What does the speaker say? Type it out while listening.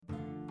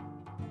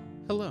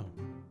Hello,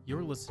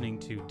 you're listening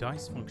to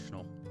Dice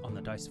Functional on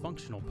the Dice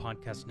Functional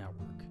Podcast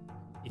Network.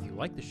 If you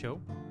like the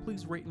show,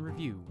 please rate and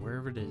review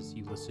wherever it is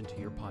you listen to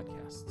your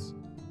podcasts.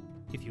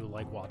 If you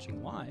like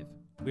watching live,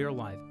 we are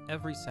live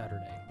every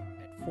Saturday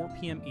at 4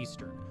 p.m.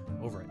 Eastern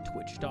over at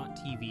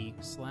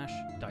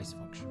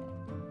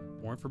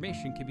twitch.tv/dicefunctional. More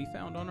information can be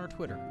found on our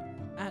Twitter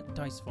at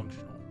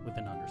dicefunctional with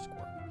an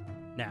underscore.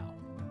 Now,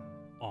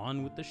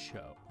 on with the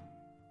show.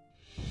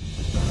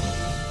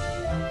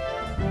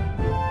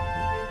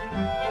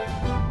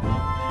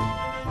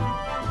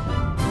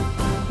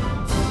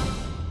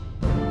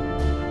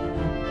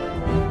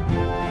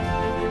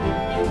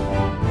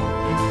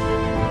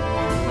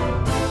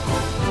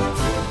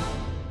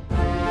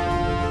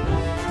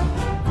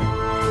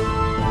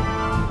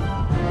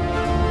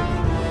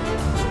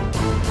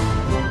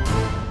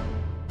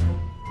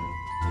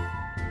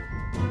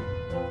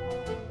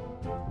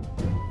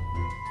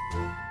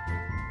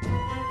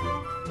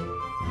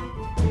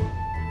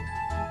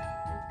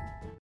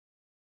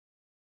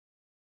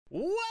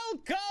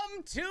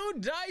 Welcome to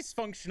Dice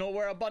Functional,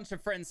 where a bunch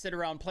of friends sit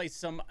around, play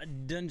some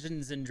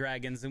Dungeons and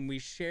Dragons, and we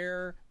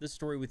share the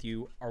story with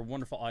you, our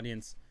wonderful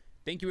audience.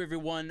 Thank you,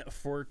 everyone,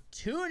 for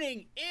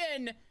tuning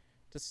in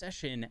to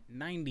session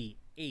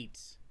 98.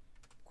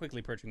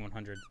 Quickly approaching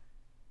 100.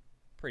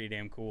 Pretty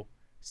damn cool.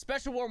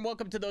 Special warm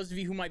welcome to those of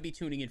you who might be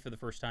tuning in for the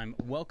first time.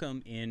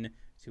 Welcome in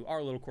to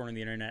our little corner of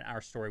the internet, our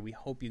story. We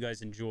hope you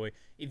guys enjoy.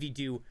 If you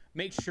do,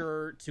 make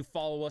sure to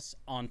follow us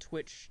on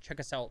Twitch.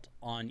 Check us out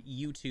on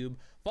YouTube.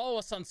 Follow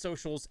us on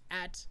socials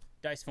at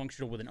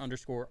DiceFunctional with an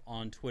underscore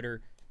on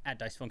Twitter, at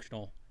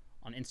DiceFunctional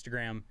on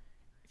Instagram.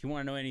 If you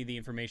want to know any of the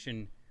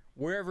information,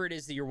 wherever it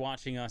is that you're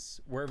watching us,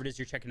 wherever it is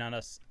you're checking out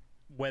us,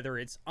 whether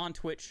it's on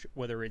Twitch,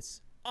 whether it's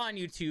on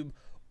YouTube,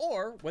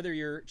 or whether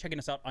you're checking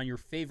us out on your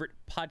favorite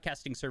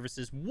podcasting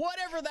services,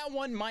 whatever that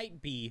one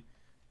might be,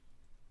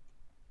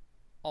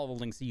 all the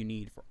links that you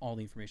need for all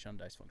the information on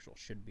Dice Functional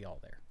should be all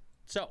there.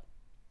 So,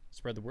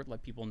 spread the word,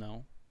 let people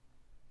know.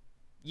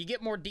 You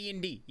get more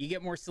D&D, you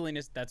get more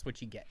silliness, that's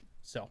what you get.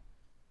 So,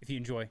 if you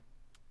enjoy,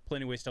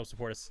 plenty of ways to help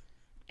support us.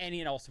 Any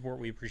and all support,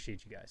 we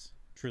appreciate you guys.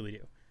 Truly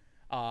do.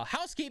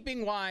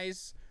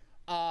 Housekeeping-wise,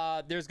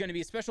 there's going to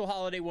be a special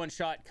holiday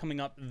one-shot coming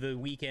up the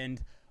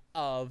weekend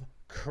of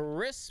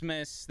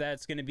Christmas.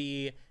 That's going to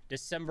be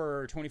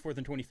December 24th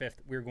and 25th.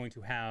 We're going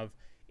to have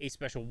a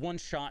special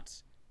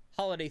one-shot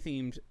holiday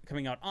themed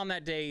coming out on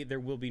that day.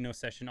 There will be no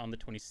session on the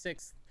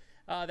 26th.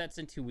 That's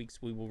in 2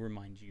 weeks. We will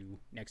remind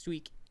you next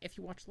week if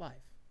you watch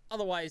live.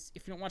 Otherwise,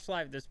 if you don't watch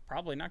live, there's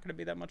probably not going to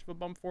be that much of a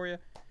bump for you.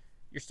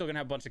 You're still going to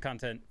have a bunch of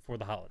content for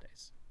the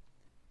holidays.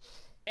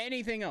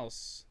 Anything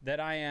else that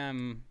I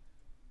am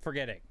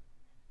forgetting?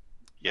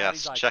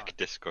 Yes, check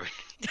Discord.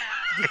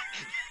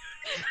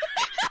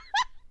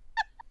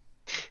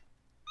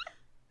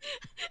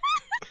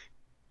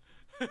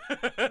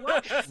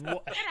 What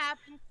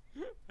happened?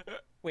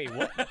 Wait,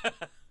 what?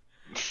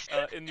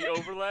 In the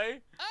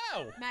overlay?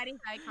 Oh! Maddie's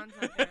icon's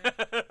up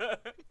there.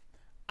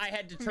 I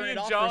had to turn Me it and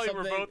off Jolly for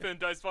were something. both in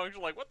Dice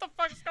Function, like, what the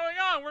fuck's going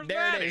on? Where's There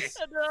Maddie? it is.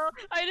 No,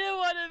 I didn't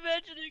want to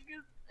mention it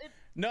because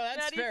No, that's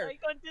Maddie's fair.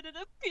 icon didn't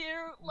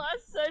appear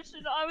last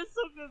session. I was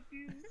so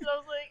confused. I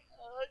was like,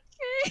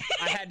 okay.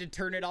 I had to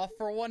turn it off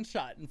for a one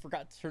shot and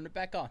forgot to turn it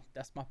back on.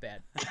 That's my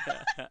bad.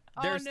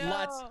 There's oh, no.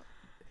 lots.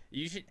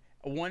 You should.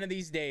 One of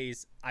these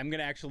days, I'm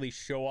gonna actually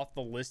show off the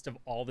list of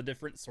all the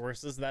different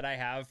sources that I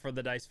have for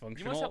the Dice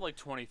Functional. You must have like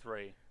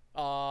 23.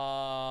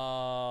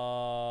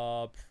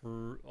 All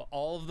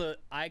of the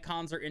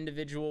icons are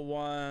individual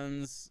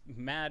ones.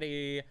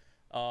 Maddie.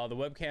 The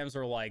webcams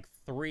are like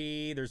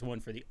 3. There's one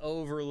for the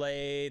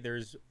overlay.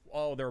 There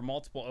are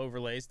multiple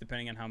overlays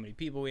depending on how many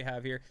people we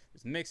have here.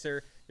 There's a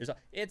mixer. It's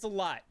a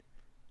lot.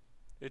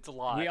 It's a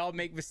lot. We all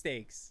make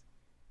mistakes.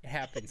 It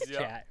happens, Yep.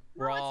 chat.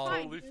 We're No, it's all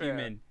fine. Totally fair.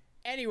 human.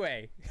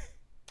 Anyway,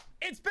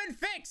 it's been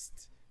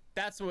fixed.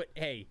 That's what.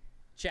 Hey,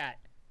 chat.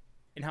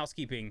 In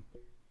housekeeping,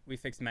 we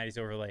fixed Maddie's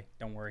overlay.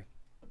 Don't worry,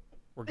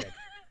 we're good.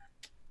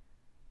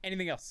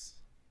 Anything else?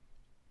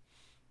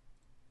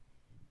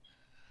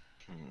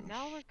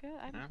 No, we're good.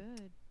 I'm No.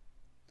 good.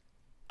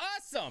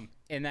 Awesome.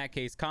 In that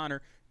case,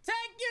 Connor, take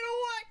it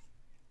away.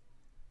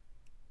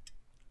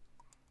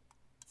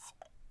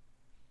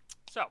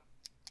 So,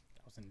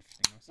 That was an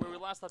interesting one. where we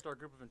last left our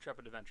group of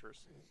intrepid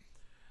adventurers,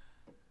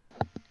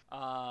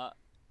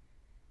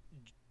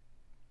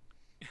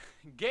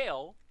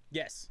 Gale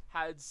Yes.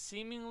 had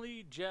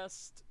seemingly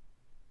just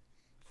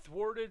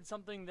thwarted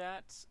something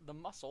that the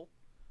muscle,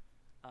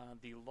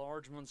 the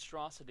large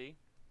monstrosity,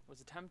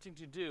 was attempting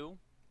to do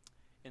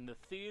in the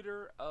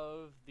theater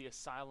of the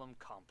asylum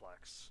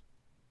complex.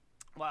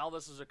 While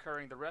this was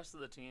occurring, the rest of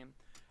the team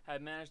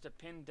had managed to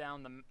pin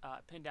down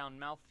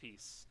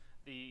Mouthpiece,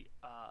 the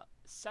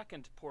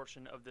second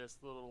portion of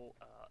this little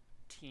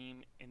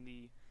team in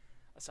the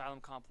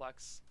asylum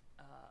complex.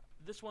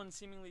 This one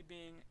seemingly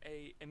being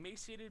a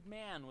emaciated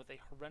man with a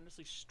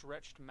horrendously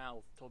stretched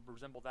mouth to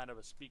resemble that of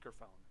a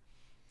speakerphone.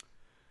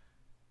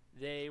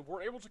 They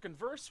were able to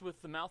converse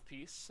with the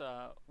Mouthpiece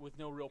with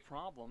no real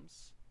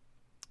problems.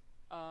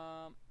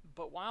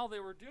 But while they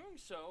were doing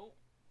so,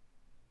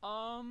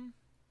 Muscle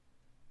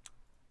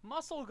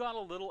got a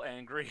little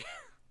angry,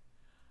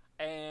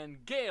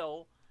 and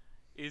Gale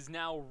is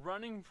now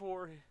running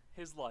for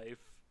his life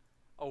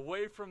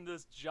away from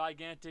this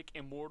gigantic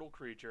immortal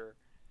creature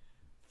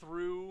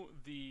through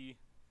the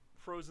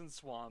frozen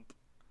swamp,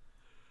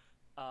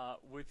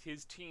 with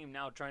his team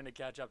now trying to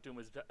catch up to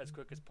him as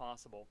quick as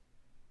possible.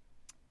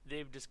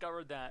 They've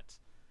discovered that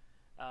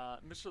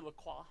Mr.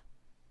 Lacroix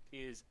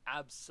is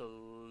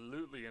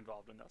absolutely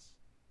involved in this.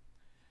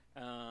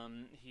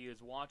 He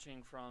is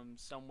watching from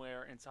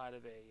somewhere inside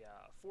of a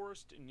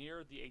forest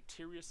near the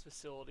Aterius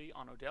facility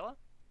on Odella.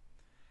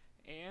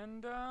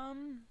 And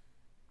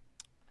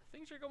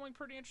things are going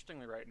pretty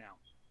interestingly right now.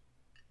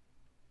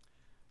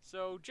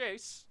 So,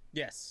 Jace.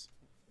 Yes.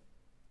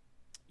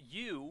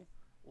 You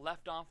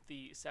left off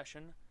the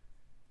session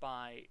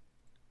by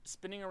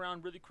spinning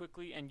around really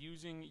quickly and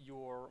using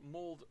your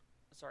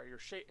your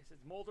shape. Is it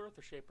mold earth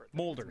or shape earth?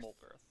 Mold earth. Mold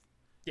earth.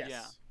 Yes.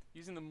 Yeah.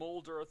 Using the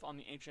mold earth on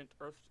the ancient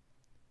earth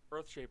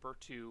shaper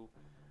to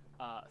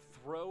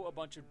throw a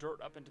bunch of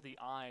dirt up into the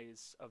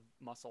eyes of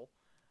Muscle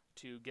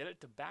to get it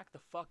to back the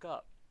fuck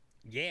up.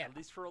 Yeah. At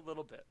least for a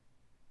little bit.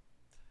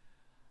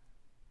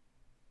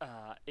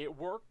 It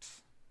worked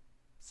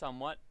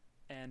somewhat,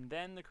 and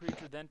then the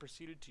creature then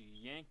proceeded to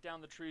yank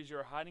down the trees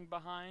you're hiding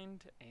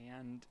behind,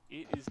 and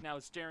it is now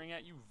staring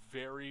at you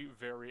very,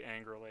 very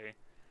angrily.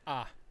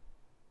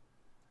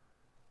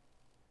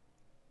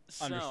 Understood.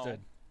 So,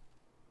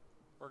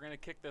 we're going to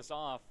kick this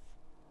off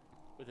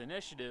with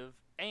initiative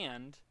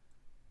and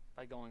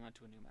by going on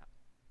to a new map.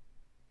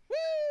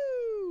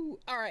 Woo!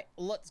 All right,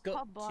 let's go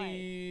Oh, boy.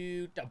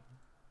 to the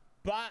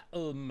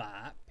battle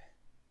map.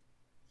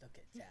 Look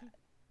at that.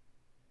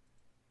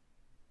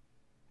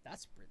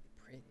 That's really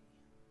pretty.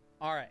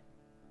 All right.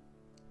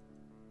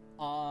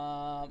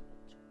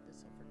 Check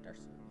this over there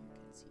so you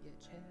can see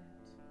it, chat.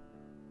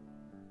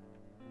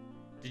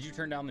 Did you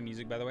turn down the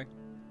music, by the way?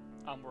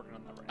 I'm working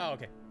on that right now. Oh,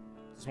 okay.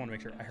 Just want to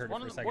make sure. I heard it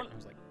for a second. I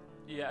was like,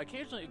 Yeah,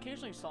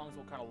 occasionally songs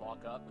will kind of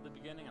lock up at the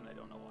beginning, and I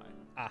don't know why.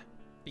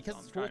 because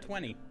I'm it's roll trying to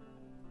 20.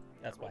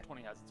 That's why.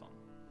 Roll20 has its own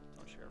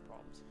share of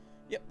problems.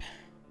 Yep.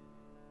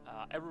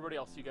 Everybody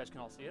else, you guys can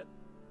all see it?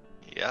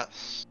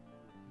 Yes.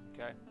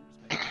 Okay,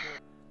 just making sure.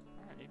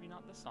 Alright, maybe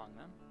not this song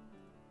then.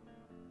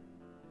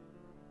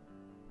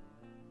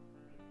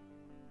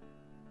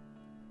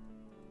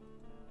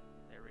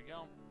 There we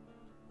go.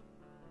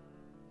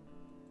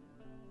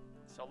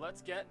 So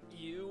let's get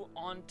you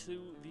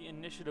onto the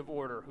initiative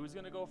order. Who's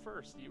gonna go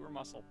first, you or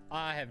Muscle?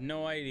 I have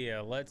no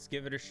idea. Let's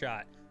give it a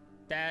shot.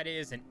 That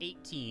is an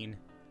 18.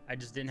 I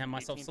just didn't have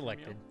myself 18 from you?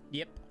 selected.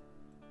 Yep.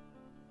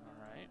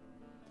 Alright.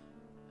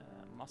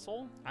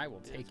 Muscle I will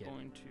take is it.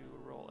 going to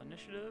roll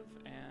initiative,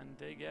 and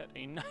they get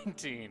a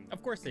 19.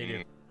 Of course they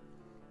do.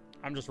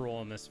 I'm just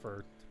rolling this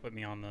to put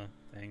me on the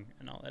thing,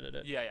 and I'll edit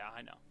it. Yeah,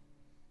 I know.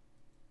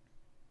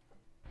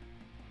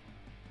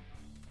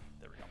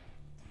 There we go.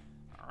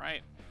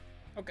 Alright.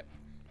 Okay.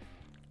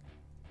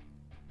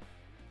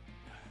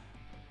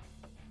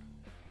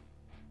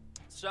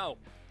 So,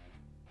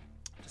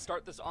 to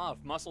start this off,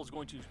 Muscle's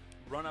going to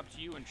run up to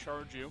you and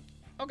charge you.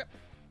 Okay.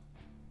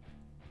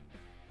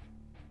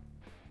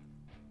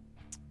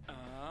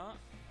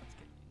 Let's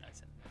get you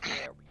nice and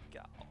there we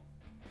go.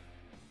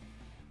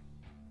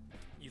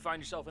 You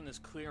find yourself in this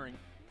clearing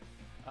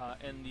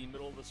in the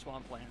middle of the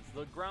swamplands.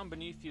 The ground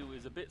beneath you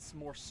is a bit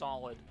more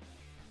solid,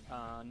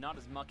 not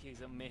as mucky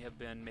as it may have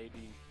been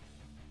maybe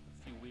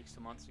a few weeks to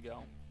months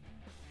ago.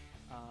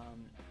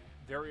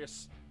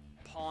 Various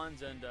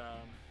ponds and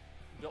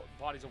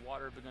bodies of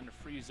water have begun to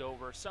freeze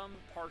over, some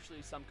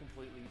partially, some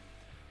completely.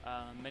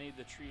 Many of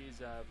the trees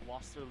have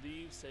lost their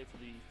leaves, save for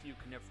the few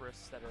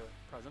coniferous that are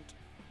present.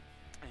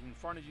 And in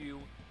front of you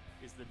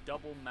is the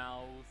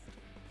double-mouthed,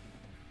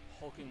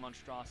 hulking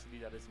monstrosity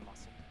that is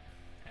Muscle.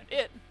 And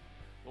it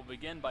will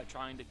begin by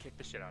trying to kick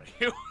the shit out of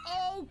you.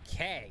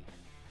 Okay.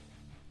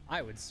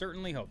 I would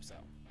certainly hope so.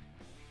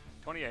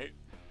 28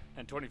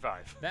 and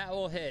 25. That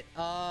will hit.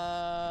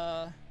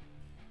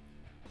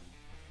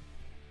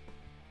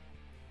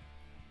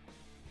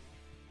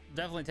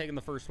 Definitely taking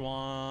the first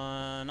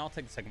one. I'll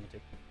take the second one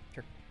too.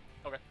 Sure.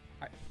 Okay. All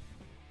right.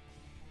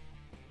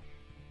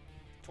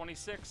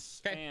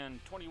 26 Okay.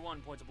 and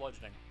 21 points of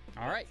bludgeoning.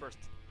 All right. First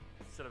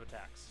set of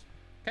attacks.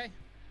 Okay.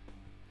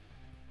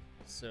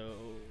 So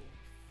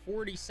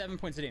 47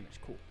 points of damage.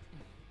 Cool.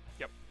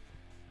 Yep.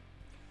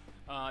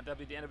 That'll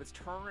be the end of its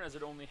turn, as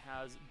it only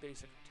has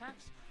basic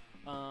attacks.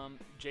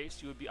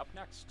 Jace, you would be up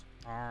next.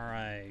 All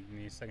right. Give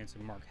me a second to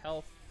mark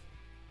health.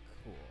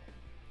 Cool.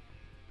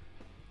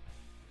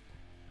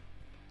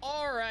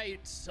 All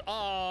right.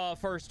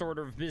 First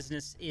order of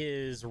business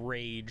is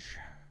rage.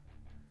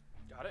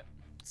 Got it.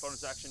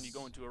 Bonus action, you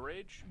go into a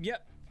rage.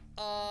 Yep.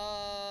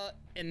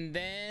 And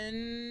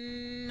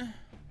then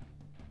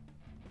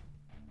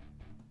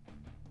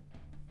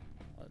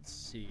let's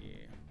see.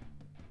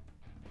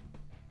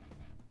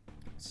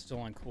 Still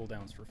on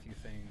cooldowns for a few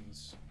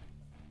things.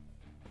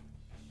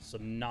 So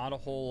not a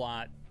whole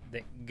lot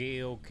that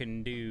Gale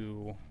can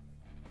do.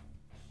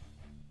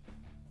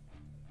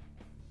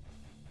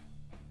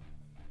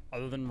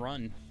 other than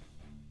run.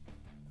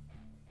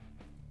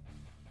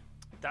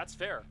 That's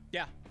fair.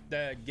 Yeah,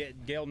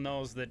 Gale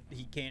knows that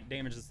he can't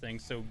damage this thing,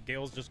 so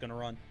Gale's just gonna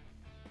run.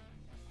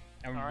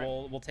 And All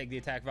right. we'll take the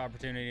attack of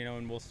opportunity, you know,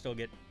 and we'll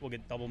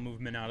get double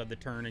movement out of the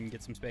turn and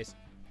get some space.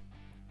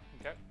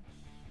 Okay.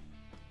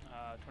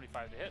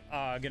 25 to hit.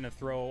 Gonna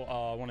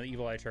throw one of the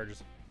evil eye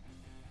charges.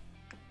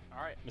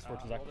 All right.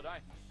 Misfortune's roll the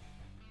die.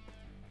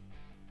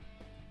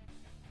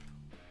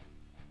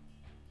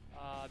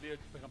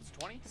 Becomes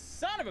 20.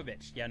 Son of a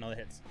bitch! Yeah, no, that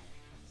hits.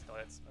 Still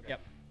hits. Okay.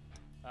 Yep.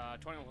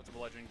 21 points of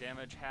bludgeoning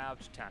damage,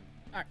 halved 10.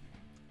 All right.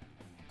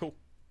 Cool.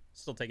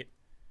 Still take it.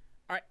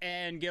 All right,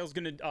 and Gale's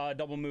gonna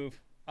double move.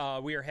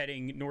 We are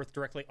heading north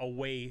directly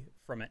away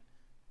from it.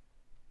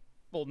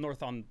 Well,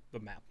 north on the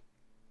map.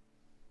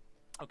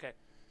 Okay.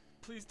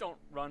 Please don't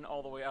run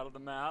all the way out of the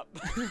map.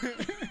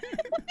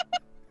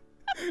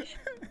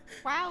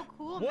 Wow,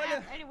 cool What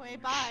map. Anyway,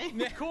 bye.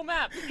 Cool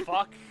map.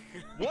 Fuck.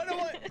 What do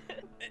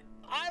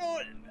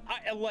I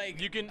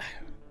like. You can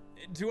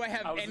Do I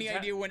have I was any atta-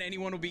 idea when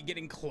anyone will be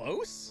getting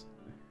close?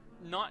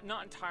 not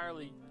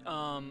entirely,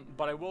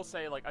 but I will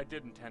say like I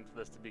did intend for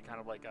this to be kind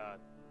of like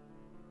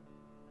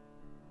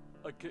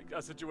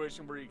a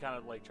situation where you kind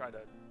of like try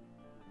to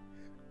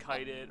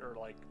kite it or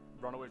like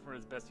run away from it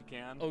as best you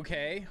can.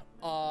 Okay.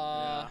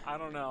 Yeah, I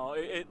don't know.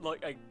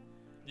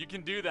 You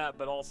can do that,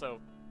 but also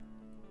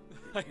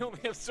I only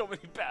have so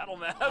many battle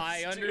maps. I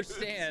dude.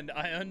 understand.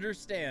 I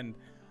understand.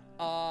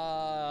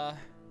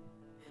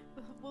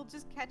 We'll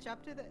just catch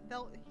up to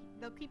they'll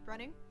keep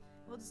running.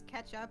 We'll just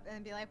catch up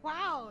and be like,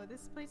 wow,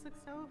 this place looks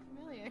so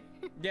familiar.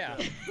 Yeah.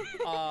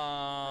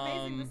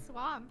 Amazing, the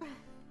swamp.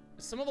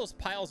 Some of those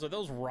piles, are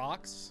those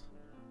rocks?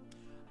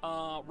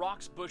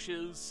 Rocks,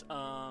 bushes,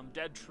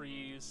 dead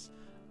trees.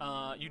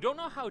 You don't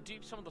know how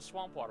deep some of the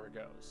swamp water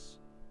goes.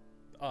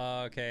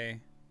 Okay.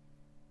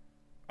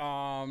 There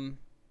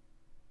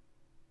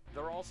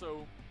are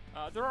also,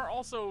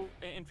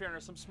 in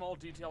fairness, some small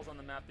details on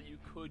the map that you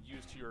could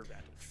use to your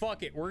advantage.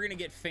 Fuck it. We're gonna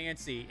get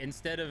fancy.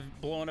 Instead of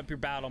blowing up your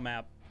battle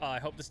map, I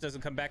hope this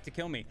doesn't come back to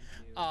kill me.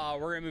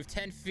 We're gonna move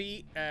 10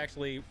 feet.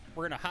 Actually,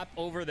 we're gonna hop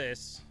over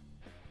this.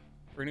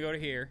 We're gonna go to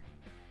here.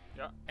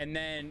 Yeah. And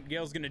then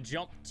Gale's gonna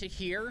jump to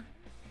here.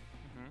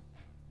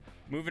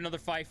 Move another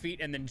 5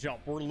 feet and then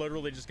jump. We're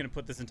literally just gonna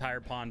put this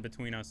entire pond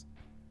between us.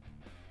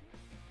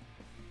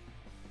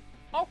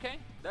 Okay,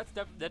 that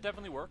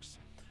definitely works.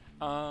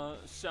 I'll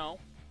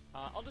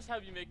just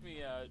have you make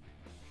me. I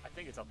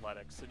think it's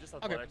athletics. So just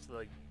athletics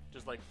to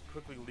just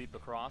quickly leap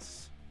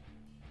across.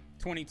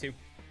 22.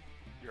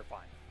 You're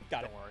fine.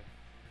 Got Don't it. worry.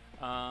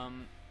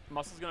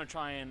 Muscle's gonna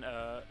try and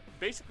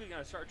basically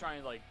gonna start trying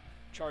to like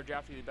charge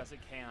after you the best it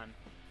can.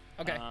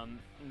 Okay.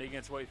 Making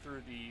its way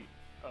through the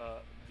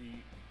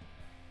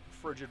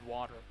frigid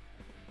water.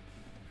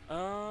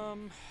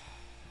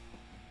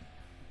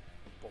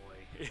 Boy,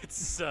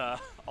 it's a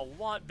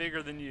lot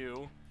bigger than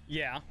you.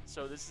 Yeah.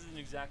 So this isn't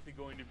exactly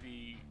going to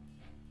be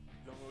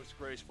the most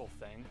graceful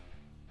thing.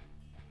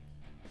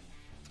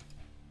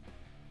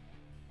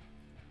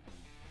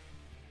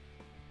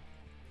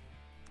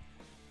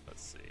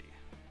 Let's see.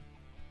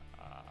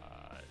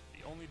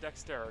 The only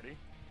dexterity.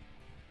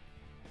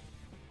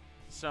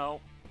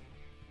 So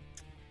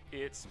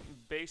its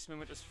base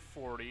movement is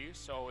 40,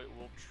 so it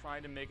will try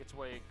to make its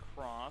way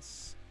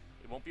across.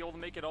 It won't be able to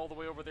make it all the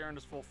way over there in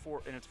its full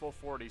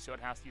 40, so it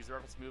has to use the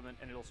reference movement,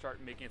 and it'll start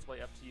making its way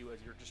up to you as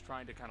you're just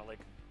trying to kind of like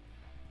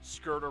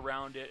skirt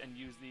around it and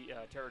use the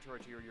territory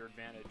to your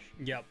advantage.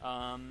 Yep.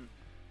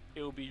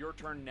 It will be your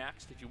turn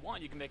next. If you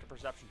want, you can make a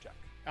perception check.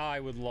 I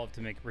would love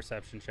to make a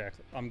perception check.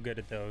 I'm good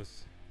at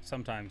those.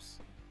 Sometimes.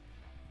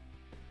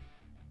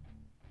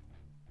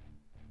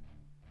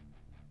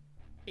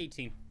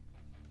 18.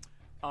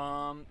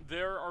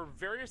 There are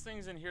various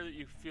things in here that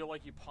you feel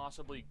like you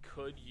possibly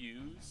could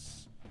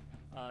use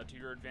to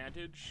your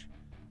advantage.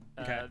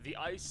 Okay. The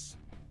ice,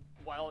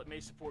 while it may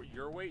support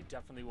your weight,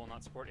 definitely will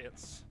not support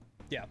its.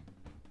 Yeah.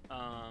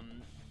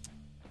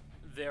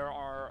 There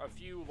are a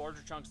few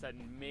larger chunks that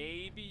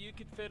maybe you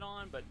could fit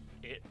on, but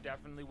it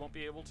definitely won't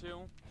be able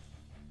to.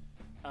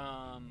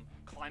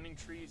 Climbing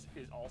trees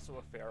is also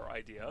a fair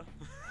idea.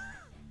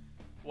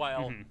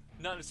 While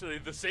not necessarily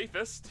the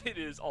safest, it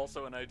is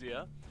also an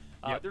idea.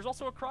 Yep. There's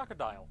also a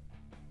crocodile,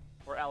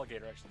 or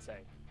alligator, I should say.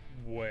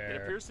 Where? It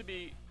appears to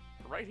be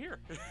right here.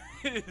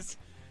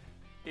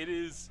 It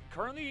is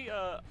currently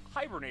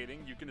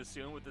hibernating, you can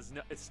assume, with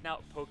its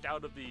snout poked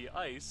out of the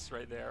ice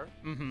right there.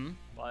 Mm-hmm.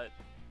 But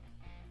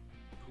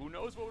who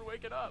knows what would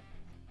wake it up?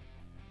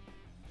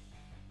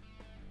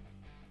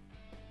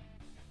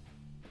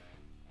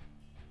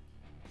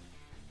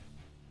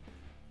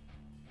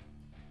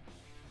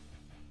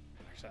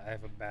 Actually, I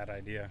have a bad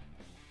idea.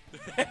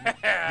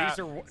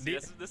 See,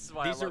 this is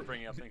why I love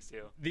bringing up things to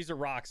you. These are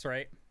rocks,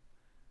 right?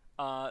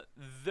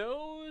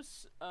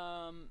 This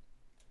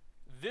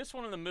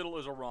one in the middle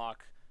is a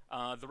rock.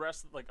 The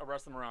rest of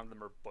them around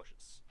them are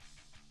bushes.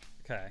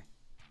 Okay.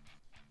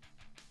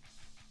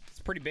 It's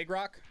a pretty big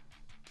rock?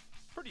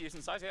 Pretty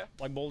decent size, yeah.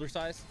 Like boulder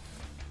size?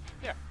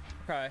 Yeah.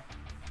 Okay.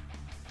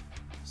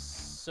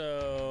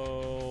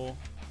 So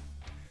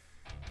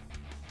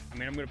I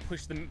mean, I'm gonna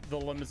push the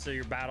limits of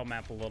your battle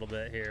map a little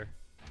bit here.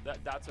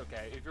 That's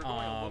okay. If you're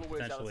going a little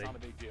ways out, it's potentially. not a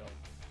big deal.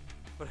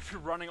 But if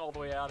you're running all the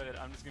way out of it,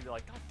 I'm just gonna be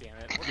like, God damn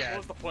it! What Yeah,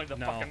 was the point of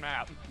the no. fucking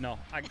map? No,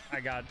 I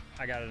got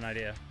an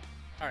idea.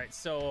 All right,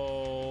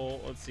 so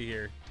let's see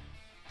here.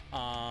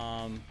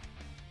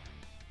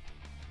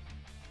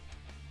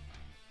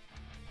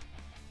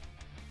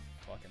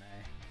 Fucking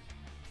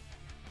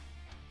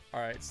A.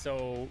 All right,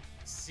 so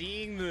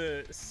seeing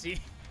this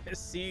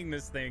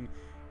thing,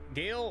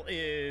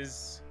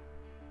 Gale's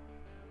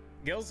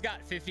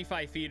got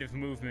 55 feet of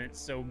movement,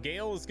 so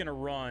Gale is gonna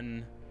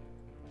run,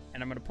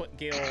 and I'm gonna put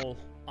Gale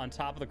on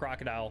top of the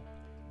crocodile,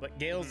 but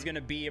Gale's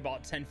gonna be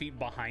about 10 feet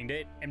behind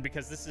it, and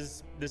because this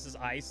is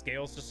ice,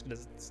 Gale's just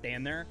gonna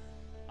stand there.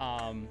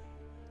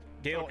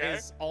 Gale Okay.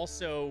 is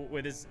also,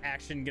 with his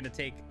action, gonna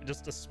take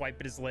just a swipe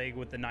at his leg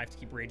with the knife to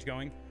keep rage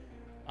going.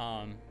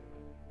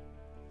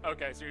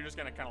 Okay, so you're just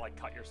gonna kind of like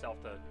cut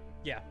yourself to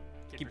Yeah,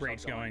 keep yourself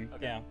rage going.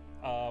 Okay.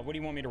 Yeah. What do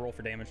you want me to roll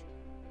for damage?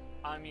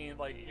 I mean,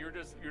 like you're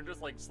just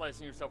like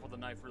slicing yourself with a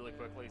knife really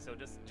quickly. So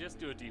just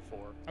do a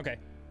D4. Okay.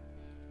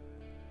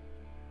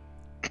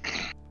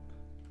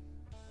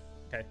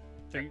 Okay.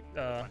 So Okay, you,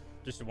 that's fine.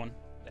 just a one.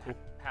 Cool.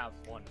 Have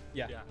one.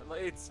 Yeah. Yeah.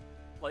 It's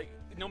like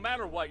no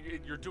matter what,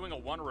 you're doing a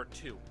 1 or a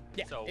 2.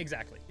 Yeah. So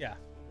Exactly. Yeah.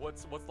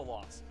 what's the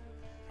loss?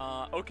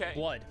 Okay.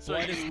 Blood. So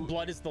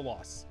Blood is the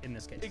loss in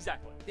this case.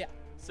 Exactly. Yeah.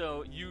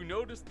 So you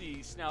notice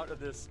the snout of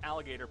this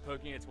alligator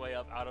poking its way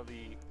up out of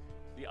the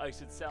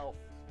ice itself.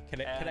 Can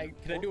I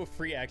do a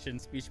free action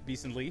speech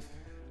beast and leaf?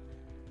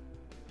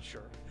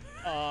 Sure.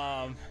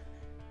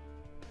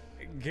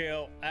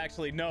 Gale,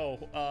 actually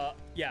no.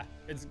 Yeah,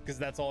 it's because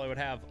that's all I would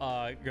have.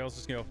 Gale's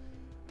just gonna go.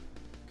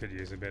 Could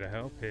use a bit of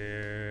help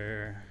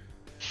here.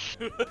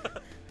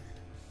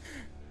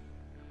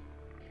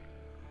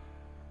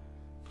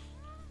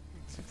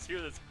 Just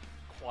hear this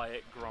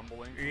quiet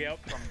grumbling Yep.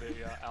 from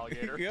the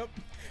alligator. Yep.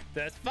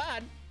 That's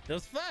fine.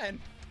 That's fine.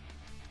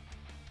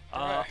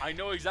 I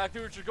know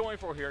exactly what you're going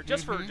for here.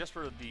 Just for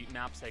the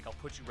map's sake, I'll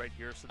put you right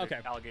here so the Okay.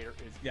 alligator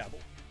is Yeah.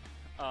 visible.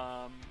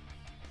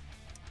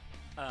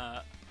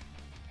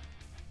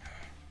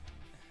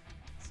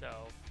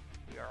 So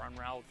we are on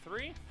round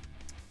 3.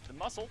 The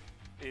muscle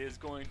is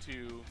going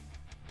to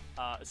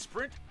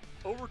sprint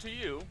over to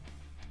you,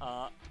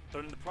 but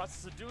in the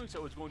process of doing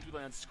so, it's going to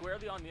land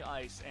squarely on the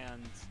ice,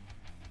 and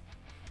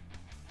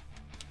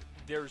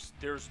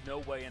there's no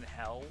way in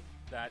hell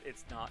that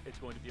it's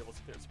going to be able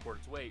to support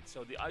its weight.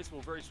 So the ice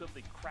will very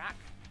swiftly crack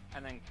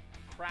and then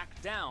crack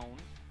down,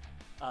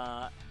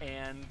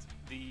 and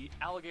the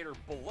alligator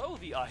below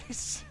the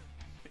ice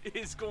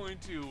is going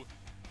to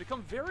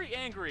become very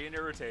angry and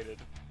irritated.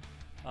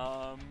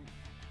 Let me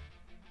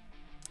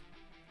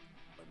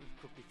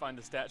quickly find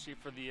the stat sheet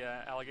for the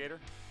alligator.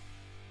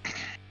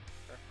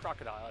 Or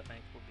crocodile, I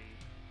think, would be.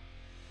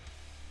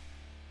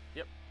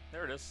 Yep,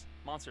 there it is.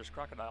 Monsters,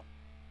 crocodile.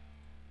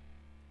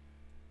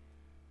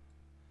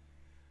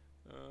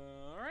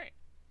 All right.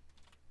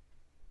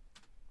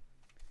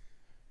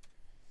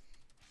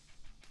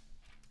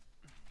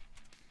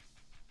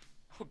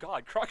 Oh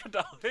God,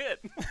 crocodile hit.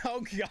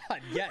 Oh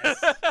God,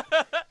 yes.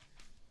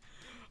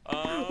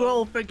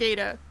 Roll for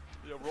Gator.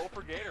 Yeah, roll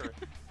for gator.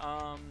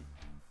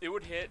 It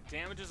would hit.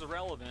 Damage is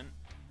irrelevant.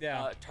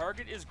 Yeah.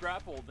 Target is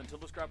grappled until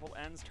this grapple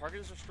ends.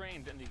 Target is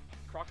restrained, and the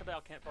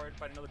crocodile can't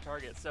fight another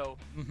target. So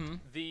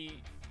the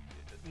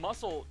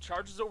muscle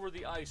charges over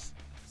the ice,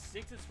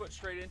 sticks its foot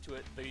straight into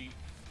it. The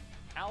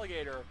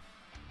alligator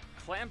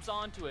clamps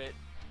onto it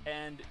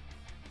and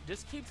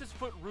just keeps its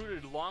foot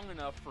rooted long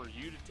enough for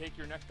you to take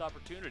your next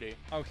opportunity.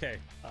 Okay.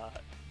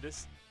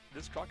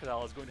 This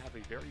crocodile is going to have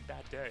a very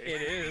bad day.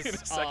 It is. in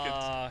a second.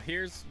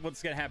 Here's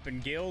what's going to happen.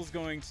 Gale's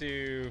going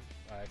to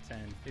 5,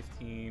 10,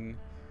 15, 20,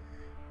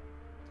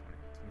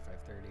 25,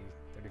 30,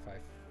 35,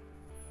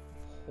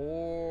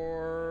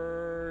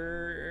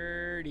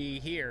 40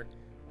 here.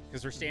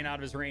 Because we're staying out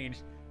of his range.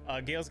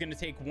 Gale's going to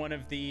take one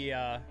of the...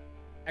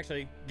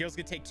 actually, Gale's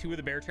going to take 2 of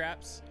the bear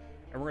traps.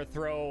 And we're going to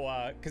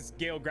throw... Because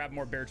Gale grabbed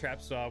more bear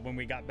traps when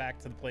we got back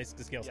to the place.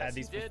 Because Gale's Yes, had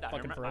these he did. for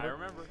fucking forever. I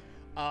remember.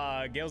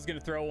 Gale's gonna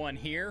throw one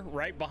here,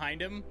 right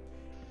behind him,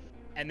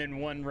 and then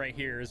one right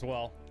here as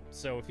well.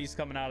 So if he's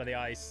coming out of the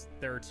ice,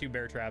 there are 2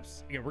 bear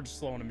traps. Again, we're just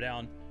slowing him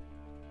down.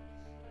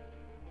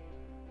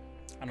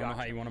 I don't know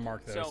how you want to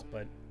mark those, So-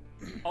 but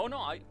Oh no,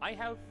 I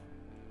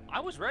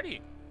was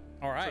ready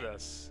all right. for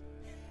this.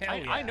 Hell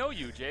yeah. I know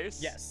you,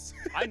 Jace. Yes.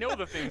 I know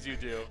the things you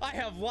do. I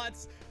have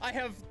lots.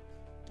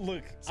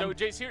 Look. So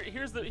Jace,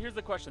 here's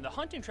the question. The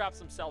hunting traps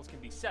themselves can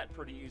be set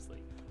pretty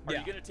easily. Are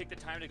Yeah. you gonna take the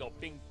time to go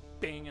bing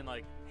bing and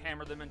like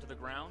hammer them into the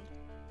ground?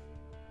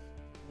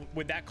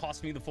 Would that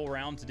cost me the full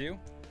round to do?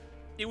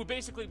 It would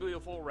basically be a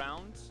full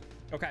round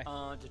Okay.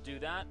 to do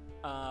that.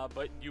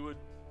 But it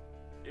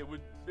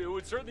would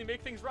certainly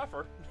make things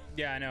rougher.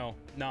 Yeah, I know.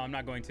 No, I'm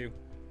not going to.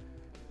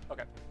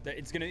 Okay.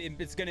 It's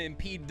gonna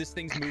impede this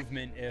thing's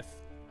movement if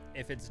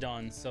it's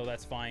done. So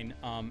that's fine.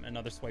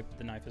 Another swipe with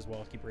the knife as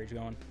well. Keep rage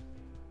going.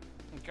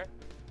 Okay. All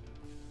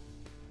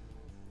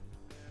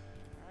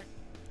right.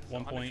 So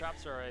 1 hunting point.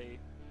 traps are a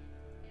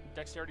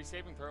dexterity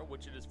saving throw,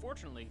 which it is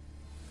fortunately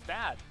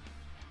bad.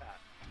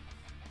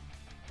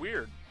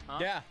 Weird, huh?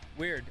 Yeah,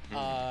 weird.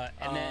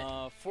 And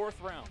then fourth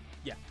round.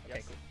 yeah, okay,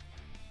 Yes. cool.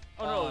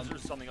 Oh no, is there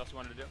something else you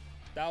wanted to do?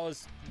 That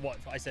was what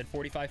I said.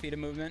 45 feet of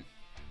movement.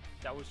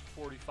 That was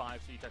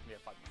 45, so you technically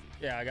have 5 more feet.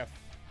 Yeah, I got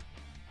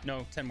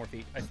 10 more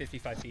feet. I have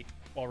 55 feet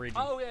while raging.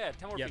 Oh yeah,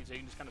 10 more Yep. feet, so you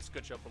can just kind of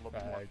scooch up a little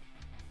bit more.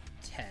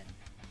 10.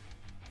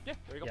 Yeah,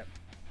 there you go.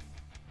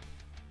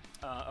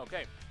 Yep.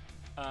 Okay.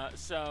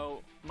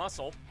 So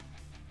Muscle,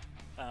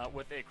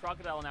 with a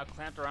crocodile now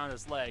clamped around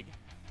his leg,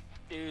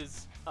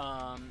 is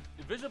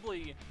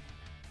visibly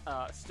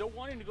still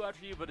wanting to go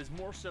after you, but is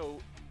more so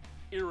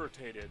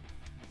irritated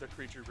with the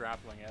creature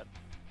grappling it.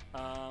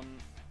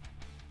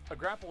 A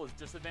grapple is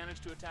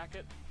disadvantage to attack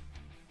it.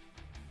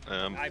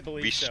 I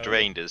believe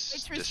restrained is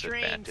It's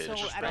restrained,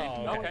 disadvantage. so I don't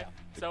Oh, know. okay.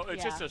 So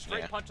it's just a straight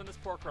Yeah. punch on this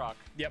poor croc.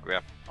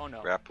 Yep. Oh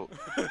no. Grapple.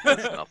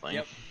 That's nothing.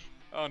 Yep.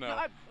 Oh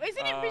no.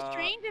 Isn't it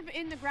restrained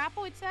in the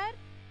grapple? It said.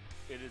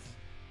 It is.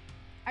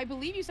 I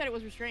believe you said it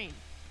was restrained.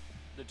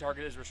 The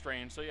target is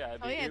restrained, so yeah.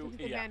 Oh yeah, it's a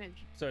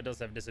disadvantage. So it does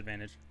have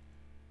disadvantage.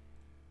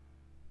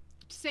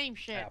 Same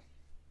shit. Yeah.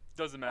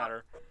 Doesn't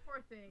matter.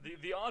 Poor thing.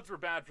 The odds were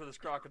bad for this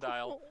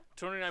crocodile.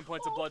 29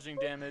 points of bludgeoning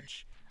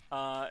damage.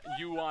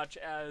 You watch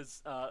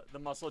as the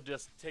muscle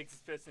just takes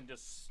his fist and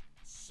just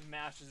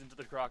smashes into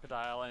the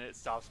crocodile, and it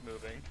stops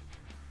moving.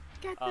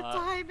 Get the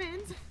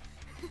diamond.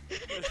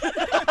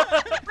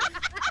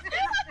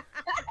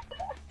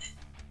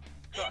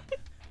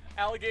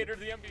 Alligator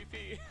the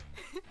MVP.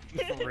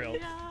 For real.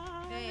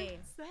 Hey.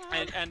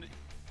 And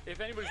if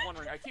anybody's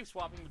wondering, I keep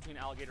swapping between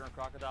alligator and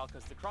crocodile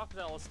because the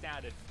crocodile is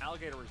statted,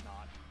 alligator is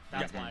not.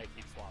 That's why I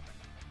keep swapping.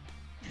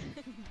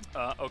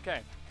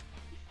 Okay.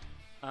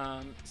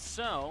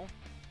 So.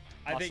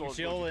 I think Muscle is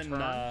Jill going to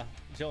and turn.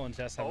 Jill and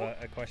Jess have Oh.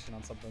 a question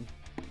on something.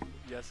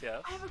 Yes.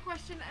 I have a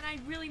question, and I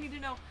really need to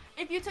know.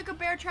 If you took a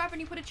bear trap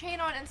and you put a chain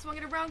on it and swung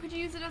it around, could you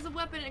use it as a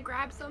weapon and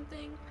grab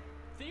something?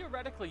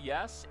 Theoretically,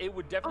 yes. It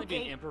would definitely be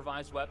Okay. an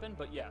improvised weapon,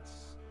 but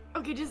yes.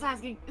 Okay, just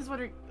asking. Just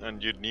wondering.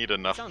 And you'd need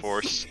enough Sounds-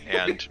 force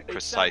and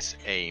precise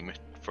aim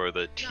for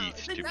the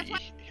teeth to that's be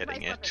why-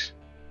 hitting device it.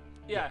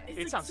 Yeah, It's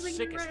it like sounds swinging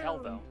sick as hell,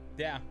 around. though.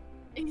 Yeah.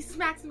 And you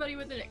smack somebody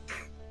with it.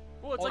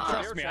 Well, it's Oh, like the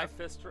trust bear me, trap I've-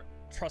 fist.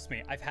 Trust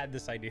me, I've had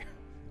this idea.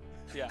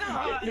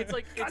 Yeah, it's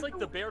like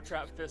the bear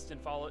trap fist in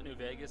Fallout New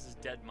Vegas'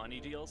 Dead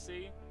Money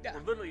DLC. Yeah.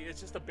 Where literally, it's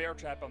just a bear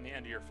trap on the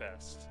end of your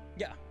fist.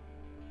 Yeah.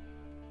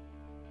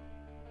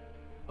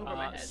 Over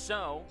my head.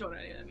 So Don't know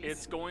any of that means.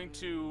 it's going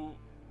to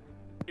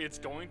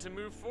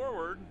move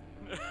forward,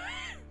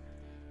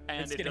 and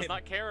It's it gonna does hit-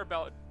 not care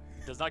about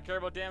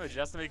damage. It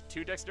has to make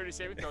 2 dexterity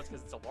saving throws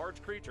because it's a large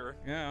creature.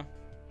 Yeah.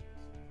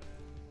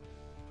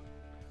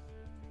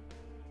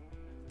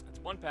 That's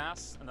 1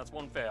 pass and that's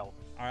 1 fail.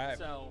 All right.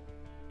 So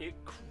it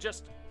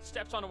just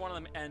steps onto one of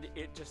them and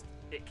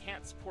it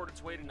can't support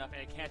its weight enough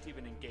and it can't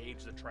even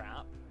engage the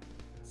trap.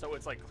 So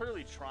it's like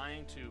clearly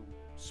trying to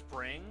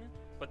spring,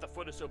 but the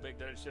foot is so big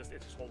that it's just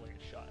holding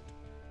it shut.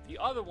 The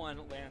other one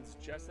lands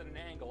just at an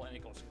angle and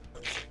it goes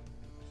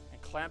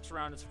and clamps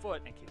around his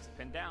foot and keeps it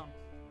pinned down.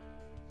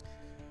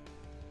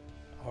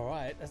 All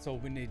right. That's all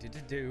we needed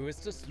to do is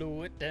to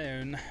slow it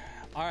down.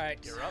 All right.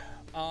 You're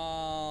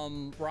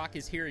up. Rock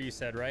is here. You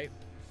said, right?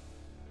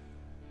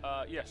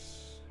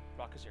 Yes.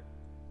 Rock is here.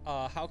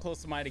 How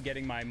close am I to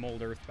getting my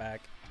mold earth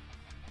back?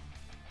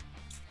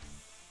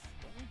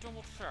 Let me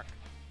double check.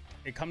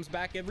 It comes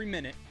back every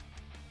minute.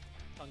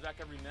 Comes back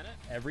every minute.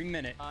 Every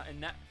minute.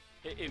 And that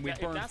if, We if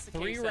burned that's the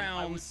 3 case, then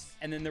I rounds,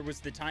 would and then there was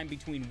the time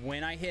between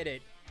when I hit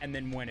it and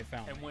then when it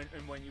found And me.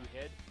 when you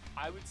hit,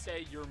 I would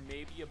say you're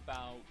maybe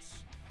about,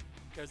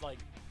 because like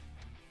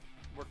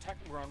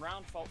we're on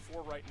round 4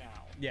 right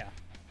now. Yeah.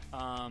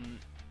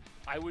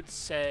 I would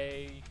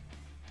say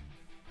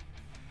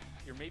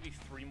you're maybe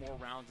 3 more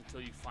rounds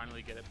until you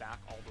finally get it back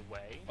all the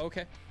way.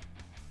 Okay.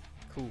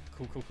 Cool.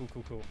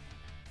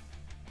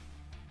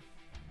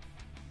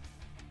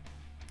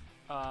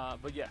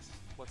 But yes,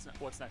 what's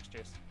next,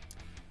 Jace?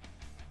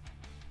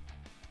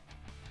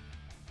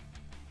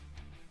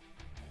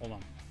 Hold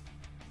on.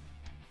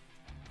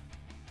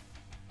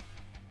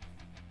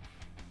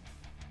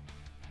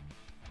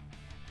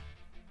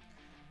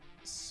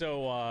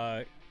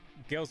 So,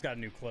 Gale's got a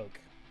new cloak.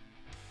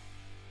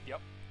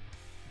 Yep.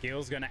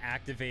 Gale's gonna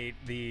activate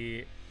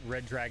the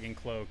Red Dragon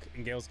cloak,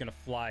 and Gale's gonna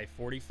fly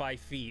 45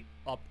 feet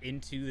up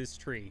into this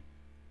tree.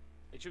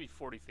 It should be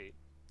 40 feet.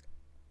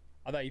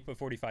 I thought you put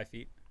 45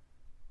 feet.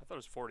 I thought it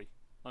was 40.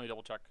 Let me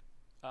double check.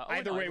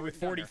 Either way, with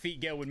 40 feet. feet,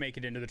 Gale would make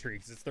it into the tree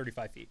because it's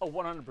 35 feet. Oh,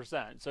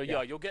 100%. So yeah,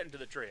 Yeah. you'll get into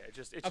the tree. It's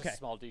just Okay. a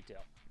small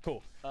detail.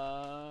 Cool.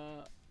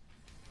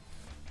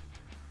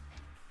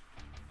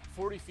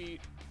 40 feet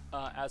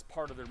as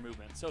part of their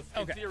movement. So in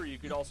Okay. theory, you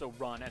could also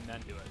run and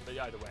then do it. But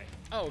either way.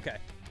 Oh, okay.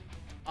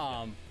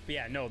 But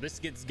yeah, no, this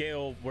gets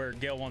Gale where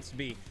Gale wants to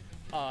be.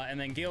 And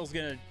then Gale's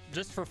gonna,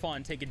 just for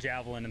fun, take a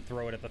javelin and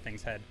throw it at the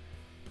thing's head.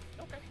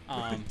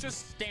 Okay.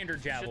 Just standard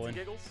Shits javelin. and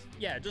giggles.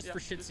 Yeah, just for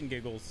shits and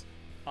giggles.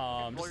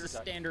 roll Just your a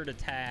attack. standard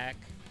attack.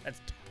 That's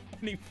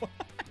 25.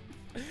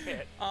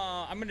 Hit.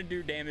 I'm gonna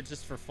do damage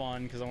just for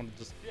fun because I want to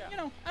just, Yeah. you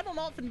know, I don't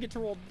often get to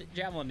roll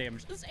javelin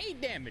damage. This is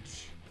 8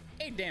 damage.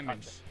 8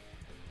 damage.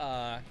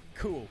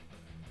 Cool.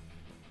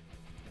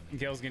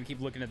 Gale's gonna keep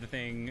looking at the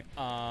thing.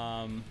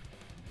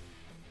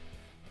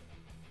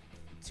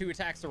 2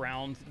 attacks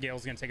around.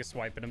 Gale's gonna take a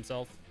swipe at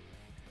himself.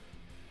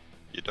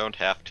 You don't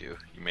have to.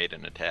 You made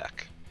an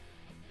attack.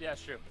 Yeah,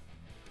 it's true.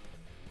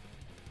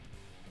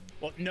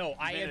 Well, no,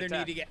 I made an either need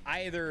attack. to get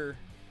either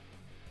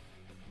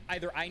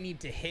I need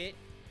to hit,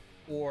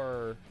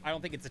 or I don't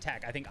think it's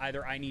attack. I think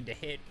either I need to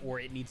hit or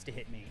it needs to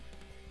hit me.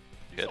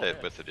 You Hit still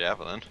it with the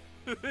javelin.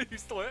 you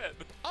still hit.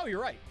 Oh,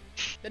 you're right.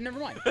 Then never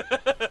mind.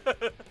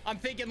 I'm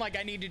thinking like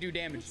I need to do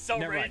damage. So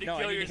never ready mind. to No,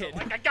 kill I need to yourself.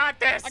 hit. Like, I got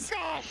this. I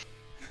got.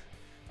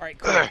 All right,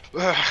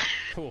 cool.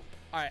 Cool.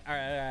 All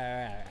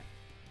right.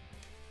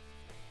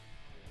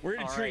 We're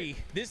in a All tree.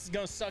 This is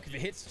gonna suck if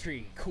it hits the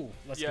tree. Cool.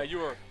 Let's Yeah,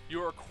 go.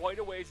 you are quite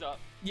a ways up.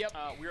 Yep.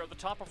 We are at the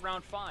top of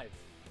round 5.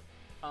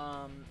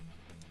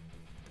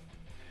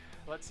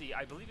 Let's see.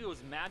 I believe it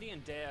was Maddie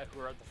and Dea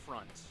who are at the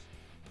front.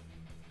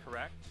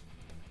 Correct?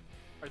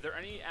 Are there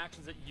any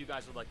actions that you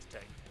guys would like to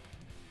take?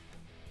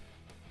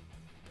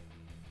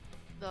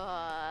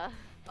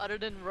 Other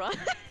than run.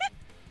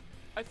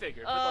 I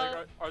figured.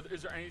 But like,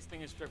 is there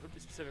anything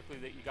specifically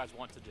that you guys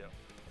want to do?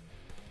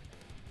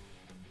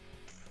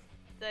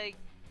 Like,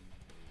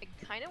 I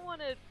kind of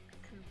want to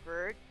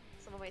convert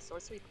some of my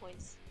sorcery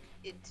points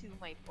into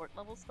my 4th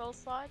level spell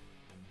slot,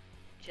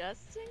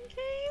 just in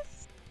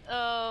case.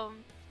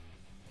 I'm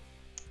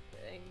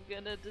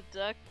gonna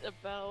deduct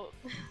about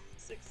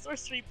 6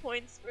 sorcery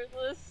points for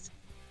this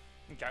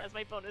Okay. as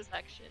my bonus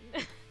action.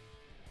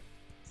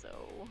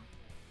 So,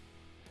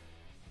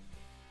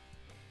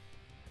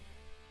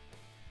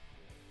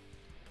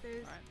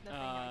 There's Alright. nothing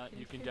I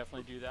You can do.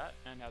 definitely do that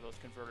and have those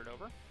converted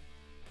over.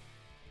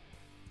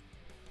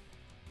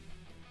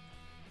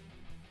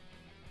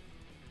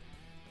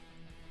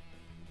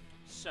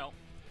 So,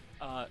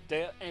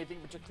 Dea, anything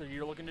in particular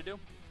you're looking to do?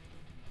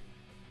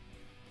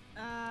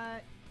 No.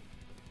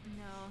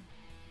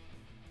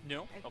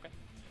 No? I- Okay.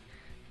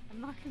 I'm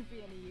not gonna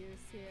be any use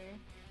here.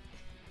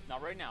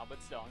 Not right now,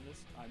 but still,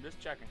 I'm just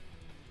checking.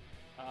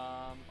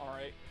 All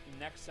right.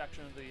 Next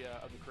section of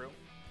the crew: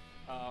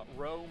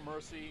 Ro,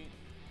 Mercy,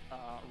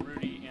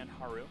 Rudy, and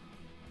Haru.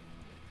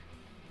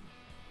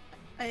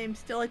 I am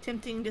still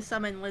attempting to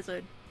summon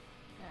Lizard.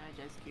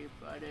 I just keep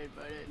running.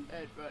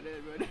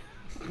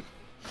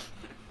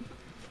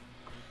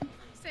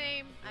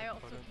 Same. I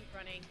also keep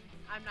running.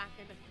 I'm not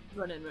gonna.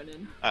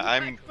 Running.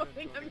 I'm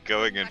I'm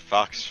going in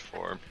fox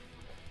form.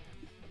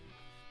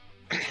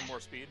 Some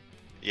more speed.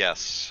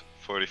 Yes,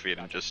 40 feet.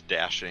 I'm just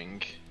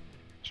dashing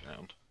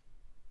around.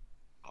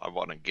 I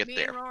want to get Me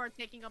there. and Ro are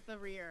taking up the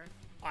rear.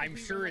 I'm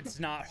sure it's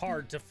not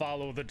hard to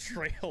follow the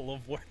trail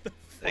of where the.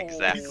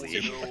 Exactly.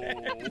 Oh,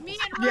 no. Me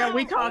and Ro. Yeah,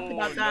 we talked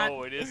about that.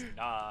 No, it is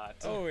not.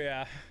 Oh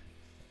yeah.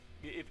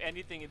 If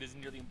anything, it is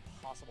nearly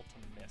impossible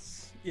to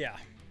miss. Yeah.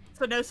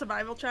 So no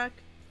survival check?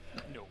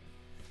 No.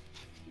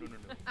 No.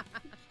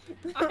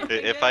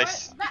 If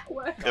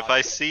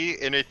I see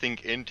anything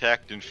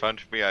intact in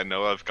front of me, I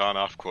know I've gone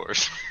off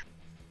course.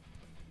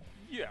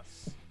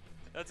 Yes.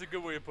 That's a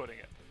good way of putting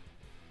it.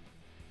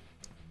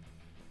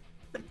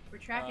 We're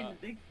tracking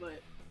the Bigfoot.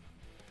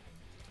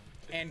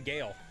 And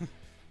Gale.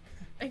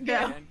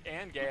 Yeah.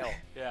 And Gale,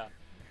 yeah.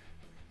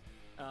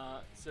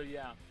 So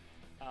yeah,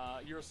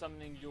 you're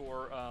summoning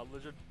your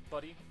lizard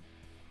buddy.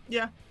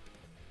 Yeah.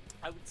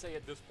 I would say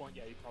at this point,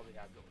 yeah, you probably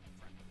have your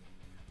friend.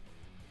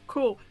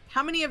 Cool.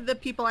 How many of the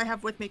people I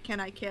have with me can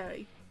I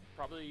carry?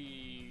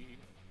 Probably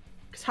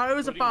Because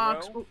Haru's a Including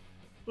fox. Ro?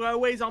 Ro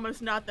weighs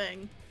almost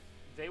nothing.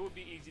 they would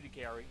be easy to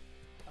carry.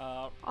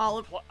 All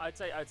of I'd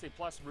say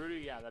plus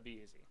Rudy, yeah, that'd be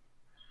easy.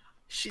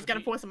 she's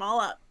gonna force them all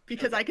up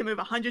because I can move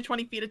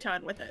 120 feet a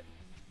turn with it.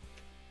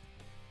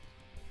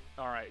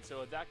 All right,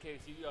 so in that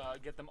case, you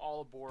get them all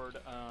aboard.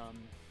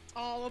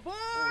 All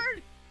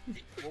aboard!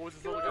 What was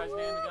this little guy's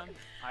name again?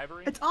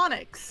 Ivory. It's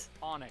Onyx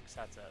Onyx.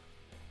 That's it.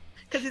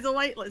 because he's a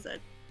white lizard.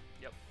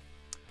 Yep.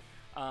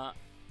 Why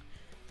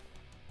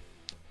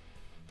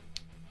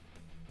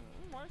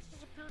has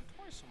this appeared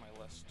twice on my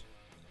list?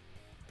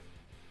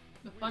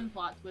 The fun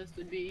plot twist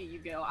would be you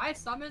go, I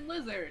summon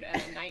lizard,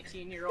 and a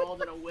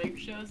 19-year-old in a wig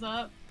shows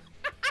up.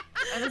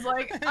 And it's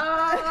like, Tell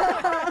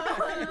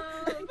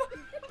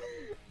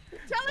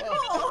him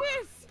Oh. what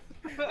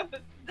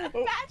it is!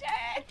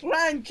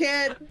 Run,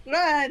 kid,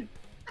 run!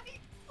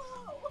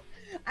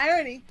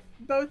 Irony.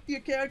 Both your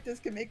characters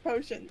can make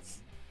potions.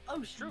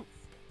 oh, True.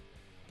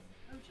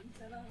 Ocean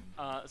set up.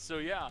 So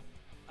yeah,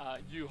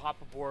 you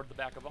hop aboard the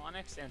back of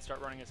Onyx and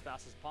start running as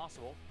fast as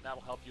possible.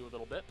 That'll help you a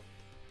little bit.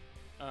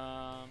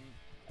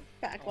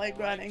 Back leg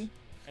Alright. running.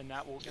 And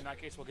in that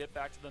case, we'll get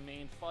back to the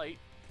main fight.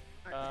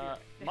 Alright,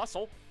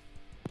 Muscle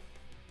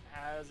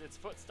has its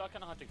foot stuck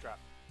in a hunting trap.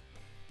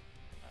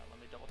 Let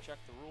me double check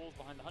the rules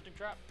behind the hunting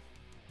trap.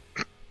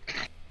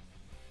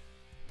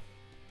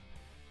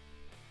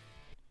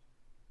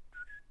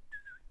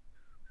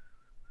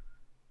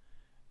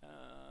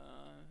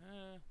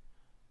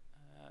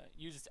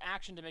 Use its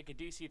action to make a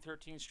DC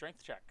 13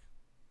 strength check.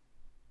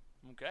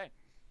 Okay.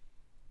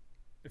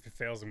 If it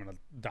fails, I'm gonna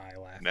die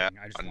laughing. Nah,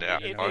 I just nah.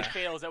 want you If to know it that.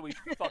 fails, that would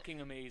be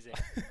fucking amazing.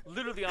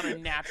 Literally on a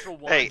natural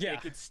one, Hey,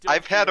 it could still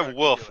I've had a theoretically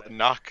wolf do it.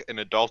 knock an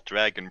adult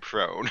dragon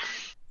prone.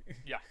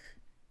 Yeah.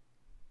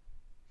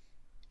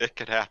 It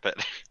could happen.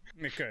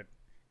 It could.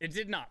 It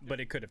did not,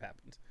 but it could have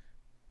happened.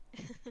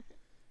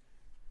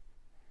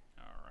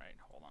 All right,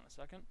 hold on a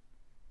second.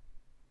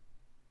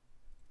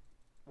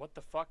 What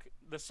the fuck?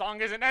 The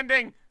song isn't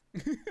ending.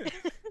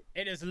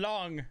 It is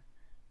long.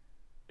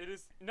 It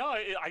is no.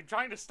 I'm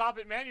trying to stop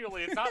it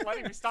manually. It's not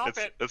letting me stop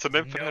it. It's an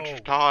infinite No.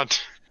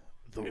 taunt.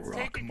 The It's rock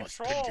taking must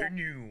control.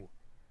 continue.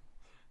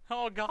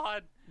 Oh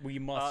god. We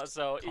must.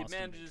 So it constantly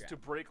manages to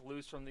grab. break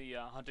loose from the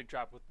hunting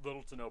trap with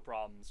little to no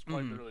problems.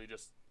 Quite Mhm. literally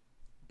just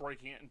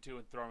breaking it in two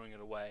and throwing it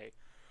away.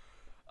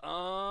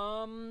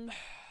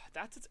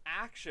 That's its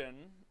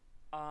action.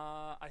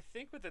 I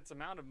think with its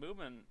amount of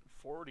movement,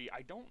 40,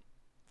 I don't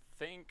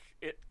think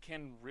it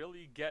can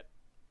really get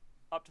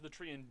up to the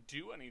tree and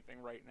do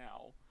anything right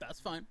now. That's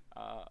fine.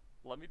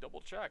 Let me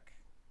double check.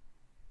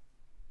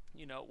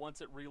 You know,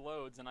 once it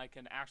reloads and I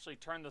can actually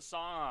turn the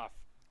song off.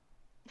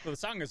 Well, the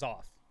song is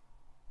off.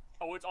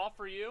 Oh, it's off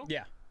for you?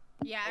 Yeah.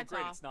 Yeah, Oh, it's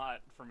great, off. it's not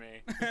for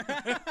me.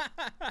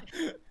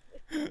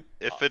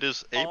 If it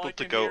is all I able to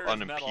can go hear is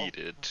metal.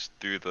 unimpeded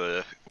through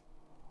the,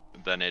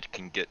 then it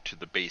can get to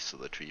the base of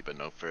the tree, but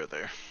no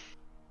further.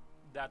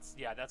 That's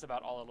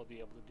about all it'll be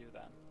able to do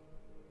then.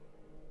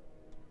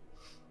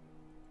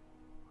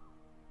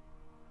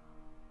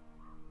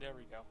 There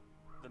we go.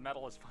 The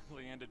metal has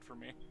finally ended for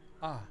me.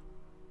 Ah.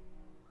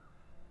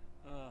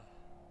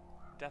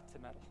 Death to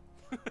metal.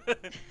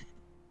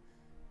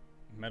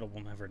 Metal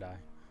will never die.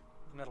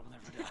 Metal will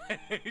never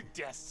die.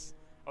 Yes.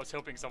 I was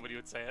hoping somebody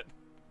would say it.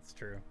 It's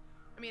true.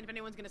 I mean, if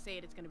anyone's gonna say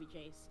it, it's gonna be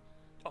Chase.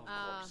 Of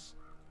course.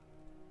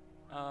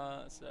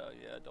 So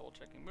yeah, double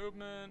checking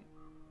movement.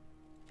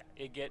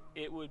 Yeah,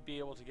 it would be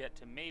able to get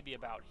to maybe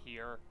about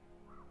here.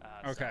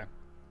 Okay.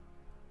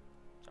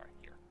 Sorry,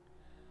 here.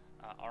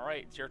 All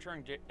right, it's your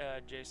turn,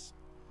 Jace.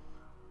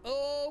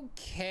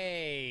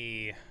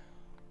 Okay.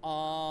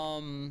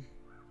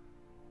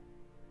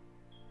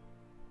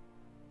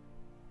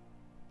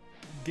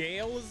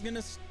 Gale is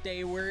gonna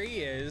stay where he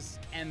is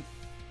and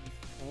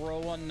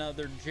throw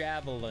another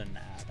javelin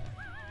at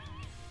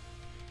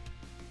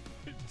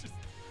him. Just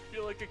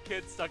feel like a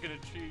kid stuck in a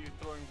tree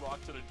throwing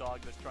rocks at a dog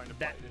that's trying to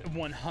That bite it.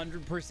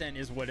 100%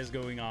 is what is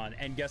going on,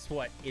 and guess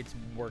what? It's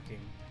working.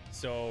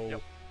 So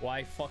Yep.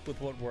 why fuck with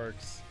what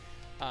works?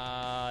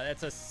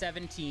 That's a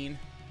 17.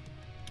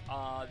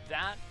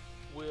 That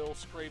will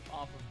scrape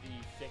off of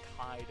the thick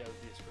hide of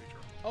this creature.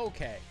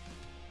 Okay.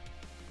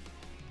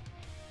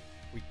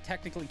 We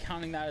technically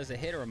counting that as a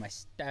hit, or am I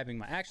stabbing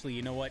my? Actually,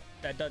 you know what?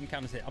 That doesn't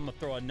count as a hit. I'm gonna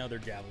throw another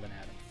javelin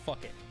at him.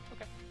 Fuck it.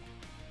 Okay.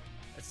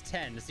 That's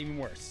 10. That's even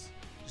worse.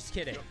 Just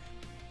kidding. Yep.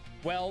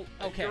 Well,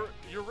 okay.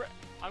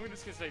 I'm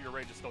just gonna say your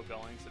rage is still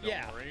going, so don't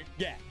Yeah. worry.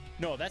 Yeah.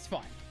 No, that's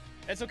fine.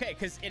 That's okay,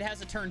 because it has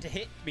a turn to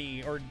hit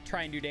me or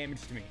try and do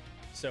damage to me.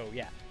 So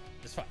yeah,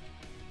 that's fine.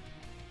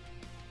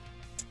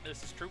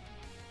 This is true.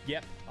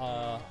 Yep.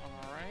 All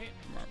right.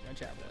 I'm running out of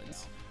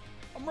javelins.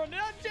 I'm running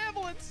out of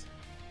javelins.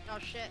 Oh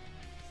shit.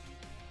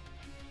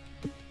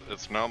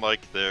 It's not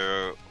like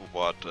they're,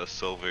 what, a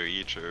silver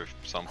each or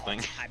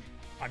something.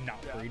 I'm not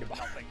Yeah, worried about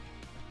it. nothing.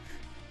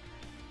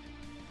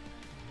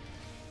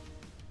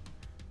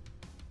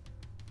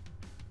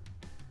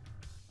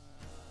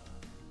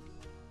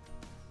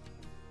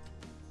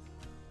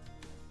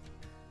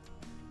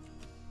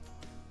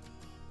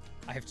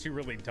 I have two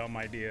really dumb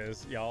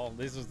ideas, y'all.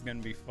 This is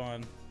gonna be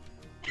fun.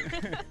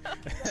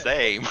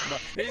 Same.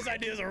 These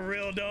ideas are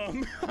real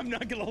dumb. I'm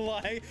not gonna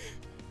lie.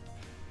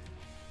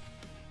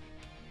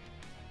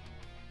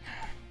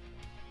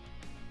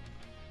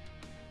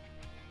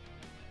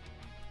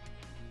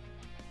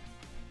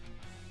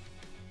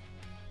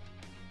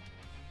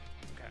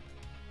 Okay.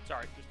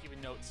 Sorry, just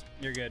keeping notes.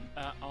 You're good.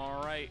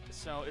 All right.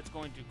 So it's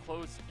going to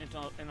close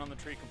in on the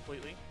tree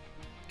completely,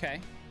 Okay.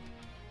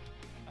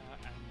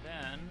 and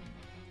then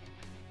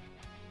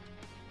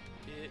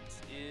it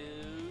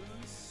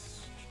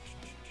is.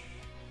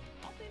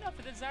 Oddly enough,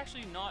 it is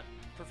actually not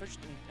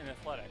proficient in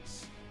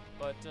athletics,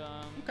 but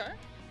Okay.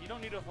 you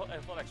don't need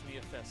athletics when you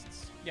have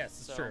fists. Yes,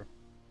 it's So- true.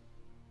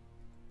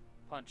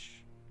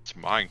 Punch. It's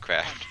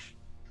Minecraft. Punch.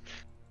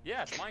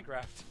 Yeah, it's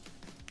Minecraft.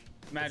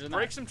 Imagine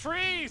Break that. some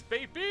trees,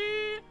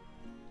 baby!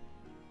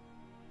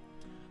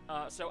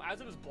 So as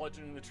it is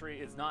bludgeoning the tree,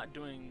 it's not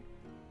doing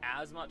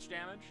as much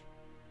damage.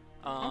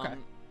 Okay.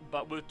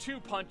 But with two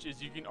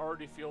punches, you can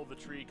already feel the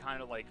tree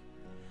kind of like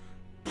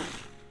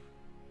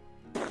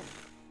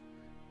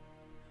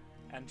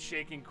and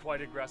shaking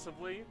quite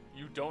aggressively.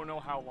 You don't know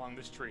how long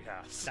this tree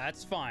has.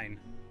 That's fine.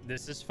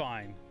 This is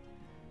fine.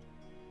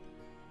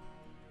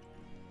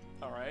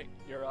 All right,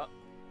 you're up.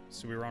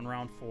 So we were on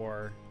round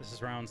 4. This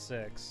is round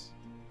 6.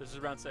 This is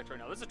round 6 right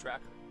now. This is a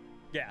tracker.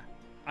 Yeah,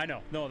 I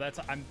know. No,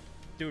 I'm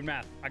doing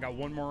math. I got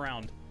one more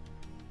round.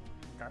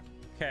 Okay.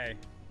 Okay.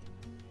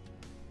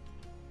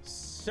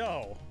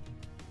 So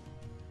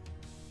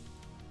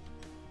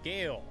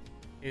Gale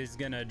is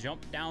gonna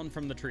jump down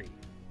from the tree.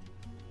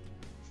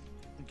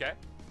 Okay.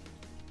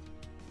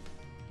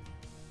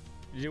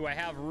 Do I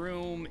have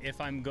room if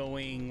I'm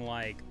going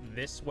like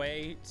this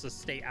way to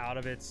stay out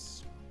of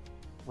its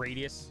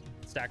radius,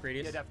 stack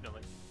radius? Yeah,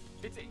 definitely.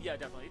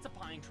 Definitely. It's a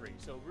pine tree,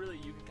 so really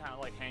you can kind of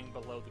like hang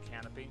below the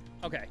canopy.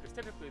 Okay. Because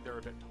typically they're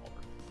a bit taller.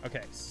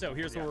 Okay, so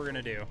here's what we're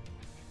gonna do.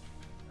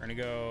 We're gonna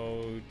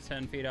go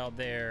 10 feet out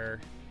there,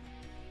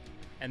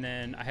 and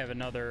then I have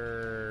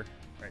another.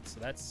 Right,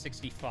 so that's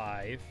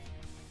 65,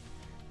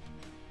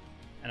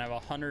 and I have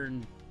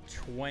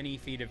 120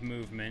 feet of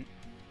movement.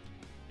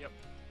 Yep.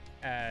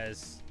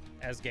 As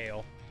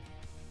Gale.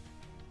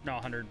 No,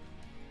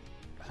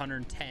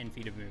 110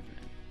 feet of movement.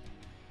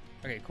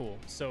 Okay, cool.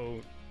 So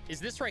is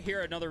this right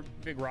here another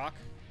big rock?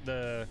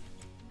 This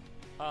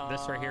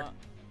right here?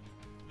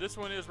 This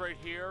one is right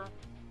here.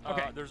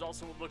 Okay. There's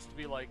also what looks to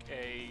be like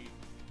a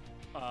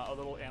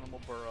little animal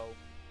burrow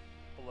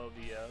below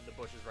the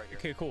bushes right here.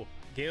 Okay, cool.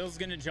 Gale's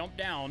gonna jump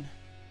down.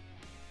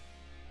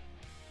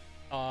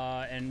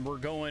 And we're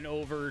going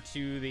over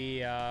to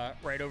the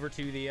right over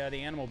to the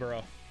animal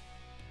burrow.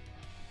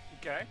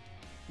 Okay.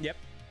 Yep.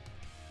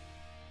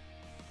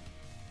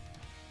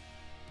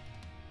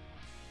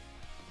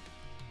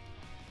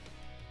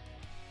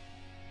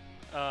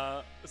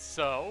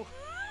 So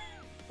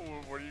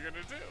what are you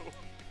gonna do?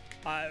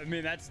 I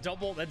mean that's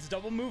double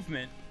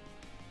movement.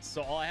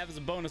 So all I have is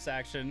a bonus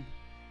action.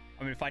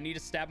 I mean if I need to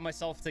stab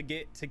myself to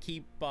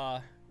keep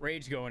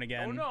rage going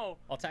again. Oh no!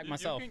 I'll attack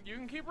myself. You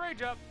can keep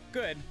rage up.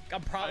 Good.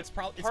 It's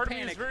Part of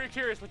me is very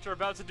curious what you're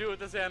about to do with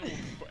this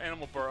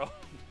animal burrow.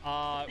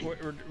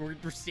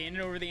 We're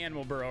standing over the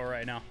animal burrow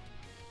right now.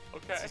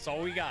 Okay. That's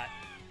all we got.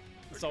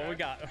 That's all we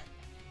got.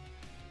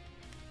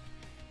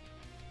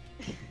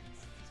 This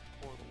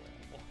poor little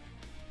animal.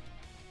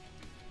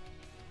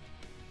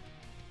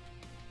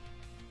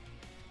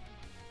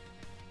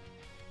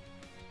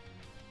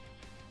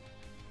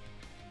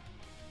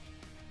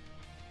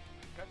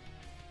 Okay.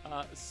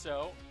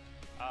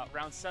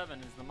 Round 7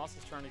 is the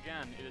muscle's turn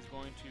again. It is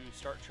going to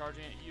start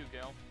charging at you,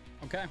 Gale.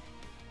 Okay.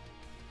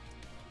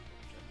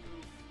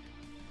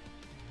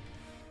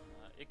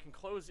 It can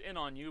close in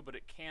on you, but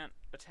it can't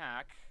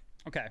attack.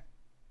 Okay.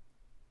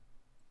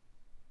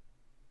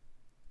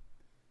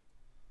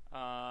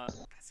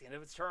 That's the end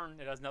of its turn.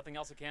 It has nothing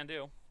else it can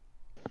do.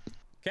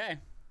 Okay.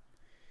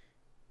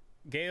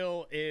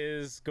 Gale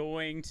is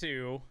going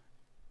to,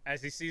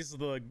 as he sees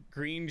the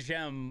green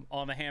gem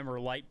on the hammer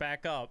light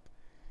back up,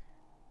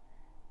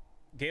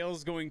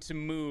 Gale's going to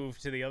move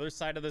to the other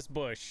side of this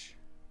bush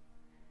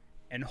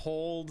and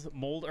hold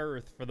Mold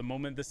Earth for the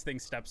moment this thing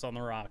steps on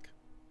the rock.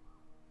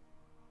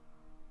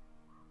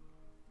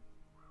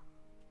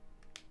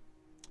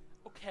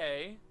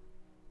 Okay.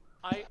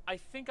 I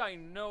think I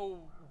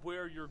know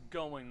where you're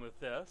going with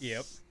this.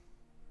 Yep.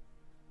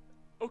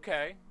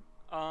 Okay.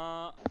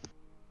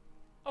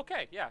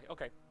 Okay, yeah,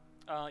 okay.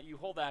 You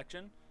hold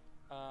action.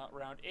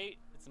 Round 8,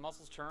 it's the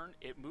muscle's turn.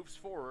 It moves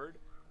forward.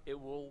 It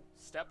will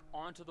step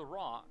onto the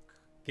rock.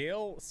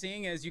 Gale,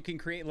 seeing as you can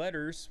create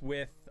letters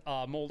with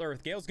Mold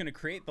Earth, Gale's going to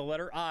create the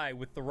letter I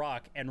with the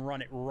rock and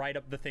run it right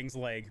up the thing's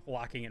leg,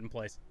 locking it in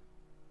place.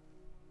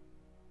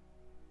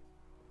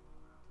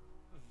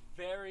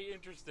 Very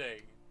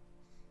interesting.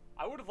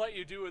 I would have let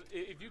you do it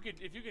if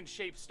you can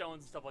shape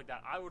stones and stuff like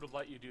that. I would have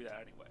let you do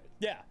that anyway.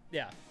 Yeah.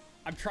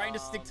 I'm trying to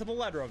stick to the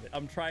letter of it.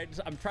 I'm trying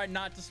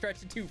not to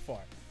stretch it too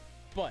far.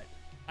 But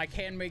I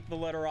can make the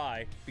letter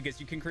I because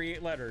you can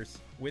create letters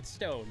with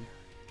stone.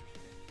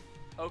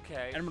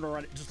 Okay. And I'm going to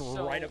run it just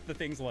right up the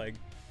thing's leg.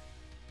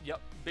 Yep.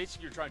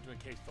 Basically, you're trying to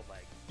encase the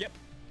leg. Yep.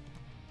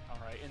 All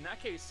right. In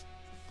that case,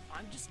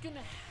 I'm just going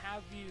to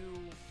have you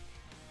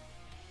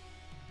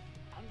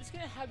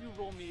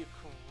roll me a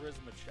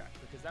charisma check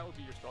because that would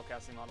be your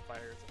spellcasting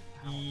modifier.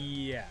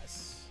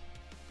 Yes.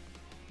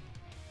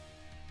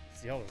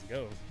 See how this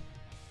goes.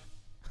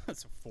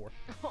 That's a 4.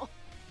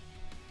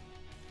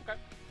 Okay.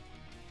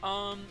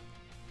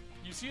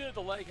 You see that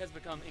the leg has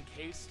become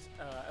encased,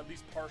 at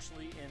least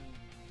partially, in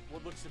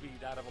what looks to be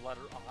that of a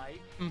letter I.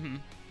 Mm-hmm.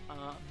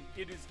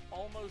 It is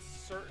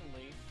almost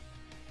certainly.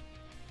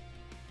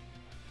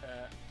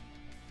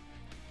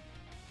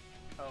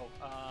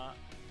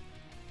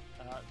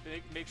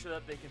 Make sure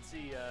that they can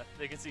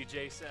see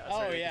Jason.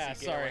 Sorry.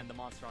 And the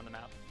monster on the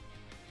map.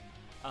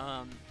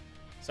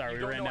 Sorry,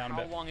 we ran down a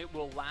bit. You don't know how long it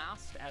will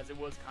last, as it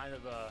was kind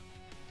of a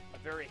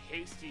very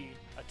hasty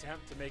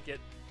attempt to make it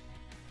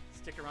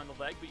stick around the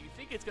leg, but you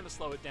think it's going to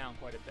slow it down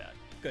quite a bit.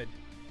 Good.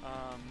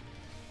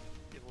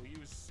 It will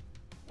use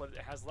what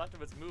it has left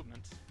of its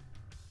movement,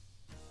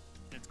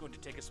 and it's going to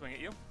take a swing at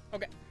you.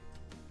 Okay.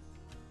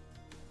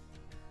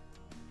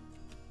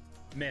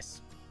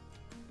 Miss.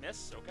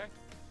 Miss. Okay.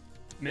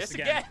 Miss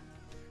again.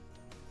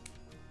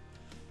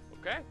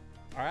 Okay.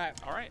 All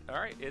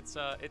right. It's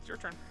your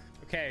turn.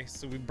 Okay,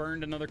 so we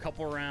burned another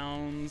couple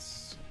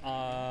rounds.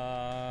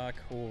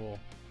 Cool.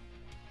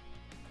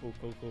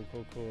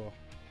 Cool.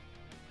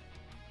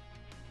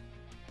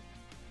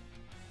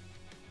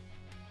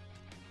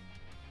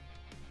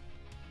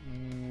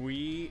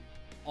 We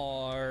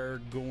are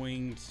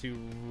going going to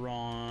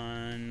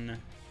run.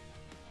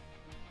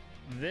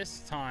 This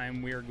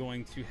time we are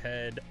going to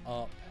head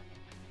up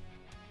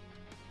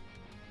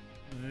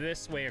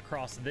this way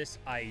across this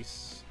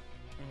ice.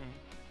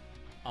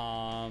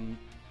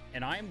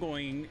 And I'm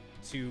going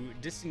to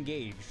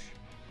disengage.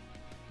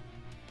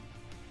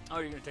 Oh,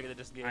 you're gonna take the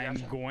disengage I'm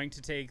action? going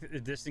to take the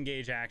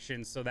disengage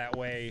action so that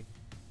way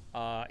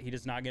he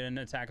does not get an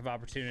attack of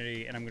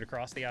opportunity, and I'm going to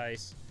cross the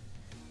ice,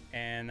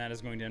 and that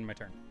is going to end my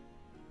turn.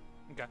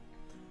 Okay.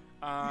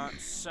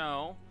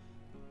 So,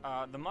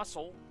 the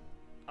muscle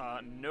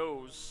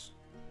knows.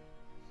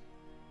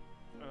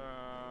 You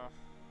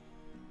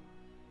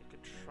could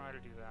try to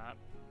do that.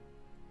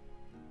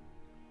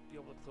 Be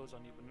able to close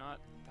on you, but not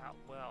that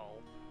well.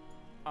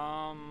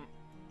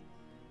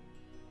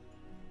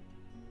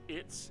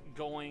 It's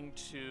going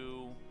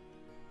to.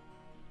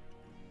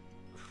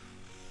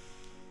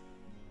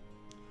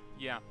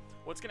 Yeah.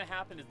 What's going to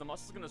happen is the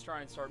muscle's going to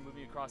try and start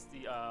moving across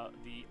the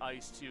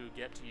ice to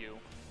get to you.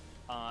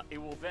 It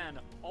will then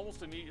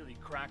almost immediately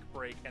crack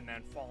break and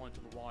then fall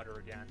into the water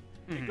again.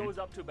 It goes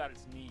up to about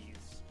its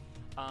knees.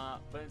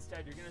 But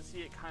instead, you're going to see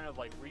it kind of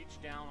like reach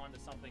down onto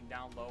something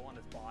down low on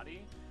its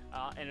body,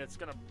 and it's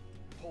going to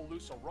pull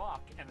loose a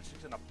rock, and it's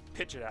just going to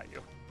pitch it at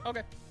you.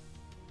 Okay.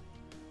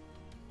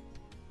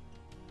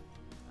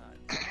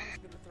 It's not as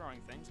good at throwing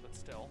things, but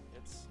still,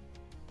 it's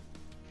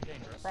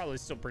dangerous. Probably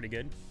still pretty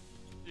good.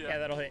 Yeah. Yeah,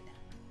 that'll hit.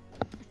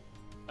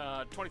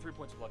 23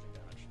 points of bludgeoning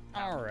damage.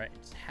 All right.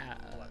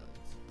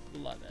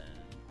 11.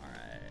 All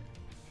right.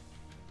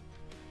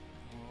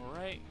 All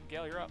right,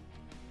 Gale, you're up.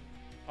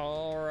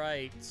 All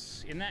right.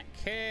 In that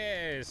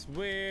case,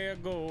 we're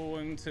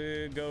going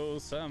to go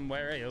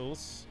somewhere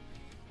else.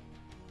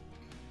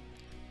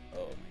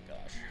 Oh my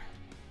gosh.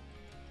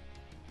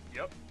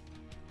 Yep.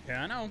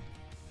 Yeah, I know.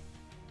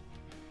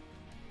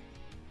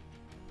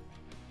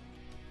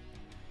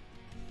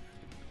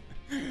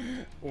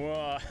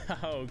 Whoa,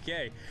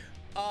 okay.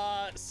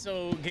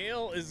 So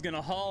Gale is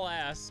gonna haul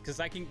ass because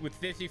I can with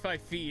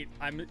 55 feet.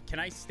 Can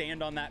I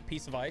stand on that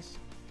piece of ice?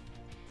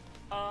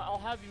 I'll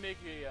have you make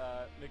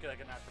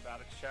like an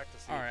acrobatics check to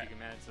see if you can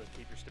manage to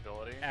keep your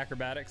stability.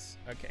 Acrobatics.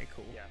 Okay,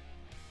 cool. Yeah.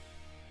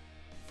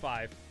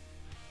 5.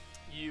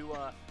 You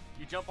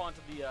jump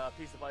onto the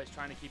piece of ice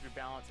trying to keep your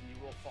balance, and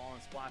you will fall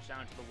and splash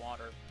down into the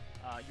water.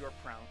 You're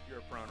prone.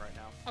 You're prone right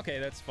now. Okay,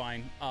 that's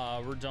fine.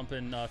 We're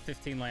dumping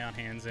 15 lay on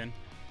hands in.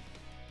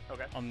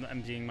 Okay. I'm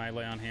emptying my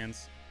lay on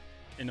hands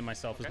into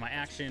myself as my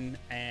action,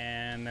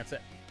 and that's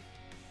it.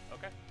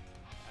 Okay.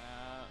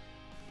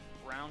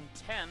 Round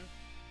 10.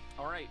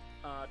 All right.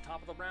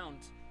 Top of the round.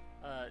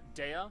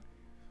 Dea,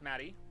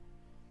 Maddie,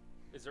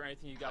 is there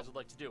anything you guys would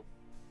like to do?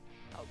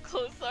 How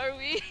close are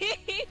we?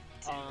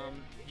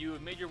 You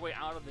have made your way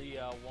out of the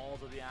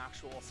walls of the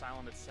actual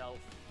asylum itself,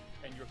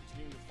 and you're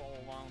continuing to follow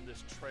along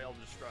this trail of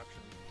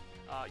destruction.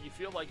 You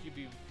feel like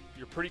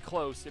you're pretty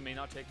close. It may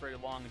not take very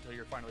long until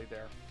you're finally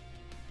there.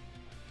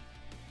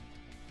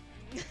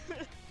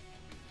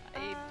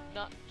 I'm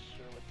not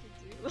sure what to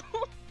do.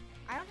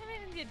 I don't have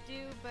anything to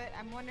do, but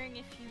I'm wondering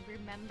if you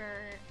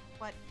remember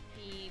what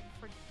the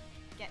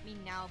Forget Me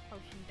Now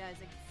potion does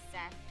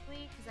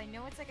exactly, because I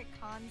know it's like a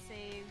con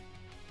save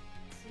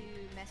to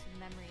mess with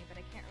memory, but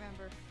I can't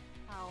remember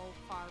how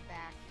far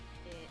back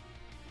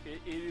it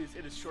is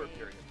short saved.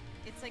 period.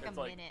 It's like a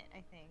minute,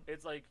 I think.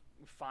 It's like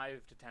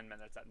 5 to 10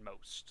 minutes at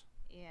most.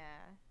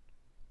 Yeah.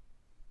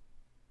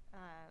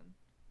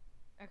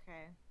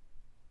 Okay.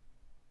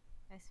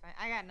 That's fine.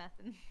 I got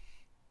nothing.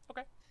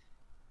 Okay.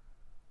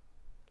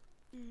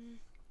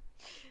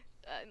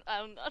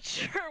 I'm not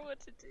sure what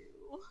to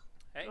do.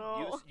 Hey,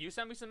 you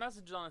sent me some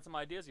messages on some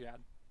ideas you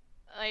had.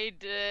 I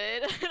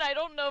did, and I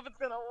don't know if it's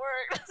gonna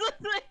work. That's the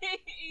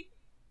thing.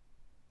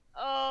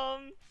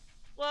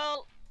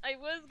 Well, I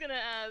was gonna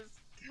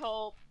ask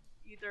help.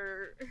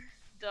 Either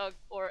Doug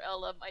or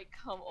Ella might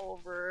come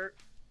over.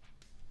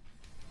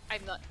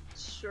 I'm not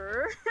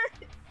sure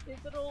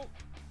if it'll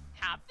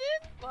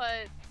happen,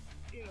 but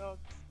you know,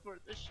 it's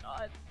worth a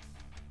shot.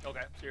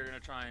 Okay, so you're gonna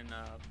try and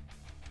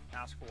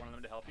ask for one of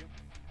them to help you?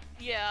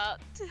 Yeah,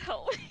 to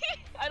help me.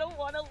 I don't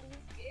want to lose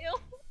Gale.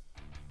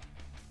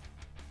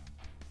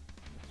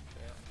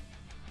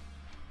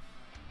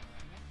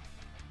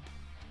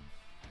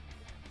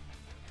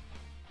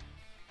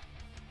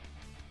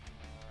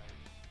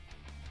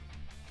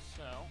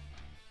 So,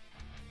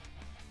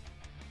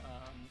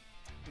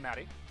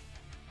 Maddie.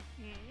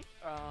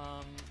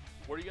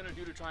 What are you gonna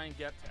do to try and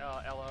get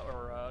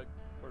Ella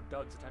or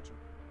Doug's attention?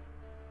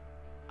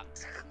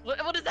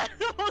 What is that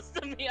supposed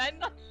to mean? I'm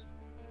not.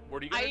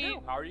 What are you gonna do?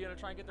 How are you gonna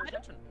try and get their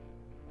attention?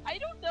 I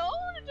don't know.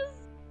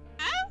 Just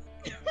ask.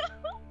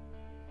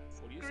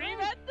 What do you Scream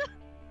say? at them.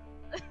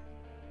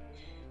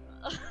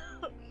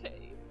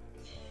 Okay.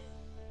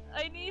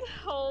 I need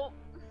help.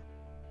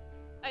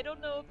 I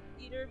don't know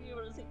if either of you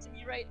are listening to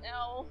me right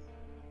now.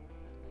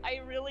 I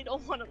really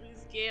don't want to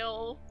lose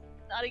Gale.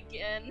 Not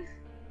again.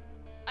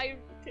 I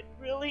could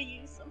really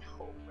use some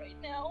help right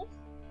now.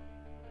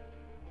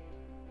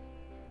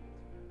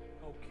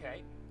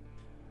 Okay.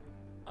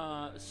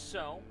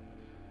 So,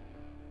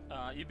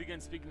 You begin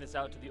speaking this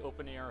out to the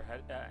open air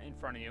in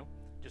front of you,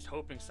 just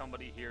hoping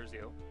somebody hears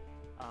you.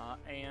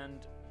 And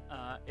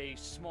a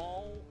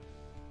small,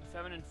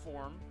 feminine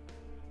form,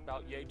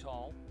 about yay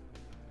tall,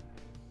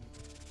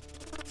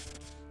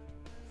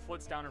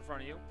 flits down in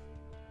front of you.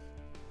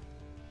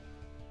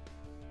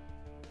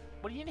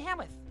 What do you need help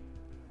with?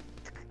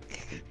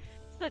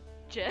 It's not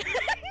Jen.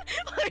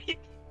 Like,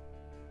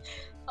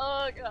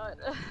 oh god,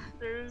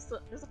 there's a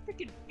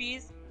freaking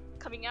beast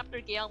coming after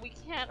Gale. We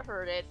can't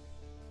hurt it.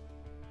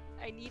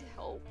 I need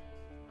help.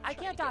 I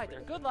can't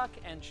either. Good luck,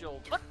 and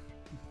she'll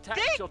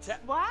she'll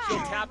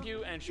tap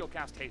you, and she'll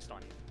cast haste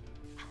on you.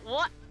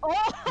 What?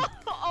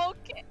 Oh,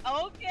 okay,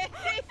 okay.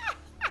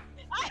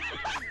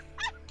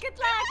 Good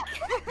luck!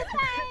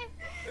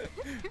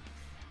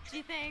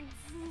 Gee, thanks.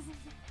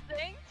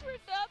 Thanks for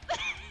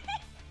nothing.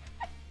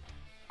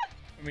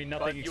 I mean,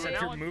 nothing But you are except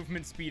now your in-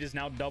 movement speed is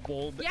now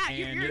doubled, Yeah, and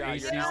you're- your you're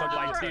AC is now up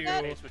by up 2.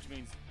 Haste, which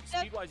means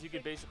speed-wise you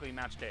could basically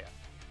match Dea.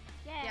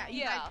 Yeah,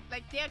 you Yeah.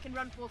 like Dan can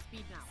run full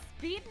speed now.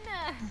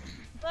 Speedna!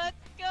 Let's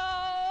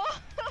go.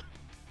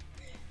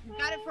 You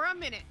got it for a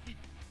minute.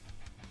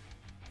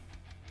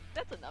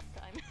 That's enough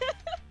time.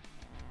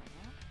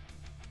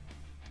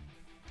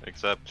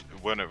 Except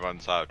when it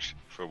runs out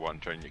for one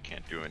turn, you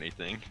can't do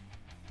anything.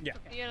 Yeah.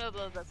 You know,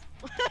 that's.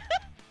 We'll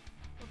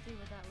deal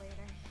with that later.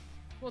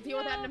 We'll deal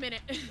with that in a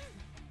minute.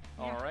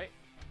 All right.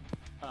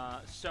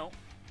 So,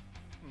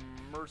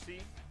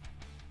 Mercy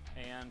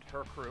and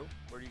her crew,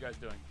 what are you guys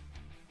doing?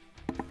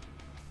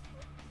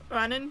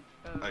 Running.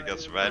 I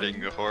guess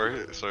riding a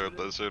horse or a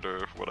lizard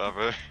or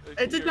whatever.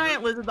 It's a You're-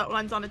 giant lizard that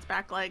runs on its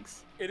back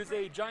legs. It is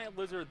a giant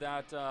lizard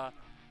that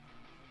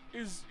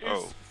is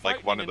Oh,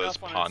 like one of frightening those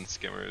enough on pond its-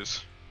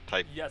 skimmers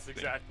type. Yes, thing.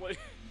 exactly.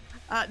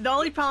 The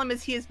only problem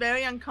is he is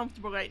very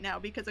uncomfortable right now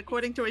because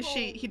according to his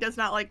sheet, he does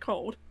not like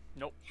cold.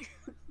 Nope.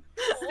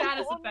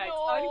 Status Oh, effects.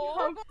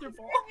 no.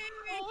 Uncomfortable.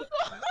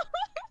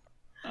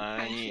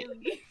 I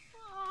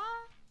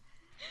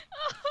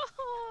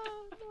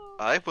Oh, no.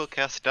 I will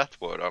cast Death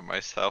Ward on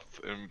myself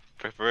in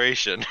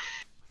preparation.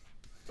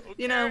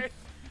 You know, Okay.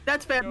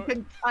 That's fair. No,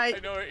 because I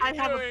know what I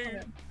you're have doing.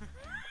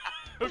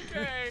 a plan.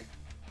 Okay.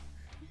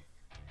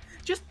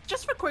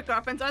 Just for quick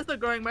reference, as they're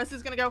going,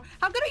 Mercy's gonna go,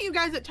 how good are you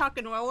guys at tuck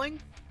and rolling?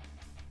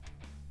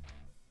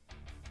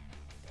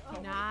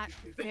 Not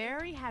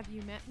very. Have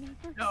you met me,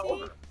 Percy?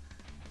 No.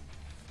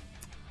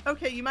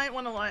 Okay, you might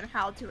want to learn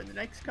how to in the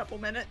next couple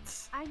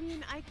minutes. I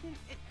mean, I can.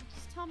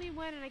 Just tell me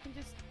when, and I can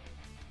just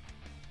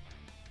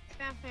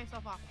snap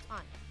myself off. It's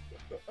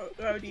fine.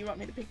 Oh, do you want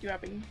me to pick you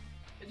up and...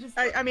 Just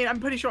I mean, I'm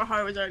pretty sure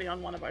Haru was already on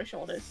one of our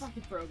shoulders.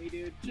 fucking throw me,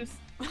 dude. Just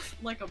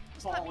like a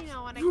Just ball. let me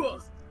know when I can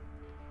just.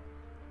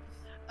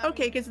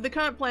 Okay, because the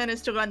current plan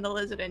is to run the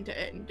lizard into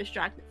it and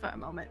distract it for a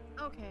moment.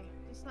 Okay,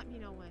 just let me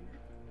know when.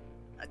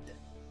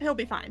 He'll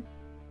be fine.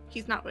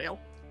 He's not real.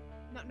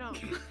 No.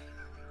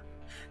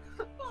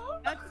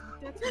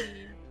 That's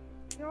mean.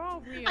 They're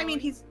all real. I mean,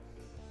 he's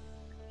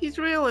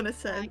real in a I can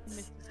sense.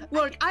 miss-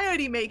 Look, I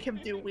already make him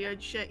do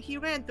weird shit. He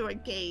ran through a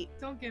gate.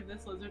 Don't give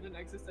this lizard an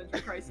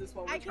existential crisis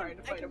while I we're can, trying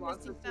to fight a miss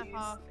monster, some stuff please.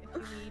 off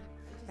if you need.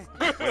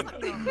 Just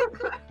let me know.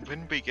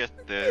 When we get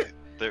there,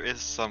 there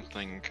is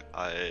something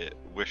I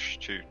wish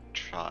to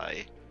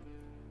try.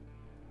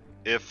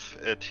 If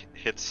it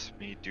hits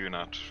me, do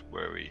not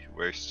worry.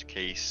 Worst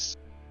case,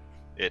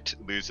 it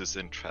loses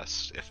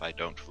interest if I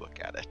don't look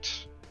at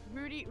it.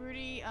 Rudy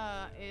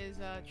is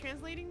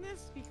translating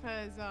this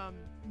because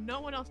no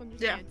one else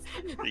understands.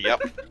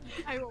 Yep.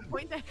 I will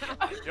point that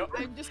out. Yep.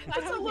 I'm just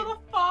That's a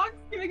little fox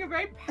giving a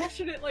very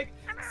passionate, like,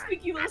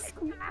 squeaky little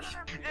squeak.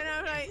 And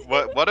I'm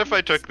like, What if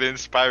I took the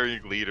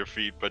inspiring leader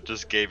feat but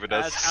just gave it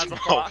as As a small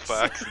fox.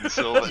 fox and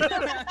sold it?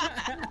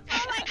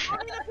 like,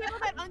 only the people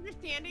that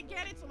understand it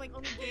get it. So like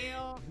only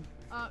Gail,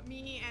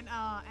 me, and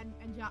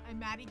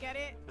Maddie get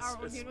it. A Are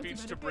able speech to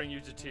benefit. bring you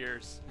to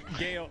tears.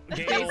 Gale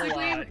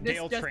Basically, this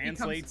Gale just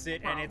translates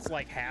it, becomes and it's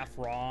like half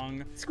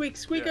wrong. Squeak,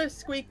 squeaker,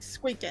 squeak,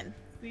 squeaking.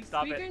 Squeak,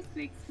 Stop squeaker, it.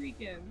 squeak,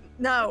 squeaking.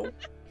 No,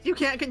 you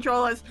can't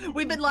control us.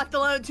 We've been left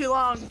alone too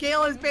long.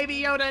 Gale is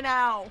Baby Yoda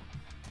now.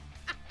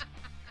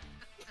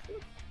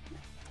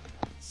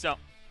 So,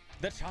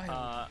 The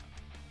child.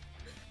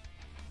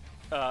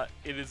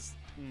 it is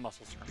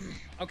Muscle's turn.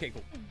 Okay,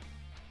 cool.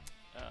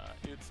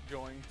 It's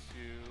going to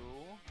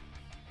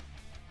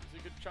use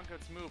a good chunk of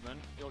its movement.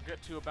 It'll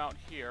get to about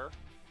here.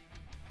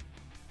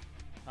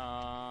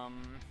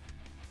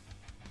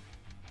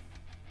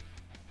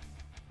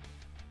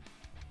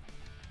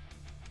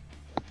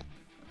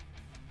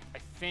 I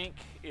think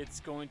it's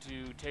going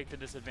to take the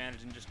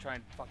disadvantage and just try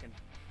and fucking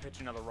pitch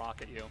another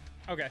rock at you.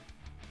 Okay.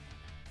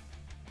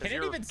 'Cause Can it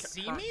you're even cu-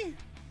 see cur- me?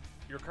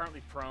 You're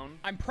currently prone.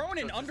 I'm prone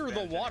So and it's under the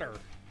disadvantage water.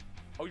 anyway.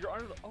 Oh, you're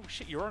under the. Oh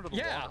shit, you're under the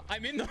Yeah, water.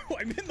 I'm in the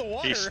water.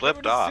 He I slipped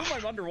would off. assume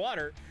I'm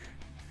underwater.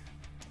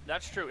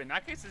 That's true. In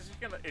that case,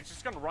 it's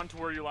just gonna run to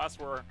where you last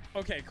were.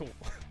 Okay, cool.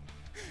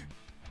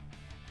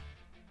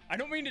 I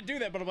don't mean to do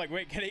that, but I'm like,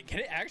 wait, can it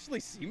actually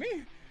see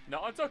me?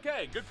 No, it's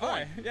okay. Good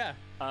Alright, point. yeah.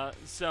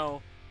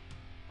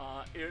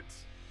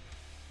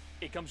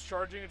 It comes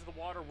charging into the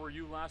water where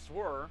you last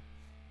were.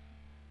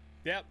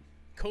 Yep.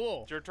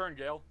 Cool. It's your turn,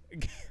 Gale.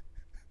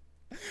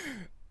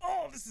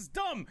 Oh, this is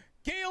dumb.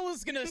 Gale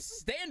is gonna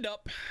stand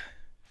up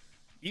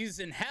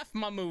using half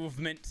my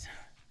movement.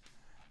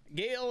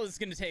 Gale is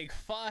gonna take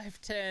 5,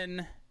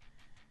 10,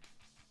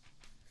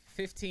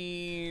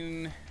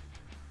 15,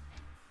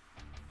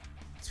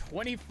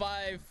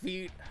 25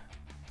 feet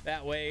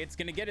that way. It's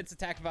gonna get its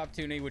attack of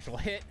opportunity, which will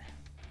hit.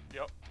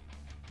 Yep.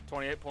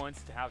 28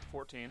 points to have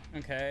 14.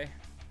 Okay.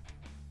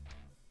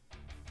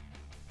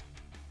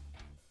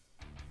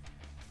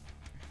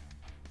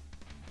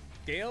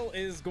 Gale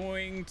is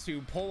going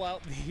to pull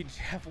out the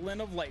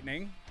Javelin of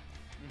Lightning.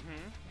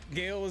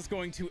 Gale is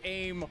going to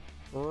aim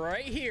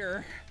right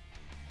here.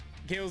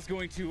 Gale's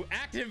going to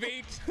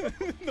activate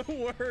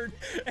the word,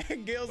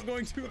 and Gale's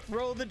going to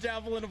throw the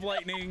Javelin of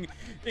Lightning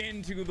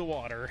into the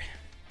water.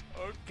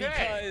 Okay.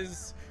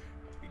 Because,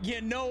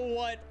 you know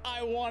what?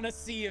 I want to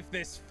see if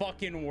this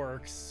fucking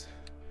works.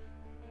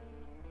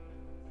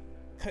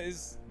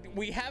 Because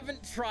we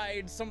haven't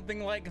tried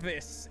something like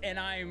this, and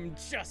I'm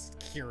just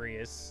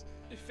curious.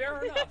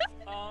 Fair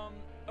enough.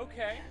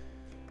 Okay.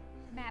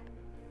 Map.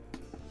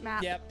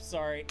 Yep,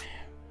 sorry.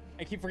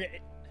 I keep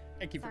forgetting.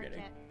 Sorry,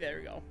 Jet. There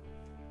we go.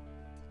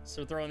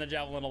 So throwing the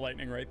Javelin of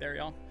Lightning right there,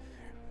 y'all.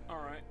 All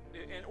right.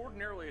 And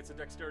ordinarily it's a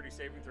dexterity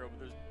saving throw,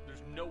 but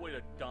there's no way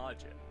to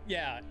dodge it.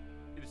 Yeah.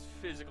 It is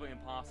physically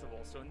impossible.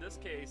 So in this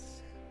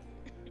case,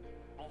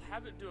 I'll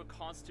have it do a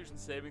Constitution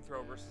saving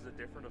throw versus a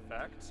different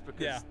effect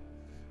because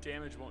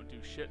damage won't do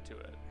shit to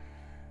it.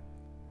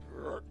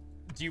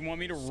 Do you want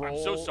me to roll?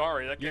 I'm so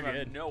sorry. That You're came out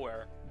good. of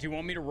nowhere. Do you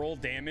want me to roll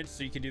damage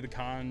so you can do the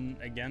con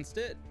against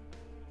it?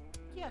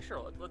 Yeah,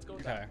 sure. Let's go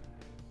with Okay. that.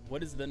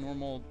 What is the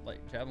normal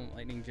Javelin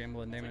Lightning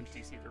Javelin damage?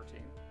 It's like DC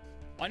 13.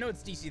 I know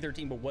it's DC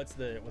 13, but what's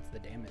the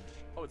damage?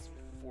 Oh, it's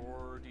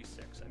 4d6,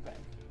 I think.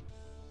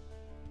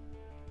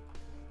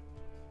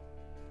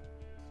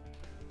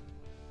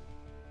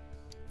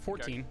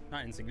 14,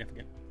 not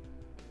insignificant.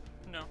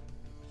 No.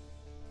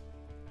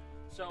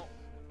 So,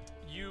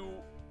 you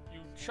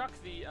chuck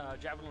the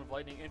Javelin of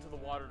Lightning into the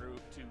water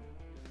to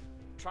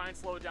try and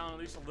slow it down at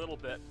least a little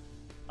bit,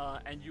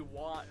 and you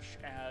watch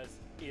as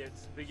it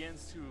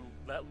begins to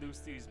let loose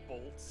these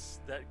bolts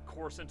that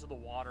course into the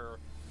water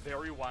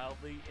very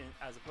wildly,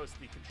 as opposed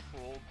to the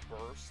controlled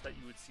bursts that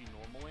you would see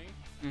normally.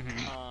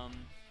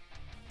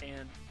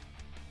 And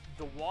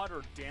the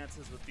water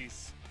dances with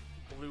these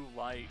blue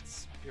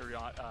lights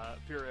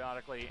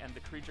periodically, and the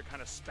creature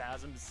kind of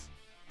spasms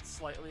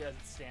slightly as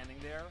it's standing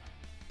there.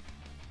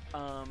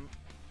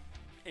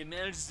 It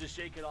manages to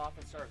shake it off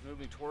and starts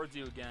moving towards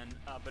you again,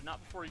 but not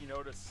before you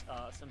notice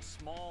some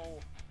small,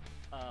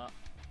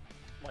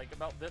 like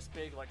about this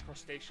big, like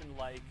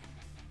crustacean-like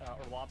or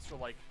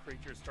lobster-like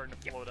creatures starting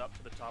to float up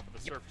to the top of the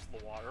surface of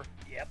the water.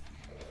 Yep.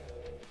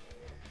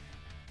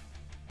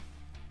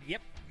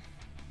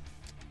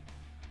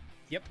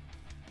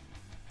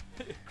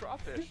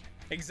 Crawfish.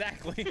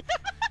 Exactly.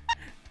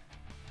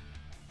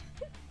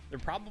 They're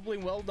probably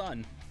well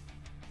done.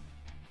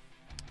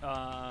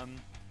 And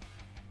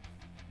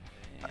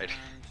Right.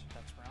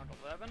 that's round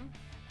 11.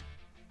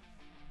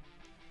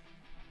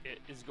 It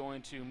is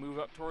going to move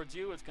up towards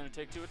you. It's going to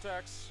take 2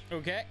 attacks.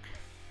 Okay.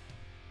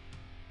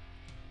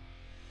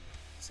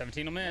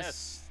 17 will miss.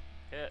 Miss.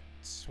 Hit.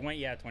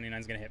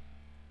 29's gonna hit.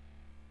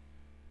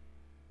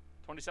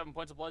 27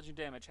 points of bludgeoning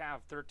damage.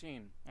 Have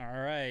 13. All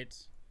right.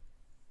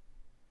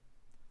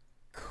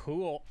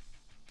 Cool.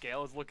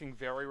 Gale is looking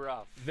very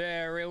rough.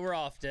 Very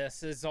rough.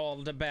 This is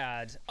all the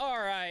bad. All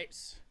right.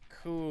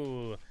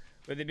 Cool.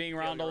 With it being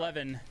round you're up.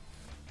 11,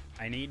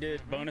 I need to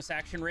bonus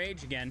action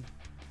rage again.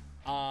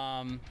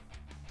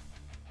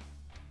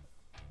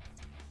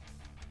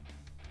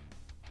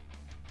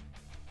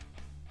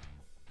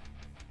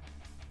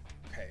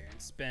 Okay,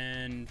 it's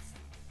been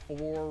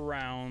 4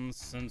 rounds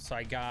since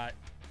I got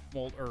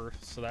Molt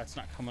Earth, so that's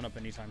not coming up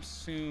anytime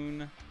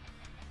soon.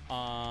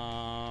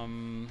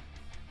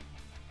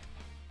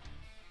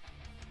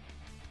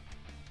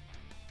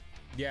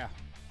 Yeah.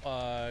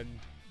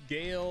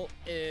 Gale's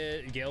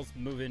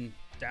moving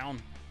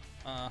down.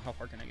 How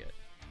far can I get?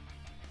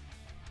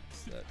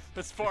 That's-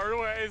 As far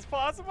away as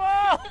possible!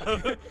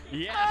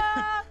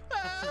 yeah.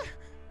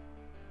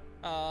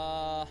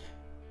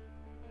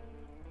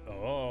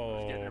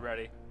 Just getting it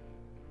ready.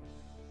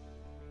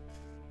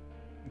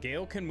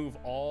 Gale can move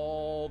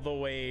all the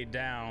way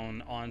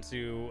down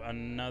onto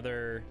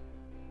another,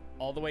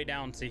 all the way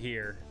down to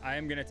here. I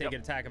am gonna take Yep.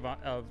 an attack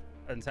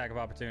of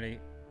opportunity.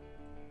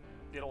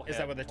 It'll Is hit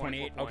that with the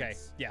 24 28? Okay,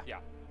 points. yeah. Yeah.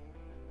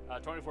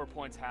 24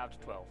 points halved to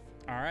 12.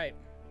 All right.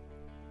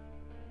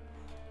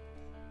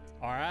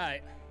 All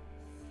right.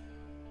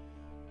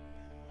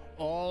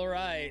 All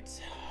right.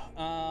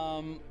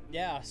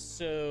 Yeah,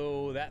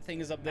 so that thing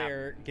is up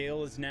there.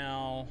 Gale is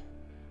now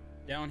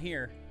down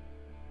here.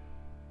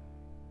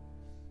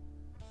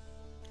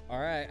 All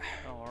right.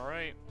 All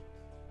right.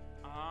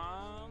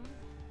 All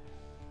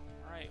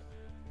right.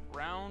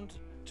 Round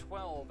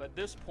 12. At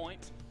this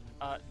point,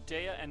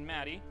 Dea and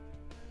Maddie,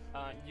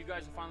 you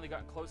guys have finally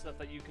gotten close enough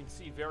that you can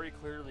see very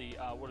clearly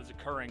what is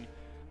occurring.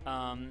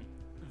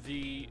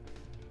 The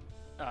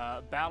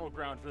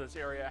battleground for this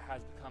area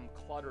has become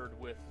cluttered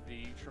with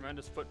the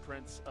tremendous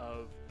footprints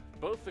of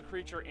both the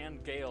creature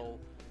and Gale.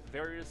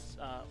 Various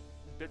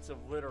bits of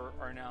litter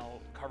are now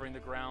covering the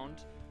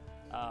ground.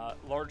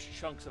 Large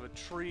chunks of a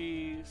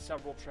tree,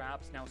 several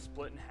traps now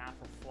split in half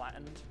or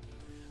flattened.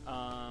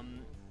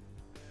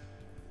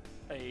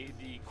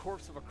 The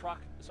corpse of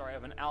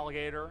of an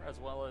alligator, as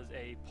well as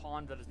a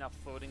pond that is now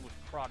floating with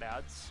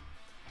crawdads.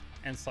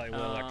 And slightly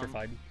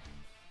electrified.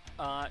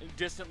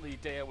 Distantly,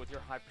 Dea, with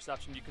your high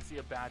perception, you can see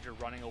a badger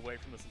running away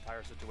from this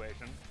entire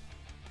situation.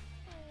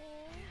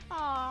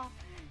 Aw.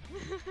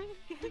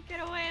 Get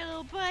away,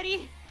 little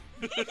buddy.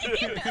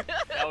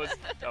 that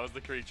was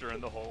the creature in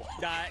the hole.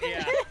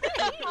 Yeah.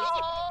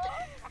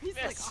 He's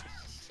like, Miss. oh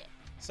shit.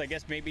 So I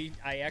guess maybe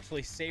I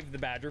actually saved the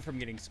badger from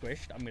getting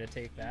squished. I'm gonna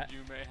take that. You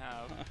may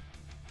have.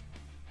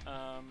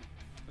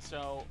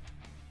 So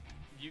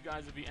you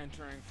guys will be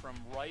entering from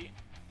right.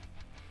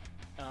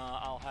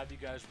 I'll have you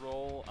guys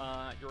roll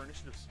your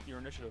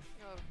initiative.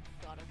 Oh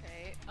god,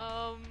 okay.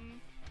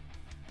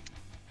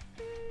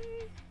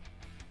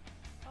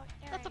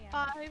 That's a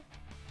 5. I'm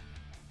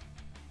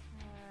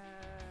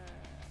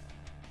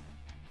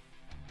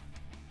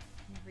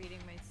reading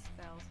my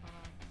spells. Hold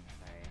on.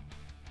 Sorry.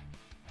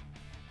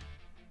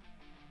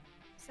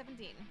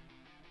 17.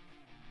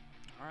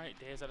 All right,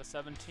 Daya's at a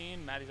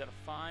 17. Maddie's at a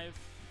 5.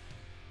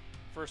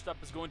 First up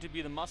is going to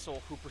be the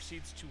muscle, who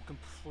proceeds to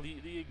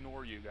completely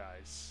ignore you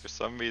guys. For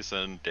some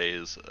reason,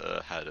 Day's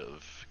ahead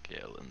of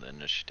Gale in the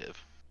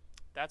initiative.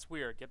 That's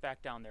weird. Get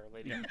back down there,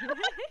 lady.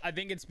 I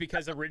think it's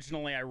because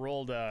originally I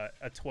rolled a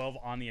 12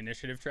 on the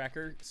initiative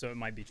tracker, so it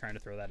might be trying to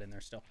throw that in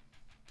there still.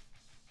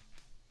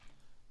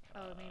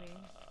 Oh, maybe.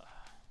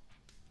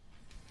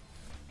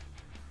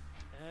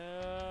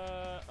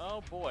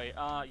 Oh boy.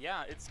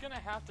 Yeah, it's gonna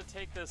have to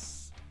take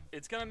this.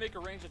 It's gonna make a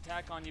ranged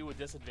attack on you with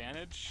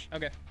disadvantage.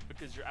 Okay,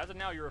 Because as of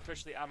now, you're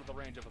officially out of the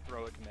range of a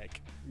throw it can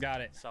make. got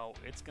it. So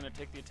it's gonna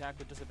take the attack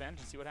with disadvantage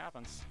and see what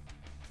happens.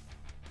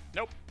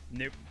 Nope.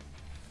 Nope.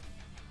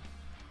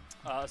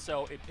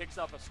 So it picks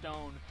up a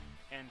stone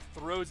and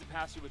throws it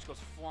past you, which goes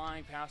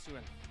flying past you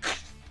and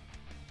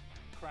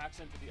cracks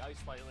into the ice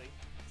slightly.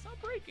 It's not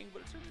breaking,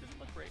 but it certainly doesn't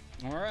look great.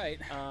 All right.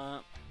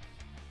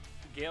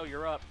 Gale,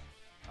 you're up.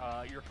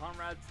 Your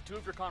comrades, 2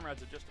 of your comrades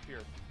have just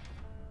appeared.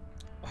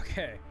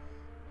 Okay.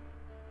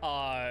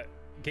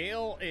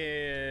 Gale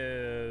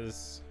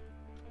is...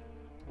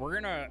 We're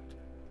gonna...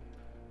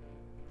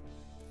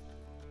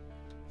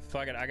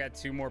 Fuck it, I got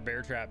 2 more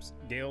bear traps.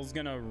 Gale's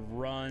gonna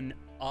run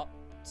up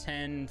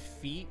 10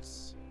 feet.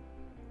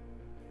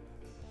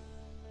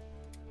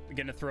 We're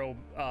gonna throw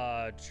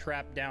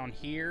trap down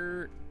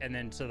here, and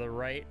then to the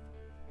right.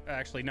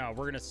 Actually, no,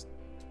 we're gonna...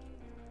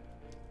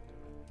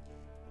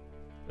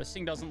 This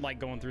thing doesn't like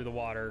going through the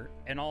water,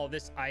 and all of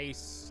this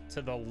ice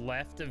to the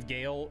left of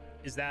Gale,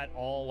 is that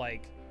all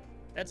like...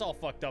 That's all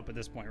fucked up at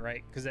this point,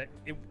 right? Because it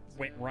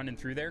went running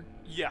through there?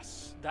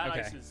 Yes, that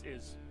Okay. ice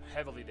is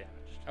heavily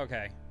damaged.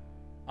 Okay.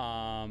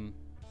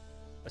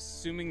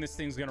 Assuming this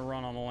thing's gonna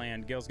run on the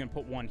land, Gale's gonna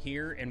put 1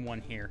 here and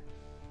 1 here.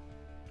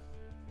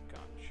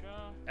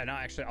 Gotcha. And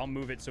I'll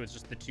move it so it's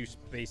just the 2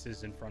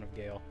 spaces in front of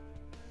Gale.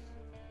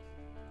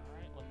 All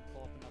right, let me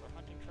pull up another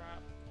hunting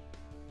trap.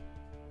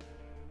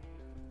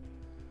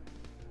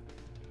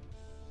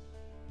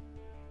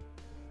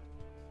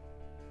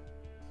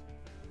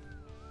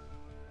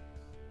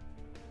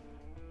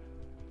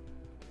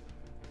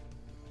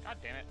 God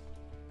damn it.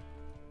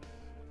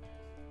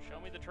 Show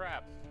me the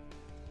trap.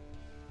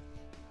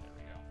 There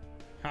we go.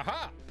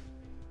 Haha!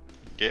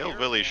 Gale Here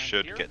really and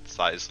should here? get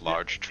size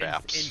large In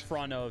traps.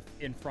 front of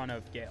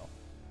Gale.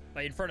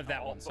 Like in front of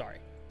that Oh, one, oh. sorry.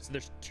 So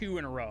there's 2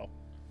 in a row.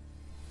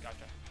 Gotcha.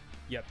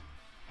 Yep.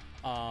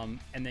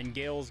 And then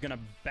Gale's gonna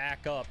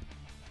back up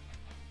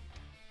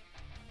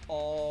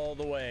all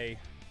the way.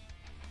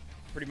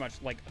 Pretty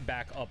much like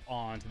back up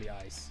onto the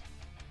ice.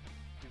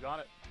 You got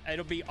it.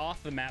 It'll be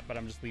off the map, but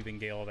I'm just leaving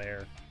Gale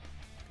there.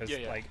 Because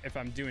Yeah. like if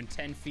I'm doing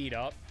 10 feet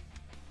up,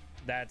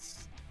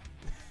 that's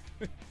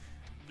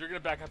You're gonna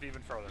back up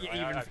even further.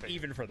 I figured.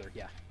 even further,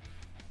 yeah.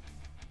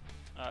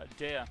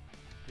 Dea,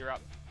 you're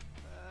up.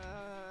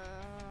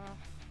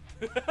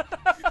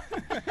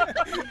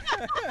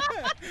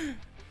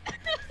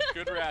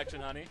 Good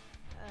reaction, honey.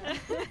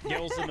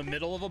 Gale's in the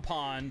middle of a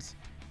pond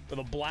with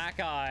a black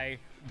eye,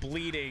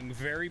 bleeding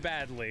very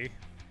badly.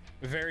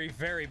 Very,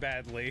 very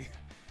badly.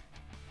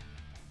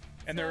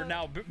 And there are So-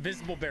 now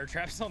visible bear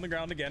traps on the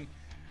ground again.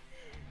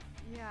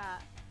 Yeah.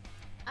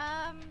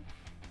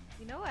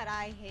 You know what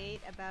I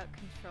hate about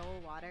control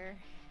water?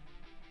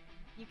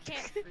 You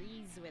can't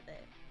freeze with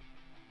it.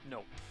 No,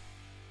 you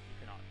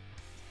cannot.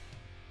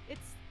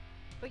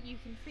 But you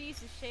can freeze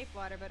the shape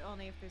water, but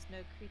only if there's no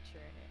creature in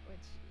it, which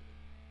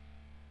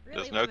really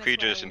There's no limits what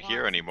creatures I in want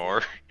here to anymore.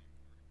 do.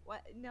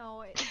 What?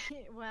 No.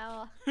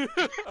 Well.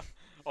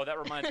 Oh, that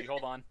reminds me.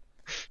 Hold on.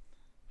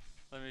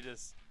 Let me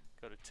just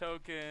go to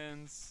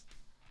tokens.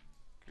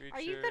 Creatures.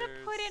 Are you gonna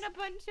put in a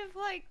bunch of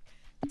like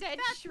dead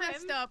That's shrimp?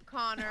 messed up,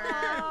 Connor.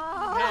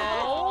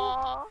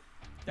 Oh.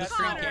 The That's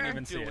stream not can't what even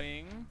I'm see it.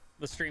 doing.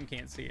 The stream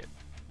can't see it.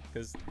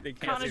 because they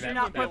can't Connor, see do that.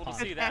 not that put able to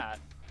pond. see that.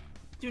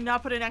 Do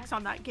not put an X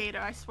on that gator,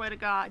 I swear to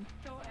God.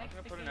 Don't I'm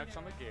gonna put an X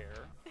on the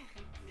gator.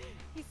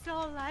 He's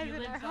still alive He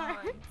in our lives on.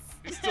 hearts.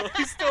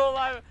 He's still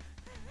alive.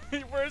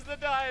 Where's the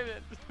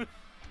diamond?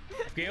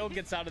 If Gale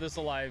gets out of this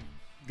alive,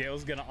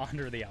 Gale's gonna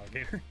honor the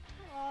alligator.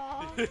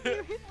 Aw,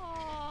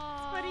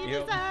 Aw. what he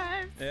Yep.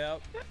 deserves.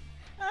 Yep.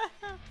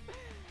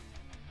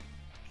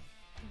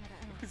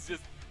 He's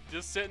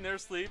just sitting there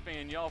sleeping,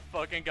 and y'all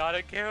fucking got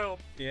it killed.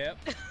 Yep.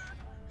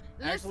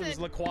 Actually, it was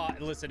Listen, LaCroix.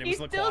 Listen, it He's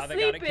was still LaCroix that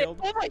got it sleeping. killed.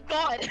 Oh my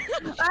god.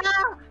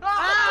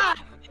 Ah!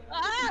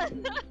 Ah!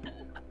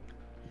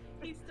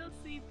 He's still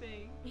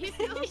sleeping. He's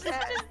still He's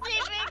sad. just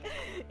sleeping.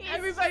 He's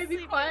Everybody just be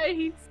sleeping. quiet.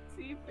 He's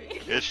sleeping.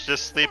 It's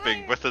just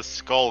sleeping with his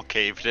skull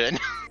caved in.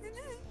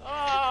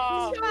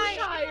 Oh! Fine.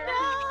 tired.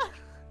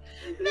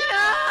 No.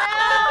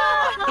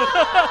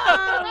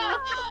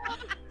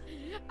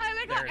 I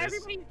like There how it is.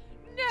 everybody.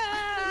 No.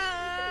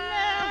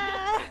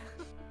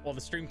 Well,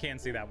 the stream can't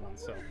see that one,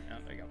 so yeah,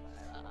 there you go.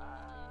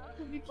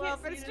 You can't Well,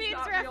 for see it, it's stream's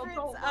not real, reference,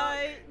 don't look.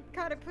 I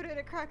kind of put in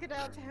a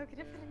crocodile token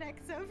to put an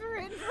X over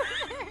it.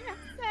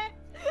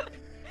 Upset.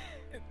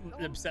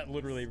 It upset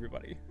literally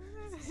everybody.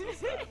 So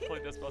sad. Play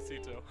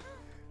Despacito.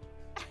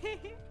 In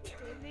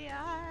the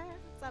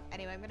arms up.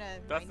 Anyway, I'm gonna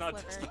That's mind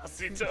not sliver.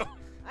 Despacito.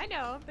 I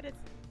know, but it's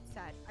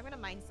sad. I'm gonna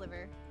mind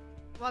sliver.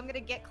 Well, I'm gonna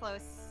get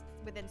close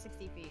within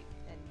 60 feet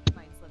and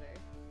mind sliver.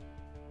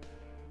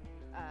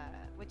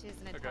 Which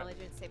is an Okay.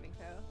 intelligence saving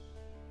throw.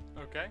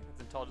 Okay,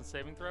 it's intelligence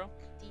saving throw.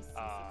 DC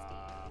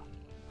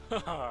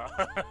 60.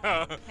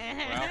 Well,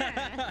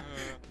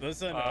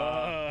 Listen,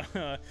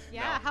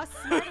 Yeah, how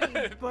smart are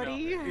you,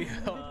 buddy?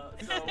 so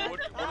what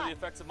are the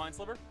effects of Mind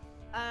Sliver?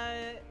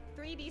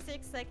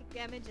 3d6 psychic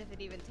damage if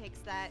it even takes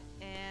that,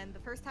 and the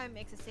first time it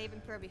makes a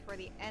saving throw before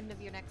the end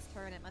of your next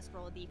turn, it must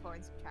roll a d4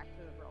 and subtract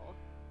to the roll.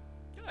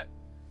 Good.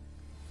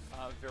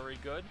 Very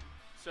good.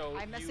 So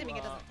I'm you, assuming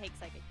it doesn't take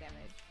psychic damage.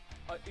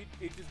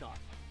 It does not.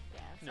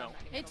 Yeah. so No. I'm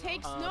not even It gonna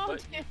roll.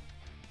 takes Uh,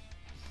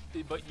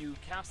 no. But you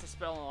cast a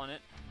spell on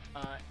it,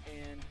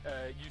 and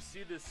you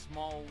see this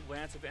small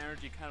lance of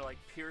energy kind of like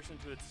pierce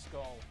into its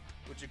skull,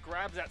 which it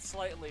grabs at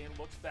slightly and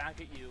looks back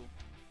at you,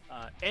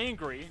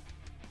 angry.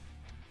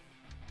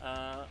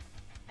 Hi,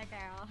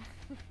 girl.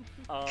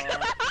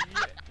 Yeah,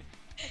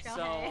 Go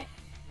so, ahead.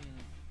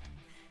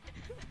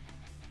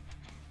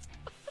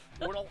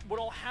 what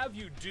I'll have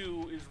you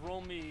do is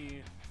roll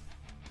me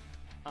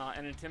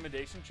an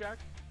intimidation check,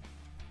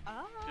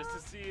 Oh.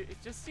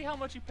 just see how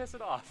much you piss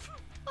it off.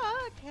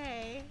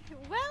 Okay.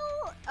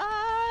 Well,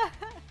 I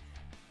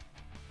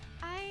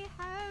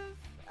have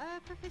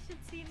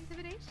proficiency in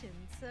intimidation,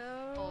 so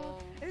Oh.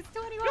 it's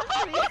 21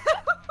 for me.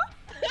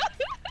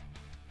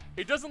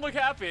 It doesn't look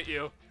happy at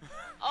you.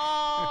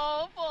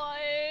 Oh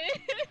boy.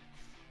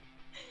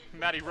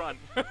 Maddie, run.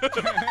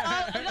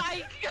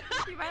 Like,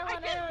 You might want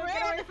to get get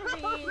away rid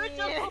from of me.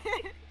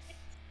 it.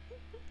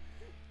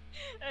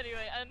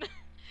 Anyway,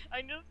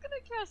 I'm just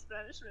gonna cast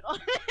banishment on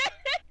it.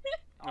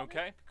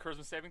 Okay,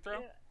 charisma saving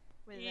throw.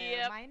 With a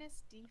Yep.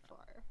 minus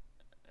d4.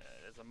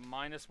 It's a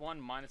 -1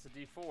 minus a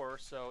d4,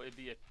 so it'd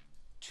be a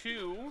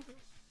 2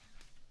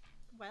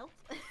 Well.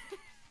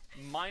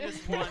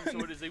 -1, so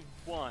it is a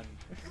 1.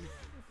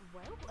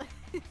 Well.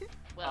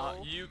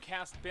 Well, You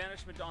cast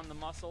banishment on the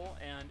muscle,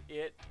 and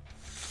it.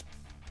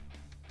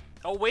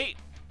 Oh wait,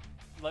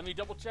 let me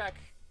double check.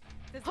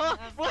 Does it Huh?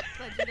 have What?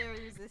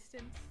 legendary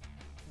resistance?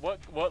 What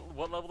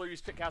level are you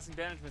casting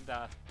banishment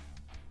at?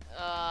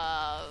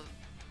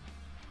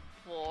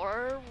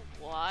 4?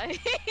 Why?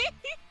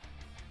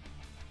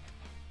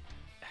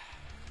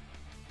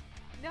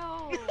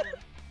 No.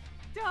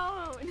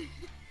 Don't.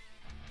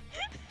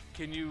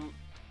 Can you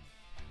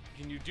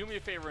do me a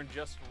favor and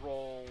just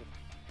roll?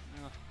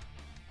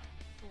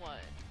 What?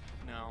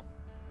 No,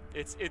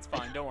 it's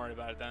fine. Don't worry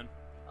about it then.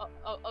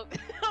 Oh, okay.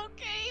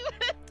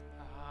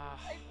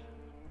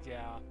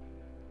 Yeah.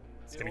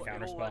 It's gonna It'll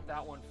counterspell. let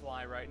that one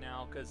fly right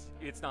now because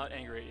it's not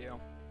angry at you.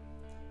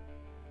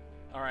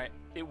 All right,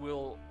 it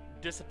will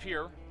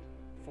disappear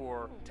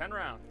for 10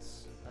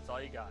 rounds. That's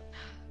all you got.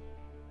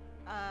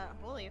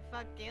 Holy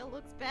fuck, Gale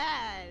looks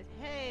bad.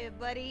 Hey,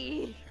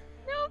 buddy.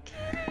 No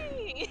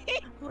kidding.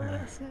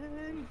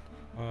 Listen.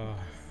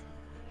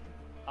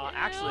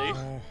 Actually,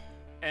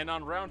 and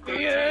on round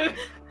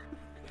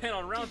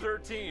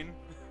 13,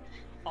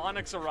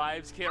 Onyx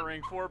arrives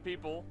carrying 3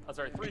 people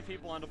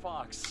onto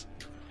Fox.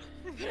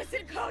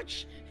 Listen,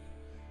 coach.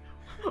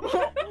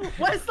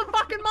 Where's the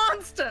fucking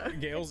monster?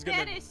 Gale's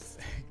gonna. Vanished.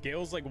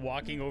 Gale's like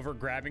walking over,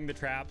 grabbing the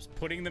traps,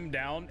 putting them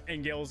down,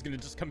 and Gale's gonna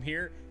just come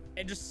here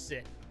and just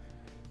sit.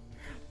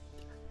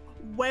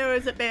 Where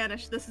is it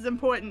banished? This is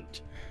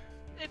important.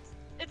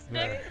 It's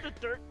next to the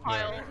dirt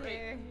pile. Right. Right,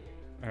 Here.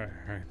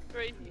 Alright.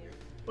 right here.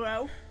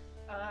 Well,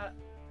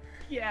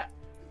 yeah.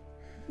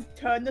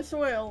 Turn the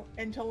soil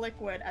into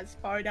liquid as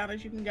far down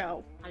as you can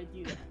go. I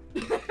do that.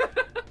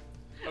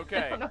 I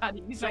Okay. don't know how to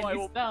use So my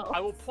new spells. I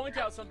will point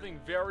out something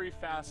very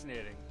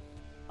fascinating.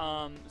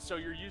 So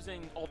you're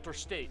using Alter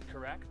State,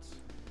 correct?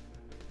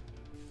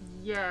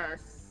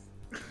 Yes.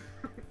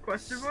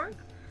 Question mark?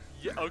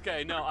 Yeah,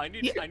 okay, no, I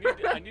need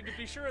to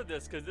be sure of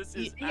this because this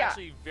is Yeah.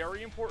 actually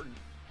very important.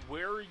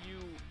 Where are you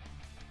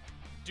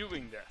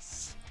doing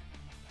this?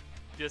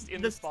 Just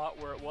in the This- spot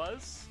where it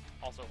was?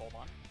 Also, hold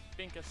on.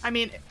 Binkus. I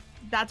mean,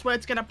 that's where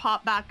it's gonna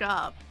pop back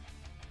up.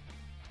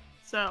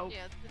 So.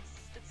 Yeah,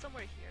 it's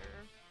somewhere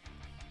here.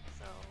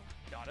 So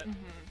Got it. So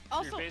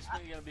Also, you're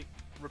basically going to be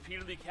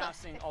repeatedly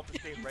casting Alter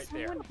State right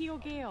there. someone heal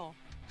Gale.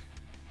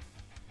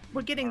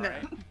 We're getting All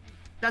there. right.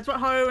 That's what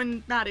Ho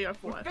and Maddie are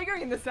for. We're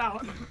figuring this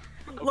out.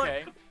 Look.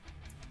 Okay.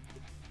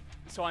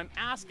 So I'm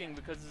asking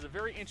because there's a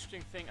very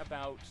interesting thing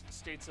about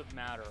states of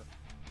matter.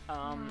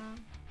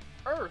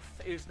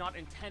 Earth is not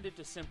intended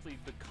to simply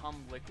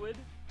become liquid.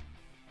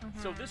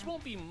 So this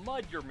won't be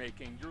mud you're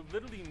making. You're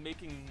literally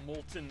making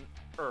molten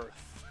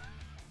earth.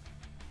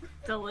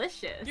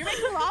 Delicious. You're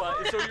making lava.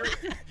 But, so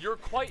you're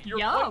quite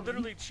Yum.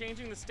 literally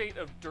changing the state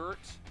of dirt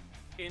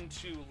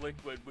into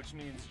liquid, which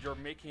means you're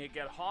making it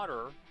get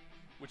hotter,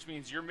 which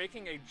means you're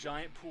making a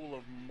giant pool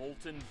of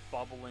molten,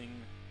 bubbling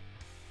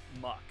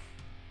muck.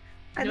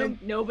 And then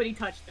Nobody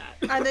touched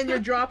that. and then you're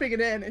dropping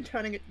it in and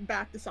turning it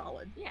back to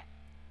solid. It'll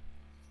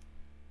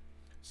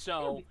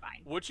So be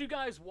fine. what you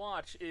guys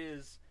watch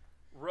is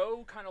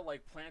Ro kind of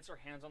like plants her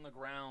hands on the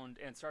ground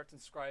and starts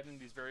inscribing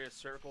these various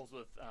circles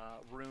with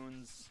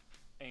runes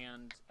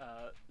and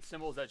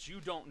symbols that you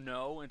don't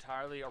know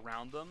entirely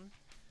around them.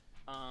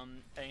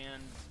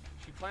 And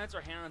she plants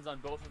her hands on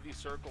both of these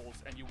circles,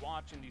 and you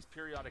watch in these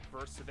periodic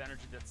bursts of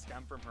energy that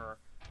stem from her.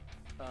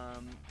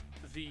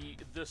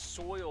 The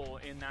soil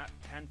in that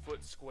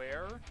 10-foot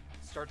square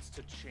starts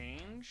to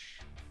change.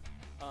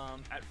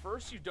 At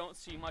first, you don't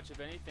see much of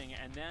anything,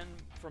 and then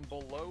from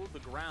below the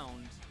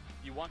ground,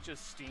 you watch as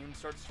steam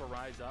starts to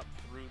rise up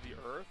through the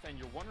earth, and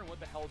you're wondering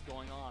what the hell is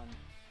going on.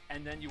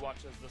 And then you watch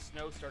as the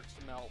snow starts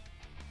to melt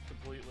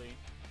completely,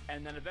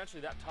 and then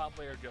eventually that top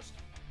layer just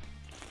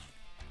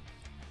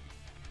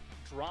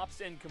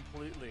drops in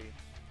completely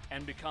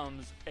and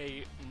becomes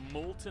a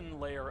molten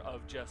layer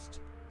of just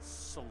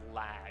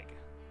slag.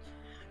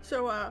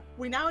 So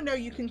we now know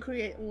you can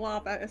create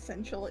lava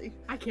essentially.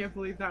 I can't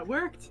believe that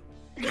worked.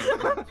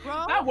 Bro,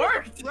 That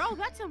worked. bro,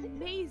 that's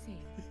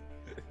amazing.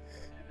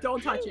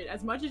 Don't touch it.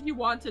 As much as you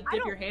want to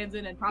dip your hands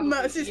in and probably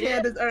Mercy's eat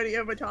hand it, is already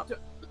over top.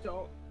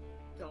 don't.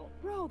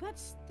 Bro,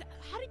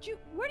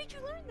 where did you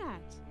learn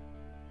that?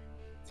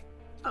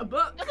 A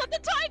book. that's not the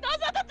time.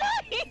 That's not the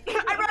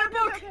time. I read a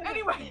book.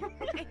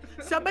 Anyway.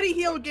 Somebody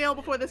heal Gale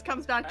before this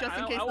comes back, just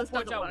in case I will this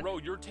point doesn't out, work. Ro,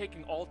 you're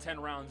taking all 10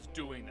 rounds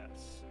doing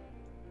this.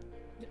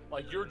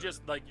 Like, you're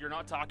just, like, you're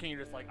not talking, you're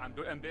just like, I'm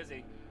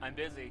busy. I'm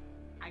busy.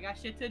 I got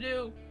shit to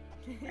do.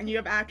 And you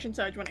have action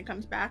surge when it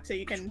comes back, so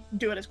you can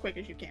do it as quick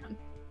as you can.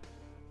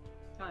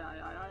 All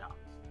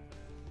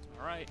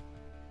right.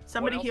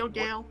 Somebody else- heal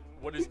Gale.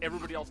 What is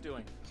everybody else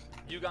doing?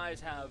 You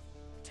guys have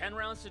 10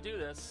 rounds to do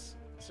this,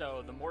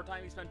 so the more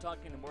time you spend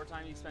talking, the more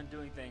time you spend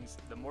doing things,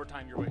 the more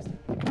time you're wasting.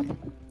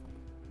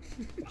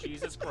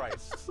 Jesus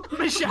Christ.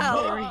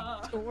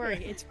 Michelle. Don't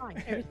worry, it's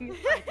fine. Everything is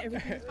fine.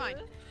 Everything is fine.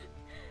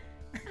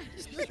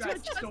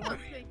 Stress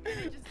story.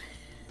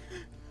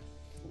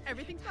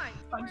 Everything's fine.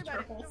 Don't worry about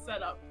it. Whole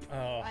setup.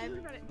 Oh.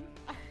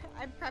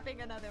 I'm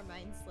prepping another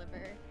Mind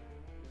Sliver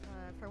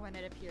for when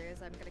it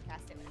appears. I'm gonna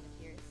cast it when it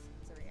appears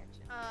as a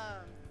reaction.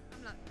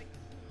 I'm not thinking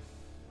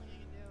what are you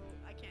gonna do?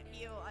 I can't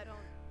heal.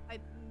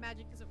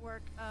 Magic doesn't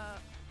work.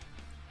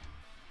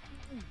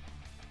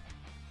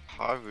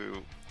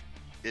 Haru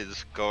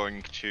is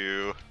going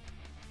to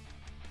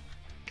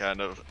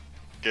kind of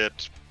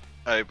get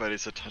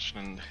everybody's attention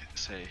and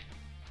say,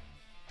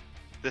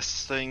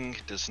 this thing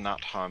does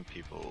not harm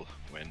people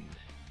when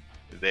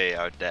they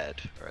are dead,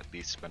 or at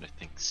least when it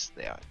thinks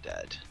they are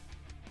dead.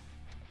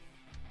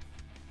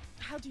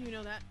 How do you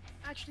know that?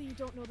 Actually, you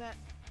don't know that.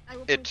 I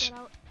will point that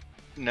out.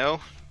 No,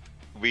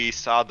 we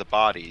saw the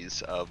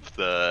bodies of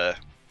the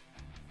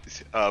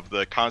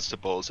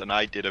constables, and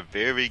I did a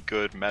very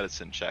good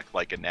medicine check,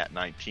 like a nat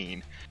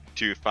 19,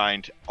 to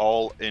find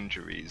all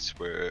injuries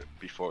were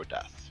before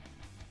death.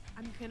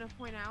 I'm gonna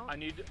point out. I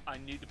need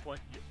to point.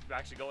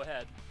 Actually, go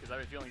ahead, because I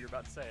have a feeling you're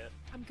about to say it.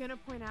 I'm gonna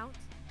point out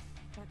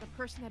that the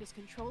person that is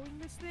controlling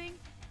this thing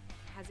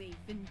has a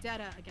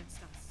vendetta against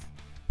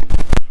us.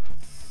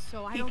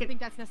 So I He don't can- think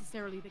that's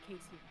necessarily the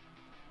case here.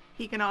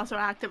 He can also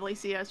actively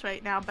see us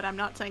right now, but I'm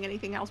not saying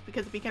anything else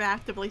because if he can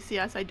actively see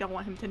us, I don't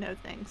want him to know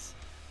things.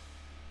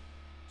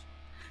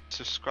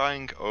 So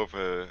scrying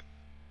over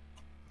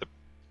the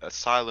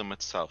asylum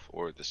itself,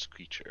 or this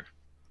creature.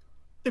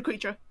 The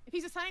creature. If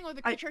he's assigning over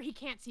the I- creature, he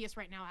can't see us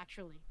right now,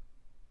 actually.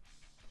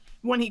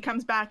 When he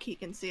comes back, he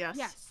can see us.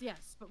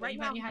 Yes, but Right right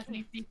when now you he have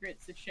any can't.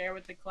 secrets to share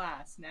with the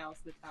class, now's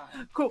the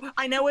time. Cool.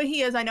 I know where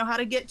he is. I know how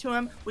to get to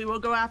him. We will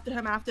go after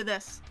him after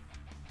this.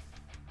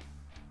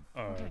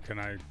 Okay. Can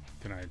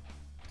I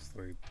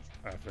sleep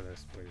after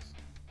this, please?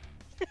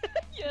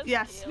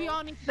 Yes. We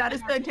all need to That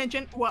is the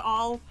intention. We're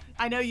all.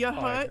 I know you're Oh,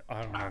 hurt.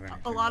 I don't have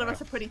anything. A lot of us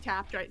left. are pretty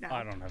tapped right now.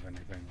 I don't have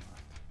anything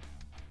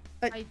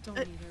left. I don't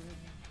either.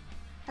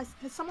 Really.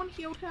 Has someone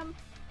healed him?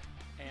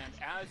 And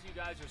as you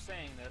guys are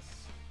saying this,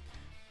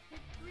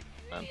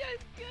 Um, Yeah,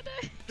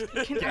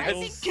 it's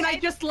gonna. Can I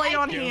just lay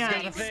on Gil's got a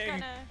hands?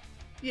 thing.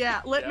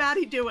 Yeah, let Yeah.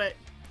 Maddie do it.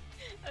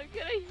 I'm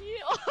gonna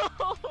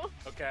heal.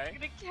 Okay. I'm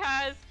gonna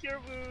cast Cure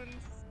Wounds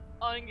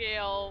on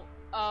Gale.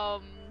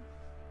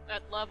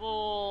 At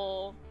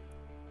level.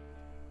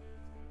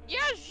 Yeah,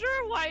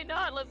 sure. Why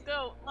not? Let's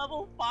go.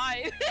 Level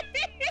 5.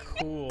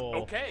 Cool.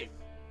 Okay.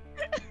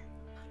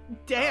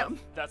 Damn,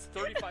 That's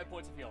 35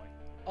 points of healing.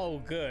 Oh,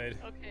 good.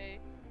 Okay.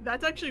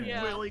 that's actually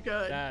Yeah. really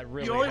good. That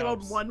really you only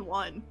helps. rolled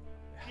 1-1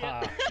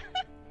 Ha.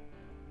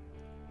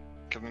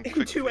 Can I and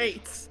quickly, 2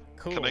 8s.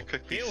 Cool. Can I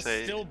quickly Gale's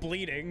say- still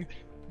bleeding,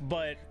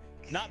 but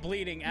not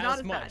bleeding Not as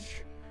as bad.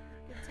 much.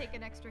 Could take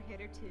an extra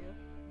hit or two.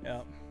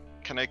 Yeah.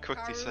 Can I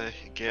quickly Karu? say,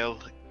 Gale,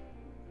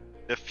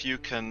 if you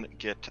can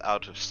get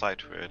out of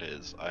sight where it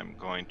is, I'm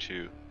going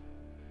to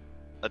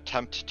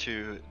attempt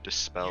to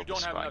dispel You don't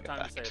the have enough scrying time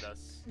effect. to say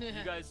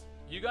this.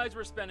 You guys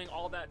were spending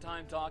all that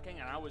time talking,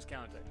 and I was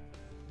counting.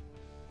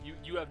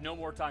 You have no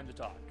more time to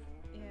talk.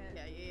 Yeah.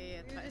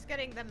 Yeah. You're just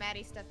getting the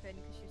Maddie stuff in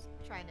because she's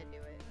trying to do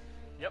it.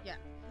 Yep. Yeah.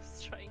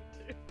 Just trying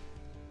to.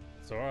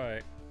 It's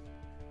alright.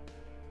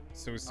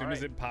 So as soon as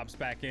Alright. it pops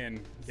back in,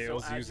 So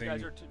Gale's as you using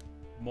guys are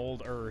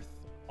mold earth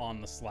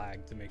on the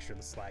slag to make sure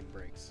the slag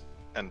breaks.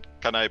 And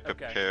can I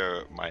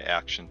prepare my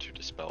action to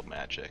dispel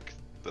magic,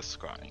 the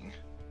scrying,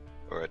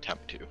 or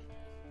attempt to?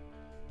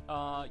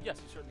 Yes,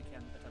 you certainly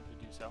can attempt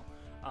to do so.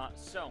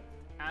 So,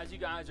 as you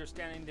guys are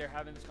standing there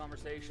having this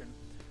conversation,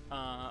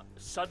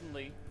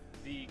 suddenly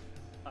the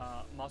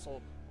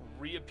muscle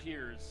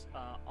reappears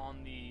on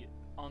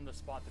the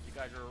spot that you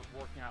guys are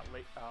working at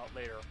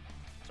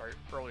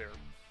earlier.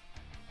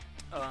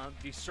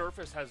 The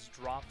surface has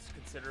dropped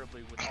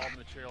considerably, with all the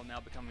material now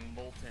becoming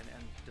molten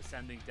and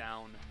descending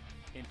down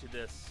into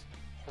this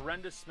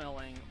horrendous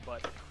smelling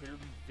but clearly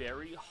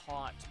very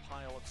hot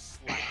pile of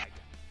slag.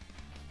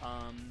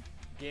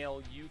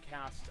 Gale, you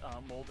cast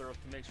Mold Earth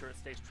to make sure it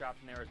stays trapped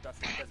in there as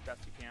best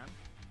you can.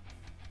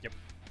 Yep.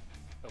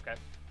 Okay.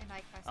 And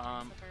I cast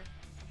Um,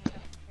 Sliver.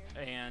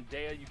 And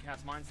Dea, you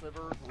cast Mind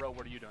Sliver. Ro,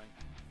 what are you doing?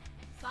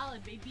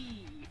 Solid,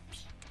 baby.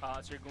 So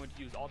you're going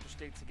to use Alter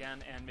States again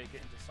and make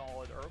it into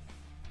Solid Earth.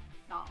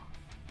 Aw.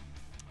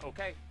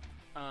 Okay.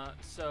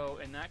 So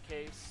in that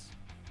case,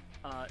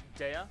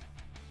 Dea,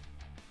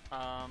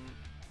 I'll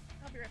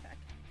be right back.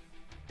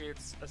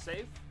 it's a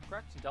save,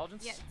 correct?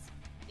 Intelligence?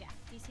 Yeah,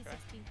 DC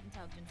 16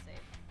 intelligence save.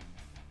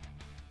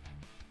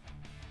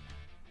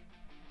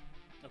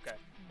 Okay.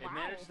 It Wow.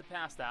 manages to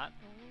pass that.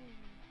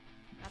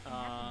 Nothing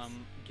happens.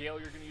 Gale,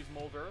 you're going to use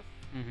Mold Earth.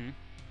 Mm-hmm.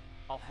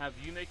 I'll have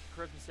you make a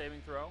Charisma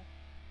saving throw.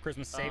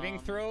 Charisma saving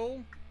Um,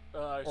 throw?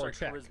 Sorry,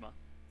 check. Charisma.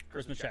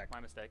 Charisma check. My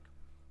mistake.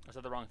 I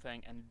said the wrong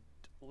thing. And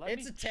let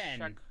It's me a 10.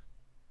 check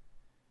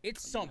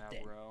It's what you have,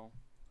 something. Ro.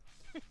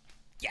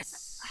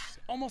 Yes!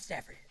 Almost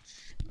average.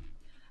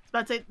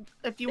 That's it.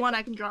 If you want,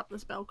 I can drop the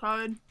spell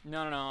card.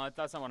 No,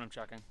 that's not what I'm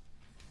checking.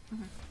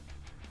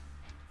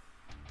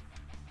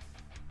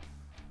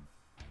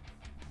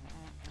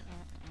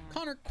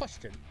 Connor,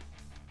 question.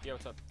 Yeah,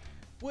 what's up?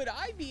 Would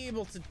I be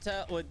able to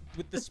tell, with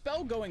the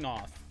spell going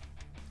off,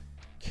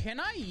 can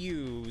I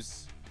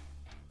use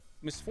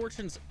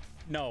Misfortune's?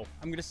 No,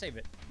 I'm gonna save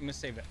it.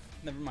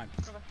 Never mind.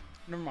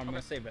 Never mind, I'm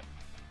gonna save it.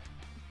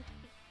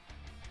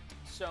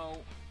 So,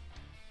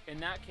 in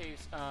that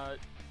case,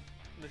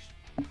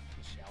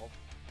 Michelle,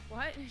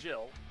 What?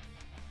 Jill,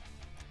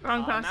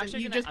 Wrong I'm person.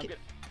 actually You gonna, just.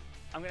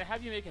 I'm gonna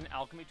have you make an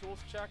alchemy tools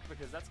check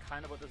because that's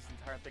kind of what this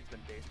entire thing's been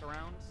based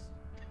around.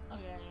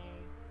 Okay.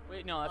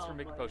 Wait, no, that's Oh, for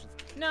making boy. potions.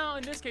 No,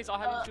 in this case, I'll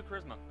have you do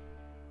charisma.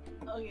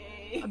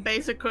 Okay. A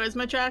basic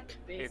charisma check.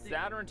 It's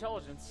that or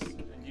intelligence,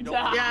 and you don't.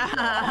 Yeah.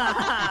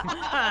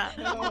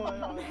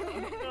 Oh,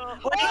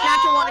 Wait,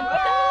 natural one.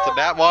 So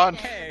that one.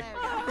 Hey.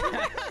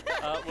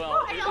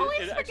 Well, I always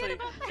it forget actually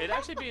about it'd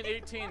actually be an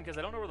 18 because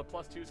I don't know where the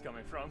 +2's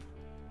coming from.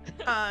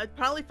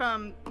 Probably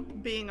from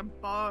being a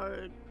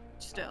bard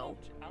still.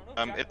 I don't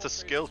know if Jack It's a of all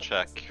skill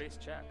trades is supposed check. to base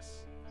checks.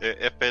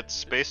 If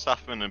it's based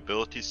off of an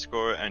ability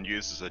score and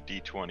uses a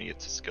d20,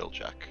 it's a skill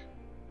check.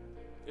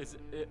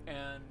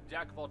 And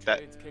Jack of all That-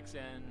 trades kicks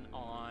in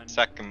on.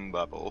 Second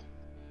level.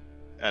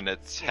 And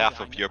it's Yeah, half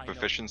I of know- your I know.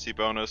 proficiency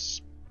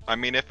bonus. I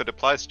mean, if it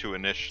applies to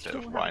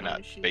initiative, Still why have my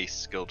not sheet. base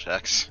skill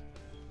checks?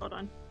 Hold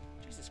on.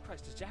 Jesus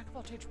Christ, does Jack of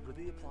all trades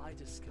really apply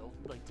to skill?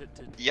 Like to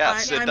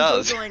Yes, I'm it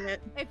does. Googling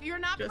it. If you're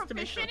not Just to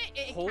make proficient,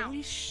 it Holy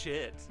counts.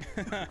 shit,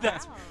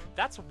 that's Wow.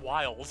 that's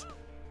wild. If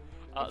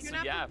So you're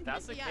not yeah, if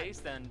that's the proficient, yeah. case,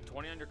 then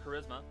 20 on your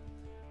charisma,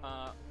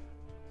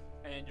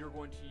 and you're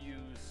going to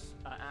use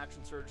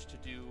action surge to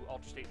do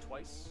alter state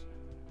twice.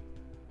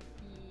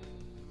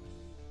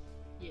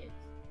 Yes.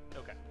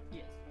 Okay.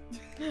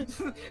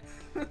 Yes.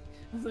 I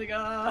was like,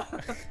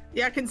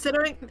 Yeah,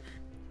 considering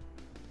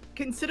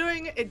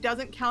it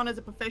doesn't count as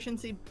a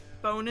proficiency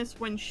bonus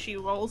when she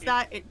rolls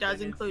that, it does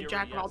Then in include theory,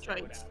 Jack of all yes, it would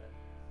trades. add it.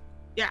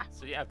 Yeah.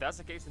 So yeah, if that's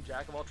the case, then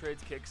Jack of all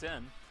trades kicks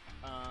in.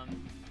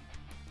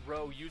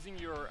 Ro, using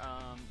your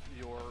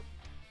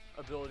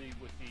ability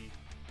with the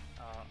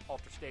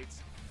alter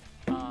states,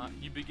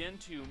 you begin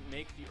to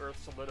make the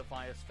earth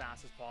solidify as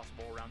fast as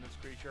possible around this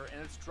creature,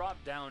 and it's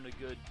dropped down a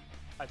good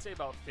I'd say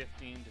about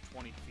 15 to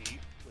 20 feet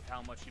with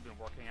how much you've been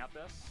working at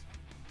this.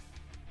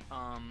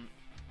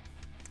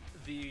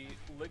 The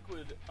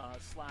liquid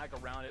slag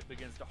around it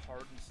begins to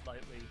harden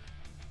slightly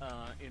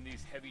in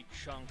these heavy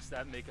chunks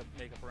that make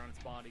up around its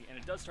body, and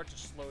it does start to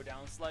slow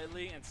down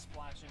slightly and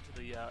splash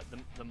into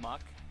the muck.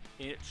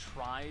 And it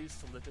tries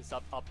to lift this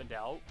up and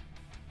out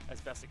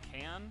as best it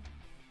can.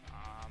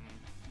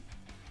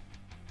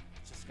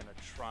 Just gonna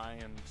try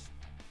and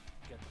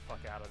get the fuck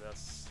out of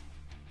this.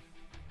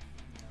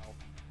 No.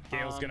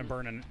 Gale's gonna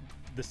burn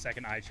the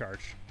second eye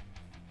charge,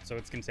 so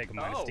it's gonna take a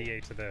minus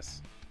D8 to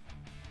this.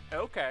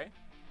 Okay.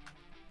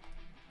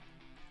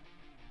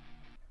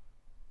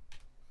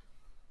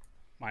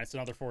 Minus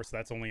another 4, so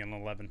that's only an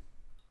 11.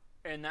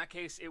 In that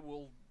case, it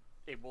will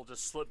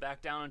just slip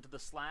back down into the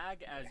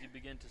slag as you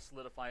begin to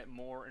solidify it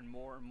more and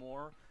more and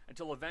more,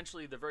 until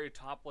eventually the very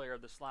top layer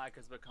of the slag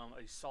has become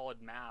a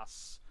solid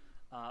mass,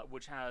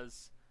 which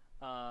has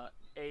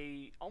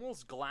a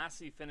almost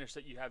glassy finish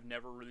that you have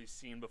never really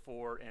seen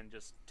before in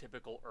just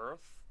typical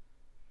Earth.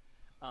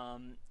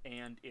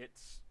 And it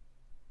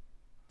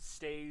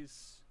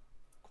stays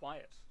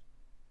quiet.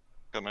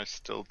 Can I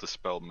still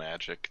dispel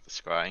magic, the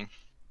scrying?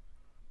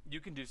 You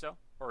can do so,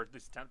 or at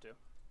least attempt to.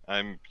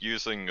 I'm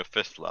using a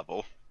 5th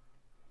level.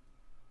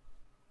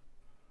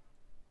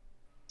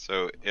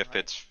 So if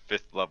it's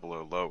 5th level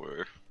or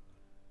lower,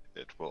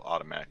 it will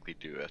automatically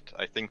do it.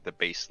 I think the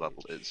base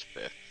level is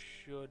 5th.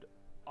 Should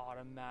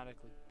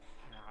automatically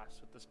pass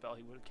with the spell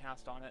he would have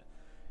cast on it.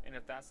 And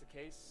if that's the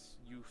case,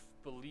 you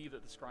believe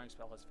that the scrying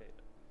spell has faded.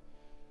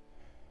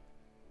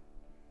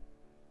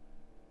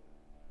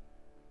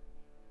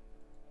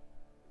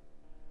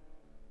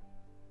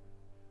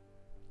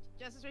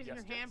 Jess is raising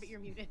Yes, her hand, Jess. but you're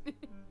muted.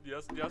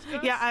 Yes.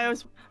 Yeah,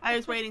 I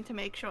was waiting to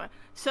make sure.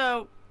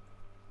 So,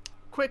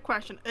 quick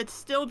question. It's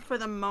stilled for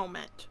the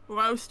moment.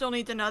 Rose still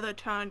needs another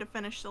turn to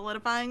finish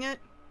solidifying it?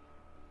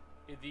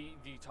 The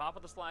top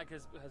of the slag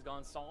has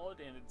gone solid,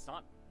 and it's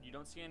not. You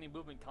don't see any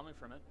movement coming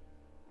from it.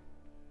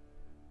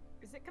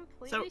 Is it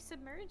completely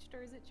submerged,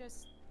 or is it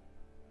just?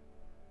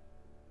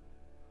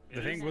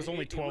 The thing was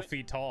only 12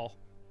 feet tall.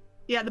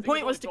 Yeah, the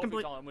point was to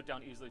complete. complete. It went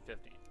down easily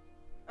 15.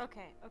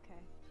 Okay. Okay,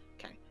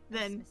 I just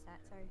then missed that,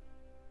 sorry.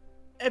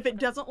 if it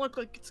doesn't look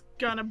like it's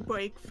gonna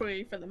break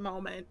free for the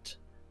moment,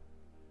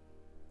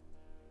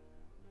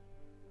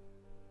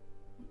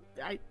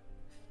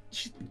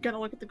 she's gonna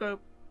look at the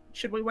group.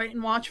 Should we wait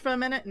and watch for a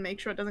minute and make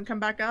sure it doesn't come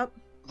back up?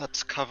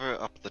 Let's cover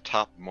up the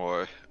top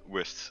more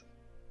with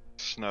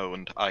snow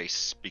and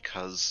ice,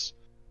 because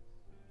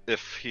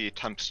if he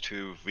attempts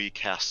to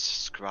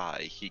recast Scry,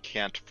 he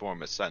can't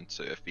form a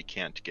sensor if he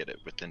can't get it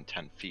within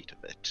 10 feet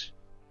of it.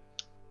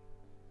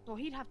 Well,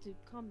 he'd have to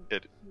come.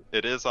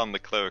 It is on the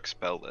cleric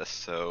spell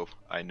list, so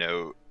I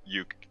know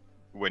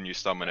when you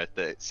summon it,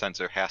 the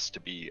sensor has to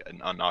be an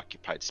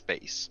unoccupied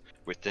space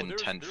within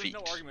 10 feet.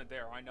 There's no argument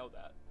there. I know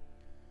that.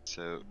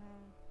 So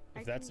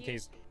If that's the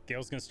case,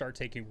 Gale's gonna start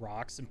taking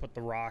rocks and put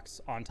the rocks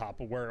on top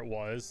of where it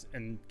was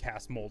and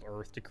cast Mold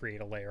Earth to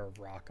create a layer of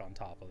rock on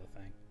top of the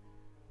thing.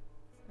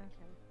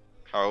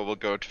 Okay. Carl will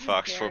go to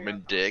Foxform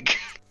and dig,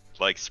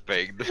 like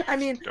spraying the I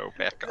mean, snow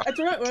back on. that's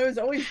what Rose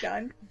always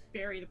done.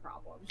 Bury the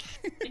problem.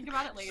 Think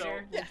about it later. So,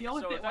 We'll deal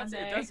with so it if one that's,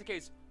 day. if that's the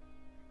case,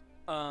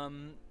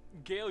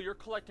 Gale, you're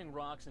collecting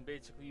rocks and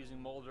basically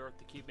using mold earth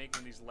to keep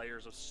making these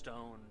layers of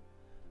stone.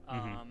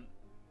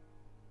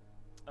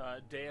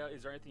 Dea,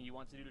 is there anything you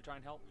want to do to try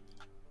and help?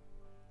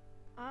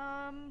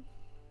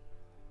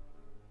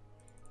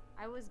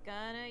 I was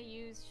gonna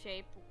use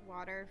shape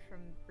water from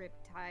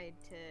Riptide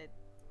to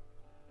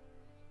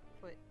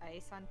put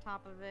ice on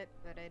top of it,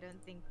 but I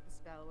don't think the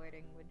spell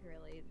wording would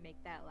really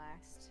make that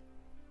last.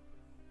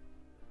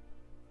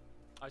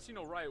 I see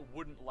no right it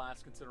wouldn't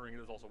last considering it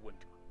is also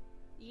winter.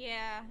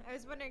 Yeah, I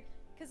was wondering,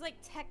 cause like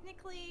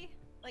technically,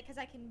 like, cause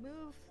I can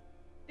move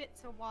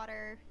bits of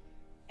water,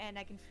 and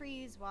I can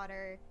freeze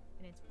water,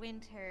 and it's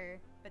winter,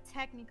 but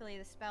technically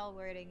the spell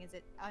wording is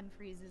it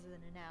unfreezes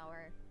in an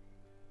hour.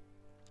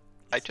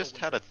 I just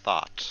had a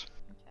thought.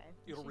 Okay.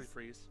 It'll she's-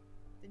 refreeze.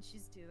 Then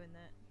she's doing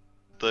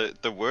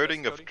that. The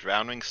wording Yes, of Cody?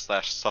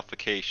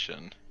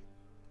 drowning/suffocation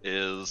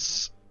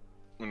is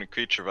when a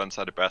creature runs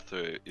out of breath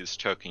or is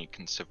choking, it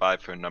can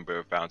survive for a number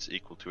of rounds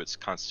equal to its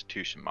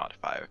constitution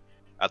modifier.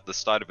 At the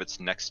start of its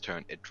next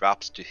turn, it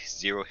drops to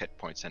 0 hit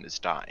points and is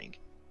dying,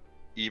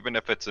 even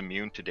if it's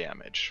immune to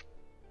damage.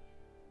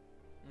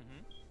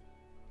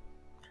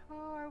 Oh,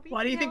 are we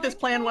Why do you think this going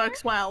plan there?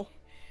 works well?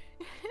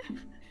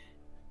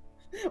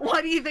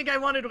 Why do you think I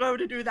wanted Ro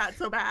to do that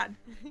so bad?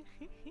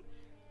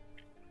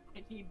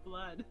 I need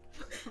blood.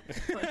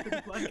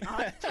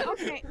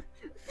 Okay.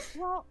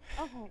 Well,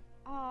 okay.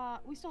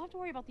 We still have to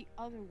worry about the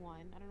other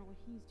one. I don't know what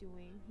he's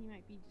doing. He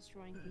might be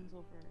destroying things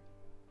over.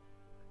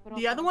 But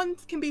The other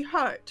ones can be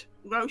hurt.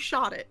 Ro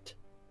shot it.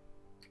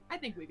 I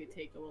think we could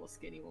take the little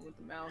skinny one with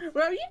the mouth.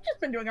 Ro, you've just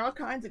been doing all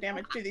kinds of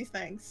damage to these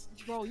things.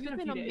 Bro, you've been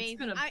been a few days.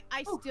 It's amazing. been a-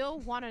 I still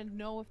want to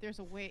know if there's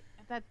a way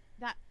that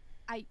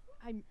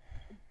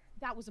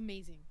was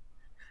amazing.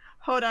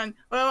 Hold on.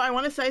 Well, I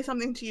want to say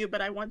something to you,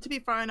 but I want to be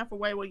far enough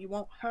away where you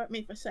won't hurt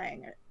me for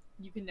saying it.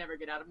 You can never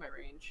get out of my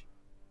range.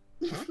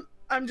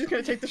 I'm just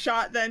gonna take the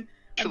shot then. I'm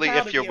Actually, proud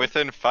if of you're you.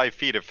 within 5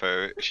 feet of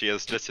her, she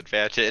has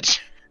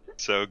disadvantage.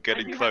 So I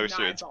getting do have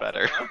closer knives is also,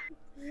 better. though.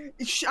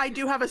 I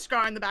do have a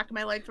scar on the back of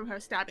my leg from her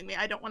stabbing me.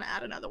 I don't want to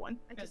add another one.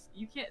 Because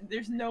you can't.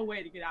 There's no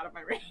way to get out of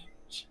my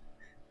range.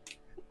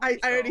 I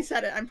already So,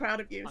 said it. I'm proud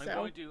of you.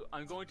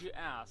 I'm going to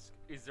ask,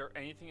 is there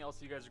anything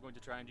else you guys are going to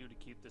try and do to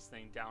keep this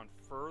thing down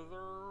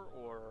further,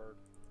 or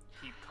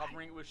keep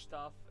covering it with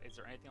stuff? Is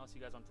there anything else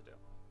you guys want to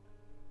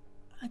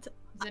do?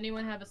 Does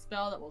anyone have a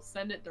spell that will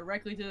send it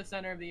directly to the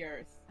center of the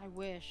earth? I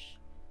wish.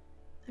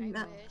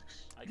 No.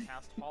 I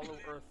cast Hollow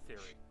Earth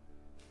Theory.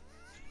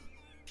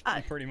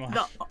 Pretty much.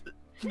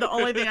 The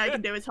only thing I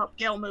can do is help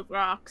Gale move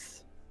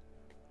rocks.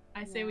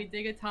 I say we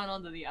dig a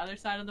tunnel to the other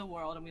side of the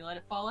world and we let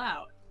it fall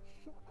out.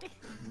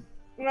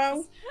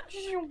 Well,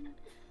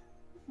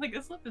 Like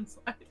a slip and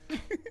slide.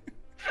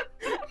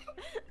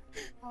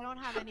 I don't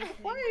have anything.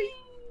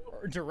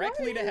 Or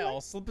directly to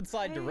hell. Slip and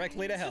slide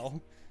directly to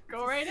hell.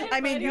 Go right in.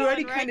 I mean, buddy. you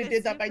already Right, kind of it's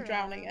did that by super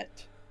drowning loud.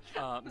 it.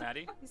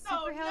 Maddie? Is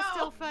Super Hell's no.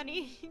 still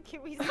funny?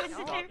 Can we send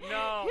Stop. it?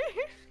 No.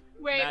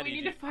 Wait, Maddie, we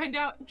need do- to find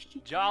out.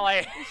 Jolly.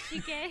 Is she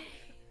gay?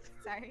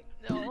 Sorry.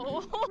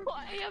 No,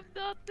 I have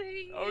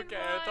nothing. in Okay,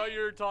 I thought mind.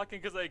 you were talking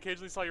because I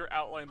occasionally saw your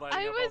outline lighting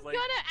I up. was like,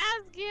 gonna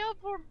ask Gail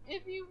for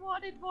if you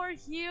wanted more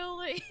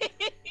healing.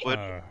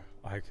 Would-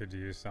 I could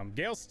use some.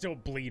 Gale's still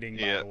bleeding,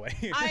 by Yeah. the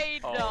way. I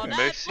know Oh, that's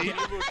Mercy?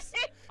 Gail looks,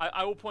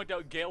 I will point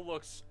out, Gale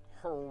looks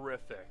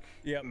horrific.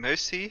 Yep.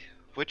 Mercy,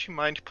 would you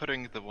mind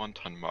putting the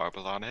 1-ton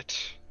marble on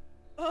it?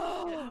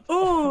 Oh,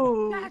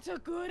 Ooh. that's a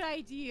good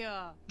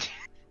idea.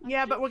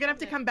 Yeah, but we're gonna have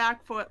to come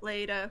back for it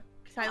later.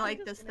 Because I I'm like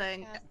just this gonna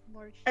thing. cast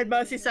more And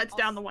Mercy healing. sets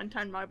down the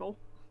 1-ton marble.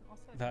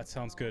 Also That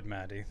sounds good,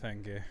 Maddie.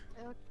 Thank you.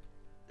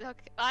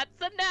 Okay, that's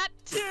a nat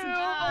 2.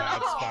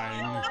 That's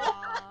fine. Aw,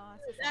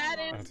 so That sad.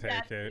 I'll is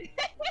take it.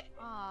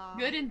 Aw.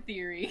 Good in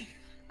theory.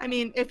 I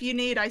mean, if you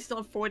need, I still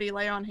have 40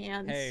 lay on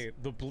hands. Hey,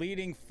 the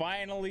bleeding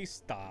finally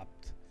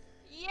stopped.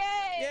 Yay!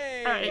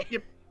 Yay! Alright,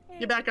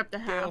 you're back up to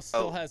Gale half.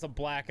 still Oh. has a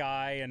black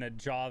eye and a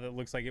jaw that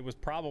looks like it was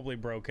probably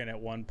broken at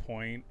one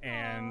point,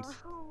 and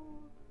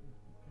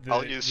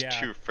I'll use yeah.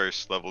 2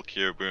 first-level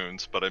cure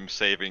wounds, but I'm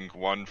saving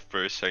 1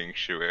 for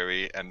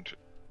Sanctuary and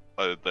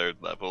a 3rd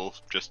level,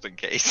 just in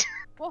case.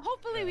 Well,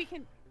 hopefully Yeah. we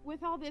can.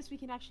 With all this, we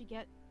can actually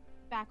get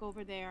back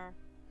over there,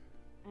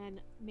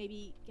 and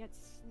maybe get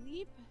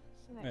sleep,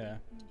 so that Yeah.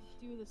 we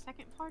can do the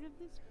second part of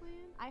this plan.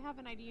 I have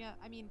an idea.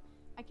 I mean,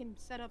 I can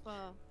set up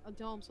a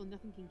dome so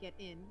nothing can get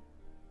in.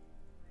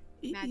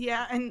 Magic.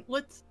 Yeah, and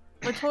let's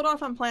hold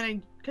off on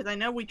planning, because I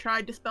know we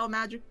tried to spell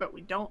magic, but we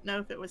don't know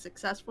if it was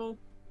successful.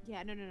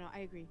 Yeah, no, I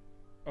agree.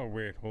 Oh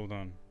wait, hold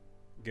on.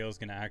 Gale's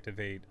gonna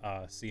activate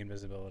see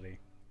invisibility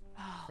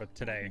Oh, for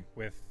today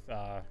with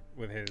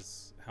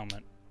his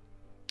helmet.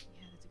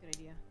 Yeah, that's a good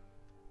idea.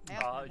 I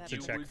also have that To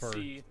You check would for-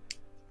 see,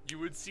 you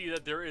would see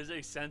that there is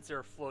a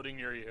sensor floating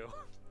near you.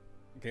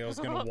 Gale's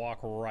gonna walk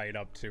right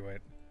up to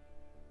it.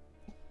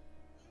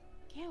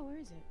 Yeah, where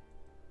is it?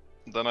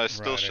 Then I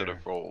still Right should here.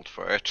 have rolled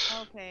for it.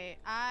 Okay,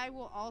 I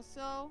will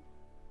also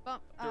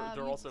bump. They're use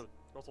also,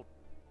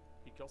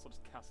 you can also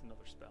just cast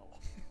another spell.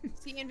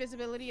 see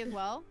invisibility as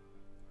well.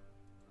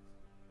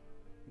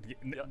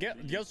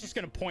 Gale's just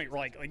gonna point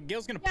like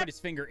Gale's gonna Yeah, put his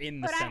finger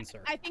in the But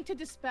sensor. I think to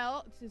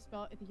dispel, I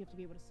think you have to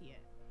be able to see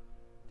it.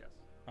 Yes.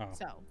 Oh.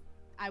 So,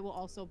 I will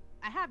also.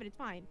 I have it. It's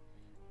fine,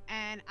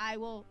 and I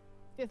will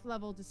 5th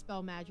level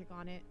dispel magic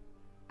on it.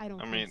 I don't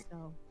I think mean,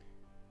 so.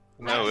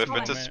 No, Last if it's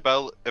a moment-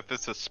 spell, if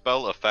it's a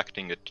spell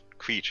affecting a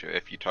creature,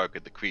 if you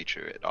target the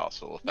creature, it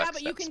also affects Yeah,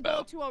 but you that can spell.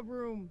 go to a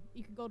room.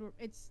 You can go to.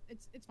 It's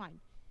fine.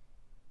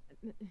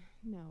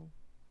 No,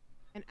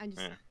 and I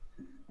just Yeah.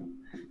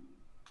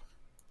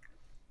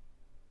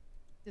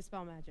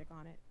 dispel magic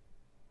on it.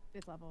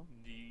 5th level.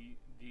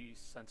 The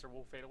sensor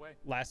will fade away.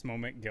 Last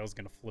moment, Gale's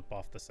gonna flip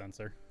off the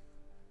sensor.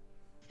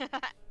 Does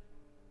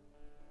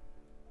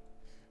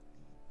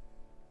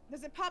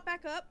it pop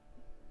back up?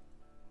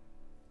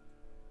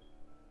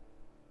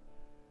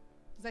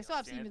 Because I still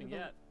have See seen anything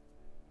invisibility.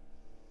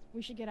 yet?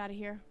 We should get out of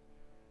here.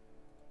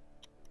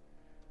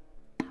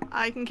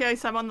 I can carry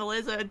some on the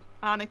lizard.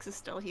 Onyx is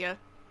still here.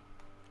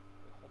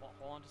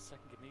 Hold on just a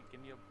second.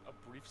 Give me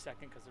a brief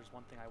second, because there's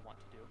one thing I want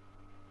to do.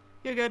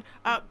 You're good.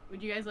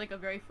 Would you guys like a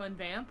very fun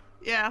vamp?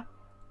 Yeah.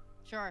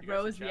 Sure. You guys Ro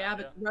can is the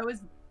chat,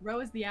 Ro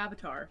is the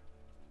avatar.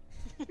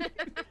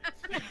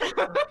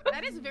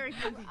 That is very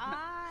cool.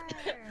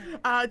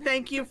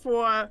 Thank you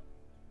for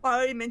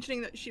already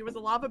mentioning that she was a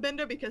lava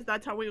bender, because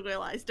that's how we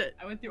realized it.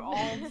 I went through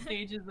all the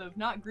stages of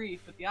not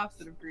grief, but the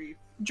opposite of grief.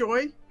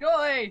 Joy?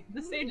 Joy!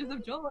 The stages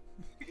of joy.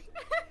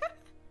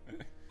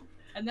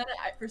 And then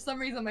for some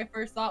reason my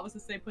first thought was to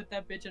say put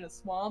that bitch in a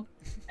swamp,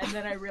 and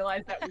then I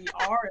realized that we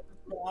are in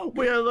a swamp.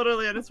 We are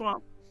literally in a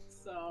swamp.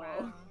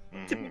 So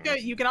To be Mhm. fair,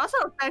 you can also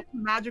affect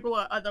magical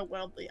or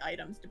otherworldly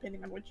items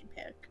depending on what you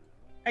pick.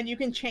 And you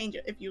can change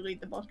it if you read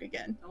the book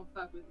again. don't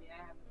fuck with me. I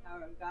have the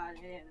power of God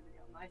and enemy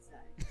on my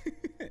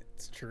side.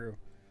 It's true.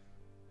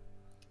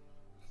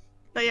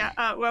 But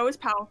yeah, Ro is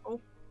powerful.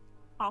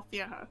 I'll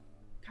fear her.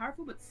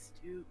 Powerful but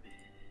stupid.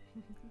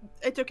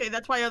 It's okay.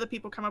 That's why other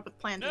people come up with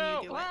plans No.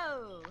 and you do it.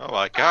 Whoa! Oh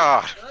my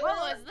god! What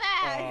was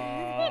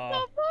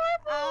that?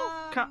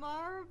 Ca-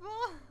 Marble.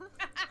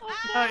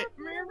 Alright,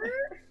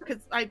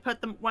 because I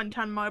put the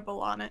 1-ton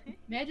marble on it.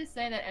 May I just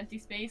say that empty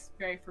space,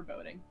 very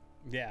foreboding.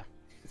 Yeah,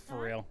 for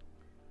real.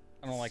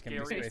 I don't like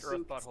empty Scariest space.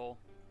 Earth butthole.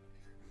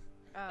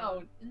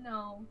 Oh,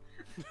 no.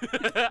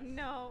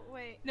 No,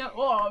 wait. No,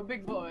 oh,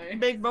 big boy.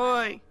 Big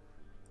boy.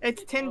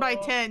 It's 10 by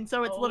Oh, 10,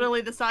 so it's oh.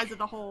 literally the size of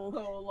the hole.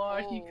 Oh,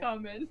 Lord, he Oh.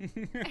 coming.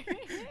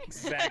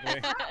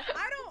 Exactly.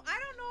 I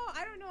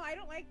don't know. I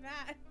don't like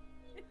that.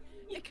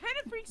 It kind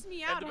of freaks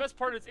me out. And the best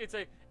part is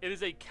it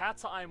is a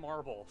cat's eye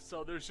marble.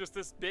 So there's just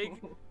this big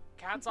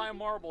cat's eye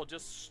marble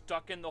just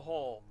stuck in the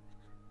hole.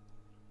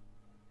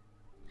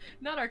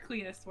 Not our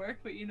cleanest work,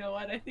 but you know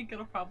what? I think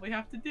it'll probably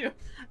have to do.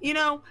 You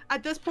know,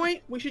 at this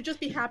point, we should just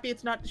be happy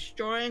it's not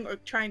destroying or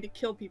trying to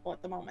kill people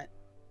at the moment.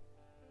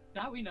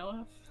 That we know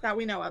of. That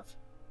we know of.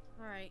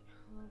 All right.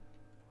 Well,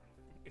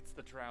 It's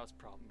the drow's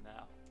problem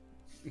now.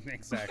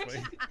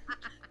 Exactly.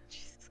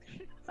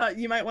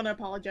 You might want to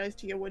apologize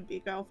to your would-be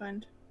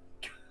girlfriend.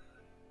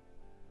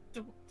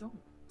 Don't.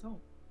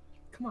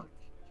 Come on.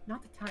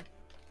 Not the time.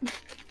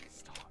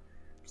 Stop.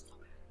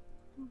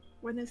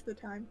 When is the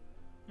time?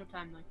 No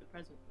time like the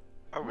present.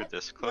 Are we What?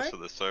 this close What? to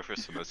the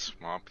surface of a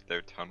swamp,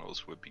 their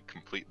tunnels would be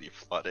completely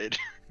flooded.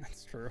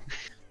 That's true.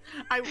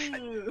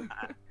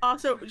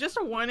 Also, just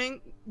a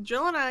warning,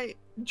 Jill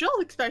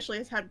especially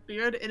has had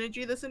weird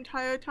energy this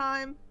entire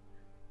time.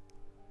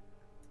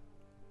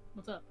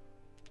 What's up?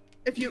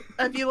 If you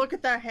look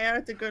at that hair,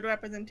 it's a good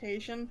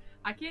representation.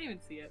 I can't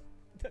even see it.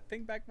 That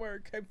thing back where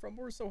it came from,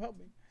 or so help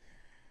me.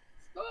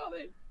 Oh,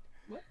 it.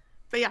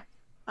 But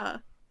yeah,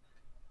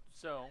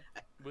 So,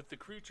 with the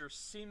creature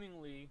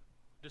seemingly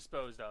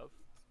disposed of,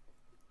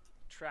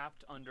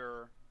 trapped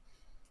under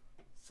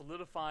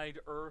solidified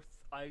earth,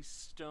 ice,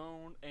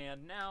 stone,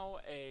 and now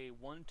a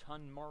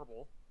 1-ton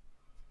marble,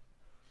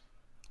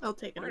 it'll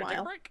take it we're a gonna take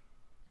a while. break.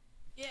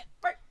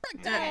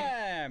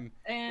 Damn. We'll be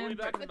And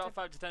back in about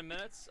 5 to 10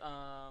 minutes.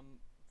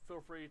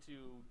 Feel free to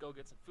go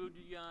get some food,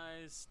 you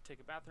guys. Take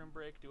a bathroom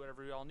break. Do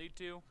whatever you all need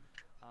to.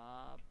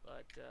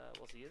 But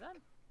we'll see you then.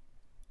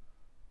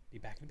 Be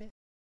back in a bit.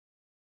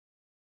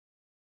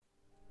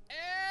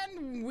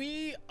 And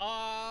we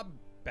are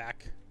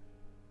back.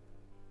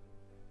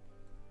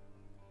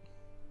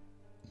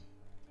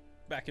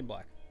 Back in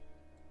black.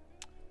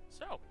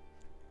 So,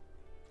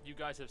 you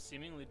guys have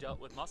seemingly dealt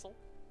with muscle.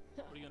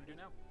 What are you gonna do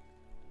now?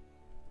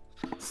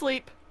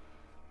 Sleep.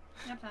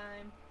 nap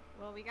time.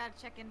 Well, we gotta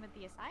check in with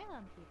the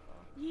asylum people.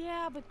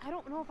 yeah, but I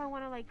don't know if I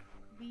want to like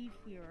leave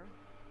here.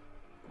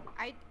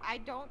 I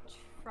don't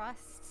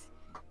trust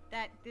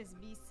that this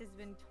beast has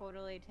been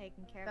totally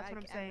taken care of. That's what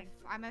I'm saying.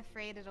 I'm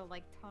afraid it'll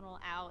like tunnel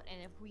out,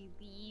 and if we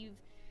leave,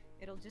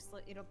 it'll just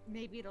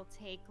maybe it'll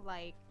take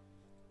like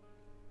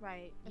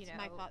Right. You That's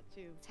my know, thought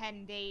too.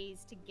 10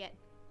 days to get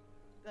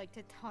like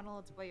to tunnel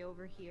its way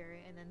over here,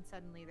 and then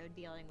suddenly they're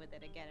dealing with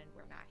it again, and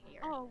we're not here.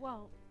 Oh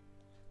well.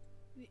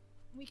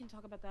 We can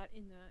talk about that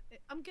in the.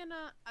 I'm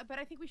gonna, but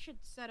I think we should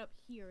set up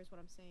here. Is what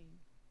I'm saying.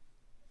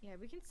 Yeah,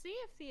 we can see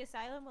if the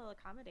asylum will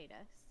accommodate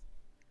us.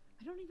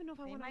 I don't even know if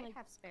I They want to might like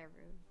have spare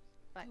rooms,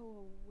 but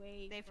go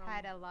away. they've from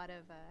had a lot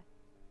of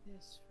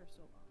this for so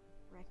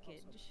long.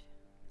 wreckage.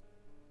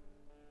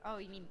 Oh,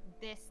 you mean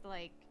this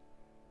like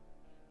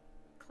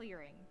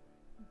clearing?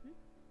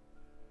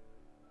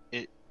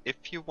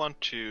 If you want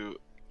to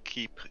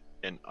keep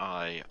an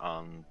eye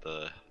on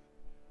the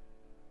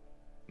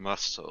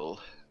muscle,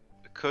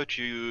 could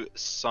you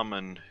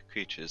summon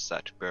creatures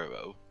that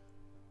burrow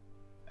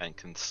and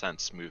can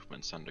sense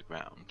movements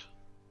underground?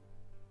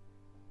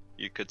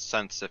 You could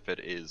sense if it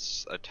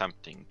is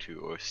attempting to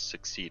or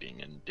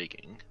succeeding in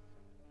digging.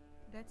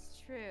 That's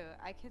true.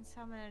 I can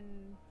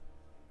summon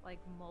like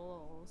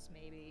moles,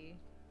 maybe.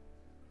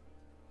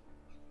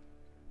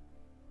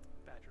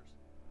 Badgers.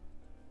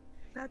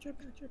 Badger.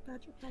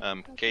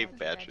 Cave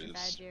Badger, badgers.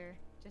 badger,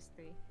 just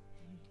 3.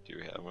 Do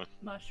you have one?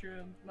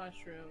 Mushroom.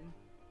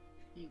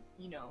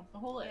 You know, the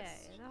whole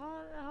list. Yeah,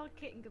 the whole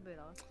kit and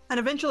caboodle. And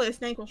eventually a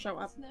snake will show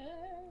up.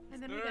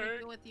 And then we gotta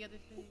go with the other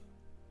thing.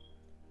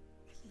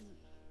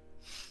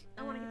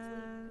 I want to get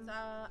sleep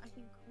because I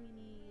think we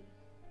need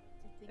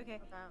to think Okay.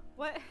 about.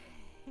 What?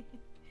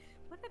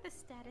 What are the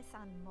status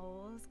on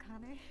moles,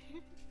 Connor?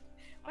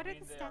 What mean, are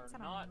the they stats are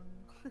on not-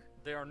 a mole?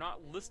 They are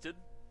not listed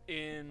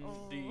in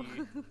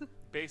the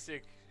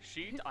basic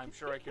sheet. I'm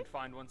sure I could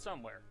find one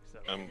somewhere. So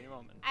give me a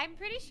moment. I'm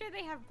pretty sure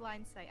they have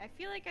blind sight. I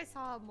feel like I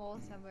saw a mole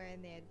somewhere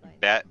and they had blind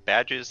sight.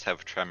 Badgers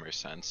have tremor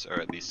sense, or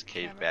at least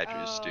cave Tremor-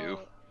 badgers do.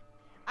 Oh.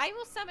 I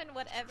will summon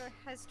whatever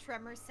has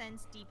tremor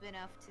sense deep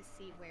enough to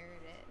see where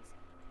it is,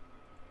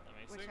 Let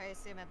me which see. I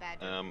assume a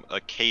badger.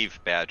 A cave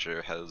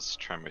badger has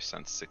tremor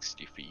sense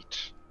 60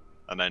 feet.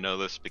 And I know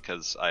this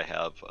because I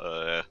have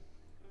a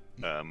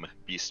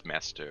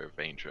Beastmaster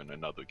Ranger in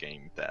another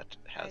game that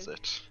has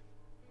it.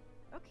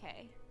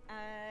 Okay.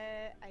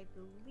 I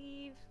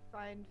believe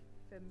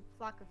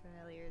Flock of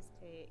Familiars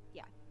take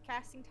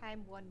casting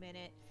time 1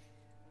 minute.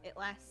 It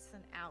lasts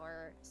an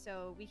hour,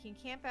 so we can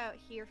camp out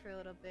here for a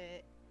little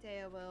bit.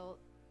 Dea will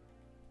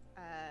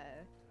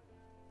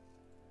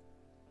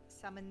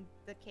summon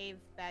the cave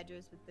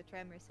badgers with the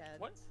tremor sounds.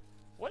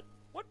 What?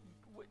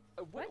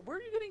 Where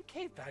are you getting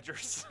cave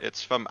badgers?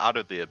 It's from out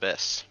of the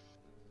abyss.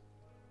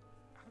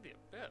 Out of the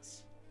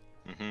abyss.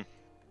 Mm-hmm.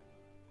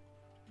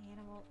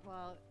 Animal.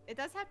 Well, it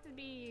does have to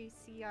be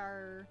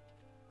CR.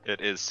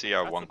 It is CR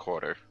That's one a-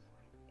 quarter.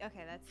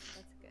 Okay, that's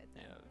good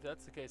then. Yeah, if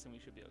that's the case, then we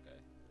should be okay.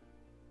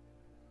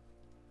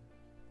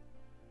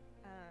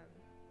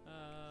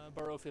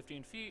 Burrow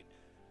 15 feet.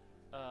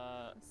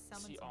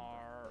 Summon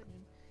CR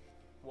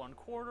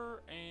 1/4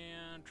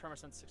 and tremor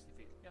sense 60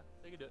 feet. Yeah,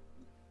 they can do it.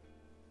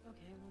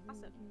 Okay, well,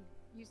 Awesome. we can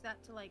use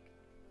that to like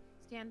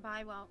stand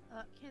by while.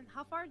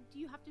 How far do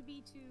you have to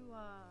be to?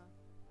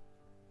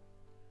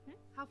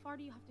 How far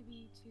do you have to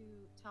be to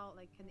tell?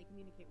 Like, can they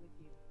communicate with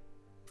you?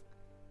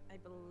 I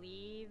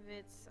believe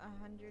it's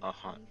 100.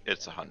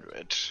 It's 100. Oh,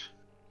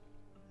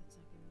 that's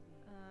not gonna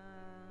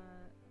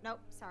be. Nope.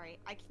 Sorry.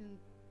 I can.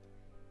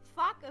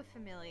 Flock of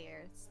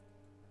familiars.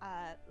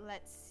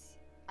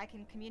 I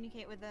can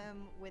communicate with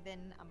them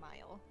within a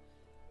mile.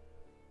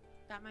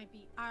 That might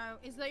be.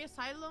 Is the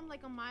asylum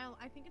like a mile?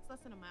 I think it's less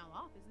than a mile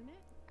off, isn't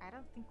it? I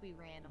don't think we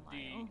ran a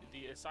mile.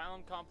 The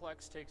asylum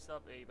complex takes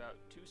up about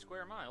 2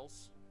 square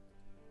miles.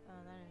 Oh,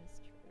 that is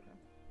true.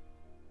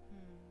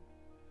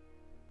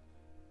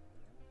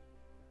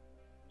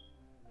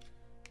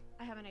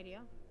 I have an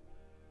idea.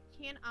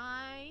 Can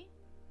I?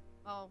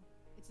 Oh,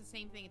 it's the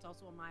same thing. It's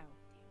also a mile.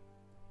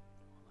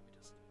 Let me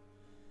just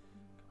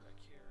go back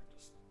here and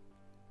just.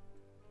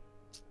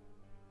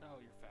 Oh,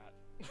 you're fat.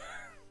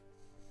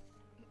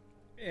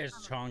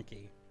 It's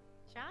chunky.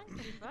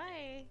 Chunky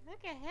boy.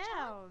 Look at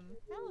him.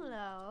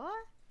 Hello.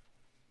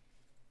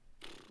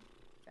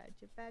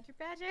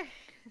 Badger.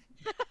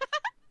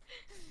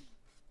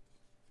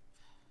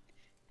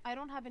 I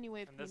don't have any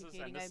way of And this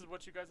communicating. is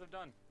what you guys have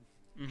done.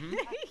 Mm-hmm.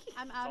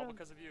 I'm It's out all of.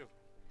 because of you.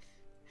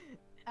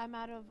 I'm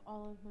out of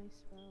all of my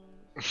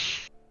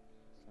spells.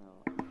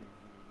 So.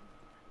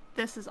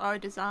 This is our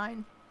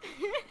design.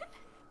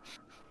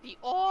 The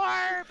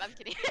orb! I'm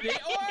kidding. The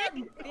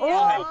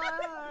orb!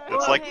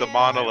 It's like the hail.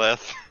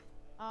 monolith.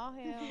 All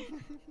hail.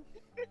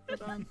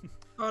 Hold on.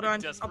 Hold on. I'll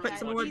desperately put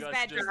some want more. you These guys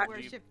to badgers just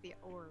worship the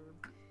orb.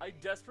 I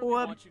desperately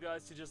Orb. want you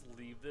guys to just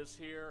leave this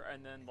here,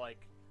 and then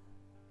like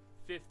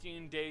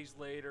 15 days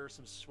later,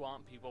 some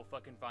swamp people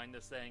fucking find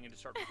this thing and just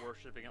start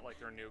worshiping it like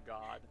their new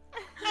god.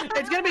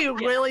 It's gonna be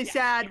really yes,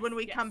 sad yes, when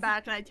we yes. come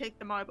back and I take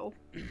the marble.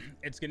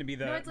 It's gonna be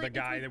No, it's the like- it's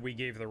guy like- that we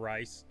gave the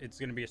rice. It's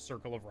gonna be a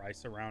circle of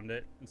rice around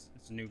it. It's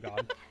a new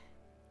god.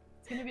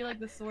 It's gonna be like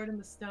the sword and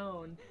the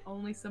stone.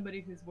 Only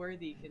somebody who's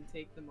worthy can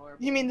take the marble.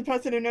 You mean the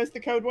person who knows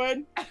the code word?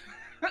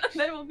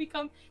 Then it will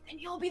become. Then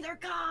you'll be their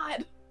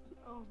god.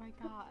 Oh my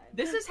god.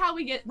 This is how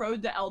we get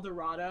Road to El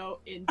Dorado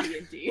in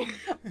D&D.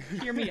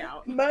 Hear me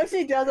out.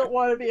 Mercy doesn't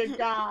want to be a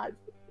god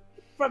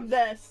from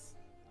this.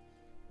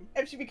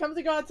 If she becomes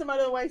a god some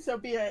other way, so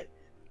be it.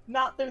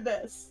 Not through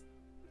this.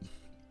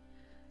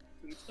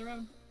 Each their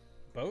own.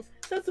 Both?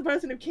 That's the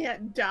person who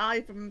can't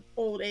die from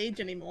old age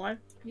anymore.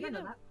 You don't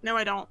know that. No,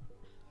 I don't.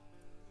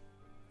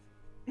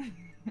 The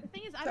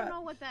thing is, I don't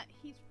know what that.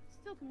 He's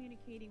still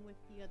communicating with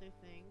the other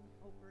thing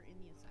over in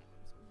the asylum,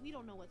 so we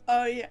don't know what's.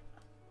 Oh yeah.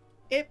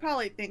 It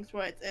probably thinks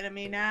we're its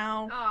enemy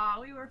now. Aw,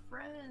 we were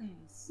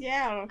friends.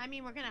 Yeah. I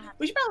mean, we're gonna have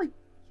We to should probably.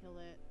 kill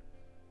it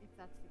if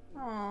that's the case.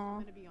 Aw.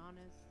 I'm gonna be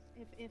honest.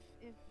 If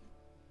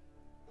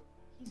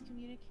he's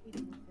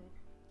communicating with it.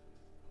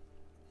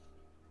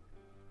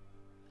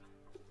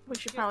 We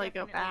should Should probably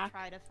go definitely back.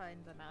 Try to find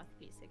the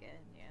mouthpiece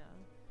again. Yeah.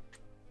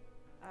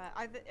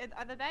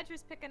 Are the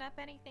badgers picking up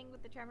anything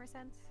with the tremor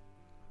sense?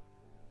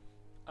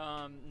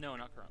 No,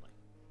 not currently.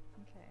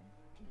 Okay.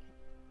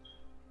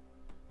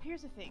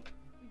 Here's the thing.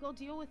 We go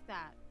deal with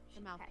that,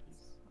 the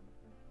mouthpiece.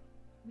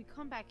 We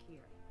come back here.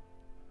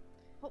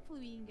 Hopefully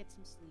we can get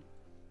some sleep.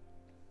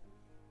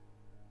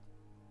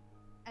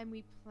 And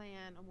we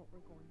plan on what we're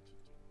going to do.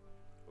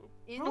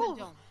 In Oh.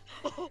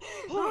 the dome.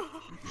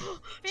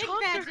 Big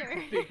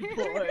badger. Big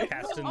boy.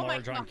 Cast Oh my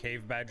enlarge on God.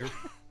 cave badger.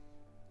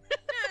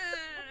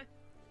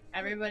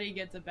 Everybody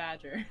gets a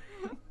badger.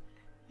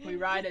 We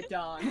ride at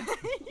dawn.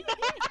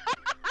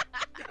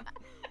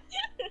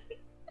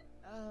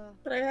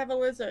 But I have a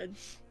lizard.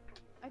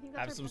 I think that's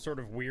Have our some best- sort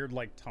of weird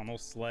like tunnel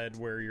sled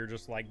where you're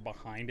just like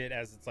behind it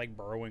as it's like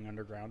burrowing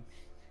underground.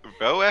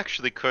 Ro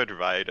actually could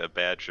ride a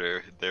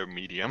badger. They're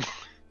medium.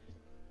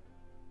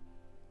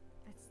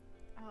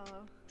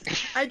 Oh.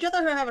 I'd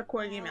rather her have a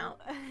corgi mount.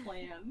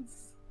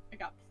 Plans. I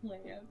got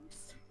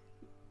plans.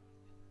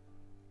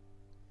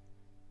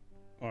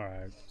 All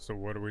right. So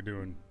what are we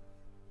doing?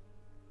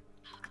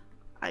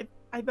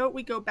 I vote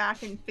we go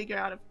back and figure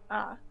out if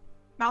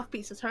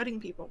mouthpiece is hurting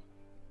people.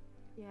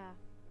 Yeah.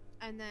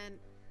 And then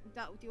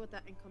deal with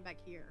that and come back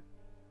here.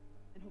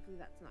 And hopefully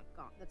that's not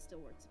gone. That's still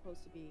where it's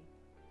supposed to be.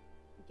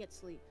 We get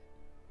sleep.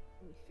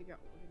 And we figure out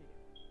what we're gonna do.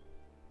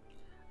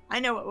 I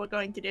know what we're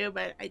going to do,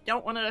 but I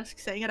don't want to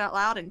saying it out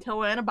loud until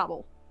we're in a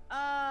bubble. All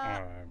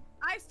right.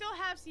 I still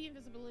have see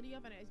invisibility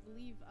up, and I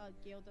believe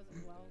Gale does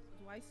as well.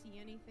 Do I see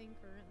anything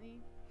currently?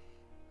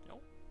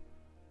 Nope.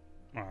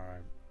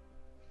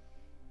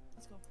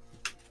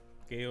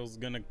 Gale's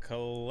gonna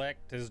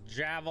collect his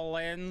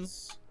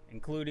javelins,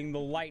 including the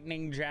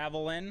lightning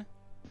javelin.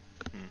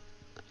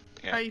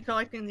 Yeah. Are you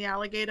collecting the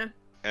alligator?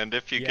 And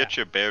if you Yeah. get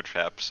your bear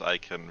traps, I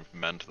can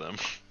mend them.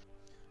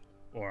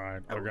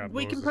 Alright, I'll grab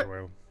We those can as put-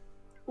 well.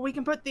 We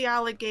can put the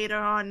alligator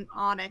on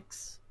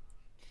Onyx.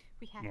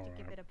 We have to give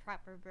Alright. it a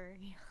proper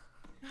burial.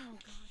 Oh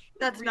gosh.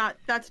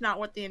 That's not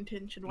what the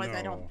intention was,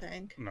 I don't No.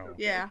 think. No.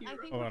 Yeah. I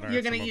think Hold we're on, I You're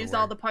have gonna some use other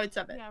all way. the parts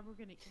of it. yeah, we're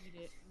gonna eat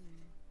it.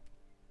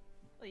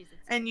 Please,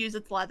 it's And use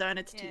its leather and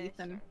its yeah, teeth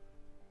and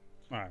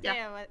sure. Alright.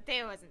 Yeah.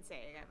 Deo wasn't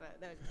saying it,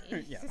 but that was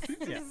me.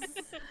 Yeah,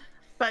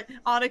 but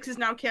Onyx is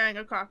now carrying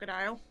a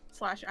crocodile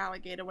 /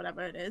 alligator,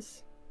 whatever it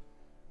is.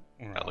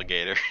 Alright.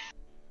 Alligator.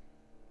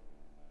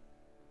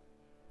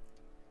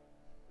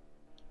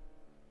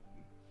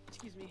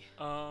 Excuse me.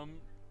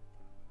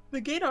 The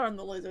gator and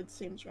the lizard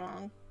seems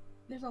wrong.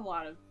 There's a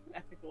lot of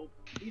ethical.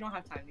 You don't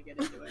have time to get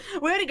into it.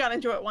 We already got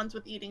into it once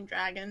with eating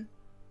dragon.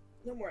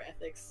 No more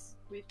ethics.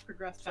 We've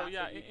progressed. So past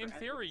yeah, the need in for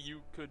theory,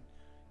 ethics.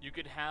 you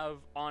could have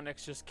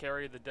Onyx just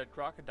carry the dead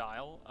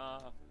crocodile.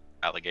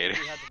 Alligator. It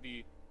would have to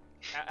be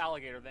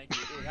alligator. Thank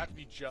you. It would have to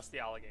be just the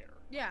alligator.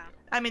 Yeah.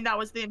 I mean, that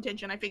was the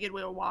intention. I figured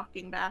we were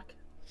walking back.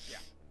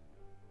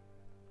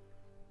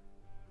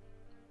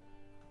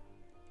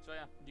 So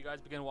yeah, you guys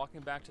begin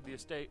walking back to the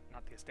estate.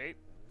 Not the estate.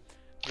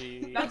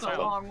 The That's a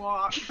asylum. long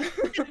walk.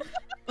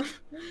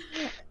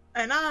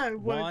 And I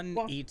would One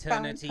walk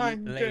eternity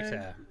 500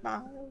 later.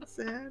 miles,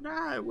 and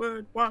I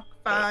would walk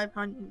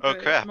 500 Oh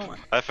crap! more.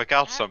 I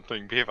forgot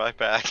something. Be right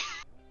back.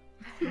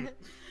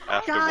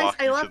 After Guys,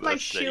 walking I to left the my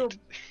estate. shoe.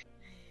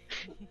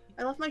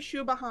 I left my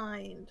shoe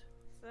behind.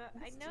 So I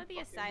That's know too the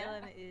fucking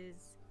asylum bad.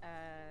 is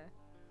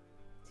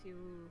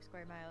 2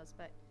 square miles,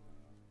 but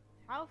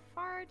how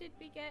far did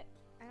we get?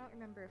 I don't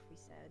remember if we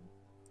said.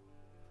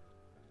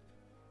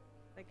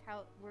 Like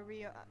how were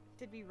we?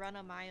 Did we run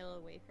a mile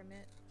away from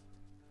it?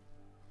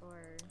 Or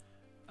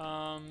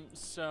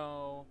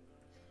So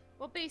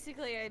well,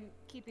 basically, I'm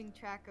keeping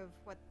track of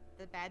what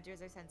the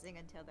badgers are sensing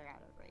until they're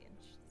out of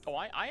range. oh,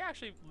 I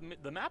actually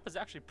the map is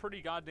actually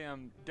pretty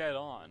goddamn dead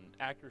on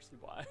accuracy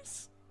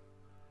wise.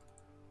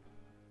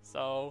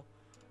 So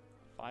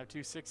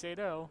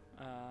 52680.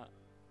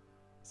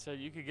 So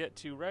you could get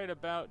to right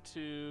about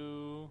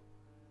to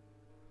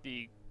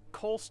the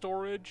coal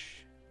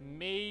storage,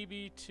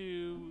 maybe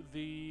to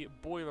the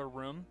boiler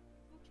room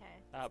Okay.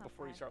 that's not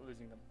before you bad. start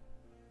losing them.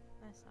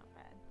 That's not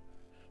bad.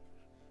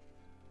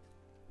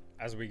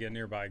 As we get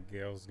nearby,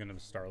 Gale's gonna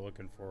start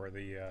looking for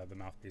the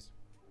mouthpiece.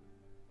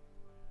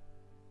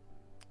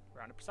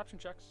 Round of perception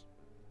checks.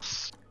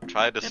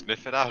 Try to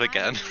sniff it out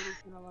again.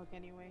 I'm gonna look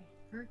anyway.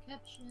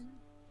 Perception.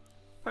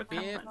 For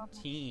comfort.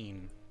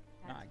 15.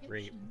 Not That's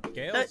great. good.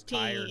 Gale's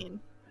tired. 13.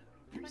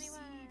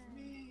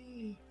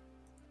 21.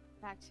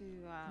 Back to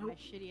my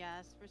shitty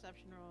ass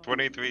perception roll.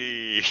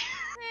 23.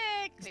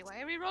 Wait,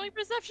 why are we rolling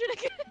perception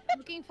again?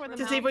 Looking for the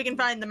To see if we can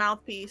mouthpiece. find the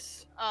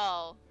mouthpiece.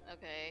 Oh,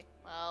 okay.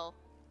 Well.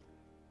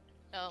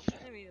 Oh,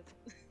 I mean,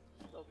 it's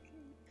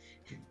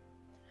okay.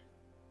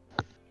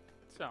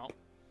 So,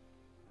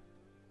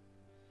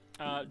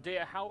 Dea,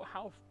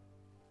 how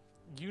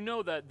you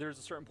know that there's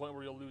a certain point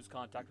where you'll lose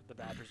contact with the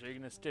badgers? Are you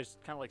gonna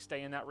just kind of like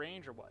stay in that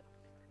range or what?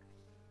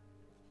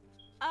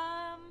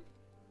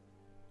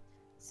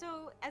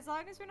 So as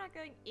long as we're not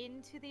going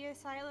into the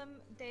asylum,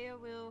 Dea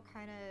will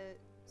kind of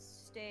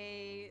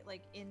stay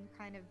like in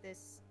kind of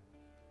this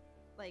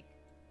like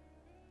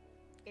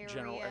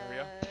General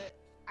area.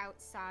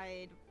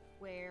 outside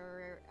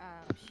where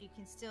she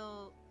can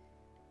still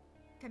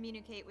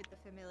communicate with the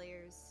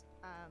familiars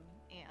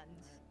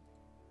and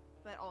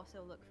but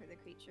also look for the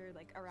creature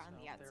like around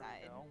So, the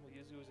outside. There we go. We'll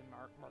use you as a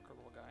marker,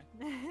 little guy.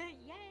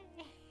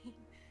 Yay!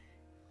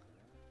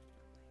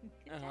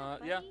 Good job,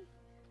 yeah. buddy.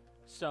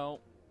 So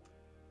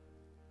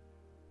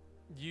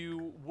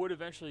you would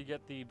eventually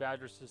get the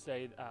badgers to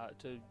say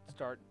to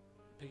start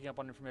picking up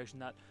on information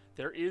that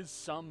there is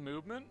some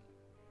movement,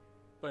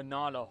 but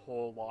not a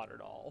whole lot at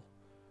all.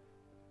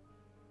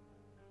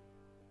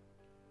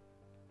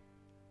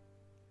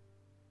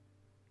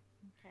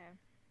 Okay.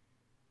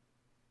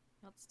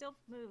 Well, it still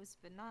moves,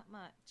 but not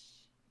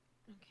much.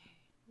 Okay,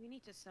 we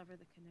need to sever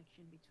the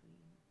connection between.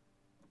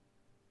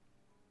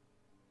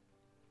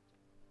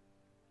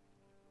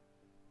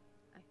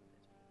 I think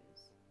that's what it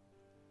is.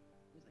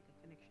 There's like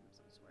a connection of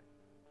some sort.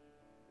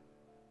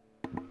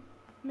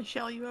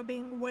 Michelle, you are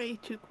being way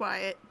too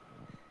quiet.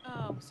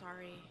 Oh,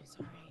 sorry.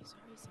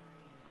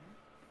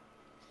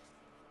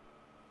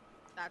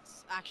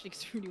 That's actually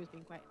because Rudy was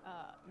being quiet.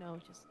 No,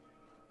 just.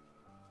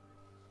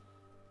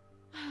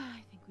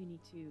 I think we need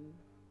to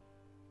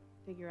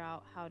figure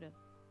out how to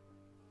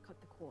cut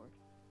the cord.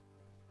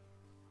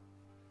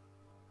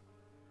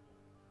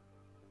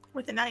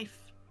 With a knife.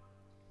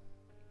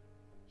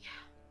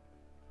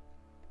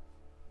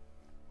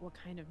 What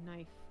kind of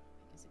knife?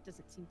 Because it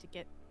doesn't seem to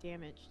get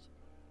damaged.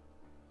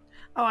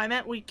 Oh, I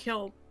meant we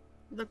kill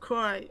the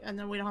Koi and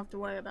then we don't have to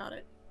worry about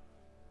it.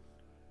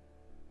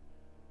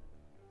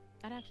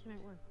 That actually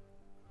might work.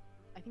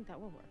 I think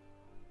that will work.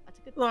 That's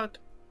a good. Look,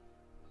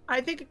 I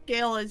think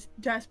Gale is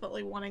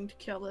desperately wanting to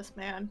kill this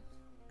man.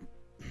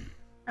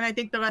 And I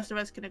think the rest of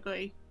us can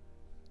agree.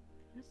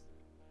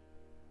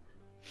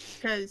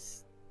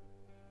 Because,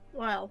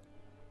 well,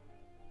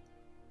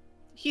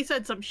 he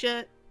said some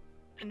shit,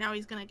 and now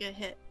he's gonna get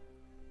hit.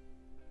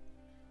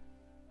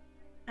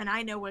 And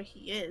I know where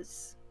he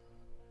is.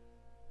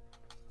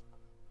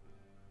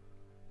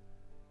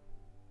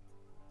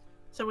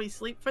 So we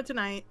sleep for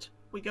tonight.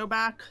 We go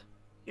back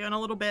here in a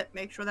little bit,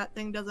 make sure that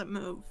thing doesn't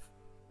move.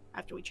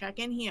 After we check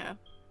in here,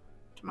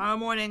 tomorrow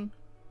morning,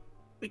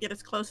 we get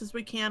as close as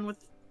we can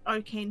with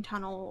Arcane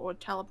Tunnel or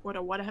Teleport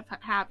or whatever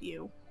have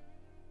you.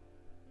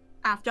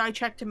 After I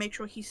check to make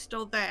sure he's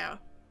still there.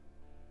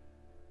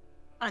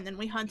 And then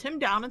we hunt him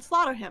down and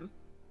slaughter him.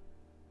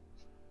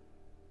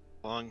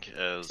 Long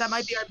as That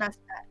might be our best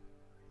bet.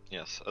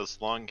 Yes, as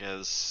long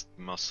as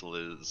Muscle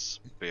is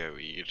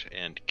buried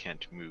and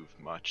can't move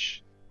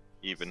much,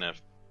 even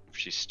if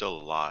she's still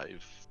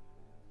alive,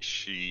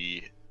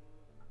 she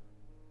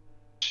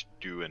won't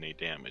do any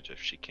damage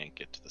if she can't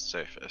get to the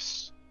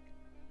surface.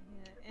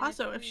 Yeah, and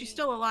Also, if she's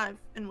still alive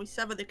and we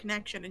sever the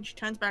connection and she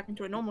turns back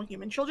into a normal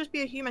human, she'll just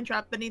be a human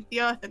trapped beneath the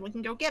earth and we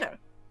can go get her.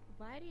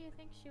 Why do you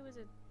think she was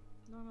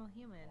a normal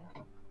human?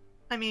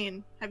 I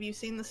mean, have you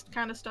seen this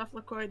kind of stuff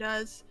LaCroix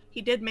does?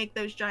 He did make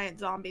those giant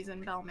zombies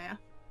in Belmare.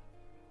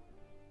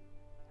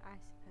 I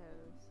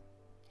suppose.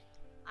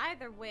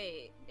 Either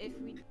way, if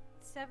we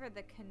sever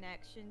the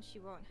connection, she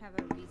won't have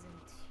a reason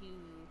to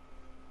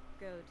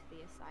go to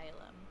the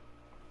asylum.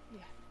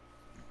 Yeah.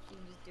 She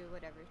can just do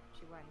whatever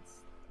she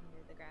wants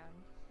under the ground.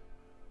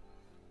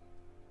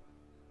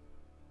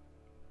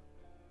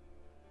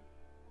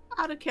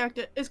 Out of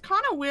character. Is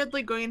Connor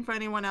weirdly green for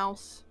anyone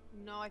else?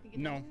 No, I think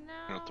it's No.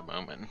 No. At the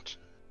moment.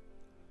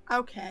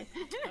 Okay.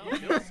 Oh,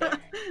 no, sir.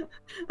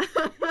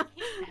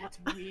 That's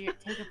weird.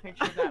 Take a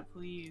picture of that,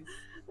 please.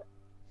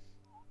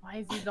 Why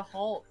is he the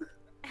Hulk?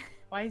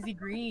 Why is he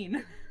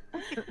green?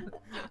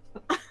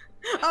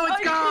 Oh,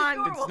 it's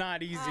gone! It's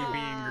not easy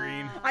being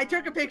green. I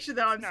took a picture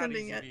though, I'm Not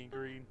sending easy it. being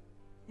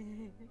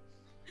green.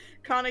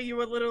 Connor, you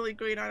were literally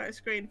green on our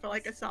screen for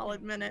like a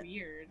solid minute.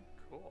 Weird.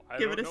 Cool. I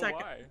Give don't it a know second.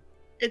 why.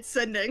 It's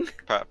sending.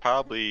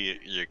 Probably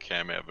your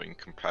cam having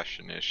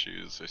compression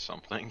issues or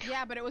something.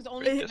 Yeah, but it was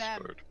only for them.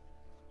 Discord.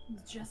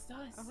 It's just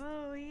us.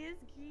 Oh, he is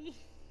green.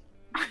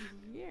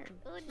 Weird.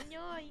 Oh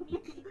no, I need to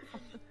eat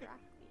broccoli.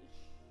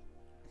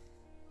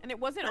 And it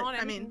wasn't But, on I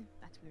anything. mean-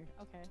 That's weird.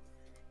 Okay.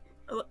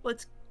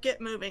 Let's get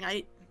moving.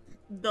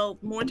 The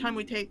more time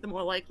we take, the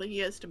more likely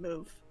he is to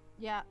move.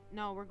 Yeah,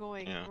 no, we're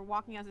going. Yeah. We're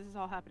walking as this is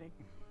all happening.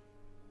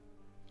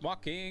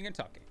 Walking and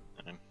talking.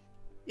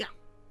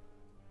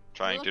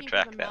 Trying We're to looking for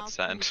track the that mouthpiece,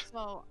 scent.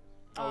 So,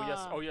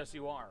 Oh yes,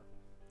 you are.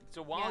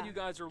 So while yeah. you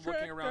guys are Track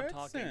looking around that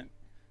talking, scent.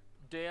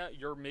 Dea,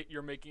 you're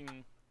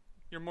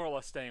more or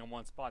less staying in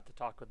one spot to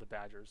talk with the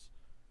Badgers.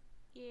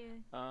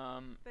 Yeah,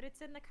 but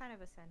it's in the kind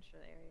of a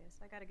central area,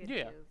 so I got a good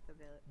Yeah. view of the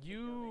village.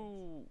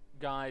 You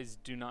guys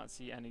do not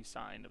see any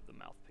sign of the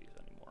mouthpiece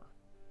anymore.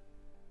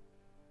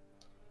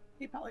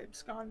 He probably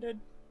absconded.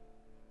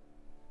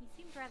 He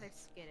seemed rather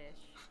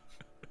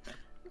skittish.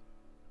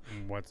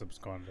 What's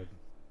absconded?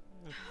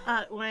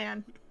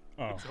 Ran.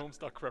 Oh. It's a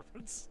Homestuck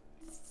reference.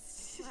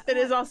 It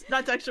is also,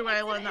 that's actually where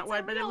I learned that It's a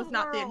word, but it real was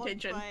not the world,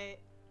 intention.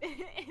 but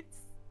it's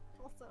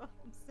also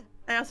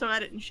I also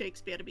had it in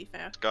Shakespeare, to be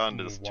fair. Gone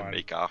is to Why?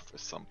 make off with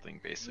something,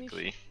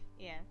 basically.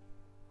 yeah.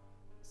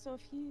 so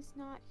if he's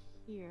not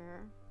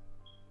here,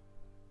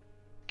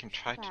 Can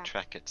try to Track.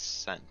 track its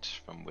scent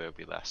from where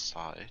we last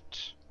saw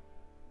it.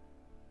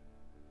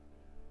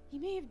 he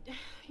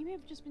may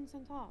have just been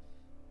sent off.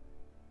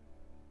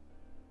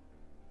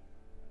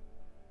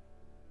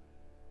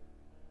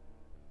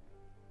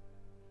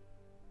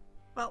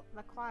 Well,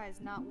 Lacroix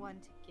is not one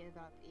to give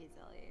up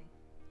easily.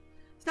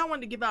 it's not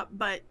one to give up,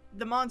 but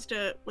the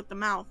monster with the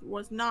mouth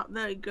was not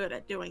very good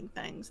at doing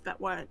things that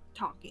weren't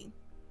talking.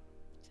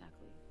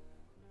 Exactly.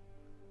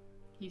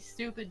 He's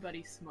stupid, but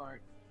he's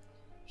smart.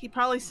 He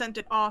probably sent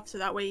it off so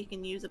that way he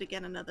can use it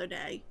again another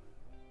day.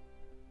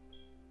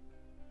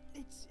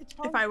 It's If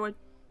probably. I would,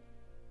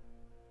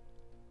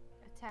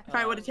 Attack if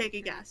I were to of take a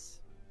retreat.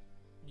 guess.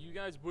 You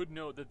guys would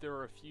note that there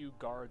are a few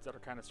guards that are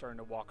kind of starting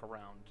to walk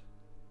around.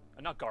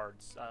 Not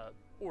guards,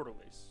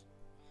 orderlies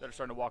that are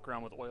starting to walk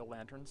around with oil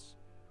lanterns.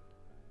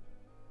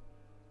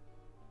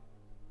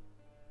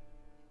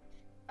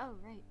 Oh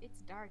right,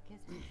 it's dark,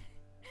 isn't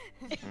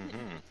it?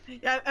 Mm-hmm.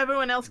 Yeah,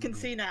 everyone else can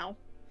see now.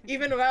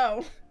 Even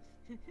Ro.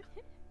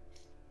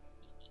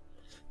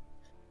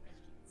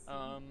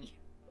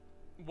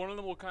 One of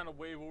them will kind of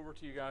wave over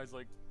to you guys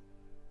like,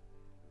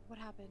 What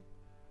happened?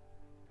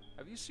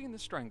 have you seen the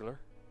Strangler?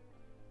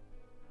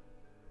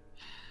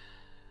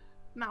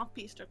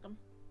 Mouthpiece took him.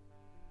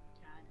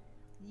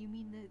 You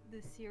mean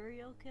the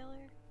serial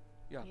killer?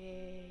 Yeah.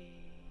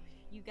 Yay.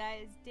 You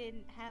guys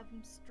didn't have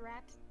him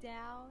strapped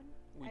down?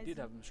 We As did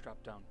in- have them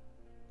strapped down.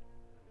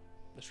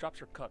 The straps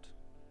are cut.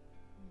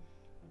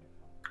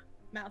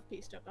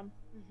 Mouthpiece took him.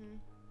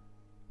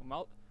 Mm-hmm.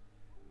 Well,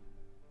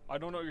 I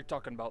don't know what you're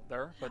talking about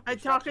there, but I the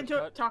straps talking are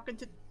to cut. talking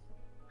to.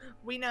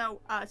 We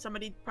know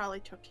somebody probably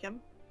took him.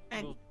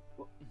 and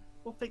We'll-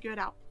 we'll figure it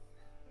out.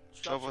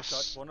 Show Shots are cut.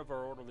 us- One of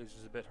our orderlies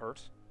is a bit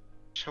hurt.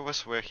 Show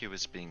us where he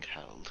was being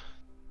held.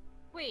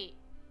 Wait,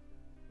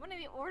 one of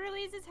the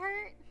orderlies is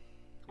hurt?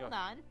 Hold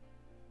on.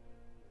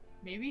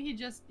 Maybe he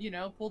just,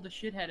 pulled a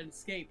shithead and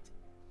escaped.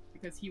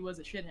 Because he was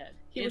a shithead.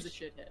 He He is was- a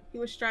shithead. He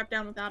was strapped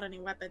down without any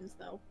weapons,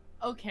 though.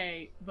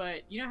 Okay,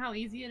 but you know how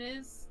easy it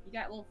is? You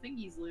got little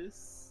fingies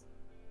loose.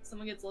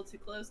 Someone gets a little too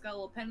close, got a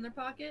little pen in their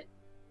pocket.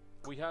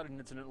 We had an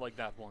incident like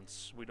that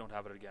once. We don't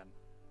have it again.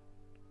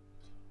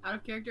 Out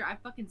of character, I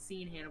fucking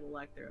seen Hannibal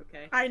Lecter,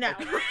 okay? I know.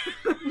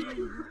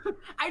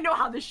 I know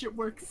how this shit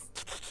works.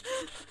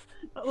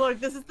 Look,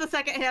 this is the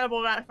second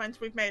Hannibal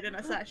reference we've made in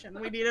a session.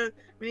 We need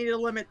to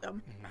limit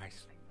them.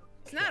 Nice.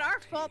 It's not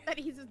our fault that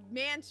he's a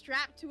man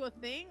strapped to a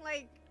thing.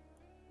 Like,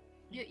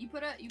 Yeah, you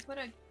put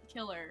a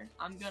killer.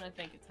 I'm gonna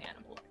think it's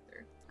Hannibal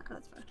Lecter.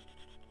 That's fine.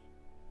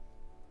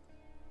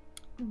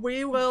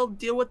 We will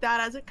deal with that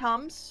as it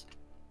comes.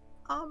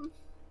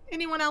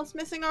 Anyone else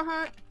missing or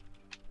hurt?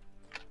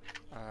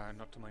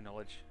 Not to my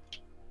knowledge.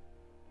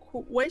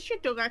 Where's your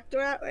director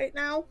at right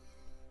now?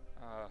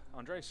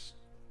 Andres?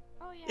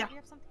 Oh yeah, Yeah. we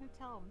have something to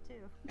tell him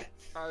too.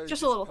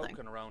 Just a little thing.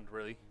 poking around,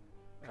 really.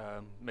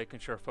 Making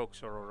sure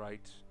folks are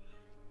alright.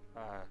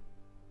 I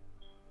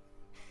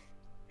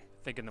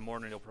think in the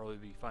morning he'll probably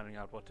be finding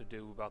out what to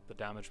do about the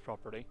damaged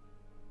property.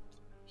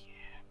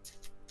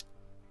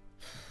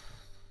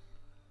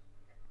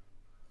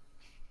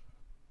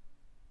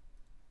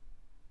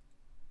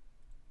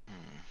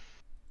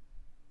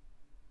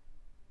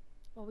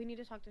 well, we need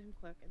to talk to him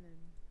quick, and then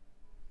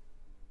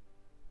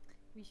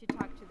We should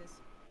talk to this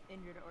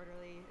injured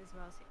orderly as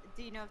well.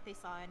 Do you know if they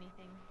saw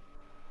anything?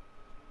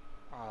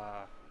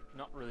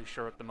 Not really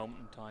sure at the moment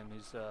in time.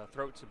 His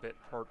throat's a bit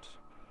hurt.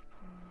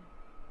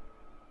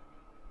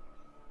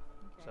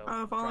 Okay. So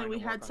Oh, if only trying we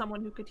to work had on-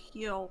 someone who could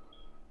heal.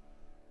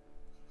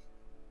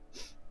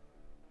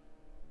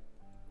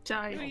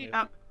 Sorry.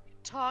 Yeah.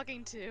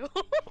 Talking to.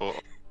 Or,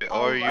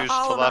 All or of us. use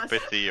All of us.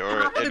 telepathy or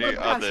Not any everybody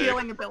has other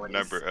healing abilities.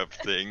 number of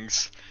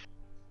things.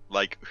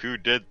 Like, who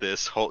did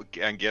this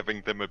and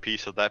giving them a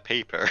piece of that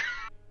paper.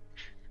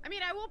 I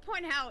mean, I will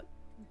point out,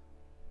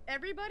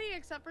 everybody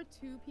except for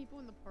 2 people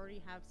in the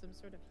party have some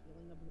sort of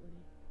healing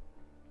ability.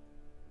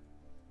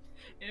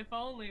 If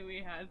only we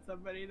had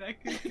somebody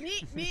that could.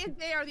 Me and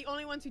Faye are the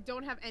only ones who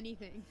don't have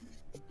anything.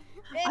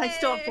 I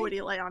still have Hey!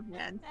 40 lay on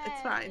hand.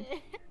 It's fine.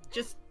 Hey.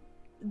 Just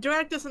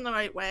direct us in the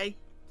right way,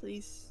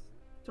 please.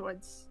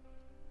 Towards.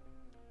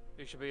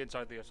 He should be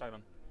inside the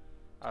asylum.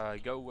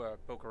 Go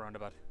poke around a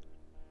bit.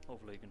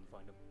 Hopefully you can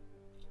find him.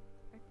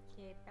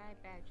 Okay, bye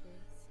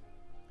badges.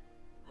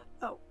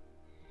 Oh,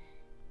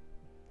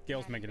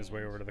 Gale's making his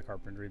way over to the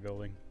carpentry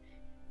building.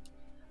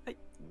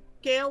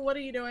 Gale, what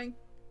are you doing?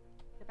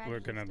 The badges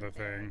Looking are at still the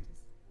there, thing.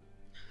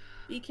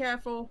 Be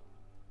careful.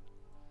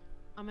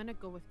 I'm gonna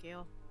go with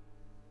Gale.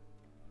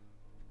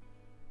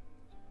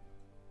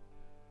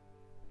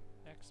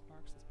 X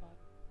marks the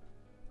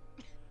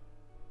spot.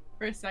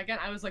 For a second,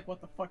 I was like,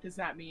 what the fuck does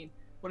that mean?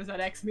 What does that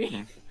X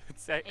mean?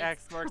 It's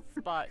X marks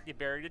the spot. You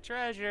buried a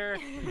treasure.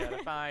 You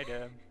gotta find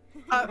him.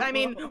 I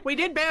mean, we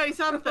did bury Oh,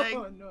 something.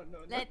 no,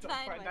 Let's don't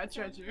find find that what's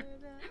treasure. under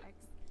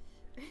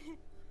the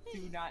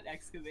Do not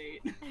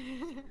excavate. X.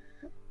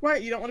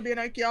 What? You don't want to be an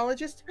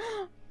archaeologist?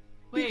 You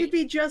Wait. could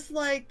be just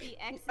like. The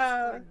X is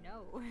Uh, for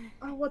no.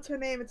 Oh, what's her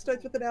name? It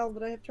starts with an L,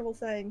 but I have trouble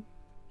saying.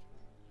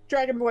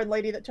 Dragonborn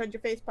lady that turned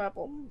your face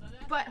purple.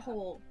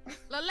 Butthole.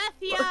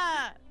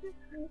 Lalethia!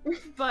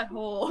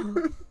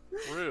 Butthole.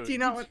 Rude. Do you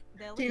not want?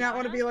 Do you not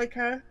want to be like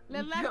her?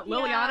 Lalethia!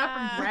 Liliana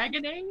from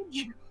Dragon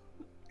Age?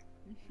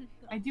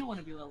 I do want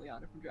to be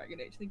Liliana from Dragon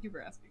Age. Thank you for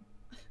asking.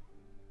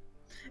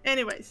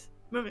 Anyways,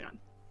 moving on.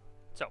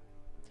 So,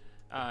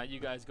 you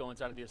guys go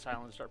inside of the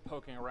asylum and start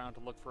poking around to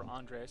look for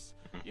Andres.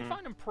 You Mm-hmm.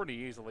 find him pretty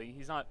easily.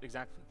 He's not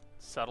exactly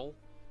subtle.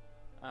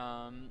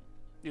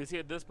 You see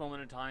at this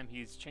moment in time,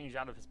 he's changed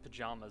out of his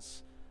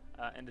pajamas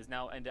and is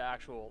now into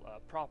actual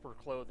proper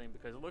clothing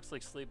because it looks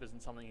like sleep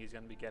isn't something he's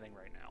going to be getting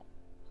right now.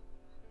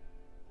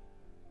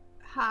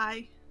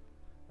 Hi.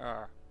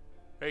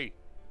 Hey,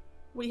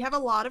 We have a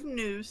lot of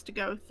news to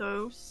go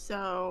through,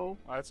 so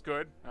that's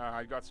good.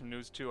 I got some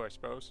news too, I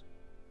suppose.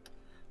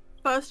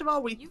 first of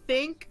all, we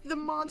think the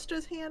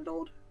monster's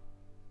handled.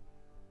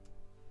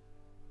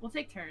 We'll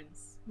take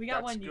turns. We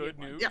got That's one. You good get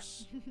one.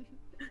 news.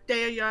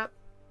 Dea, you're up.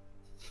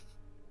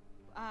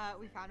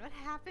 We found what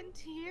happened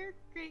to your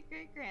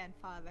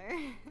great-great-grandfather.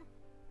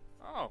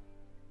 Oh,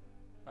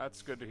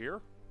 that's good to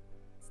hear.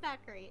 It's not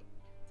great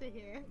to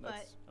hear,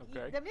 That's but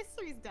okay. the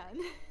mystery's done.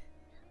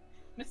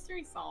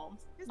 Mystery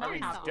solved. It's I mean,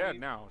 very he's solid. dead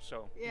now,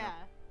 so. Yeah.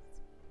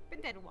 It's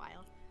been dead a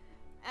while.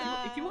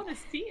 If you want to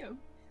see him.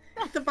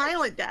 Not the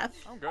violent death.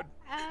 I'm good.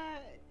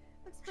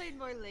 Explain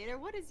more later.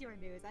 What is your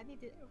news? I need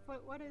to.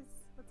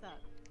 What's up?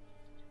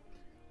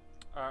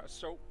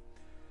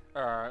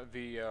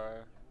 The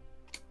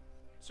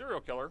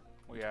serial killer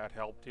we had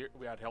held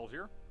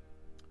here,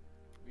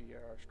 the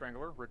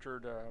strangler,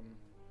 Richard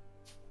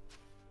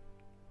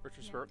Nick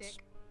Spirits.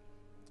 Dick.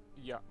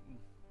 Yeah,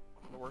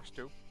 that works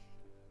too.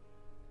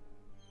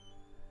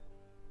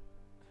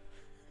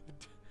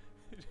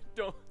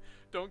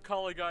 Don't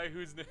call a guy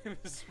whose name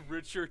is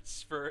Richard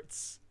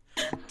Spurts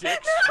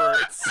Dick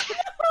Spurts. You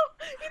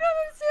don't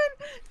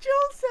understand. Jill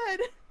said.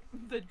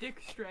 The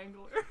Dick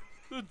Strangler.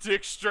 The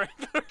Dick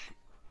Strangler.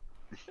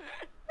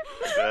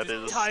 That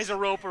is. Ties a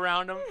rope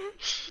around him. No!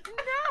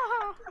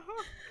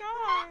 Oh,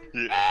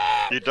 God.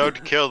 You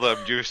don't kill them,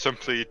 you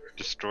simply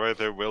destroy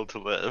their will to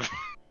live.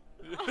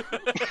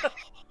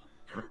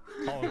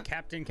 Call him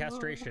Captain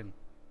Castration.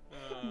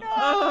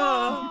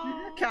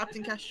 Oh,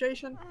 Captain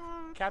Castration.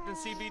 Captain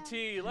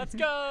CBT, let's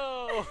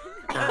go!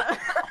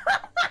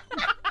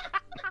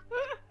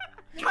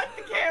 Cut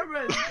the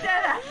cameras!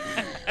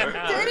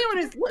 To anyone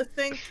who's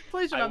listening,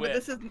 please I remember win.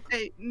 this is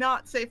a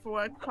not safe for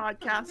work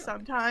podcast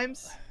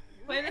sometimes.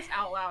 Play this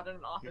out loud in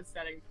an office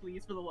setting,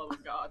 please, for the love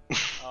of God.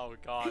 Oh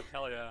god,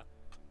 hell yeah.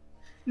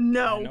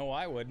 No. I know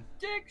I would.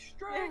 Dick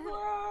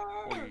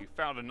Strangler! We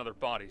found another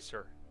body,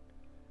 sir.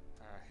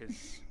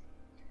 His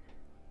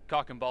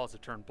cock and balls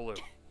have turned blue.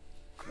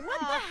 What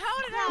the hell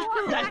did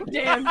I That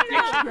damn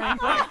Dick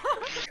Strangler!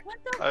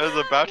 I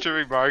was about to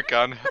remark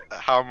on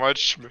how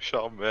much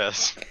Michelle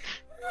missed.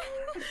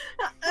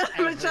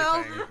 Michelle,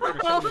 Everything.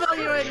 we'll fill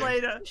you in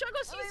later. Michelle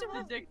goes to use the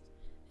The Dick.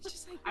 It's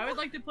just like, I would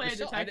like to play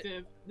Michelle, a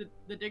detective.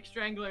 The Dick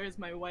Strangler is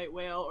my white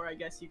whale, or I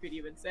guess you could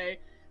even say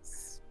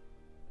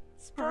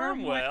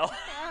Sperm whale.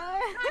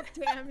 God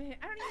damn it.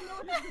 I don't even know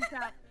what this is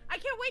about. I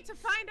can't wait to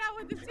find out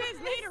what this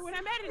is later when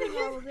I'm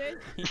editing all of this.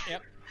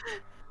 Yep.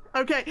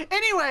 Okay,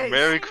 anyway.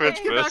 Merry Let's get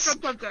back Christmas.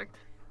 on subject.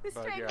 The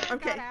But, strangler yeah.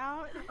 Okay. got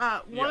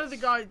out. One of the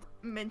Yes. guards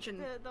mentioned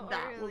The that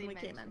when orderly we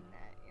came in. mentioned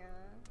that,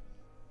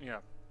 yeah. Yeah.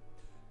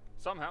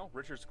 Somehow,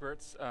 Richard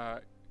Squirts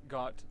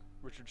got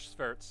Richard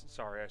Squirts.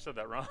 Sorry, I said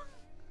that wrong.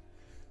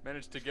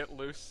 Managed to get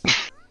loose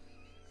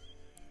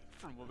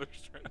from other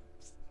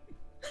straps.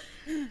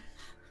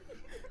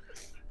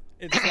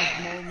 It's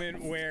that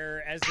moment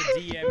where, as a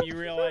DM, you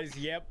realize,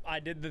 yep,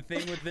 I did the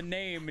thing with the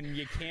name, and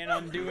you can't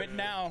undo it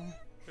now.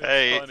 It's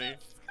Hey. funny.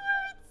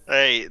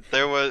 Hey,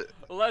 there was.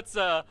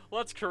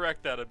 Let's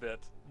correct that a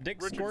bit.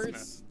 Dick Richard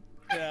Squirts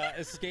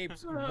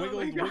escapes,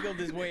 wiggled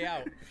his way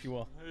out, if you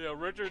will. Yeah,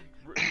 Richard.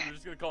 We're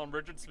just gonna call him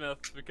Richard Smith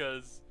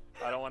because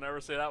I don't want to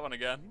ever say that one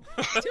again.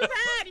 Too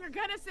bad, you're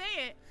gonna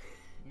say it.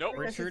 Nope.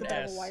 Richard a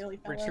S. wily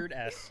fella. Richard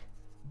S.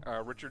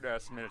 Richard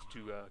S. managed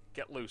to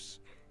get loose.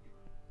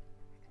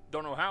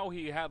 Don't know how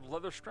he had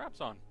leather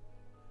straps on.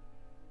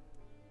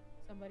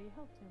 Somebody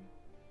helped him.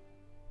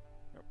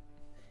 Yep.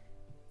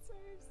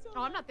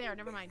 Oh, I'm not there.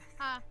 Never mind.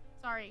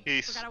 Sorry.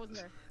 He's- Forgot I wasn't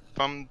there.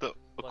 From the.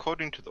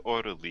 According to the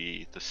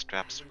orderly, the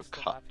straps were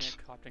Still laughing cut.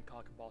 at Captain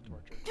Cock and Ball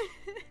torture.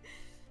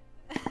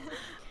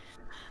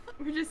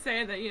 We're just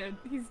saying that, you know,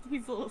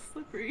 he's a little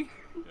slippery.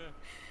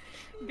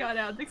 Got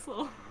out, Dick's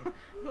little.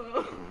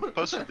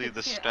 Supposedly, the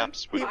Yeah.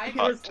 straps were He cut,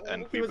 was-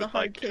 and he we was a would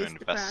hard like to case to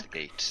crack.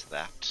 investigate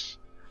that.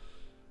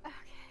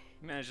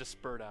 He managed to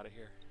spurt out of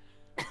here.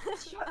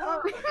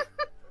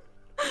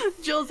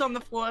 Jill's on the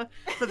floor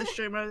for the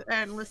streamer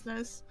and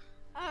listeners.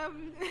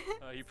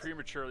 He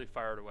prematurely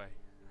fired away.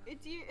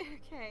 Do you,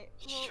 okay.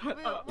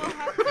 Shut up. We'll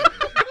have to,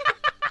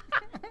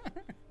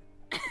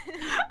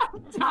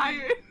 I'm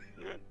tired.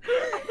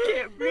 I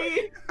can't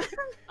breathe.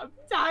 I'm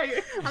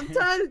tired. I'm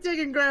tired of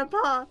digging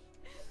Grandpa.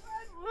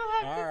 we'll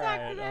have to talk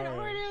Alright, to that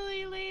alright.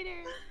 orderly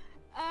later.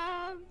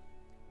 Oh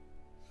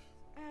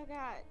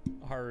god.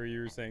 Haru,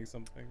 you were saying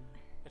something.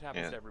 It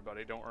happens Yeah. to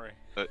everybody. Don't worry.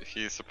 But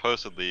he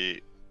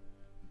supposedly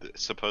the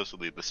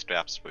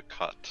straps were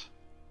cut,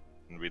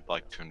 and we'd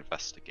like to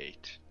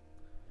investigate.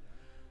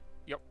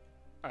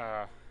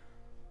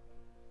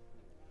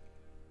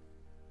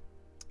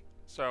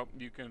 So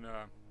you can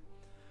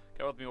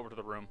go with me over to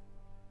the room.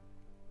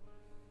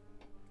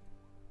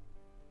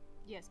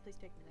 Yes, please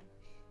take me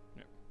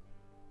there.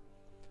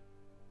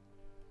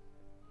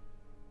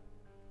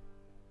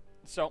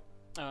 So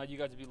you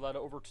guys will be led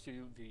over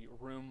to the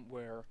room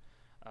where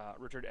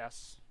Richard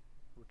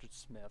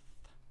Smith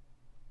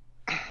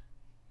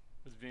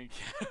was being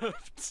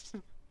kept.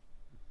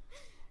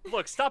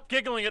 Look, stop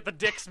giggling at the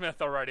Dick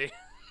Smith already.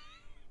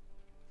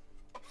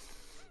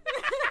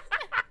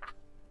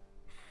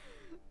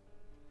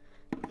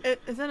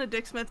 Isn't a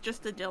Dick Smith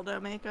just a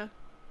dildo maker?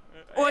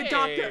 Or a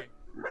doctor.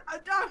 A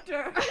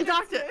doctor. A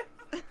doctor.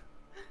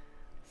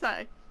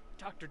 Sorry.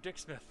 Dr. Dick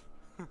Smith.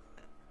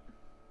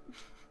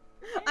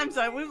 I'm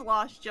sorry, we've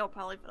lost Jill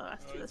probably for the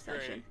rest of the That's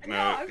great. session. No,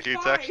 I'm he's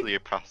fine. actually a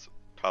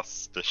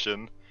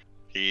plastician.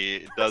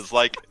 He does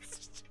like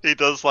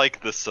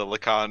the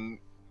silicone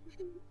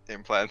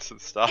implants and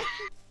stuff.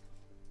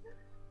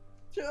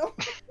 Jill.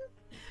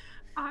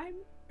 I'm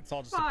It's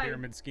all just Fine. a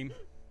pyramid scheme.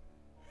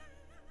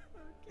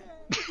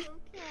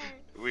 Okay.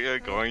 We are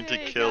going to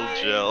Okay, kill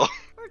guys. Jill.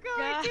 We're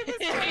going to the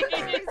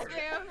strangler's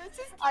room. Let's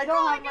just keep I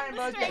don't have calling my him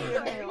the emergency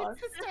strangler. inhaler.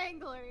 It's the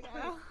strangler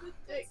now.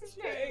 Dick It's the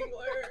strangler.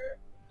 Strangler.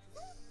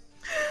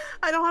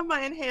 I don't have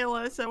my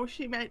inhaler, so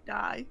she might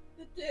die.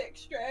 The Dick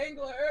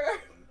Strangler.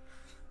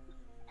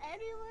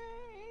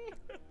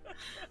 Anyway.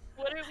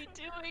 What are we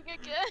doing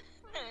again?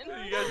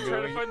 You guys are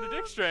trying to find the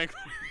Dick Strangler.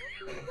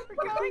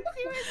 We're going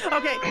suicide.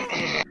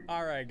 Okay,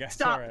 All right, guys.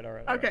 Stop. All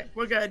right. Okay,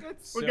 we're good.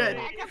 We're good.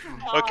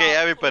 Okay,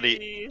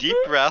 everybody, deep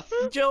breath.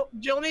 Jill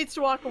needs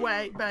to walk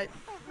away, but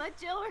Let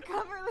Jill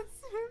recover. Let's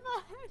move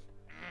on.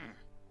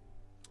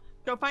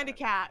 go find a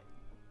cat.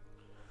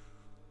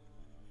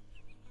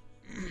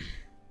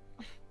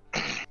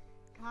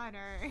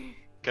 Connor.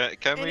 Can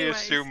we Anyways.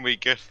 assume we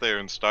get there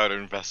and start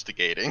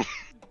investigating?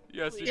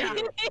 Yes, you Yeah.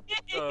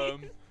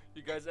 do.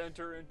 You guys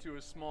enter into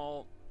a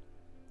small,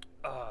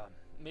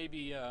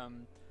 maybe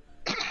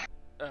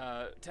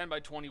 10 by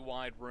 20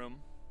 wide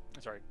room.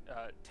 Sorry,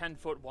 10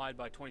 foot wide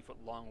by 20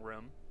 foot long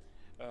room.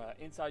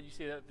 Inside, you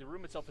see that the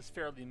room itself is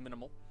fairly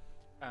minimal.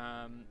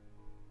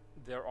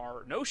 There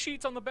are no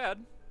sheets on the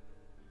bed.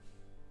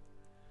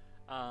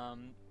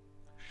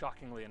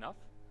 Shockingly enough.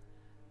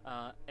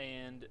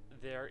 And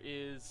there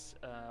is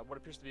what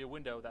appears to be a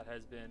window that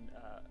has been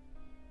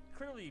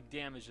clearly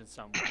damaged in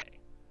some way.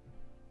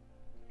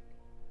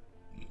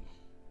 You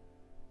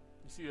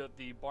see that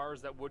the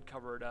bars that would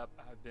cover it up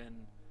have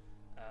been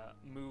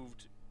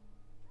moved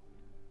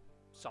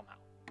somehow.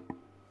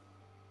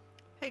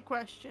 Hey,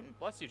 question.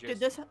 Bless you, Jason. Did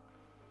this?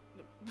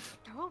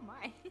 Oh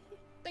my.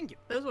 Thank you.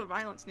 Those were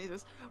violent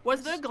sneezes.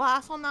 Was there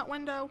glass on that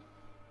window?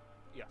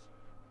 Yes.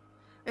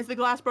 Is the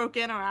glass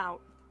broken or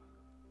out?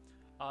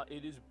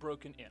 It is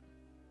broken in.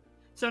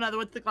 So in other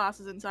words, the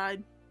glass is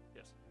inside.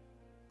 Yes.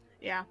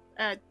 Yeah.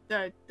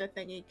 The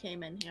thingy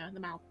came in here, the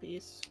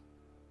mouthpiece,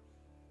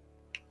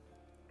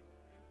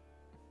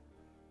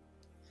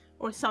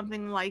 or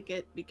something like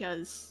it,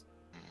 because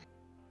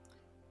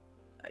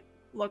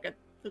look at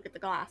the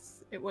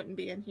glass. It wouldn't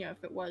be in here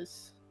if it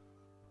was.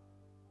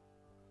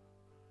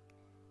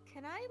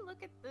 Can I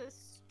look at the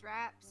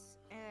straps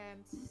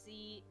and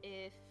see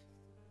if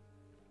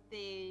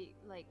they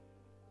like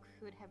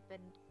could have been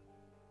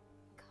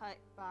cut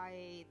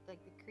by like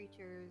the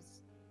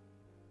creature's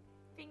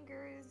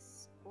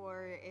fingers,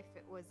 or if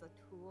it was a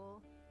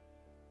tool,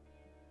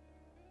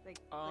 like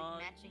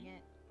matching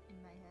it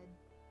in my head?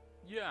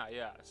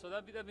 Yeah. So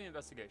that'd be an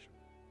investigation.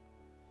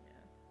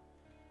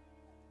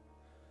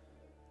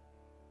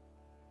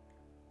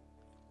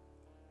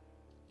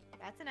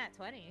 That's an at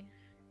 20.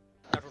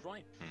 Natural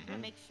 20. I'm gonna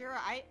make sure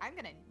I'm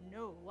gonna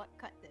know what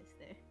cut this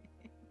thing.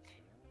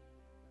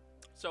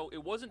 So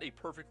it wasn't a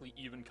perfectly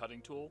even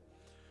cutting tool,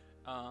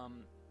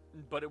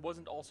 but it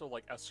wasn't also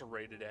like a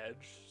serrated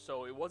edge.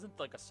 So it wasn't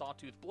like a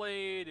sawtooth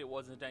blade. It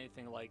wasn't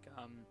anything like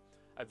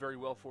a very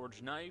well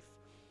forged knife.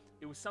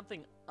 It was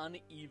something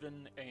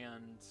uneven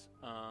and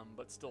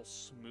but still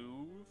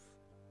smooth.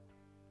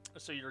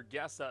 So your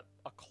guess that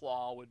a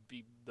claw would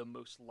be the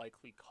most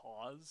likely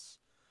cause,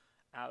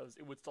 as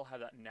it would still have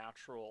that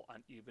natural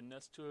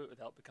unevenness to it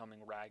without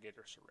becoming ragged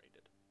or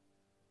serrated.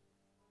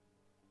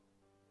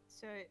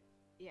 So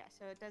yeah,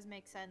 so it does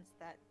make sense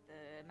that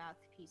the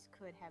mouthpiece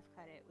could have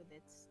cut it with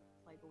its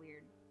like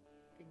weird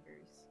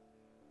fingers,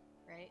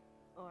 right?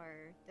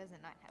 Or does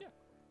it not have? Yeah.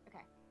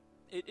 Okay.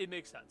 It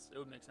makes sense. It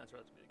would make sense for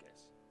that to be the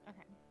case.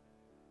 Okay.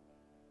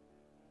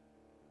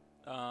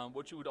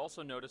 What you would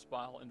also notice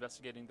while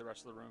investigating the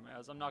rest of the room,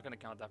 as I'm not going to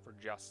count that for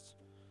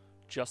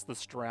just the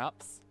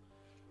straps.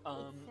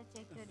 It's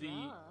such a good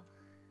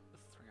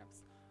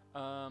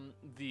roll.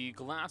 The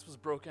glass was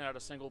broken at a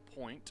single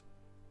point,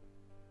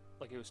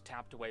 like it was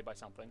tapped away by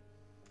something.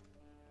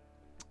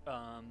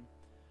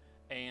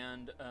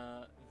 And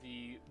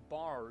the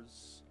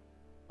bars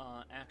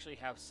actually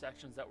have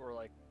sections that were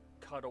like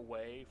cut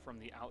away from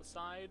the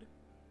outside,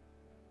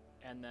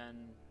 and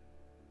then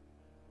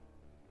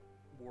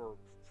were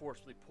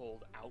forcibly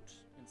pulled out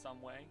in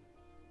some way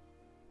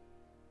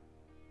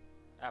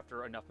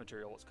after enough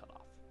material was cut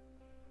off.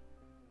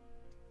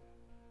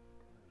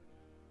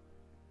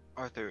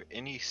 Are there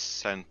any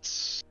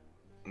scents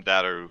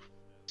that are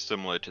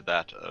similar to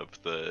that of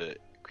the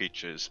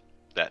creatures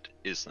that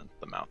isn't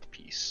the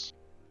mouthpiece?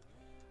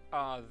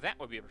 That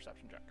would be a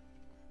perception check.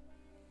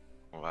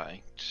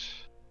 Right.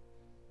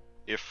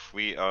 If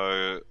we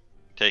are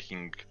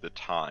taking the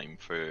time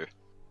for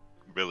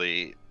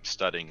really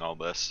studying all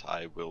this,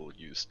 I will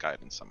use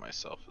guidance on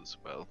myself as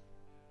well.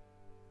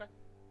 Okay.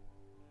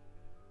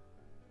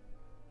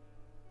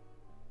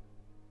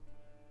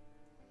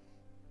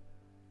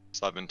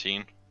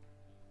 $17.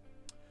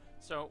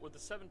 So with the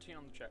 17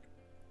 on the check,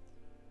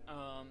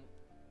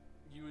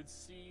 you would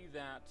see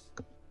that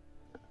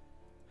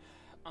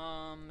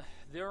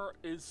there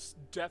is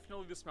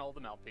definitely the smell of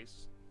the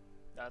mouthpiece.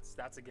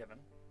 That's a given.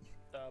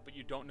 But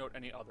you don't note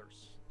any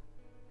others.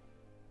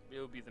 It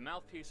would be the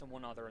mouthpiece and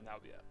one other, and that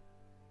would be it.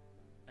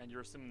 And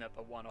you're assuming that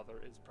the one other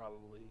is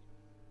probably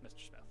Mr.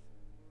 Smith.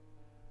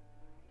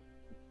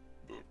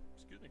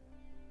 Excuse me.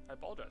 I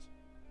apologize.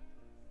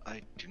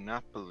 I do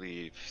not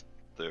believe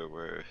there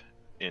were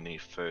any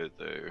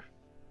further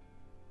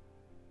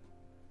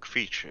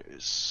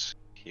creatures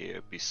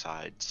here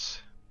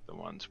besides the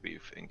ones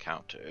we've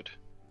encountered.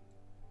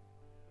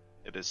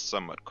 It is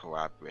somewhat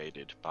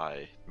corroborated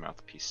by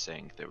Mouthpiece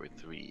saying there were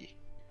 3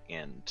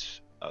 and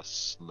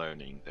us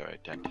learning their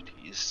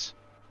identities.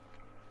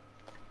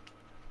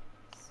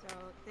 So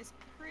this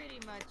pretty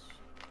much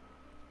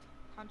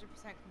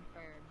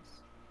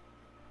confirms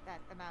that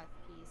the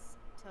mouthpiece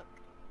took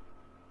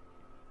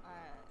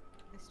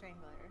the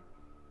strangler.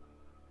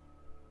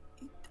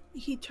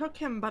 He took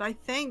him, but I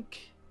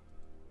think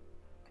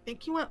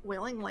he went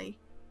willingly.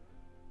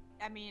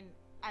 I mean,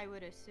 I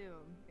would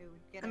assume it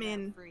would get I him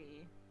mean- out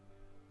free.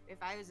 If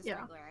I was a Yeah.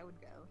 strangler, I would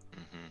go.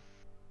 Mm-hmm.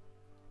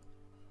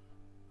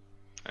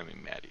 I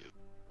mean, Maddie.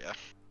 Yeah.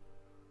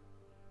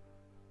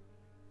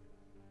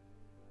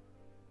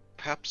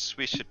 Perhaps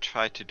we should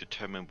try to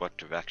determine what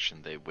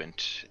direction they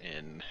went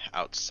in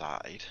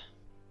outside.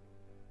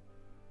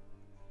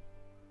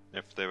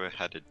 If they were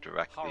headed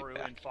directly Haru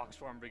in back. fox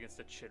form begins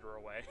to chitter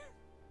away.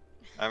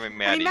 I mean, I mean,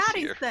 Maddie's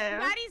Maddie's here. there.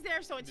 Maddie's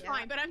there, so it's Yeah.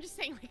 fine. But I'm just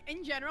saying, like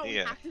in general, we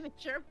Yeah. have to make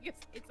sure because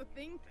it's a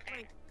thing.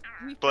 Like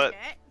we But-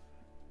 forget.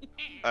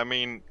 I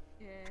mean,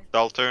 Yeah. the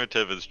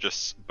alternative is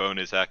just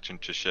bonus action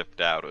to shift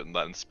out and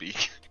then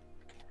speak.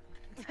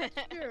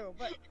 True,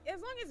 but as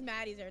long as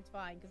Maddie's there, it's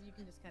fine because you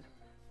can just kind of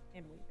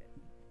hand wave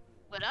it.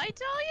 Would I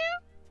tell you?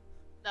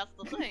 That's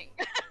the thing.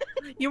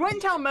 You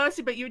wouldn't tell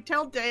Mercy, but you'd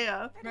tell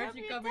Dea.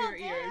 Mercy, cover your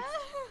ears.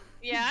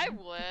 Yeah, I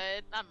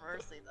would. Not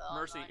Mercy though.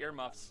 Mercy, not-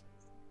 earmuffs.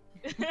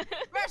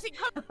 Mercy,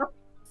 come.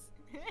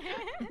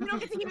 We don't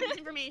get to give this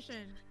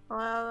information. La,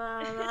 la,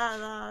 la,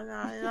 la,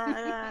 la, la,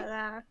 la,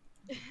 la.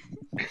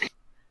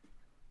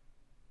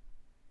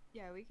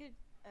 Yeah, we could,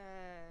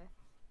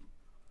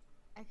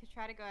 I could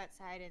try to go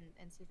outside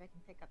and see if I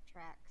can pick up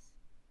tracks.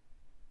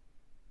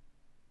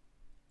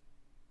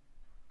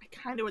 I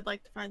kind of would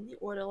like to find the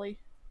orderly.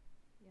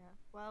 Yeah,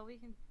 well,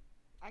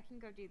 I can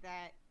go do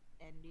that,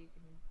 and you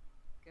can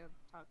go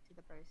talk to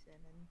the person,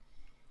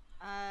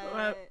 and,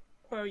 Well,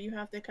 Or you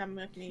have to come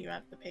with me. You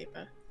have the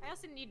paper. I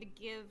also need to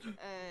give,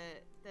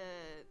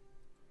 the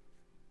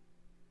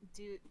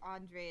dude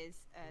Andres,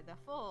 the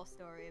full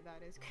story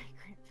about his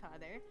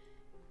great-grandfather.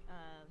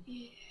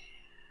 Yeah.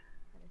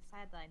 But I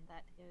sidelined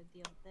that to go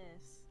deal with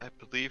this. I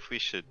believe we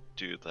should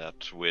do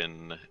that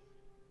when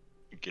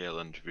Gale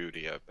and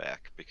Rudy are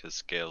back,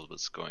 because Gale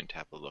was going to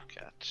have a look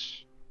at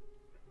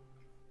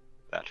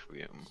that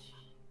room.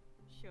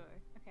 Sure,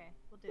 okay,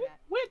 we'll do that.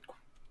 Weird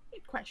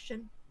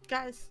question,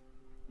 guys.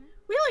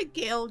 We let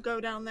Gale go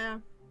down there.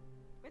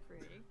 With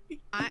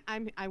Rudy.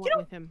 I went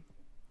with him.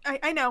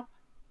 I know.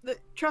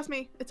 Trust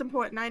me, it's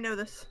important. I know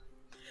this.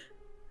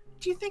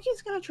 Do you think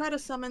he's gonna try to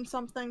summon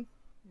something,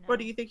 or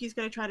do No. you think he's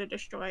gonna try to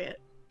destroy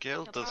it?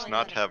 Gale He'll does probably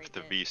not try to have break the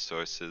it.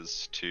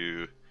 resources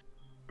to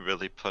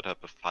really put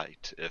up a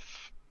fight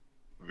if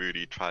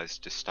Rudy tries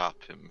to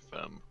stop him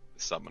from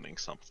summoning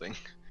something.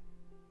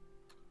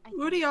 I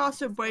think Rudy he's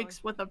also going-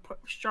 breaks with a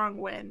strong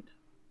wind.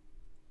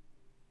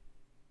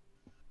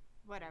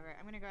 Whatever,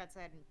 I'm gonna go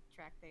outside and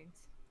track things.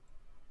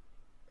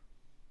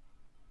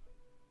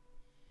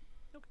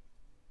 Okay.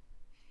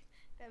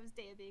 That was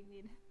Dea being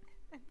mean.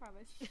 I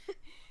promise.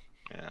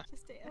 Yeah.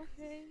 Just Dea.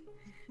 Okay.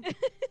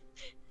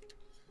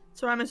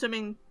 So I'm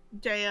assuming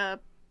Dea,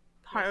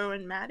 Haru,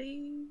 and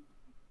Maddie.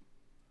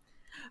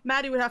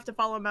 Maddie would have to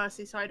follow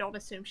Mercy, so I don't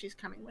assume she's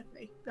coming with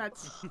me.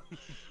 That's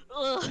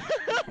Ugh.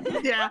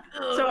 yeah.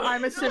 So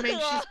I'm assuming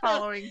she's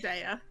following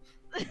Dea.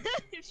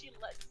 If she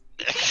lets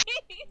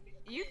me.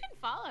 You can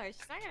follow her.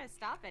 She's not gonna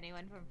stop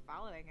anyone from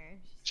following her.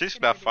 She's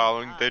gonna not do her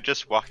following, job. they're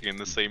just walking in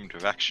the same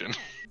direction.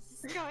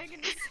 Yeah, she's going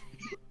in the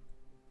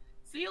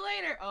See you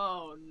later.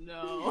 Oh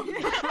no.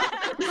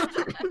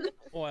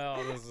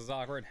 Well, this is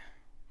awkward.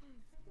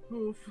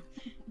 Oof.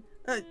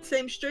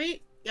 Same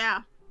street?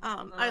 Yeah.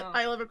 Oh.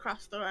 I live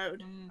across the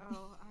road.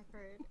 Oh,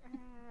 awkward.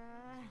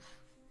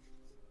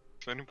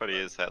 If anybody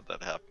has had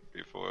that happen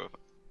before,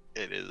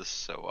 it is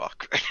so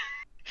awkward.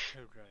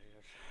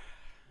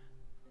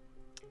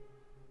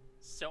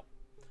 So,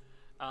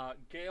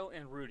 Gale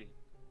and Rudy,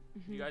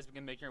 you guys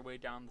begin making your way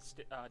down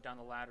down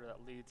the ladder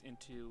that leads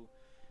into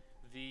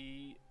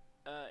the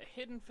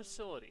hidden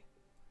facility,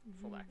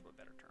 for lack of a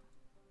better term.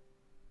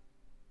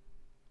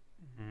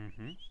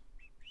 Mm-hmm.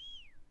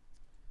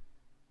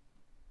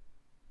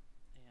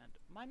 And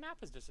my map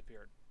has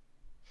disappeared.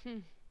 Hmm.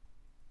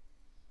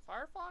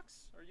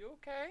 Firefox, are you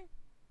okay?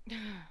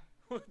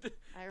 the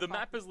Firefox.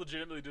 map has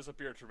legitimately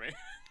disappeared for me.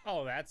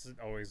 Oh, that's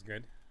always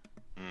good.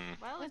 Mm.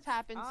 Well, This it's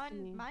happens to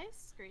on me. my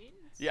screen.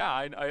 so- Yeah,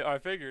 I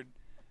figured.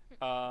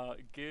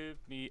 Give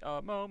me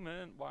a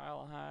moment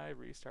while I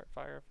restart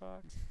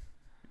Firefox.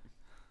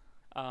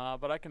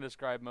 But I can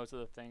describe most of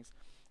the things.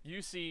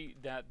 You see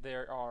that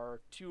there are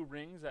 2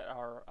 rings that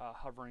are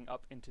hovering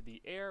up into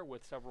the air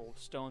with several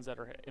stones that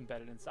are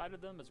embedded inside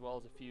of them, as well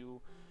as a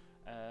few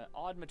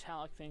odd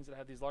metallic things that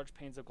have these large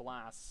panes of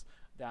glass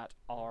that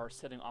are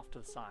sitting off to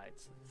the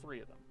sides. 3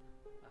 of them.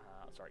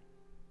 Sorry.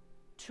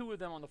 2 of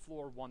them on the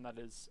floor, 1 that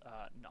is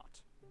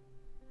not.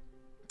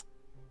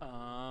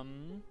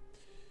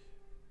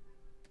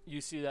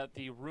 You see that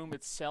the room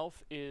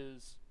itself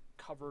is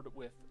covered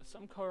with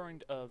some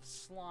kind of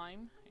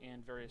slime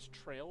and various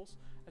trails,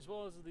 as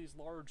well as these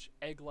large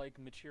egg-like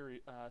material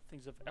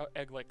things of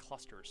egg-like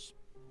clusters.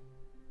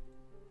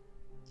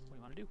 What do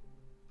you want to do?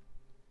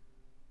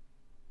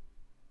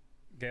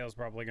 Gale's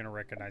probably gonna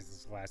recognize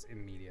this glass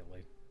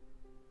immediately.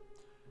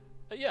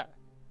 Yeah.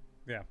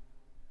 Yeah.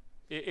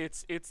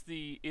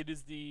 It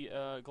is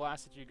the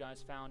glass that you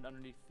guys found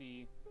underneath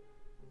the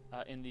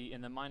in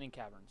the mining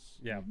caverns.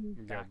 Yeah, Mhm.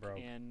 go, Back bro.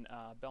 in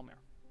Belmere.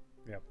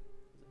 Yep.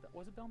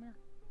 Was it Belmere?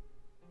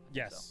 I think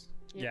Yes.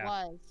 It Yeah.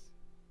 was,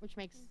 which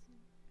makes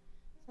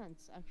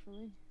sense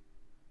actually.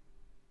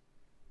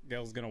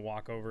 Gale's gonna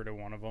walk over to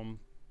one of them.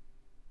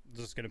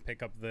 Just gonna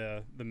pick up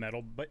the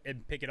metal,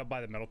 and pick it up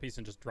by the metal piece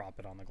and just drop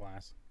it on the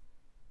glass.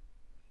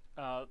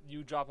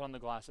 You drop it on the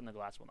glass, and the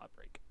glass will not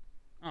break.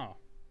 Oh,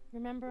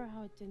 Remember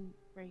how it didn't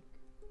break?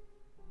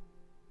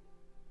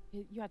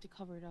 You had to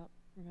cover it up.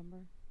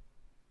 Remember?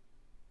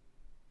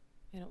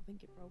 I don't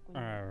think it broke. When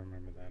I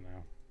remember that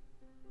now.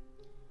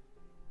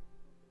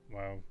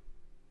 Well,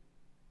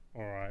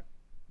 all right.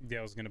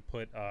 Gale's gonna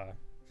put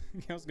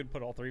Gale's gonna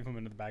put all three of them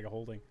into the bag of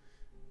holding.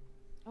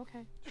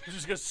 Okay. You're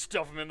just gonna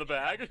stuff them in the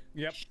bag.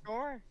 Yep.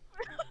 Sure.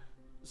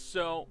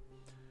 So,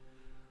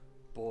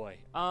 boy,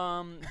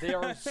 they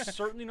are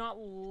certainly not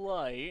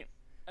light.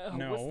 What's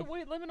No. the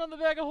weight limit on the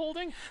bag of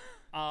holding?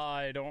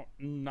 I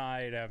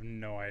have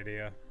no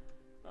idea.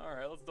 All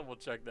right, let's double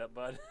check that,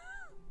 bud.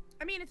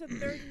 I mean, it's a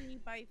 30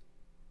 by.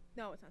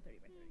 No, it's not 30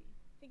 by 30.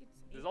 I think it's.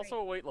 There's 8 by also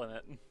a weight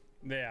limit.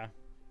 Yeah.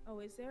 Oh,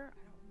 is there? I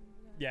don't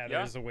remember that. Yeah, Yeah.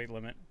 there's a weight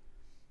limit.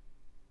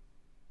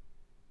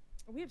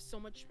 We have so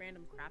much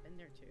random crap in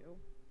there too.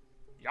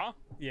 Yeah.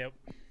 Yep.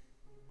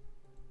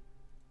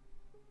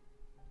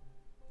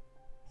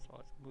 So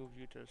let's move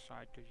you to the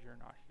side because you're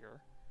not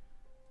here.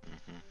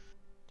 Hmm.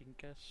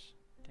 Dinkus,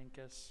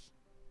 Dinkus,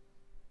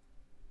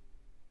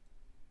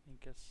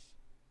 Dinkus,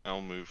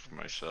 I'll move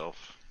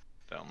myself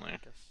down there.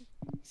 Dinkus,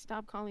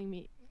 Stop calling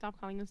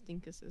us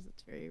dinkuses.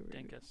 It's very rude.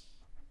 Dinkus.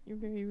 You're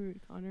very rude,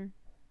 Connor.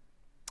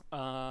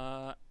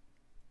 And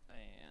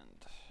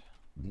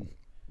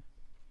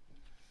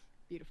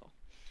Beautiful.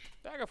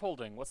 bag of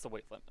holding. What's the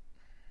weight limit?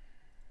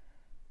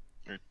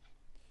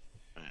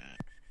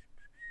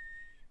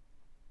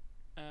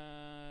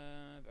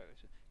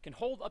 Can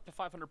hold up to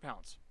 500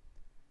 pounds.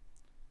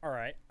 All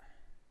right.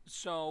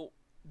 So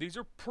these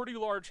are pretty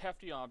large,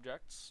 hefty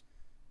objects,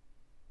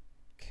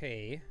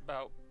 Okay.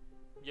 about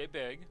yay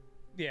big.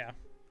 Yeah.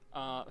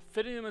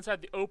 Fitting them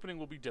inside the opening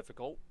will be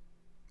difficult.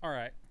 All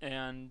right.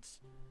 And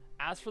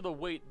as for the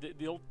weight,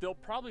 they'll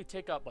probably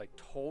take up like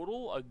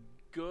total a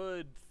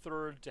good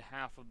third to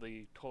half of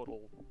the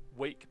total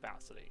weight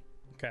capacity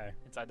Okay.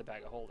 inside the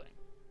bag of holding.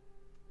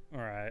 All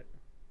right.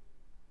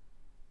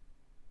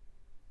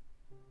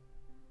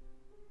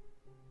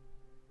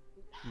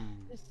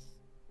 Hmm. This.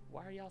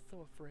 Why are y'all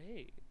so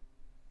afraid?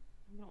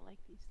 I don't like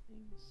these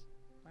things.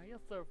 Why are y'all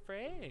so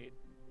afraid?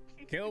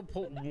 Gale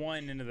put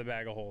one into the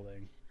bag of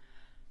holding.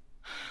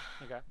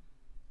 Okay.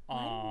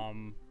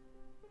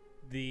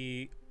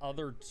 The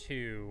other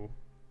two.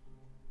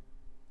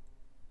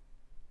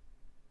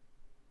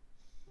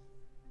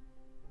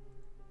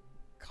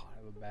 God, I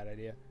have a bad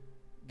idea.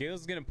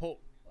 Gale's gonna pull.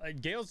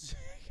 Gale's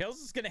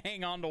just gonna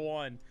hang on to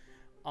one.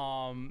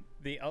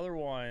 The other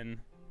one,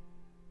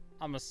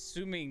 I'm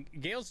assuming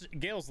Gale's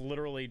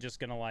literally just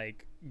gonna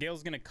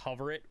Gale's gonna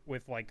cover it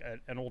with like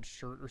an old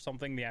shirt or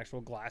something, the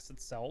actual glass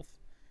itself,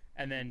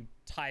 and then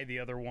tie the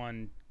other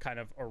one kind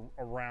of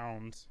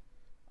around,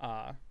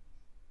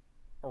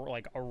 or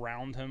like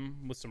around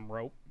him with some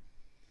rope.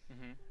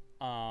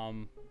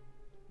 Mm-hmm.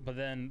 But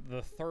then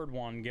the third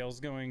one, Gale's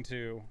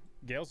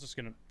just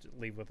gonna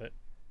leave with it.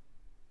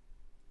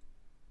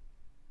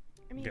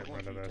 I mean, Get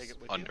rid of You this. take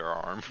it with you?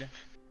 Underarm. Yeah.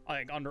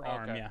 Like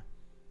underarm, Okay. yeah.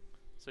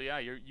 So yeah,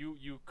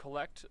 you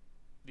collect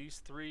these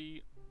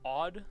three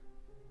odd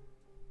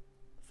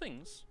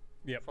things,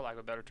 Yep. for lack of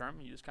a better term.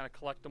 You just kind of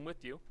collect them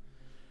with you.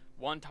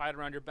 One tied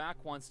around your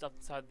back, one stuffed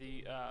inside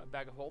the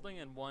bag of holding,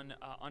 and one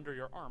under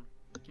your arm.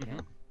 Mm-hmm.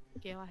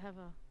 Gail, I have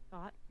a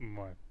thought.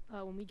 What?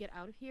 When we get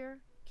out of here,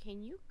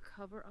 can you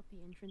cover up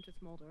the entrance with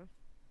mold earth?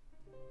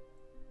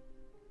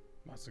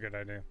 That's a good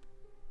idea.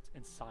 It's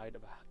inside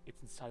of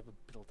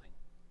a building.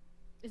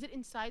 Is it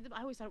inside the?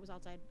 I always thought it was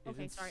outside. It's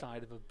Okay, sorry.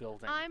 inside of a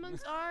building. I'm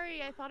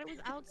sorry. I thought it was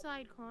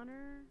outside,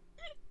 Connor.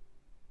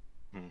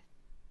 Hmm.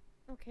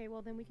 Okay,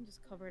 well then we can just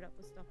cover it up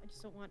with stuff. I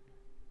just don't want,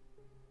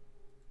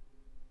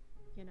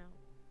 you know.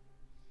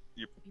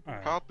 You the people-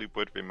 Alright. Probably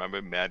would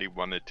remember Maddie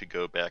wanted to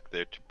go back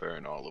there to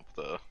burn all of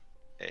the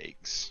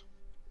eggs.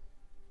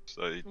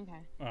 So Okay.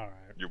 All right.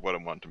 you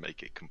wouldn't want to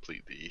make it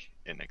completely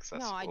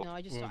inaccessible. No, I know.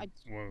 I just,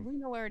 We'll we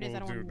know where it is. I we'll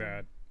don't do want to.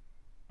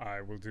 that.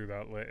 I will do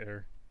that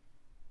later.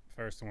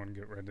 First, I want to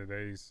get rid of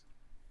these.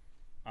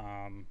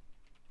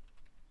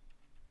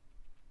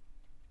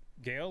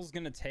 Gale's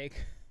gonna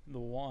take the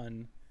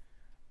one.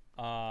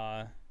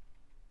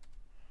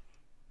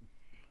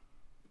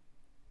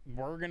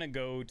 We're gonna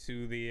go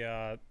to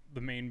the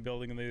main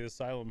building of the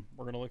asylum.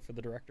 We're gonna look for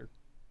the director.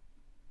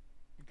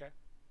 Okay.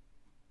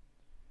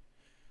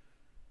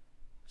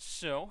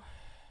 So,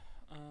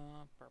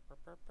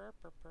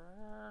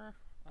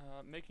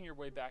 making your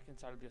way back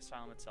inside of the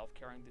asylum itself,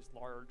 carrying these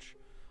large,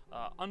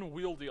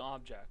 unwieldy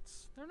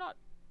objects. They're not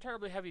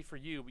terribly heavy for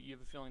you, but you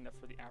have a feeling that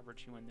for the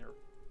average human, they're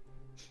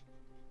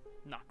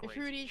not If great.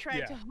 Rudy tried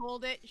Yeah. to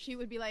hold it, she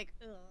would be like,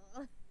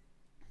 ugh.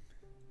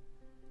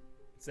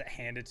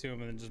 hand it to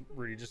him, and then just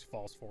Rudy just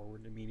falls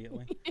forward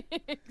immediately.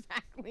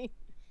 Exactly.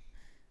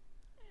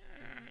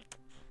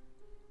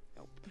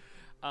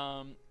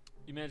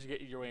 You manage to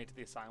get your way into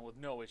the asylum with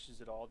no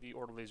issues at all. The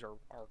orderlies are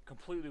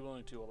completely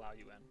willing to allow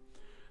you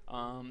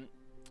in.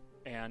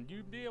 And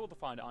you'd be able to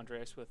find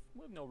Andreas with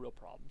no real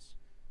problems.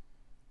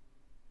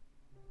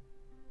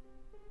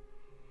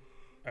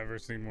 Ever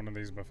seen one of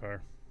these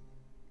before?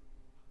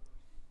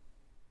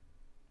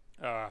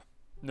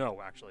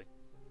 No, actually.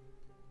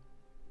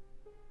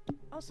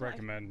 Also,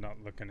 Recommend not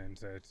looking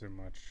into it too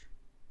much.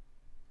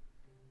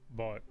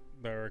 But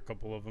there are a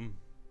couple of them.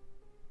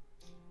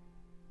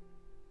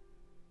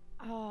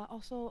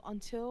 Also,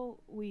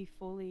 until we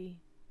fully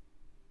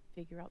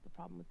figure out the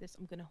problem with this,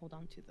 I'm gonna hold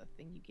on to the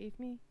thing you gave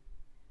me.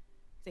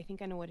 Because I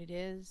think I know what it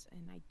is,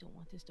 and I don't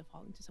want this to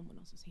fall into someone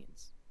else's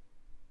hands.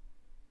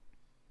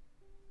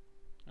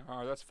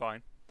 That's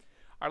fine.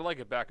 I'd like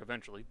it back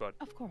eventually, but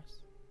Of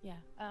course. Yeah.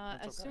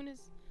 That's As okay.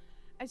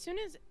 soon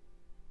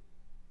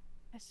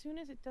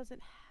as it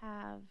doesn't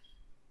have.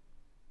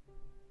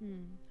 How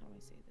do I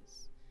say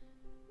this?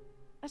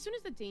 As soon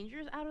as the danger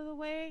is out of the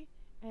way,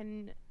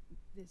 and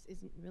this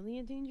isn't really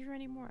a danger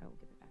anymore, I will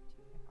give it back to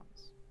you. I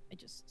promise.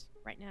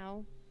 Right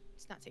now,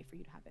 it's not safe for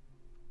you to have it.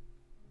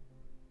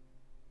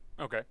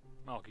 okay,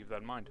 I'll keep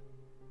that in mind.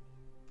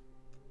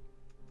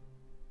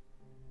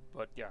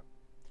 But yeah,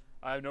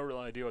 I have no real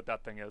idea what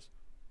that thing is.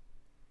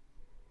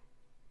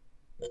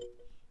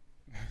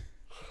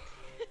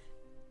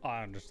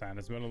 I understand.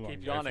 It's been a long Keep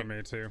day for yawning.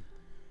 me too.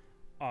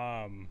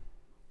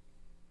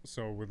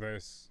 So with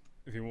this,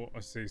 if you want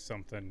to see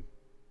something,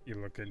 you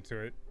look into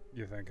it,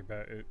 you think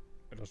about it,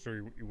 it'll show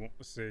you what you want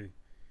to see.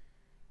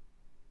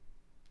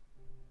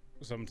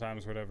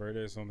 Sometimes whatever it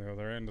is on the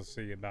other end will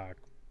see you back.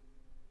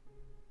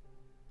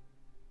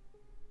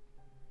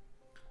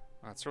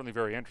 That's certainly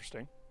very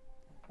interesting.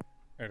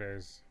 It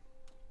is.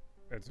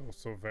 It's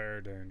also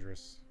very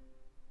dangerous.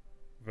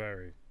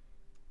 Very,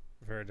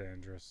 very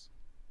dangerous.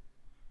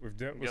 We've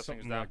dealt I'm with guessing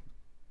something that- like.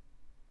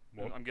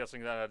 What? I'm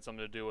guessing that had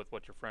something to do with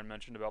what your friend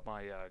mentioned about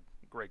my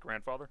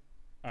great-grandfather.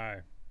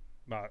 Aye,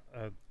 but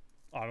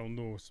I don't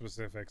know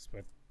specifics,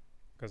 but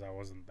because I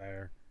wasn't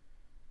there.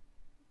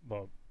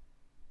 But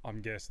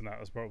I'm guessing that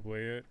was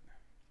probably it.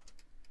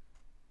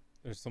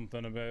 There's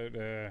something about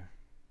a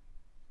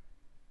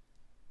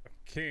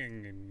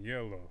king in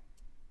yellow.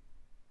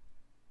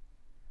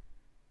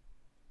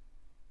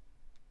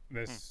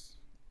 This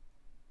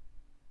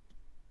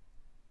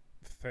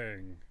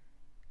thing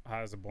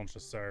has a bunch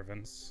of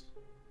servants.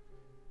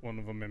 One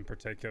of them in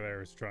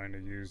particular is trying to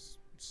use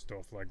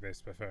stuff like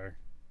this before.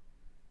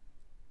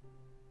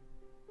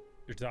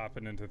 You're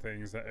tapping into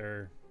things that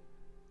are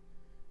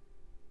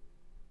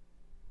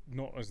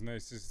not as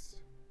nice as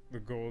the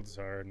golds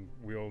are, and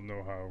we all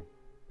know how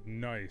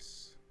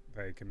nice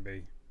they can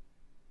be.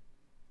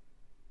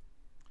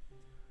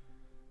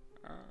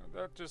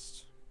 That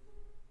just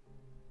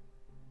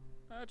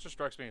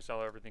strikes me as how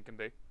everything can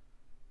be.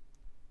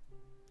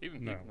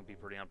 Even No. people can be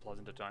pretty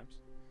unpleasant at times.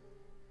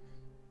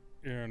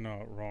 You're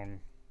not wrong.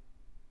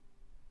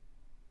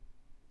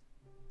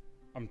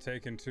 I'm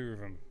taking 2 of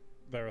them.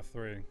 There are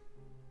 3.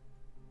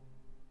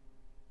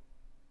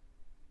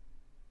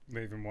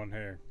 Leaving 1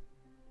 here.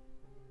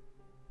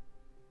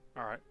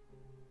 All right,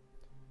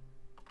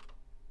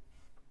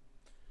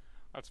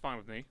 that's fine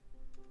with me.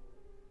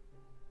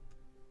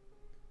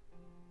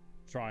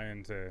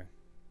 Trying to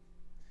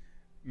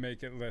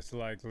make it less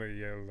likely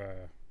you'll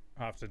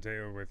have to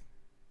deal with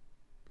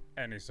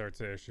any sorts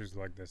of issues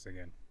like this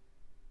again.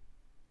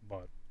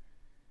 But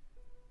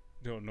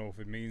don't know if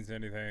it means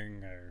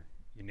anything or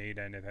you need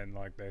anything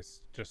like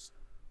this. Just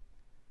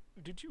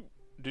Did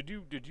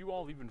you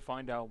all even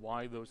find out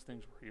why those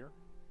things were here?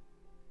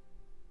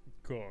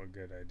 got a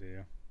good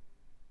idea.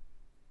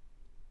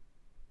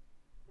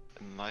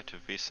 In light of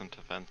recent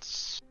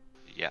events,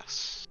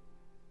 yes.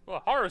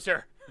 Well, Haru's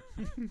here.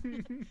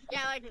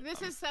 Yeah, like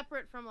this is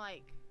separate from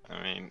like.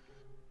 I mean,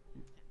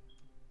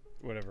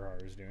 Whatever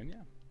Haru's doing,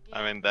 yeah.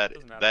 I mean that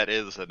Doesn't matter. that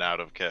is an out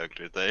of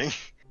character thing.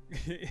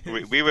 It's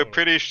we were totally-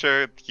 pretty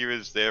sure he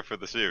was there for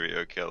the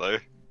serial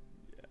killer,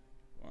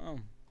 Wow.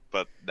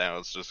 but now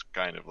it's just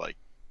kind of like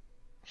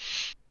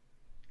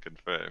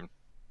confirmed.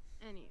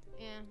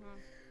 Yeah.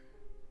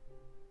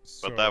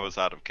 But that was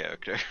out of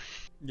character.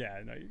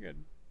 Yeah, no, you're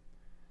good.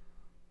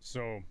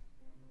 So,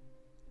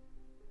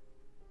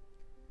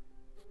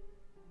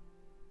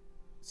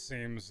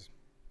 seems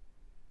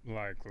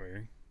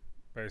likely,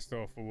 based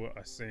off of what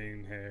I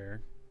seen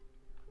here,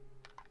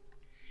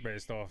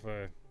 based off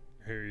of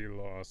who you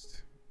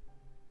lost,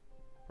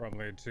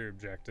 probably had 2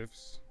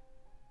 objectives.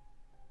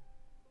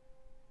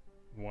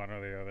 One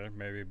or the other,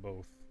 maybe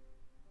both.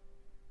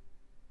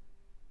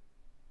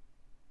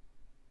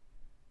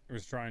 It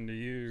was trying to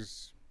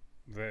use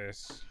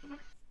this,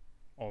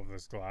 all of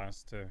this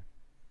glass, to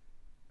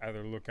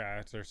either look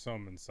at or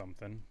summon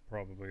something,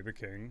 probably the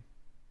king,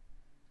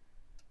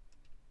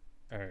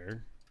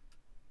 or,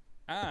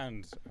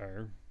 as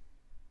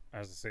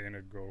the saying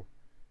would go,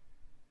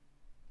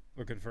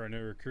 looking for a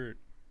new recruit.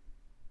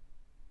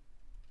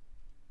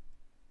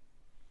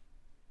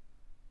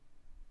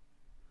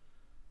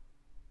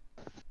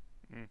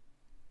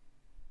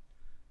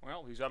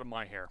 Well, he's out of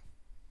my hair.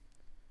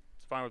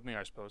 It's fine with me,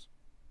 I suppose.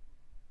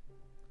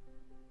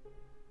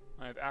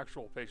 I have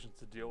actual patients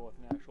to deal with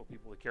and actual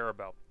people to care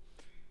about.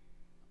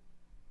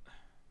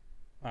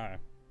 Alright.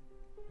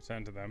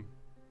 Send to them.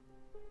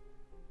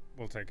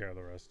 We'll take care of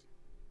the rest.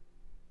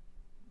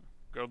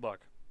 Good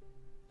luck.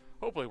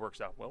 Hopefully it works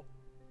out well.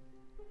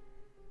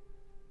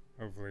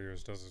 Hopefully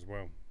yours does as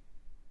well.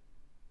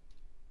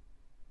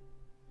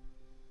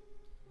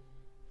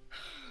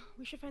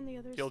 We should find the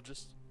others.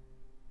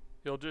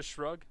 He'll just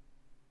shrug.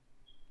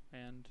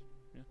 And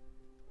yeah.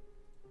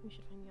 We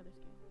should find the others,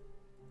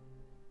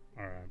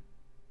 Gale. Alright.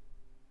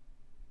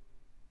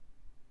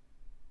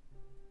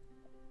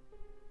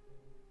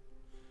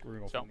 We're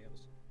gonna So- find the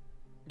others.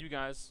 You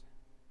guys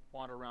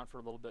wander around for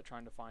a little bit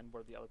trying to find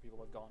where the other people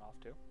have gone off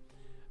to.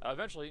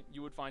 Eventually,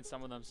 you would find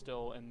some of them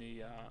still in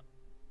the,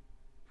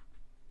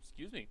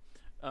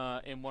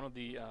 in one of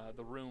the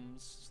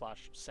rooms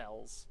 /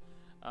 cells,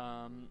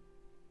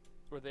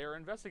 where they are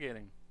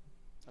investigating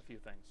a few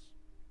things.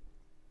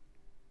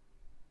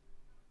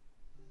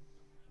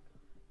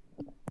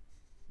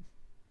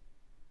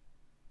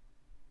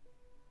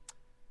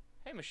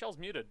 Hey, Michelle's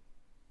muted.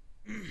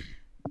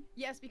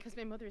 Yes, because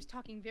my mother is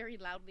talking very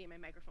loudly and my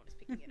microphone is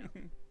picking it up.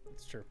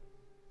 It's true.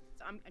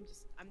 So I'm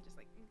just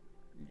like.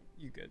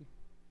 You good.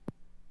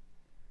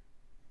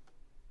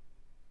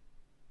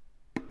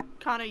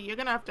 Connor, you're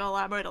gonna have to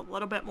elaborate a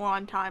little bit more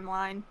on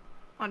timeline,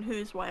 on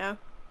who's where.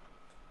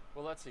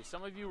 Well, let's see.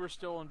 Some of you were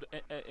still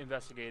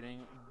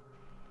investigating.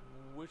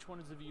 Which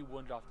ones of you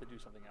went off to do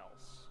something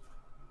else?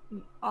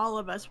 All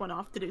of us went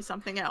off to do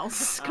something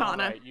else,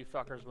 Connor. Alright, you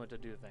fuckers went to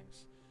do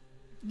things.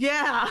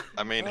 Yeah.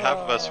 I mean, half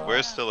of us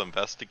were still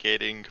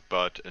investigating,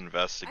 but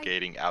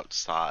investigating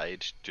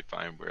outside to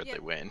find where Yeah. they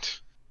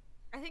went.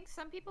 I think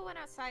some people went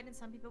outside and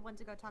some people went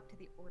to go talk to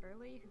the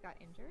orderly who got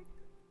injured.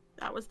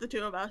 That was the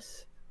two of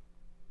us.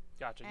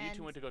 Gotcha. You two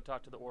And- went to go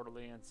talk to the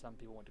orderly, and some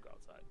people went to go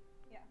outside.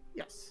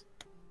 Yes.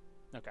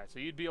 Okay, so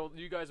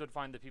you guys would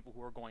find the people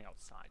who are going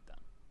outside then.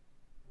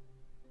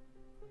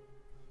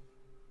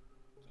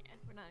 Yeah,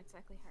 we're not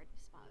exactly hard to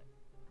spot.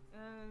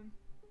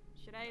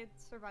 Should I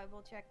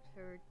survival check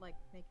for like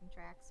making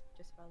tracks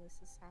just while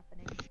this is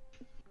happening?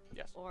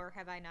 Yes. Or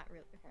have I not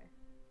really? Okay.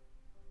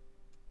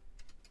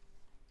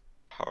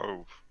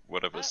 How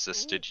would have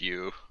assisted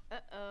you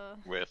Uh-oh.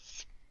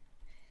 with,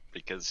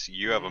 because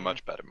you have a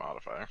much better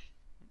modifier.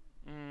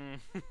 Mm.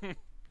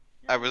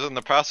 I was in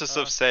the process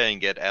of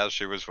saying it as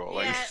she was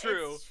rolling. Yeah. It's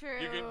true. It's true.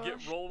 You can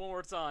get roll one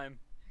more time.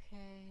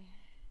 Okay.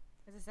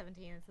 It's a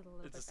 17. It's a little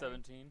It's a bit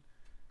better. 17.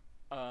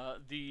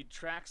 The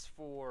tracks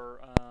for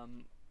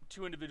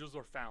 2 individuals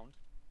were found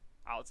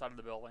outside of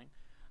the building.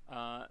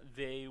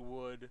 They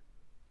would.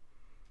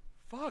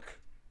 Fuck.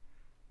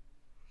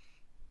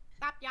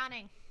 Stop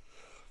yawning.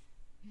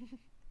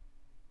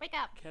 Wake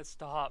up. Can't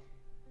stop.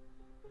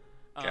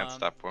 Can't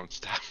stop, won't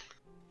stop.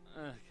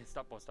 Can't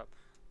stop, won't stop.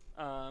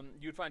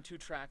 You'd find 2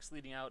 tracks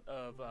leading out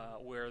of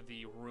where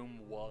the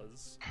room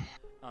was.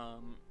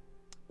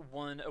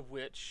 One of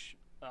which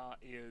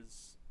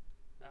is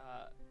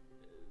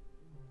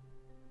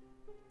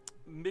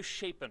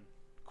misshapen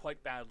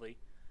quite badly,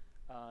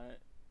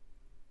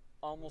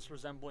 almost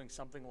resembling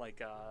something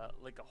like a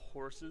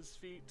horse's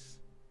feet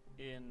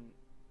in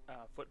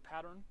foot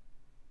pattern,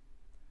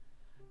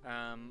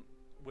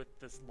 with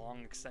this long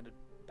extended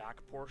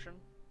back portion.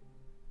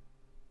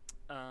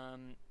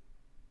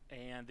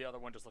 And the other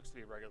one just looks to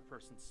be a regular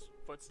person's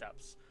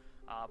footsteps.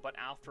 But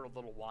after a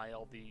little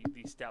while, the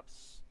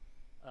steps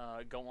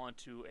go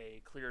onto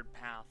a cleared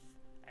path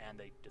and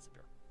they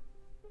disappear.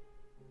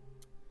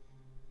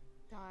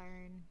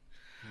 Darn.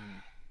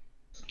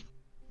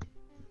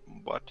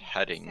 What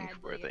heading Sadly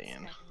were they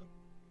in? expected.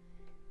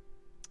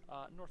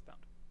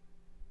 Northbound.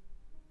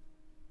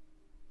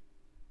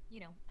 You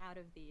know, out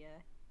of the.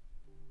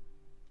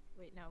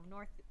 Wait, no,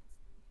 north.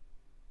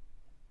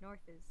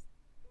 North is.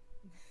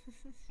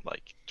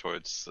 Like,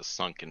 towards the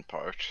sunken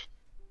part.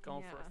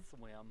 Going for Yeah. a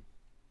swim.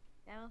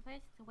 Go for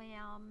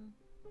swim.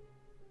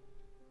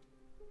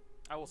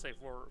 I will say,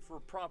 for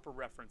proper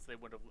reference, they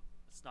would have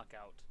snuck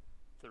out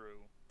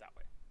through that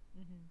way.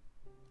 Mm-hmm.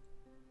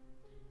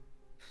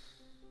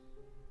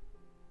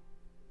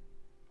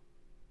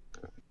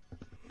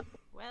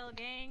 Well,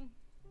 gang,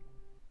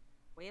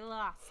 we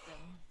lost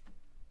him.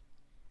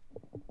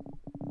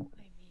 I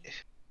mean,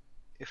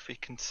 If we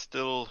can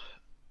still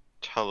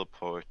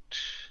teleport,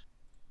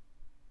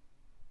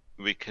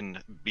 we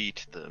can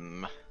beat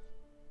them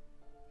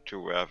to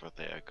wherever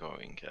they are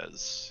going,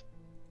 as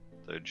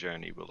their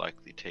journey will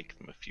likely take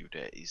them a few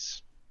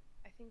days.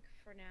 I think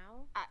for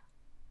now.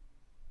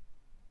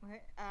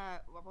 What?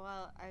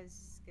 Well, I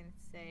was gonna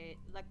say,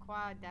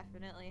 Lacroix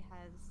definitely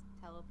has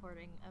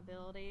teleporting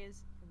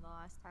abilities from the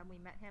last time we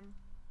met him.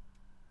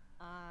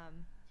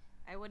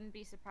 I wouldn't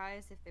be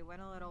surprised if they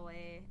went a little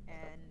way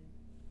and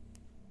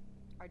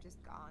are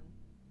just gone.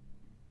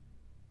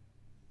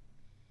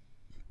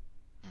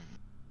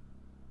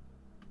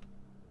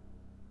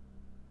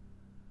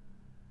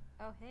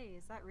 Oh, hey,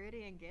 is that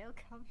Rudy and Gale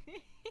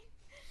coming?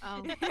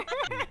 Oh.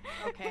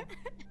 Okay.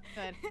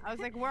 Good. I was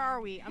like, where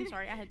are we? I'm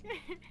sorry. I had.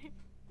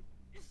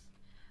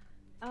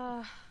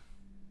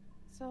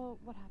 So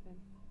what happened?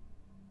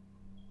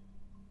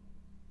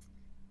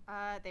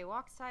 They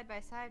walked side by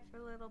side for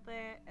a little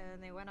bit,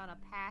 and they went on a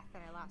path,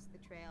 and I lost the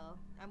trail.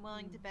 I'm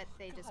willing to bet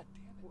they just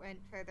went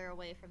further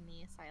away from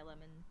the asylum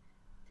and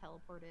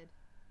teleported.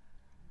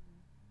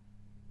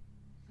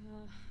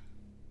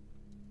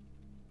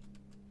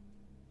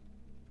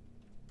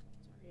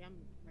 Sorry, I'm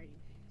writing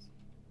things.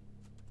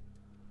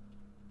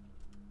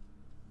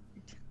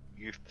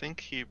 You think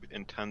he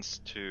intends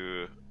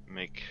to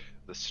make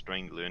the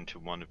Strangler into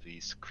one of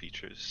these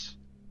creatures?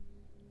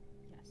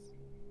 Yes.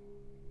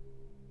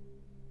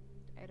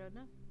 I don't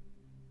know.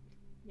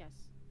 Yes.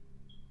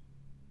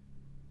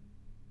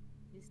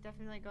 He's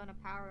definitely going to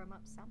power him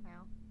up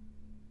somehow.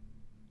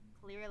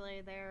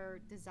 Clearly, their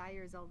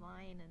desires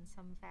align in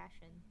some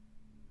fashion.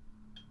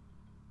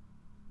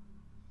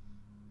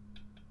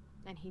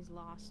 And he's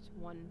lost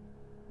one,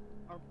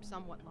 or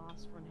somewhat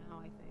lost for now,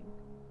 I think.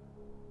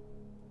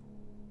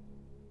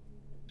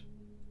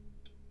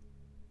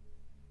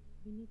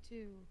 We need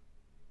to.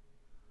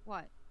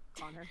 What,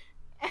 Connor?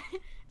 I'm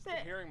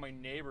hearing my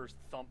neighbors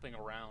thumping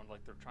around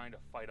like they're trying to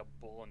fight a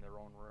bull in their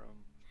own room.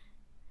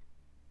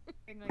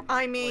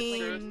 I Like,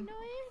 mean,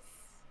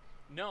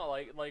 no,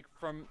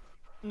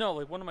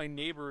 like one of my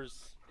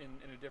neighbors in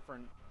a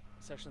different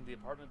section of the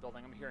apartment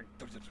building. I'm hearing.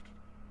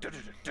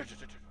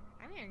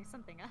 I'm hearing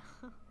something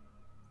else.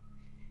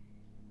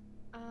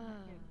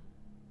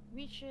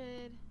 We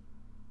should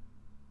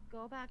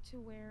go back to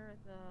where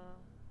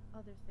the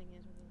other thing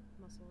is, where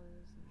the muscle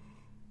is, and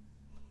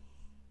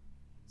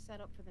set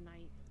up for the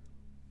night.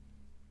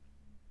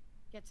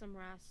 Get some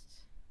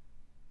rest,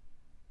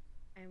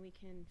 and we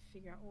can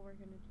figure out what we're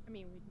gonna. I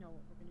mean, we know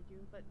what we're gonna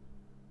do, but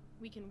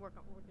we can work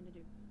on what we're gonna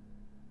do.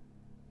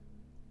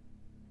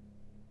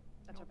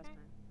 That's our best Okay.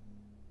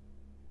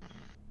 plan.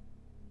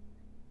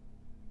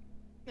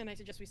 And I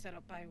suggest we set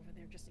up by over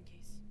there just in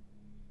case.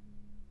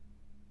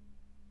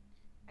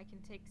 I can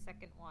take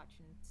second watch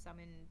and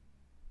summon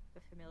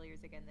the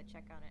familiars again to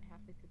check on it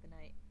halfway through the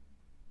night.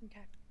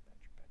 Okay.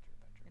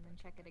 And then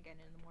check it again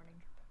in the morning.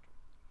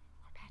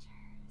 More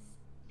badgers.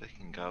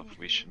 Speaking of,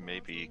 we should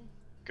maybe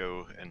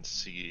go and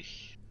see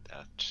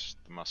that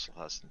the muscle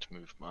hasn't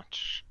moved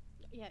much.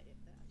 Yeah,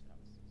 that's what I was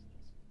suggesting.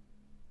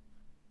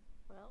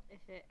 Well,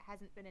 if it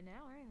hasn't been an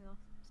hour, it'll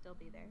still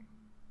be there.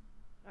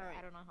 All right.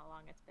 I don't know how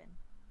long it's been.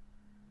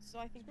 So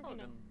I think It's we're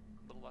probably gonna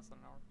been a little less than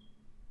an hour.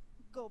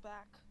 go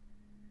back.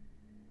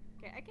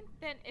 Okay, I can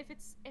then if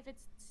it's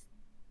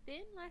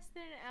been less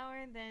than an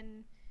hour,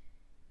 then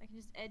I can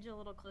just edge a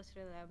little closer to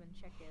them and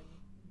check in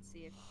and see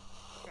if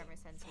Tremor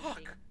Sense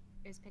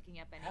is picking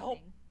up anything. Help.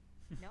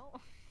 No.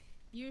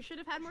 You should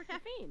have had more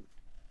caffeine.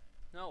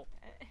 No.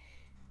 Uh,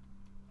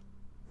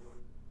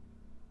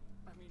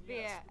 I mean, But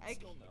yes, yeah, but I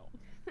still no.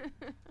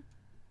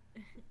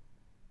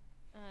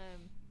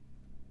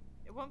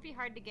 It won't be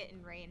hard to get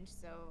in range,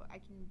 so I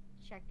can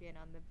check in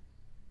on the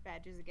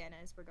badges again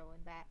as we're going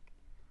back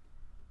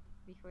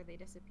before they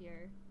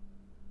disappear.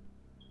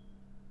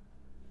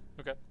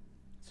 Okay.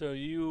 So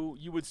you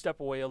would step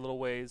away a little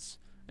ways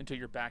until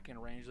you're back in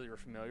range of your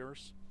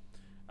familiars,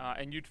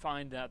 and you'd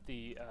find that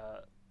the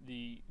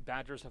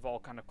badgers have all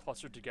kind of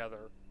clustered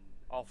together,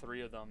 all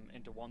three of them,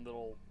 into one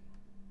little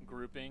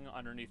grouping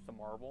underneath the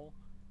marble,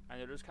 and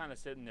they're just kind of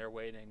sitting there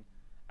waiting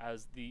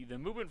as the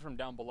movement from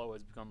down below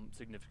has become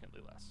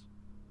significantly less.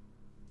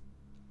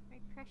 My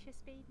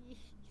precious baby.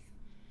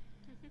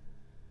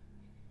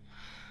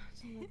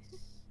 So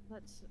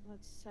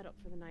let's set up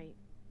for the night.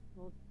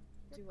 We'll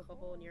do a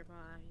bubble nearby.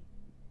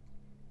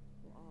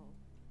 We'll all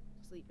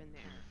sleep in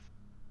there,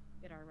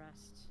 get our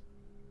rest,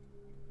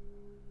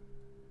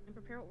 and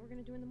prepare what we're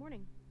gonna do in the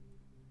morning.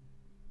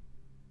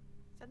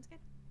 Sounds good.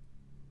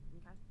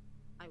 Okay.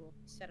 I will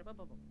set up a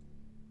bubble.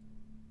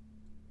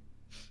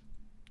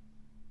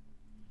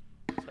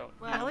 So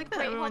Well, I like that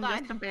wait, everyone hold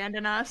just on.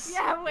 abandoned us.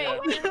 Yeah, wait. Yeah.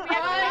 We Guys,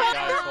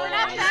 hold we're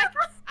not on. back.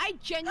 I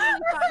genuinely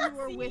thought you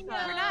were with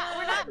us.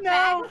 We're not No,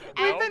 back.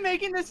 we've Nope. been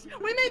making this.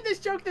 We made this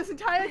joke this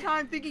entire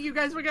time, thinking you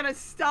guys were gonna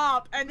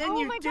stop, and then Oh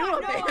you my do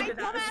god, no, I abandon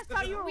dumbass us.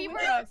 thought you were We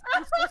with were- us.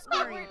 I'm so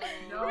sorry.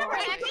 No. We weren't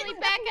I actually didn't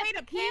back wait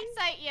at a the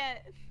campsite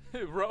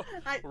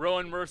yet. Ro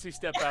and Mercy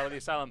step out of the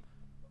asylum.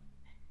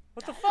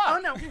 What the Oh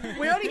fuck? no,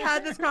 we already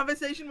had this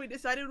conversation. We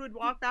decided we'd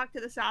walk back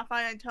to the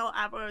Sapphire until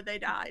after they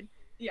died.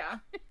 Yeah.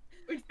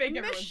 We fake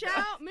everyone's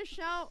death.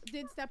 Michelle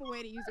did step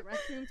away to use the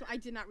restroom, so I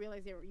did not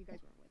realize you guys weren't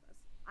with us.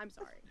 I'm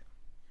sorry.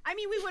 I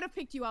mean, we would have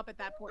picked you up at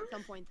that point,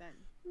 some point then.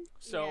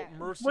 So Yeah.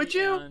 Mercy Would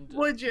you? and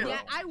Would you? Ro.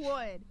 Yeah, I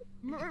would.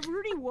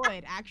 Rudy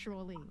would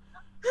actually.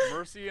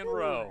 Mercy and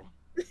Ro.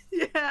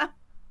 Yeah.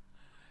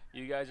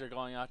 You guys are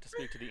going out to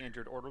speak to the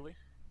injured orderly.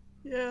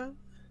 Yeah.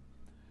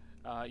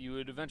 You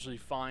would eventually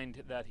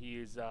find that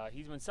he's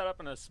been set up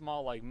in a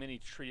small like mini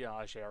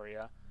triage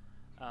area.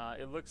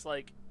 It looks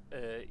like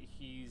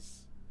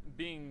he's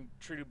being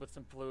treated with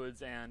some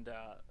fluids and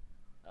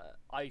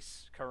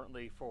ice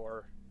currently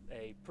for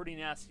a pretty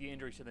nasty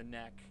injury to the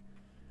neck,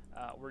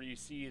 where you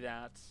see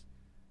that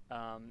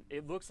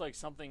It looks like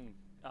something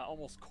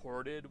almost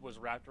corded was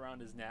wrapped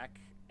around his neck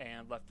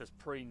and left this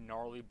pretty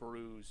gnarly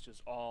bruise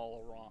just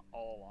all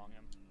along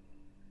him.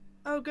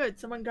 Oh, good.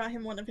 Someone got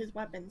him one of his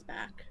weapons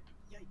back.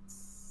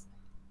 Yikes.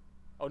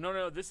 Oh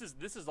no, this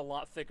is a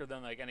lot thicker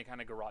than like any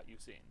kind of garrote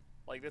you've seen.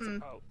 Like this,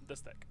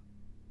 this thick.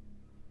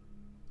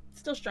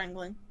 Still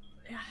strangling.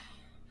 Yeah.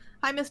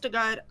 Hi, Mr.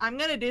 Good. I'm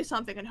gonna do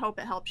something and hope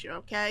it helps you,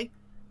 okay?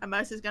 And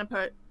Mercy's gonna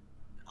put...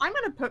 I'm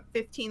gonna put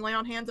 15 lay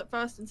on hands at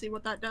first and see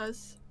what that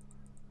does.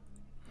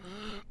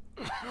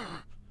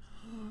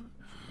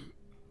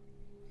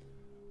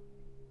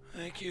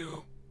 Thank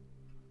you.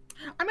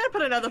 I'm gonna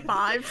put another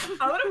 5.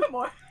 I want to put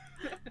more.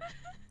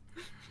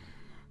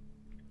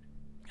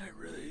 I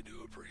really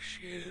do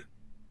appreciate it.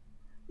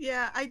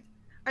 Yeah, I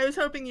was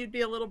hoping you'd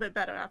be a little bit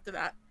better after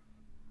that.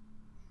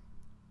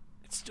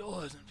 It still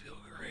doesn't feel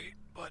great,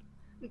 but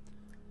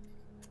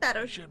It's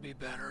better. it should be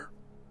better.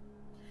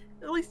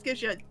 At least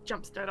gives you a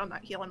jump start on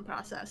that healing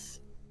process.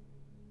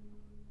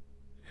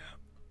 Yeah.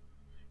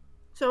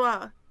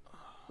 So,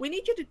 we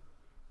need you to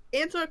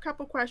answer a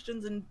couple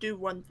questions and do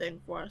one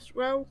thing for us.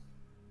 Ro,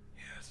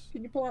 Yes.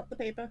 can you pull out the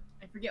paper?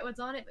 I forget what's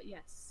on it, but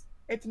yes.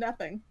 It's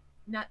nothing.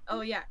 Not.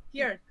 Oh yeah.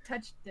 Here,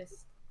 touch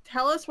this.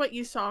 Tell us what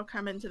you saw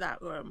come into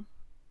that room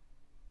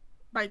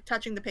by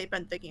touching the paper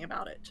and thinking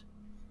about it.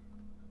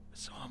 I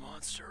saw a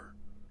monster.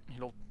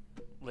 He'll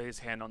lay his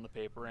hand on the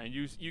paper, and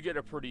you get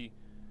a pretty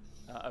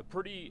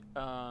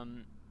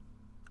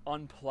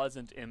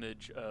unpleasant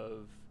image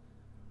of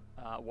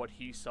what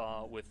he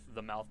saw with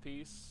the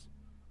mouthpiece.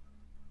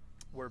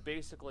 Where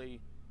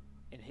basically,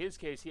 in his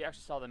case, he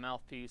actually saw the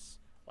mouthpiece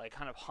like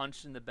kind of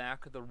hunched in the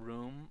back of the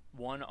room,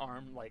 one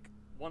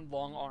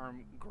long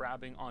arm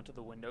grabbing onto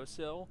the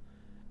windowsill,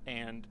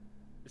 and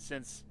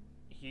since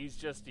he's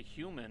just a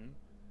human,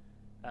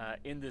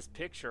 in this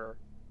picture,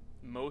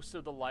 most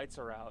of the lights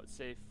are out,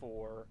 save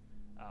for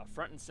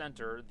front and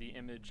center the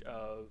image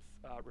of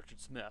Richard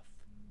Smith,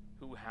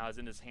 who has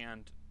in his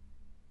hand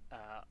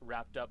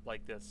wrapped up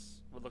like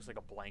this, what looks like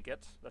a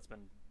blanket that's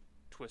been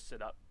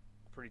twisted up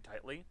pretty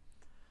tightly.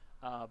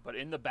 But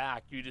in the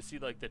back, you just see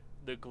like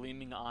the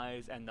gleaming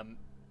eyes and the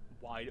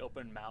wide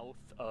open mouth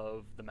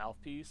of the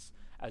mouthpiece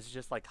as it's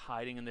just like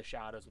hiding in the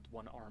shadows with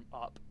one arm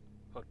up,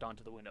 hooked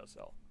onto the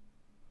windowsill.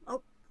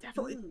 Oh,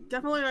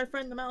 definitely my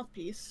friend the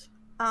mouthpiece.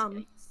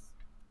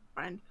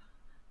 Friend,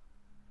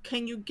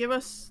 can you give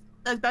us,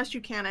 as best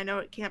you can, I know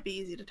it can't be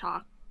easy to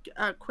talk,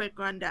 a quick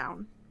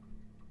rundown.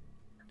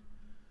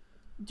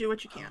 Do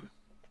what you can.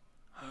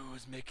 I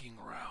was making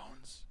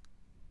rounds,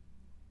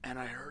 and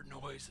I heard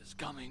noises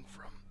coming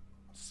from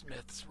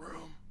Smith's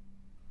room.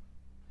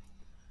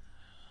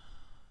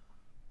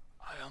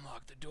 I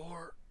unlocked the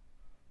door,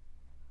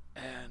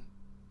 and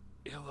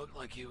it looked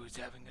like he was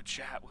having a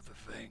chat with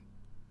the thing.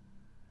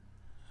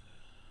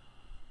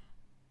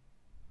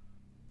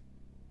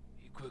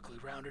 He quickly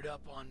rounded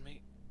up on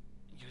me,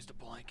 used a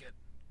blanket,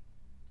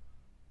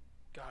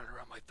 got it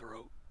around my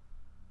throat.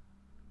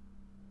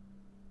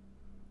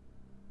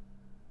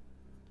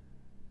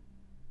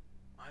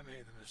 I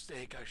made the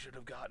mistake. I should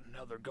have gotten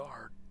another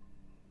guard,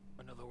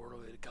 another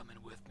orderly to come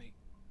in with me.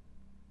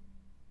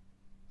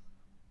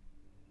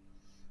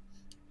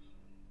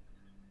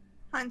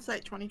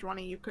 Hindsight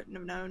 2020, you couldn't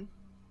have known.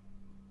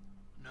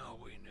 No,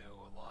 we knew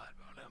a lot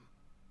about him.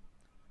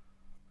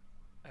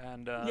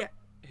 And Yeah.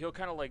 he'll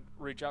kind of like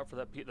reach out for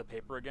the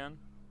paper again.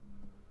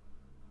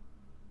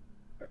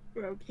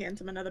 Rogue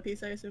hands him another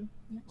piece, I assume.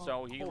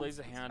 So he lays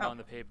a hand Oh. on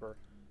the paper.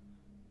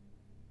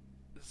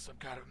 This is some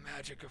kind of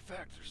magic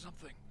effect or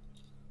something.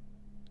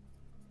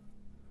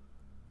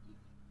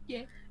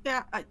 Yeah,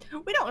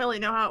 we don't really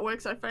know how it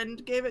works. Our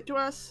friend gave it to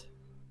us.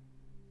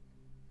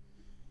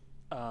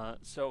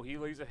 So he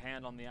lays a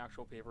hand on the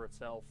actual paper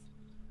itself,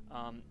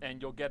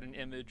 and you'll get an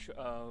image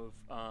of,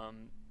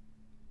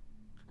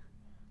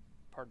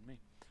 pardon me,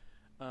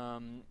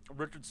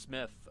 Richard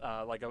Smith,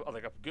 like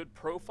a good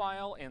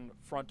profile and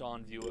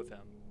front-on view of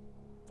him.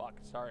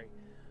 Sorry.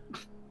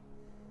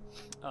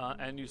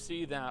 And you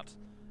see that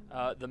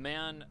the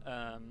man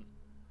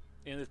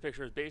in this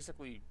picture is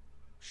basically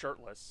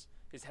shirtless.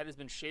 His head has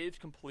been shaved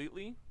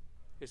completely.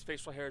 His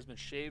facial hair has been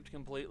shaved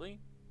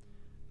completely.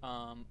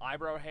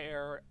 Eyebrow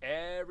hair,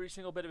 every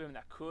single bit of him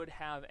that could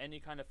have any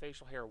kind of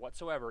facial hair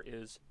whatsoever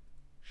is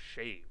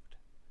shaved.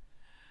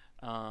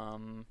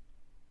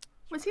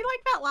 Was he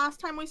like that last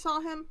time we saw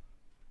him?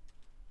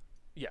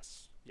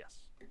 Yes.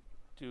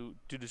 To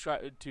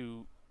describe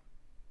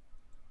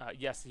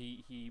yes,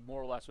 he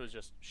more or less was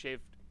just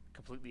shaved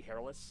completely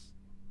hairless,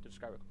 to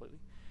describe it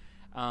completely.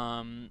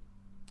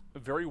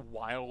 Very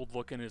wild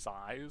look in his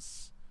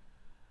eyes.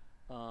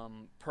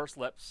 Pursed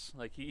lips.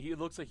 Like he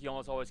looks like he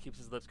almost always keeps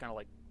his lips kind of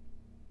like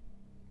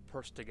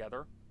pursed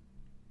together.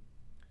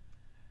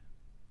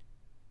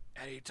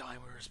 Anytime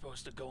we were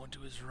supposed to go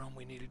into his room,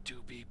 we needed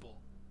 2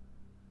 people.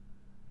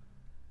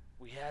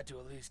 We had to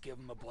at least give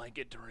him a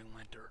blanket during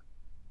winter.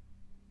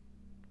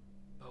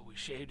 But we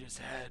shaved his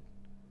head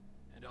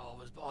and all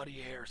of his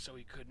body hair so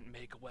he couldn't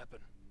make a weapon.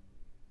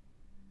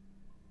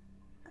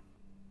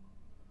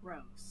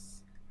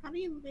 Gross. How do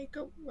you make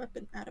a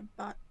weapon out of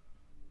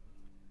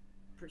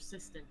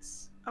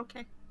persistence.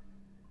 Okay.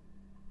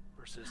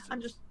 Persistence.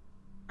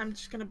 I'm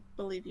just gonna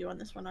believe you on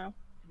this one now.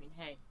 I mean,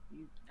 hey,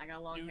 I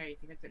got long hair. You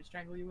think I could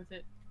strangle you with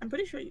it? I'm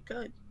pretty sure you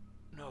could.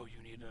 No,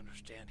 you need to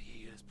understand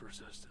he is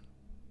persistent.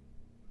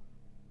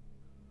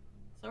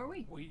 So are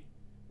we.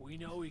 We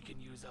know he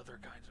can use other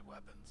kinds of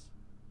weapons.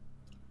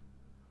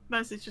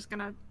 Mercy's just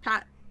gonna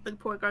pat the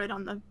poor guard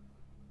on the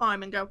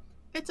arm and go,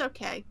 "It's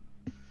okay.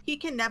 He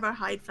can never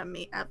hide from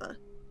me ever.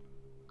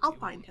 I'll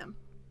find him."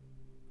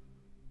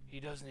 He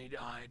doesn't need to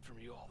hide from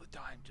you all the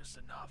time, just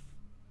enough.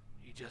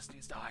 He just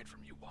needs to hide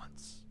from you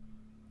once.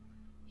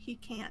 He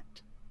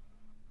can't.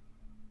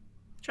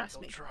 Trust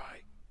He'll me.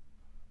 try.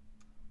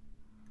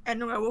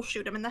 And I will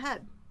shoot him in the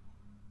head.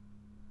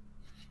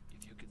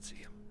 If you can see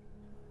him.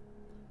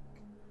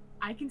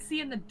 I can see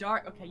in the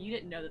dark. Okay, you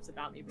didn't know this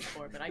about me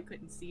before, but I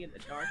couldn't see in the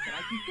dark, but I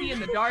can see in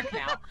the dark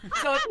now.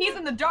 So if he's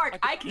in the dark,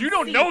 I can see. You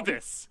don't know him.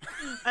 this!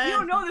 You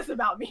don't know this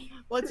about me.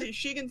 Let's see.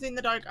 She can see in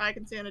the dark. I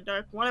can see in the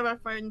dark. One of our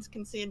friends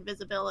can see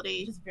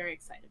invisibility. I'm just very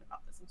excited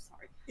about this. I'm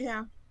sorry.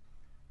 Yeah.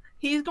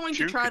 He's going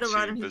to Drew try to could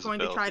run see and he's going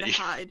to try to invisibility.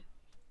 hide.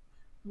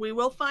 We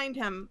will find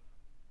him.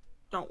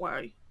 Don't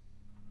worry.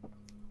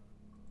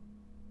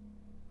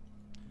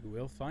 We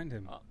will find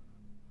him,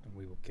 and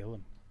we will kill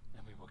him.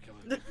 And we will kill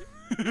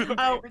him.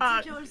 Oh,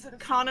 Particular set of-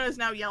 Connor is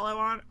now yellow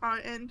on our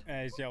end.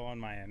 He's yellow on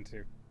my end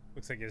too.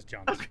 Looks like he's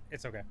jumped. Okay.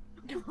 It's okay.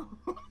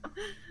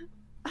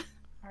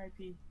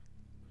 R.I.P.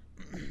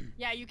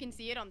 Yeah, you can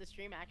see it on the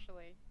stream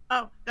actually.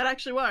 Oh, that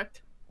actually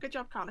worked. Good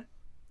job, Connor.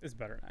 It's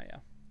better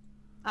now,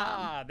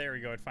 yeah. There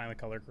we go. It finally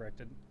color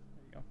corrected.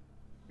 There you go.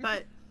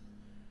 But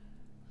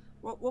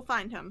we'll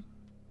find him.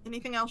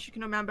 Anything else you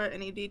can remember?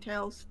 Any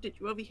details? Did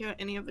you overhear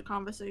any of the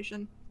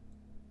conversation?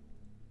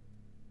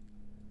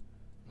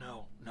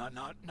 No, not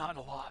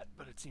a lot,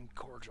 but it seemed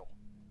cordial.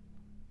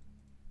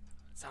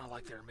 It sounded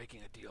like they were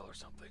making a deal or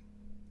something.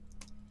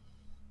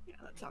 Yeah,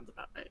 that sounds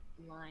about right.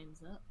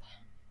 Lines up.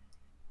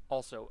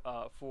 Also,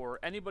 for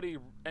anybody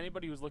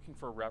who's looking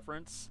for a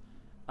reference,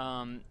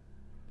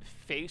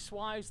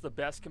 face-wise, the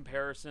best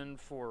comparison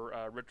for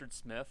Richard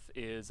Smith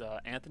is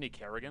Anthony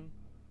Kerrigan.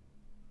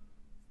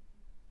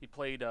 He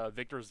played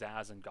Victor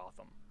Zsasz in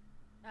Gotham.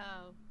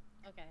 Oh,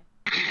 okay.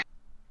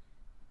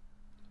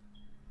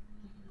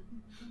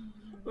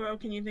 Bro,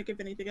 can you think of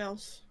anything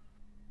else?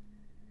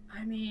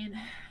 I mean,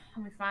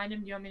 when we find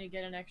him, do you want me to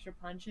get an extra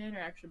punch in or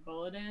extra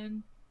bullet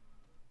in?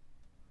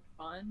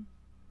 Fun.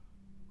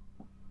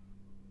 A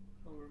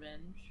little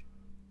revenge.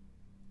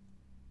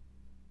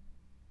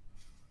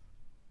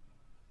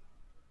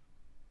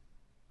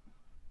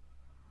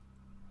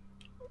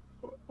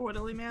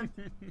 Orderly man?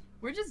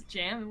 We're just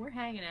jamming. We're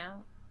hanging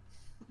out.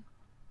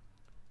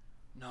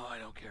 No, I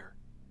don't care.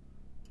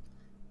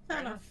 Fair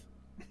enough.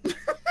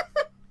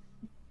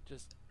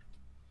 Just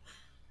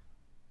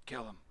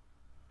kill him,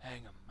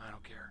 hang him. I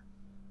don't care.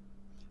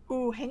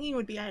 Ooh, hanging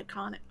would be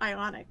iconic.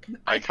 Ironic.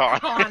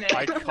 Iconic.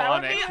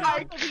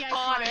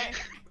 Iconic.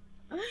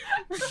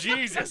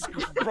 Jesus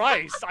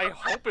Christ! I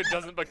hope it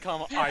doesn't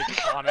become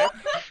iconic.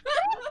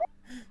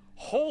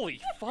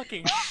 Holy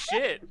fucking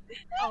shit!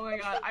 Oh my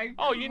god.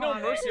 Oh, you know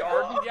Mercy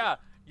Arden?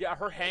 Yeah,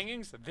 her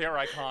hangings, they're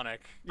iconic.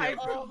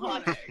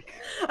 Iconic.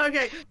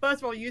 Okay,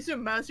 first of all, you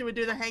assume Mercy would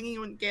do the hanging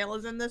when Gale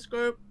is in this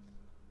group?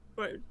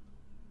 Rude.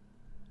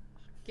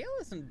 Gale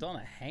hasn't done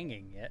a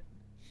hanging yet.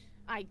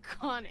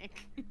 Iconic.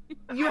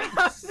 You have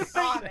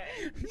Iconic.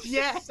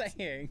 Yes. Just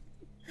saying.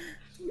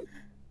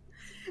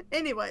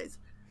 Anyways,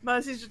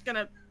 Mercy's just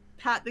gonna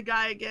pat the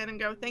guy again and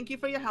go, "Thank you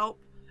for your help."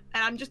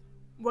 And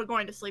we're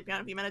going to sleep here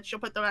in a few minutes. She'll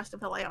put the rest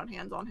of her lay on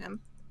hands on him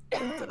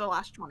for the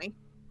last 20.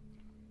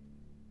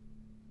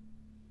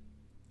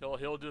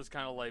 He'll just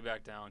kind of lay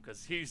back down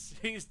because he's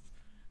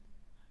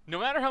no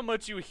matter how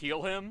much you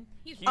heal him,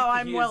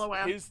 I'm well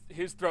aware.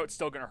 His throat's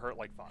still gonna hurt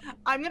like fuck.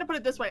 I'm gonna put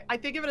it this way. I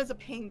think of it as a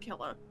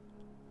painkiller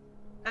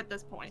at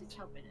this point. Just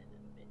helping it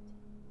a bit.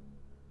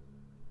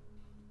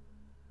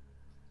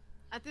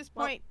 At this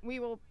point, we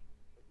will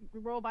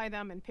roll by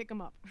them and pick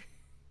them up.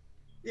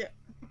 Yeah.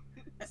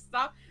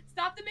 Stop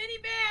the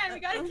minivan! We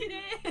gotta get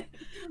in!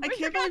 I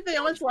can't believe they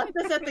almost left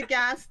us at the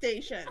gas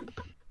station.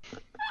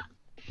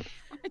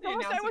 It They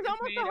was announced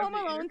almost it a was Home made over the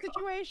Alone intercom.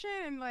 situation,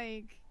 and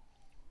like,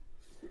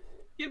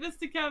 Give this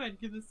to Kevin.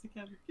 Give this to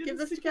Kevin. Give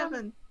this to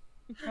Kevin.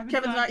 Kevin's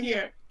Kevin's not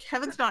here.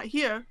 Kevin's not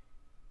here.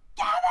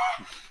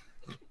 Kevin!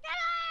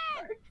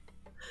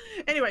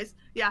 Anyways,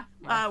 yeah,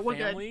 My we're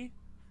good. family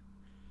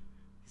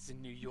is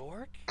in New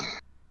York,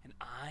 and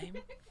I'm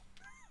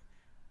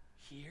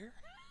here.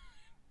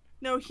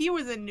 No, he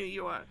was in New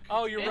York.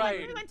 Oh, you're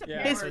right. we went to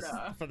Yeah, Paris.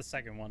 for the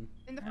second one.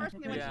 In the first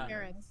one, they went Yeah. to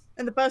Paris.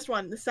 And the first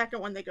one, the second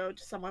one, they go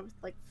to somewhere with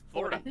like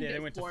Florida. I think Yeah, they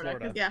it's went to Florida, 'cause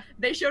Florida. Yeah.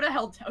 They showed a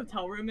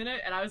hotel room in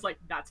it, and I was like,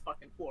 that's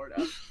fucking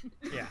Florida.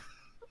 Yeah.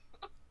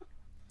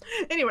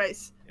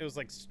 Anyways, It was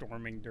like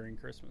storming during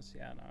Christmas.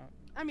 Yeah, no.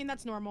 I mean,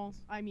 that's normal.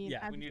 I mean,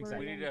 Yeah, as We need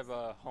we're- to have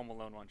a Home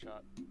Alone one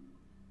shot,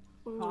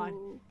 God.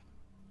 ooh.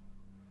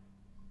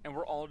 and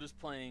we're all just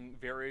playing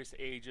various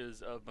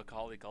ages of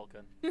Macaulay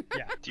Culkin.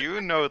 Yeah. Do you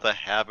know the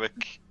havoc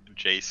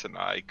Jace and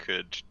I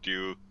could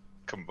do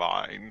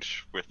combined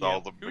with Yeah.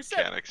 all the Who said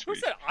mechanics. who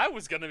said I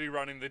was gonna be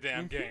running the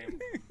damn game?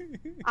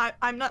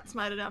 I'm not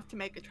smart enough to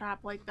make a trap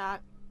like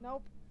that.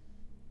 Nope.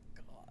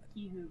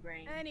 Hee-hoo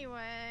brain.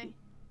 Anyway.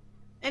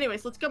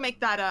 Anyways, let's go make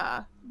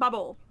that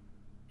bubble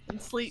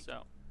and sleep.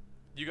 So,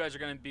 you guys are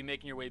gonna be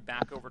making your way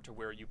back over to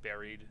where you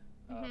buried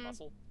Mhm.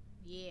 Muscle.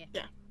 Yeah.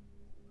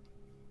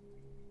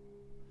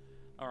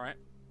 All right.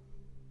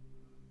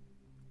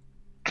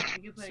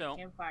 We could put So- a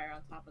campfire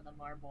on top of the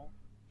marble.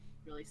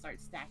 Really start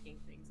stacking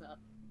things up.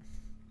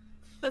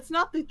 That's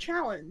not the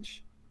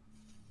challenge.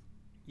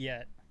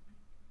 Yet.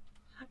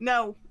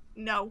 No.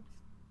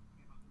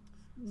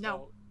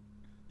 So,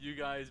 you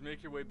guys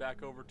make your way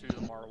back over to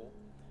the marble,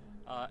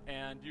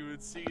 and you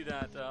would see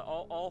that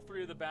all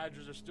three of the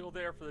badgers are still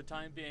there for the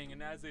time being.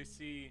 And as they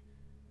see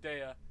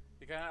Dea,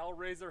 they kind of all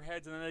raise their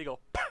heads and then they go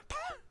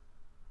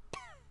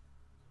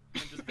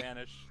and just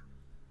vanish.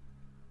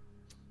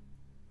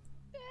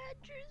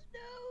 Badgers, no.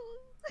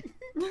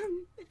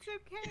 It's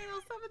okay.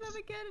 I'll summon them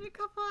again in a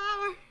couple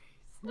hours.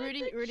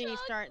 Rudy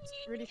starts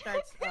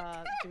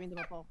doing the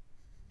bubble.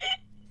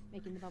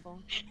 Making the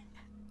bubble.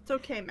 It's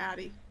okay,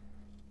 Maddie.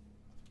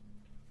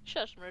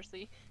 Shush,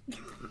 Mercy.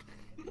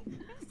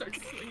 Start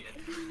swinging.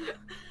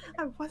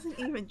 I wasn't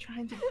even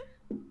trying to.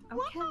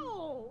 Okay.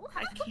 Whoa.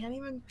 I can't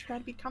even try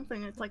to be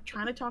comforting. It's like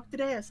trying to talk to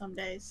Dea some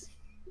days.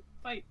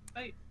 Fight,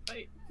 fight,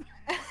 fight.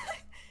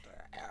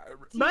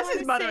 Mercy's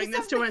say muttering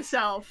this to something?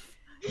 herself.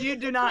 You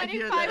do not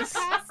hear 25 this.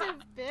 passive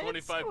bits.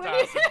 25 What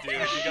passive, is- dude.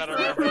 You gotta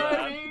remember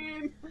that.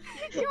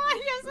 You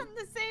want to have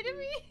something to say to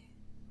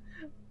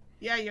me?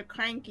 Yeah, you're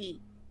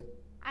cranky.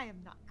 I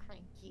am not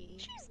cranky.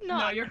 She's not.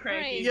 No, you're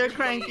cranky. You're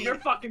cranky. You're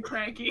fucking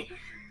cranky.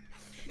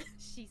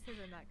 She says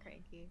I'm not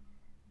cranky.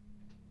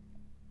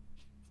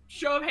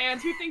 Show of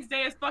hands, who thinks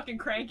Day is fucking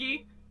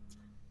cranky?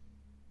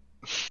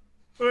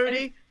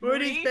 Rudy's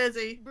Rudy?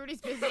 busy.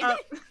 Rudy's busy.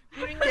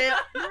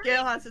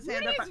 Gail has his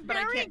hand Rudy up, is but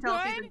I very can't tell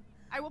if good. he's.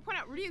 I will point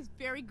out, Rudy is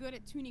very good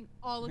at tuning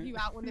all of you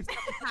out when this stuff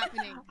is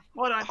happening.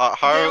 Hold on. How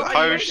Gail, are you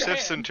how raise your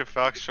shifts hand? into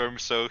Foxform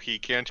so he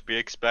can't be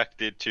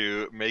expected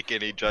to make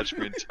any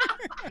judgment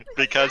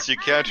because you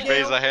can't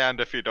raise Gail? a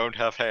hand if you don't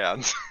have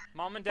hands.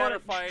 Mom and Dad are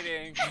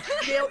fighting.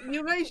 Gail,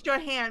 you raised your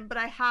hand, but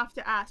I have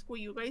to ask: were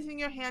you raising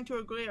your hand to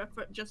agree, or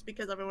just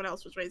because everyone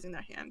else was raising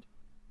their hand?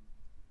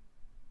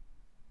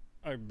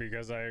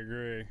 Because I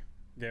agree.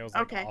 Gail's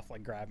like Okay. off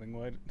like grabbing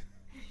wood.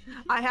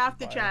 I have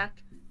to Fire.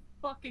 check.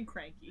 Fucking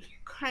cranky.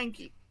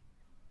 Cranky.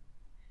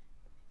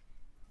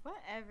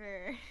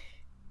 Whatever.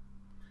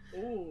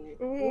 Ooh.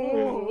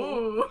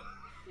 Ooh.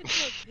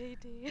 It's okay,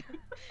 Dea.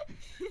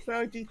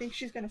 So, do you think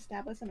she's gonna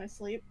stab us in her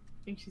sleep?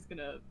 I think she's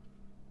gonna.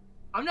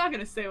 I'm not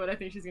gonna say what I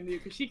think she's gonna do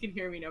because she can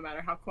hear me no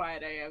matter how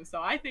quiet I am.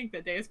 So I think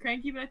that Day is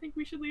cranky, but I think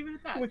we should leave it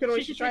at that. We could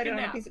always She just can write take it on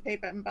a nap. piece of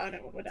paper and burn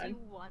it when we're Do done. you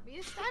want me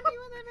to stab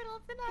you in the middle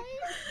of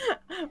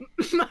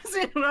the night?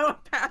 Mercy and Roa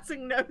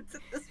passing notes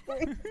at this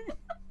point.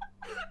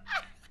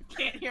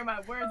 Can't hear my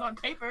words on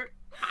paper.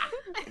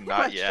 Not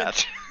Question.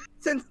 yet.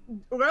 Since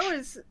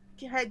Roa's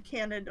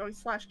headcanon or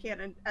slash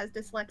canon as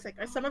dyslexic,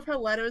 are some of her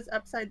letters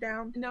upside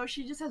down? No,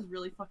 she just has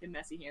really fucking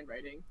messy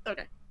handwriting.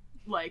 Okay.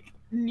 Like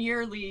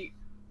nearly.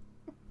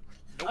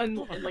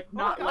 Like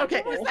not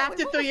Okay, legible.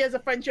 after 3 years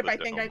of friendship, I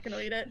Put think down. I can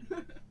read it.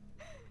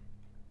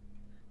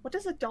 What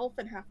does a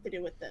dolphin have to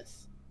do with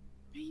this?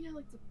 You know,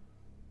 like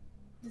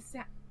the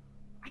sound.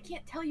 I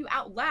can't tell you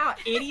out loud,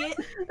 idiot.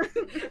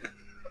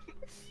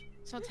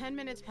 So 10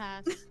 minutes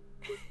pass.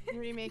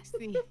 Rudy makes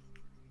the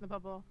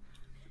bubble.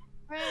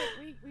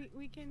 Alright,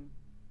 we can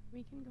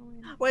go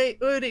in. Wait,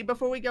 Udi,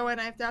 before we go in,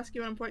 I have to ask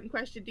you an important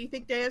question. Do you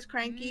think Daya's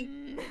cranky?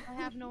 I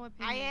have no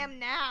opinion. I am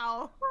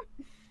now.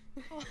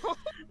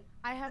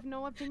 I have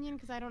no opinion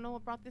because I don't know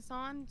what brought this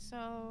on.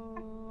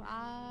 So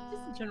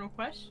Just a general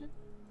question.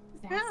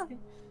 Just Yeah. asking.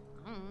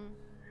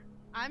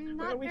 I'm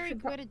Well, not we very should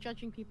pro- good at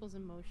judging people's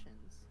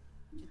emotions.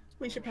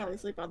 We should probably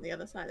sleep on the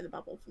other side of the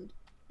bubble.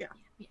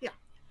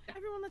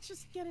 Everyone, let's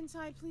just get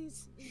inside,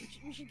 please.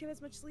 We should get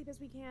as much sleep as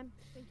we can.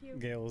 Thank you.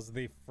 Gail is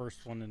the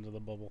first one into the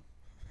bubble.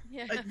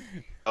 Yeah.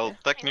 Well,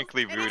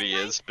 technically And it's Rudy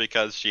nice- is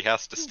because she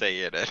has to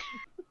stay in it.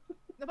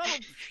 The bubble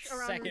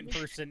around Second Rudy.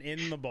 person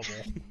in the bubble.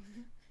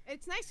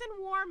 It's nice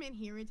and warm in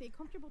here. It's a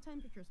comfortable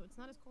temperature, so it's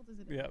not as cold as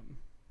it is. Yep.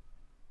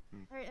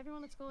 All right,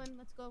 everyone, let's go in.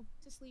 Let's go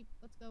to sleep.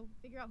 Let's go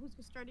figure out who's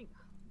starting.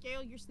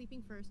 Gail, you're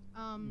sleeping first.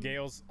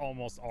 Gail's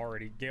almost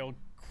already. Gail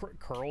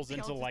curls Gail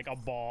into just- like a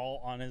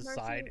ball on his Mercy.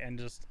 side and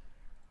just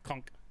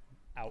cunk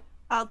out.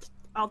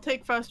 I'll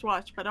take first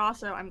watch, but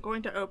also I'm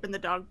going to open the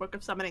dog book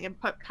of summoning and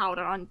put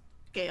powder on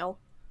Gale.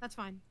 That's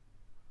fine.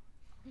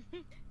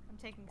 I'm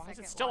taking Why is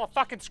second it still a watch.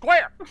 fucking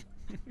square?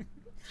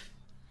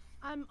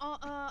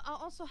 I'll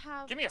also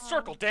have. Give me a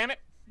circle, damn it!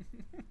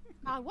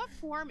 What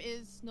form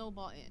is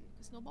Snowball in?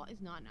 'Cause Snowball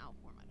is not an owl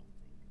form, I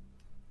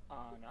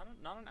don't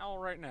think. Not an owl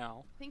right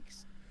now.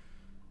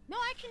 No,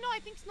 actually, no. I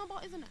think Snowball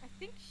isn't. I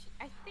think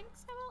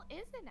Snowball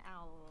is an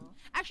owl.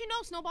 Actually,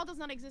 no. Snowball does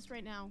not exist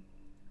right now.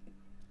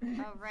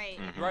 Oh right.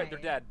 Mhm. Right, they're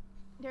dead.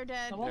 They're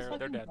dead. Snowball's They're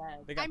fucking dead.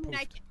 dead. They got I mean,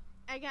 poofed.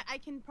 I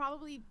can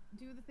probably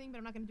do the thing, but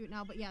I'm not gonna do it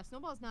now. But yeah,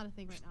 Snowball's not a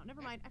thing right now.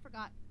 Never mind, I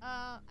forgot.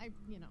 I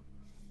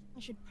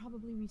should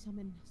probably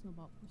resummon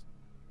Snowball first.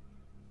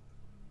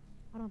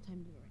 I don't have time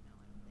to do it right now.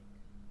 I don't think.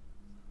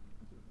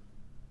 I'll do it later.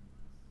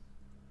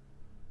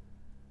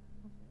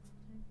 Hopefully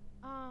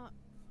I'll have time.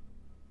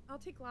 I'll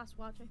take last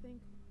watch. I think.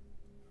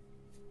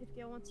 If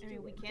Gale wants to I do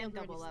mean, we it, can Gale's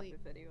already double up asleep.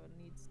 if anyone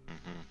needs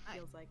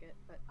feels like it,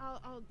 but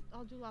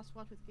I'll do last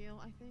watch with Gale.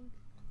 I think,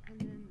 and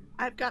then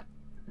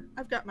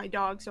I've got my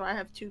dog, so I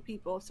have 2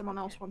 people. If someone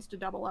else wants to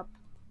double up.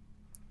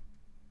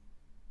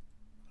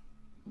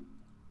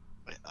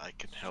 I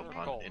can help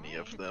Circle. on any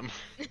of them.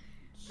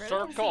 Rose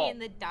can see Circle. in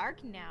the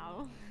dark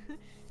now.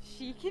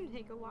 She can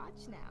make a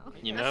watch now.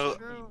 You That's know,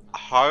 true.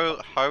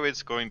 how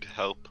it's going to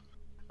help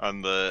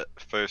on the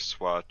first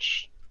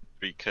watch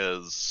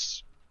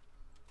because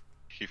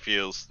he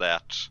feels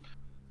that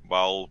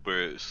while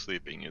we're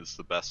sleeping is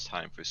the best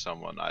time for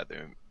someone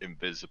either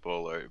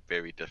invisible or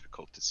very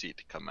difficult to see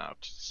to come out.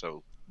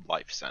 So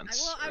life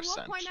sense I or will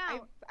scent. point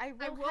out. I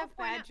will will have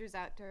point out- badgers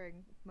out during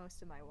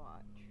most of my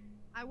watch.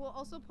 I will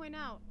also point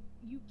out.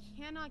 You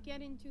cannot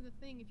get into the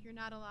thing if you're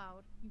not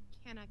allowed. You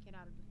cannot get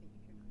out of the thing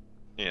if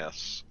you're not allowed.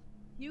 Yes,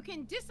 You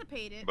can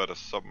dissipate it. but if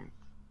some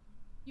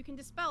You can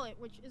dispel it,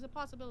 which is a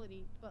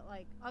possibility. But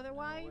like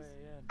otherwise, No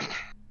way in.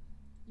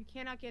 you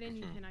cannot get in.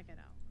 You cannot get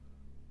out.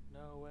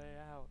 No way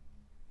out.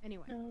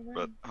 Anyway.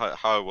 but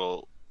how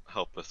will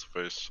help us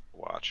first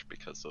watch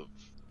because of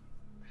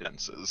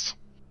senses.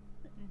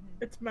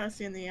 It's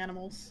Mercy and the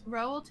animals.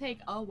 Ro will take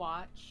a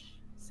watch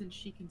since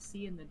she can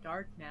see in the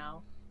dark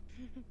now.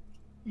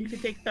 You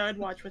could take 3rd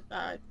watch with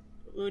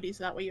Udi,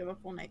 so that way you have a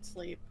full night's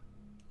sleep.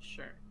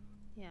 Sure.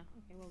 Yeah.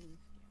 Okay. We'll leave.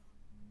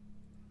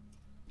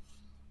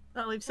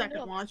 That leaves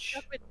 2nd watch.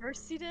 Stuck with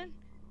Mercy then?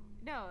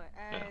 No,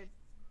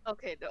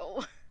 Okay,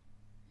 no.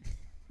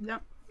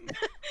 Yep.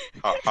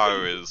 How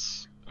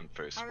is in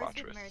first I was watch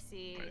with with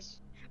Mercy. Mercy?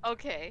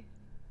 Okay,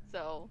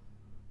 so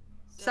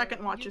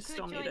Second watch you is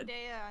still could join needed.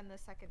 Dea on the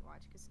second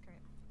watch because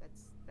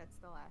that's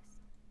the last.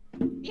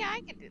 yeah,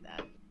 I can do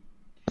that.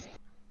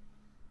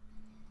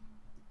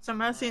 So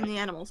Mercy and the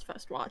animals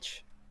first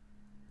watch.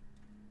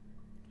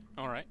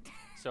 All right.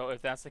 So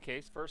if that's the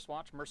case, first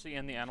watch Mercy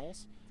and the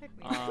animals. Took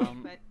me a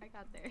second, but I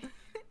got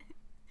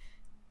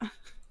there.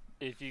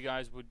 If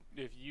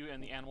you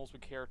and the animals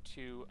would care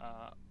to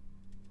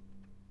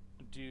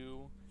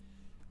do,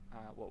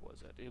 what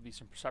was it? It'll be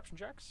some perception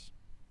checks.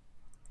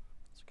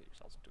 Let's get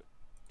yourselves into it.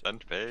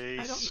 Scent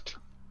based.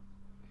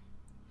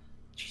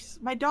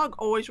 Jeez, my dog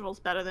always rolls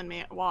better than me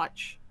at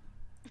watch.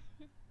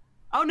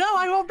 Oh no,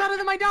 I rolled better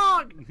than my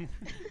dog!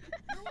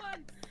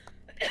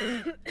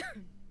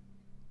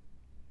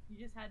 You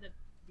just had to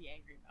be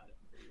angry about it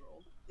before you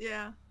rolled.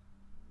 Yeah.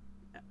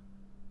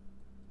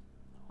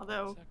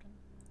 Although,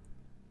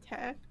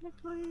 Second.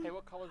 technically... Hey,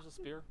 what color is the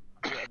spear?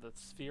 The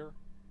sphere.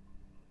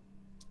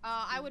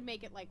 I would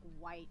make it like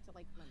white to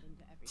like blend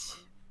into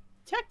everything.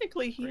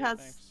 Technically, he Great, has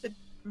thanks. the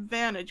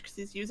advantage because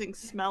he's using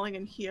smelling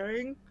and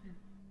hearing.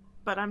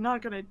 But I'm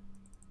not gonna...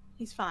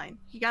 He's fine.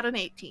 He got an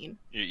 18.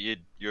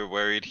 You're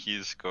worried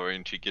he's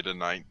going to get a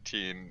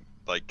 19,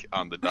 like,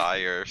 on the die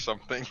or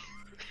something?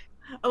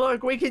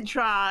 Look, we can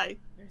try.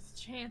 There's a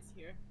chance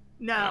here.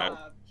 No,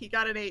 he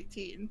got an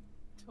 18.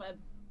 Tweb.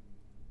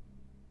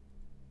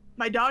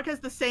 My dog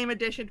has the same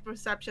addition to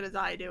perception as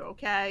I do,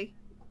 okay?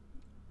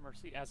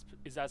 Mercy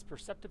is as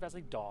perceptive as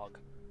a dog.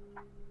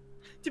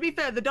 To be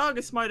fair, the dog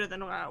is smarter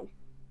than Ro.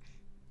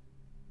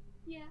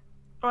 Yeah.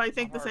 Or I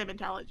think the Hard. same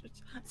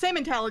intelligence. Same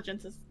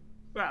intelligence as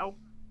Ro.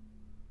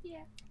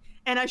 Yeah.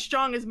 And as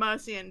strong as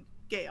Mercy and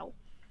Gale.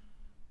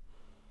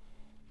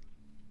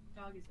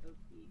 Dog is OP.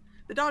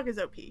 The dog is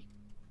OP.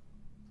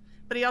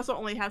 But he also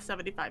only has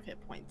 75 hit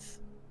points.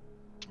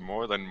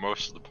 More than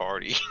most of the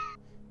party.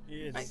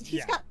 He's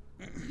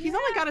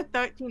only got a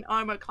 13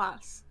 armor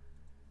class.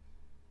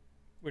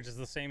 Which is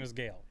the same as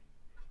Gale.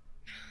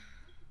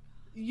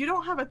 You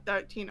don't have a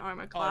 13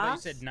 armor Oh, I thought you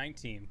class. said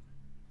 19.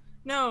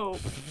 No,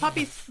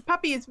 Puppy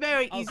is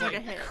very I was easy to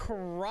like, hit.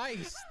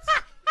 Christ.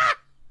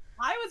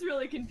 I was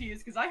really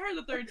confused because I heard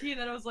the 13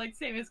 and I was like,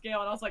 same as Gale,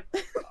 and I was like,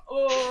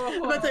 oh.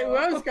 But say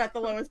Rose got the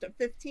lowest at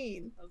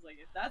 15. I was like,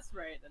 if that's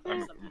right, then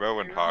there's something. Ro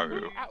and weird wrong Haru.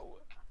 here.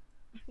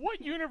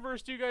 What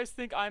universe do you guys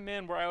think I'm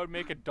in where I would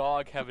make a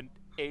dog have an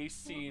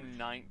AC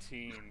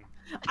 19?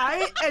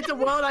 It's a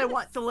world I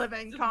want to live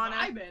in, Just Connor.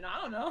 vibing,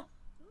 I don't know.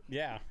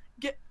 Yeah.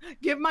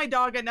 Give my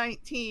dog a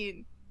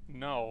 19.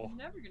 No. I'm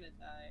never gonna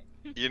die.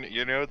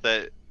 You know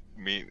that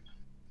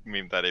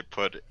meme that I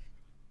put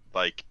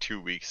like 2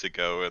 weeks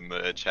ago in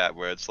the chat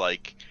where it's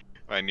like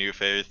my new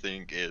favorite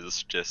thing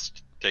is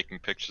just taking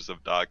pictures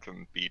of dogs on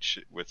the beach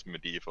with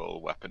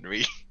medieval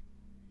weaponry.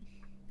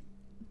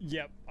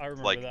 Yep, I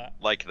remember that.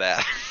 Like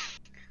that.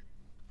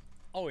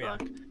 Oh yeah.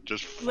 Look,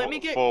 Just Let me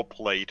get- full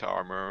plate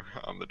armor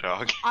on the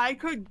dog. I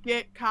could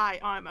get Kai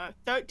armor.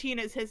 13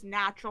 is his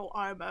natural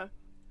armor.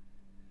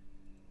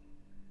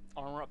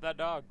 Armor up that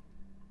dog.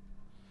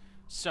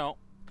 So,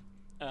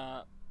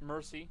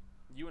 Mercy,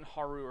 you and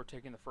Haru are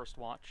taking the first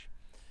watch.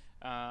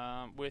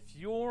 With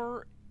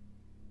your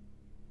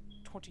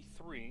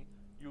 23,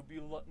 you'll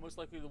be most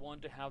likely the one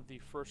to have the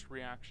first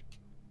reaction.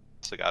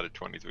 So got a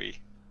 23.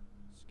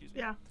 Excuse me.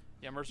 Yeah.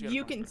 Yeah, Mercy got a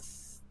You can.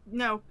 23.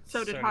 No,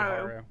 so did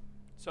Haru.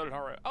 So did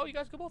Haru. Oh, you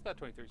guys both got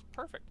 23s.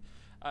 Perfect.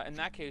 In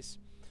that case,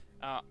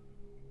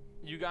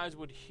 you guys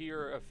would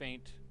hear a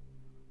faint,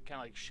 kind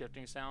of like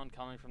shifting sound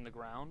coming from the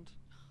ground,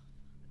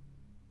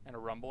 and a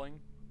rumbling.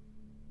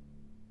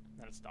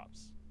 Then it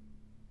stops.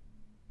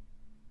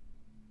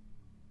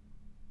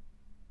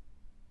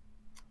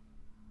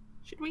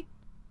 Should we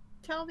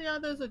tell the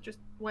others or just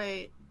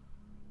wait?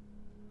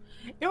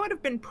 It would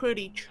have been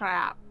pretty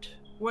trapped,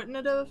 wouldn't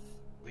it have?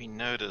 We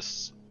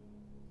noticed,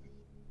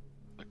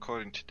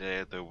 according to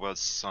Dea, there was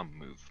some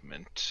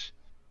movement.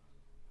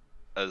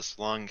 As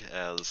long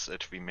as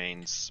it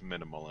remains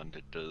minimal and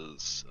it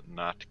does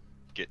not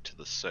get to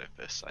the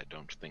surface, I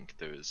don't think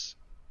there's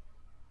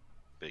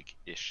a big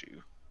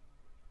issue.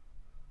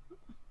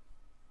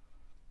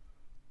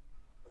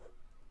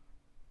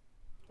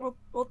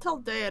 We'll tell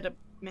Dea to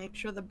make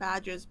sure the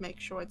badgers make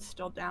sure it's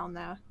still down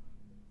there.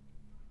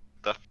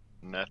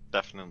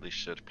 Definitely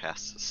should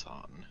pass this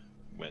on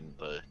when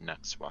the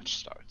next watch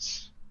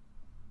starts.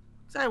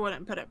 Because I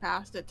wouldn't put it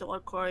past it to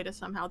LaCroix to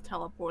somehow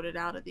teleport it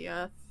out of the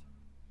earth.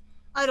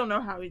 I don't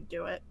know how he'd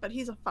do it, but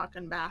he's a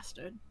fucking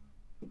bastard.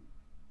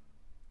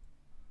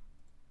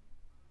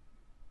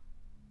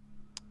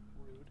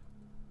 Rude.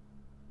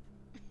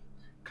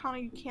 Connor,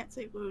 you can't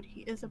say rude.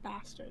 He is a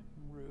bastard.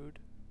 Rude.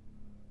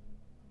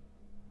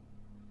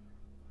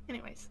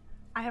 Anyways,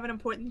 I have an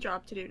important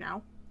job to do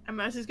now. And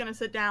Mercy's gonna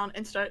sit down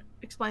and start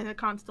explaining the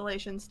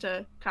constellations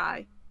to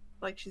Kai,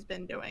 like she's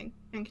been doing,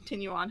 and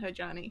continue on her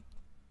journey.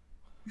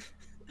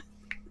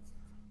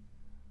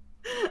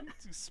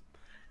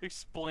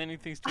 Explaining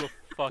things to a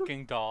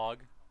fucking dog.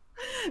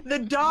 The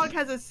dog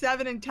has a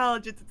 7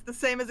 intelligence. It's the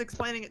same as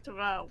explaining it to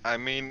Ro. I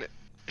mean,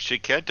 she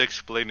can't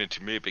explain it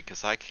to me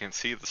because I can't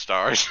see the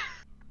stars.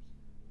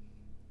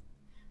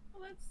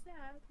 Well, that's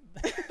sad.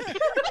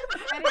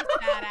 That is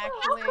sad,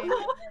 actually.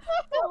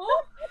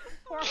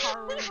 Poor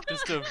Haru.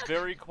 Just a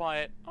very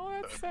quiet, oh,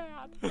 that's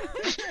sad.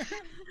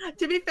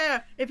 To be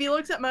fair, if he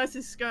looks at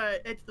Mercy's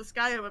skirt, it's the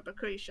sky over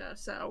Lucretia,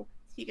 so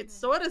he could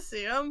sort of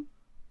see him.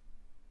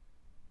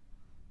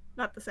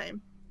 Not the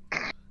same.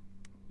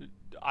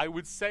 I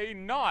would say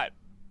not.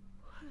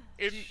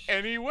 In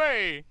any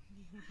way.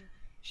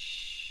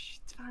 Shh,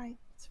 it's fine.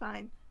 It's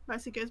fine.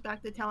 Mercy goes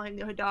back to telling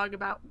her dog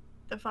about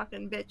the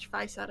fucking bitch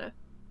Visetter.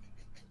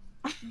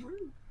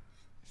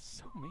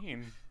 So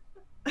mean.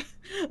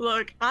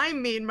 Look,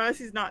 I'm mean.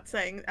 Mercy's not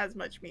saying as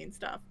much mean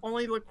stuff.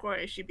 Only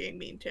LaCroix is she being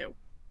mean too.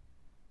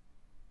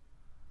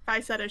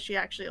 Visetter she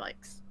actually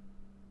likes.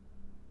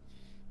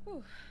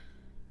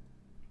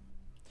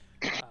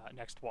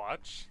 Next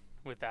watch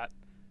with that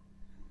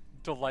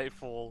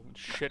delightful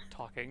shit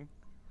talking.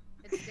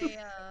 It's Dea,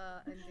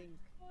 I think.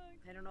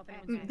 I don't know if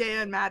anyone's Dea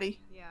and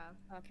Maddie. Yeah.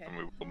 Okay. And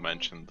we will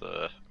mention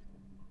the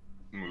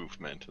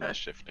movement and the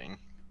shifting.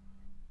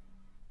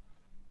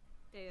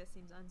 Dea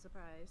seems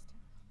unsurprised.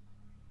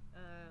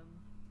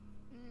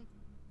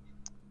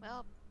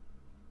 Well,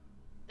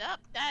 yep,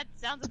 that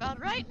sounds about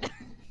right.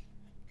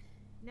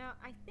 No,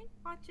 I think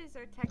watches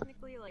are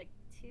technically like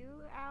 2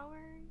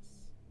 hours.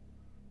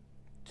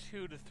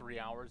 2 to 3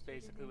 hours,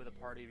 basically, with a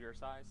party of your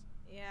size.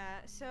 Yeah,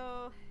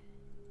 so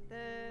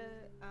the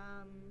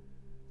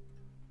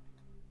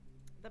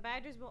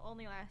badgers will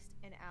only last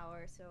an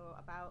hour, so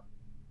about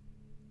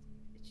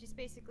she's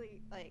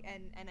basically like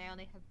and I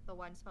only have the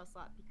 1 spell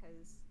slot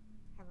because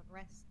I haven't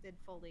rested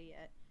fully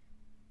yet.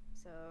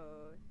 So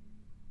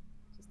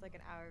just like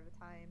an hour of a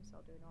time, so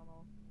I'll do a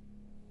normal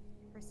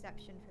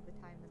perception for the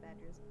time the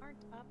badgers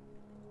aren't up.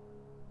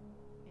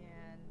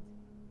 And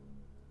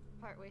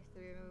partway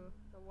through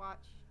the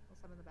watch, we'll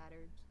summon the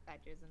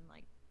badgers and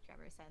like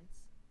Trevor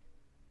sense.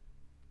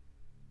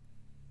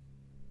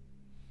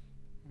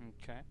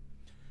 Okay.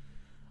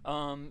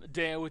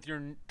 Dea, with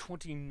your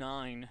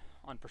 29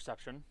 on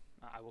perception,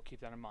 I will keep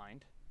that in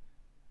mind.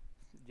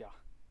 Yeah.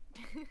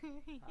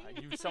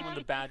 You summon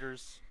the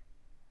badgers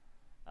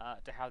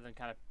to have them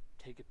kind of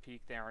take a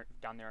peek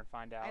down there and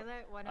find out. I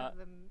let one of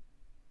them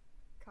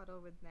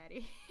cuddle with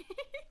Maddie.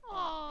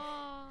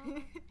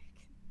 Aww.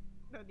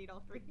 No need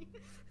all 3.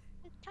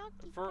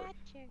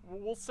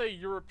 We'll say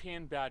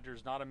European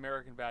badgers, not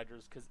American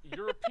badgers, because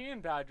European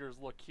badgers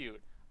look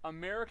cute.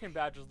 American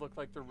badgers look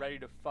like they're ready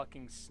to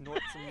fucking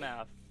snort some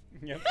meth.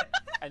 Yep.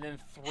 And then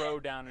throw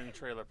down in a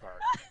trailer park.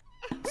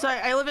 Sorry,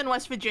 I live in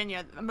West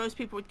Virginia. Most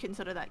people would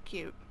consider that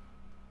cute.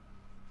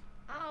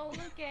 Oh,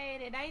 look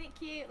at it. Ain't it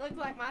cute? Looks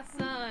like my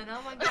son.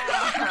 Oh my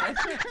god.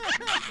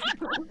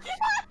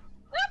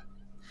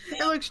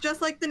 It looks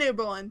just like the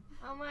newborn.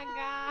 Oh my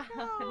god.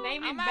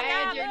 Name him my God,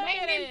 Badger. look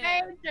Name at him it.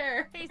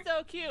 Badger. He's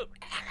so cute.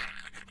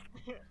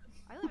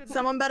 I live in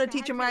Someone better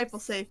teach him Badger rifle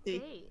safety.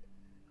 State,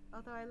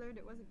 although I learned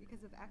it wasn't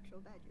because of actual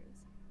badgers.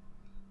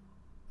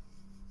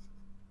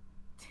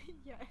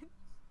 Yeah.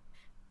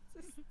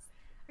 Just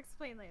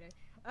explain later.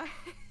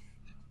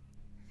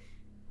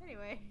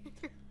 Anyway.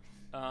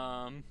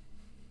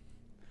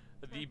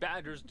 The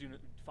badgers do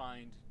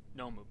find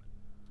no movement.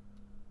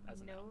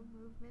 As of now. No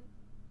movement?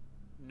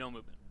 No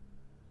movement.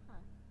 Huh.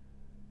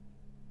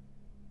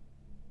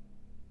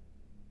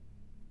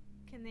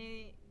 Can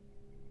they?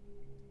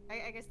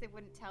 I guess they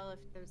wouldn't tell if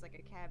there's like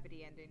a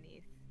cavity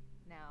underneath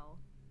now,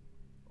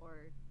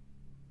 or.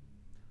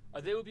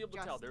 They would be able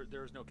to tell. Just-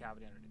 There is no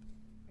cavity underneath.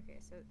 Okay,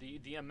 so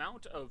The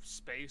amount of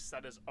space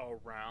that is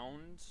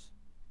around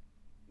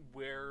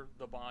where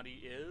the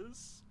body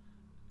is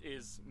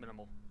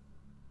minimal.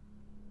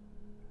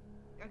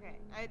 okay,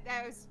 I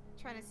was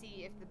trying to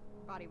see if the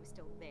body was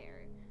still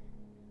there.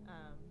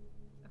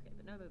 Okay,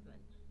 but no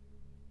movement.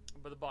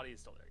 But the body is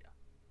still there, yeah.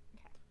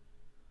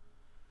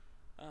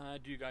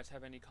 Okay. Do you guys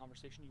have any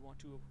conversation you want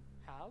to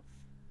have?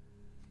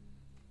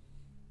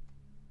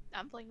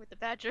 I'm playing with the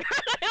badger.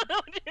 I don't know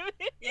what you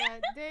mean. Yeah,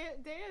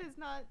 Dea is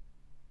not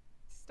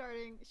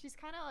starting. She's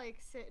kind of like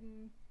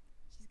sitting.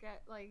 She's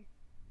got like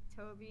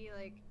Toby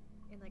like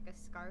in like a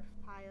scarf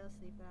pile,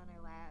 sleeping on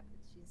her lap.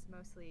 She's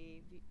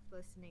mostly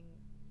listening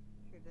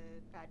through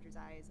the badger's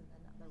eyes, and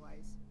then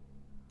otherwise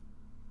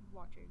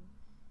watching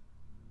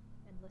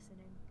and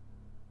listening.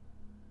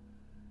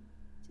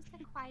 Just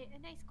a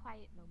nice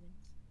quiet moment.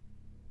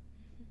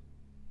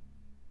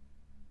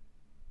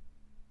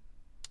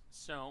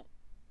 So,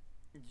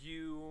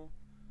 you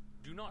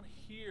do not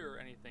hear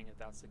anything if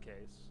that's the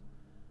case,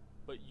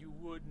 but you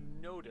would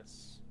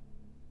notice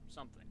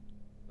something.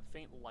 A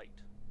faint light.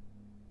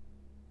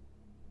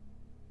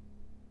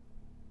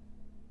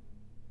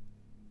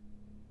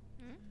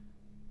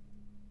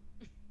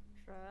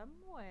 From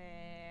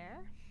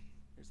where?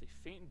 There's a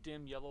faint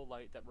dim yellow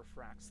light that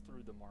refracts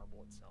through the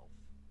marble itself.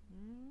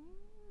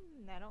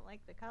 I don't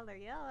like the color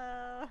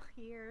yellow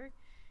here.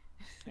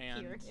 And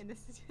Here in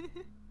this.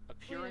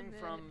 appearing Wait a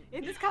from minute.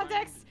 In this behind-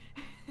 context.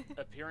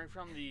 appearing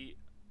from the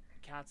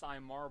cat's eye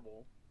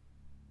marble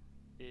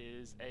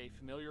is a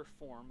familiar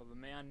form of a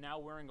man now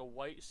wearing a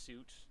white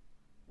suit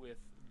with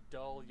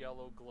dull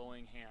yellow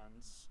glowing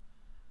hands.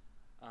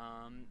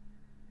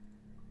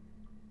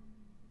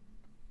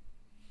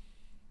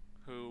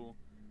 Who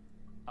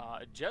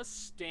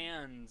just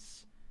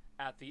stands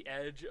at the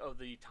edge of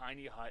the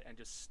tiny hut and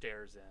just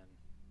stares in.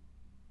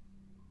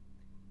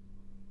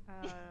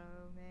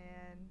 Oh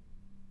man.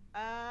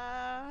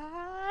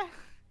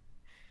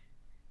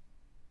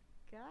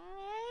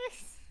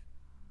 Guys.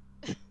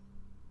 I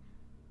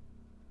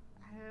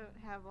don't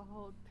have a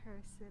whole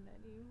person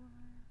anymore.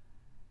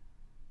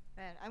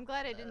 Man, I'm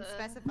glad I didn't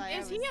specify. I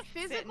Is he was a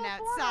physical sitting form, or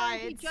is outside,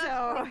 he just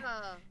so. like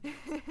a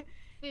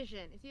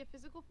vision? Is he a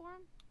physical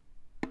form?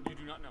 You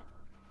do not know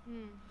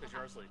because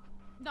you're asleep.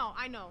 No,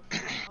 I know.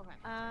 Okay.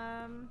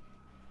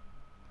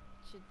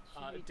 Should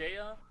we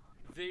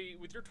Dea,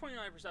 with your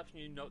 29 perception,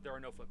 you note there are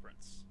no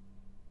footprints.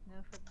 no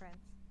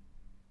footprints?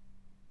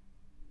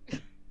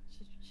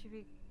 should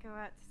we go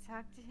out to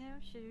talk to him?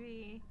 Should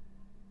we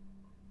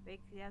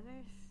wake the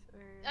others,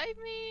 or? I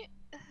mean,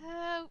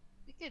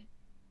 we could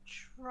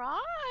try.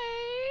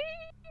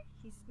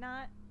 He's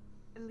not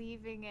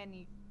leaving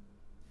any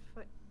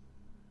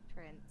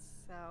footprints,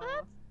 so.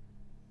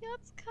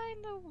 That's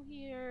kind of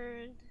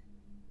weird.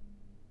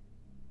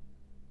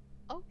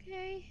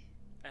 Okay.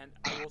 And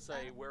I will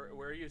say,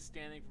 where he is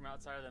standing from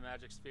outside of the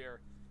magic sphere,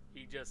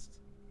 he just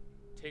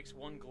takes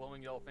one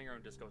glowing yellow finger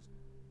and just goes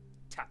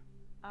tap,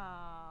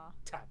 Aww.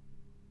 tap,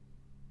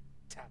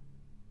 tap,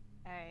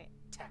 Alright.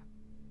 tap.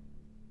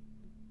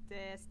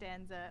 Dea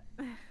stands up.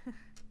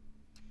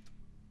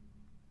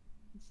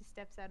 And she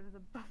steps out of the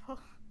bubble.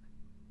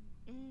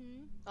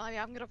 Oh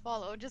yeah, I'm gonna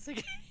follow just to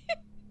make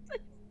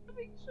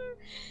sure.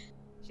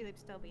 She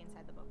leaves Toby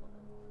inside the bubble, though.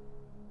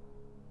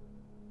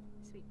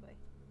 Sweet boy.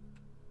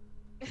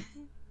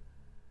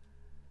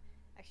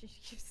 Actually, she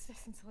keeps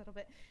distance a little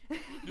bit.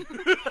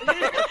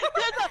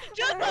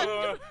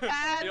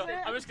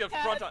 I'm just gonna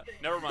front on.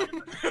 Never mind.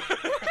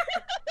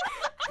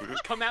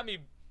 Come at me.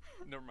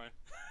 Never mind.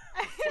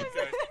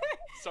 Okay.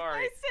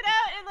 Sorry. I stood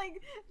out and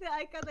like the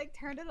icon like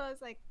turned and I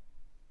was like,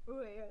 ooh,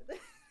 wait.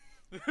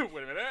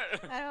 Wait a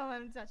minute. I don't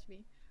want him to touch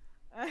me.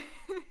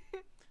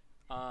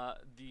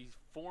 The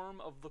form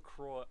of the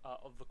Qua,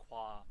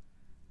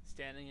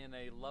 standing in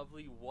a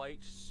lovely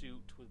white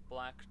suit with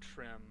black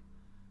trim,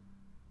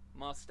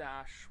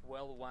 mustache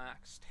well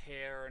waxed,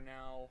 hair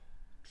now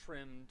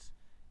trimmed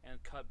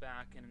and cut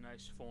back in a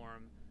nice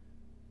form,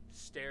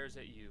 stares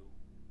at you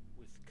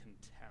with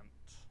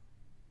contempt.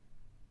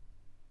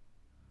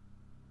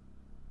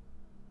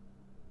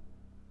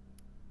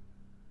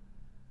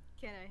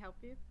 Can I help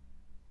you?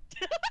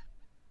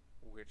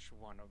 Which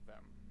one of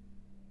them?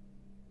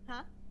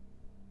 Huh?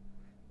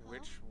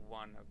 Which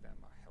one of them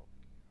are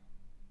helping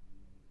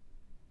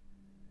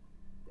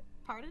you?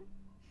 Pardon?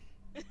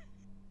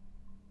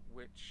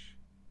 Which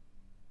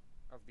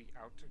of the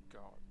outer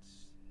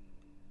gods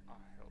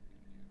are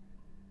helping you?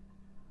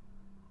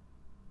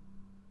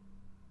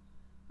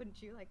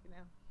 Wouldn't you like to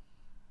know?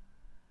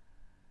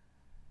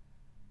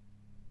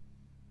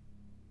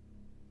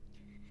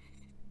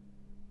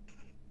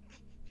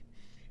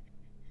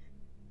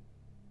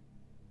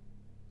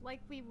 Like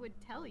we would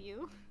tell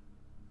you.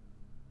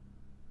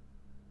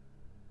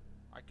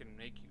 I can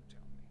make you tell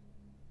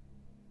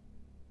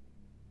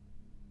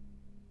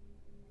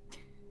me.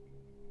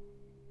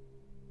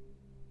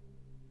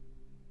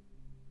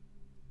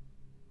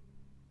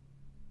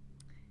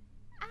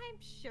 I'm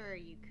sure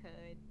you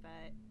could,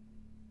 but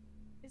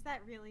is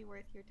that really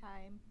worth your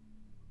time?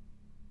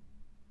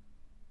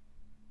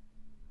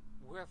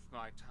 Worth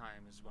my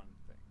time is one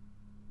thing.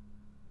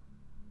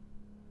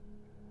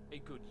 A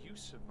good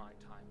use of my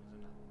time is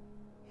another.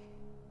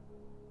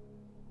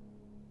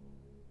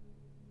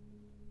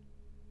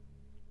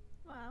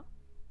 Well,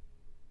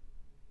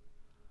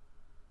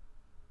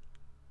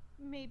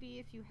 maybe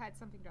if you had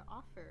something to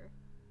offer,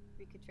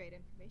 we could trade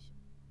information.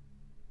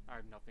 I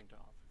have nothing to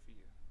offer for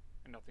you,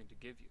 and nothing to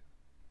give you.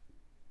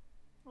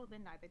 Well,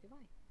 then neither do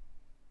I.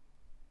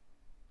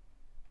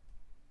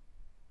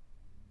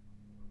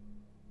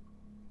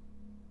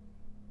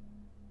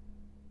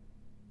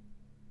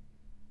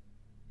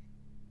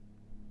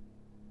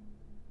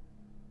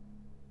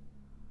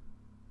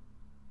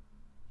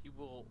 He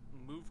will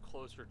move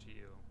closer to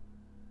you.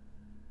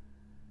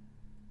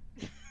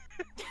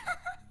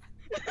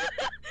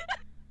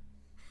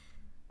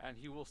 And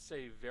he will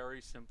say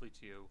very simply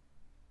to you,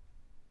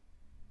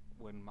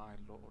 when my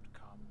lord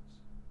comes,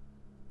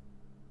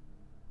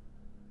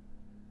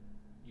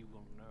 you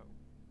will know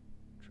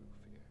true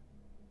fear.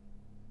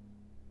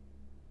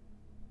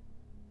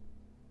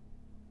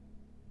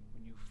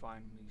 When you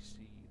finally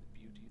see the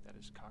beauty that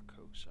is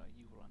Carcosa,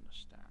 you will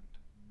understand.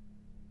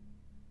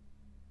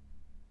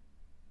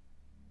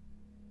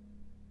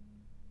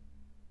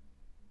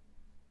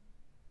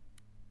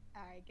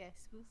 I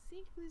guess we'll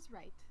see who's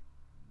right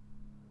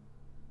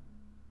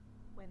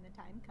when the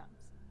time comes.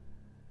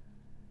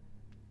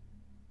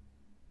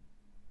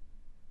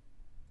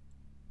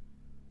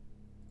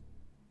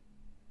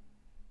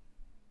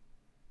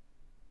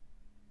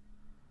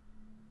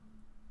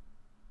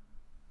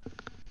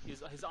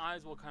 His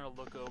eyes will kind of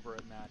look over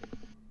at Maddie.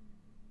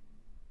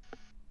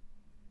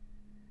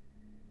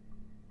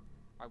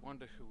 I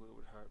wonder who it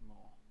would hurt more.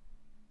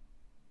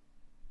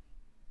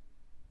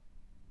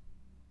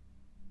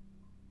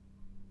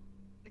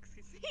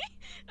 Excuse me?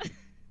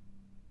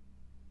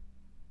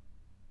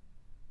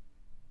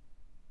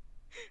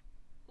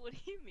 What do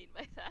you mean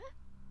by that?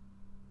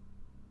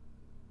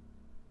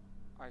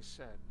 I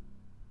said,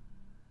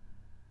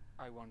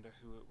 I wonder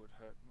who it would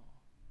hurt more.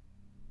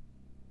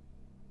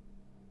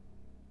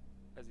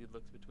 As he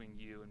looks between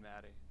you and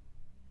Maddie.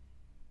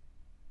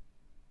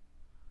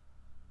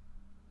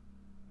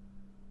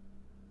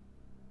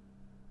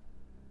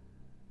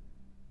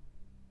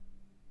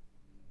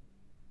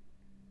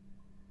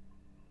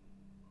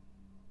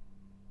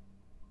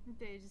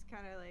 They just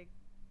kind of like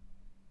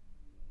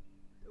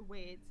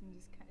waits and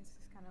just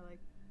kind of like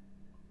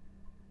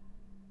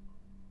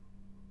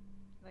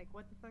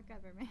what the fuck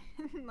ever,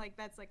 man. Like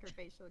that's like her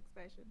facial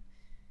expression.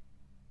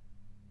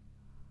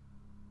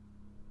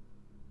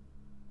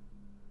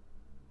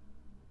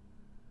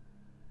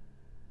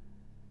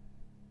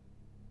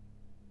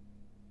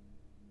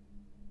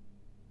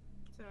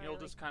 So He'll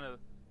just kind of,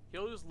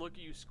 he'll just look at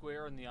you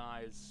square in the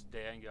eyes,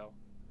 Day, and go,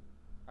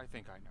 I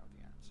think I know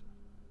the answer.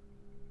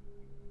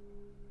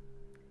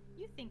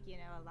 You think you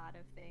know a lot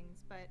of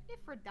things, but if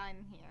we're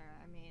done here,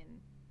 I mean,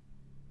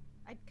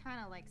 I'd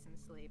kind of like some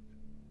sleep.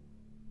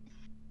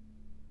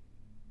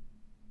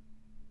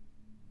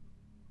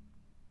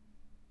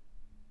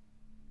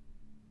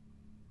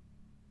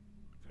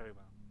 Very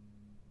well.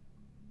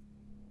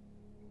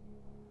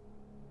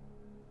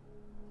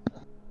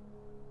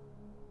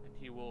 And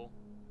he will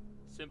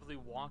simply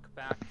walk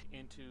back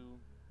into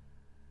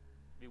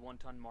the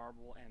 1-ton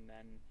marble, and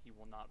then he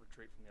will not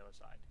retreat from the other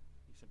side.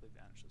 He simply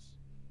vanishes.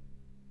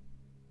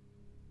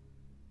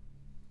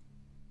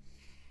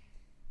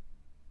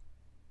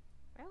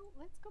 Well,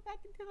 let's go back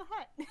into the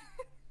hut. What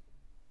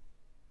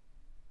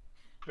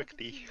do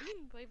Quickly. you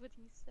mean by what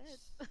he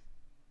said?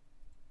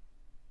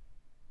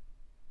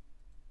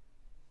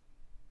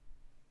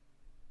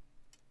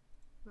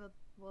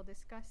 We'll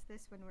discuss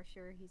this when we're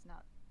sure he's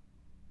not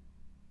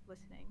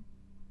listening.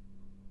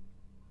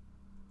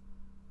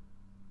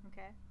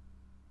 Okay?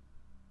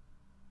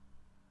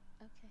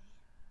 Okay.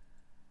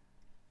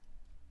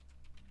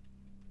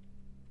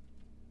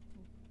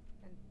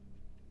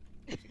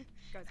 And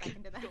she goes back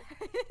into the hut.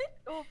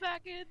 Go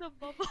back in the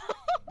bubble.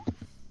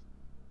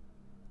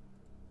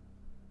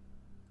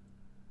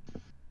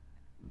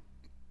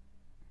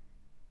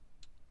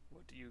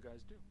 What do you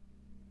guys do?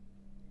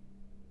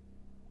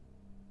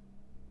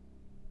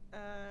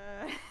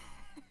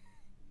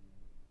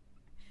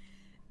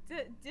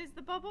 Does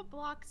the bubble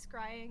block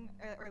scrying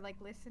or like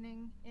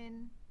listening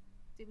in?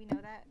 Do we know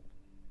that?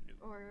 No.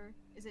 Or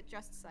is it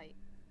just sight?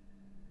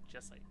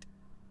 Just like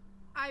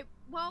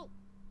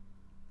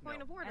Point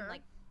No. of order. And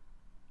like,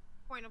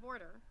 Point of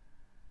order.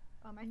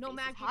 oh, my No face is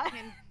magic hot.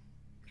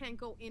 can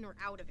go in or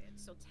out of it.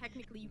 So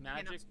technically you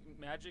cannot.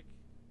 magic,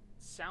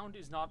 sound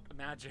is not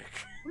magic.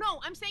 No,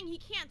 I'm saying he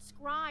can't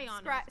scry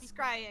on us. because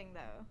Scrying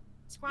though.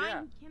 Scrying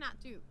Yeah. he cannot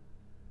do.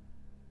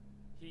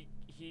 he,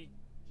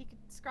 He could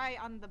scry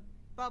on the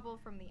bubble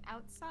from the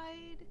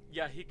outside.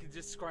 yeah, he could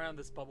just scry on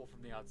this bubble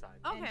from the outside.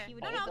 And Okay. he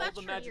would No, be no, All that's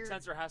the true. magic You're-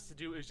 sensor has to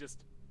do is just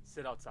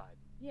sit outside.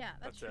 Yeah,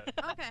 that's, That's true.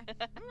 it.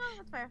 Okay. No,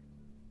 that's fair.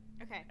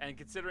 Okay. And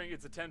considering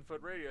it's a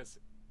 10-foot radius,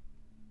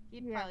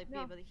 He'd Yeah, probably be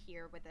no. able to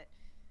hear with it.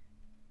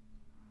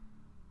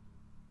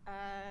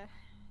 Well,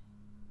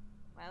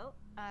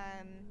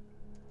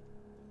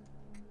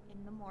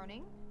 in the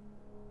morning,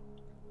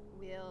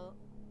 we'll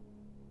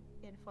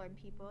inform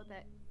people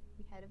that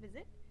we had a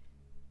visit,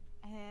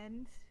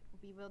 and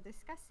we will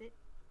discuss it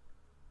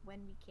when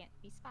we can't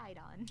be spied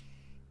on.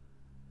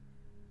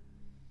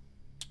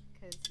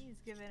 Because he's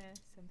given us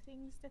some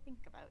things to think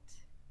about.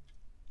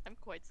 I'm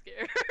quite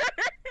scared.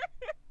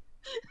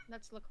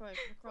 That's LaCroix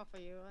for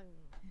you.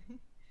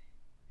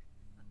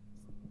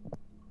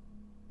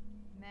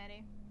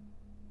 Maddie,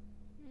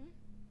 Hmm?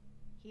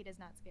 he does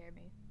not scare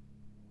me.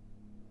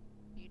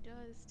 He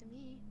does to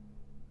me.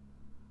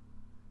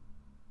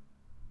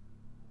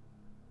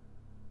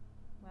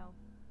 Well,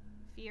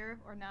 fear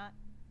or not,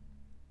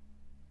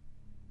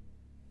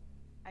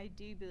 I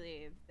do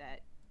believe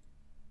that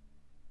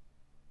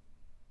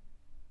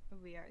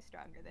we are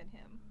stronger than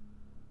him.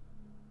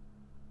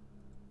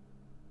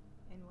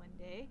 And one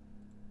day,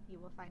 you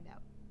will find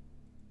out.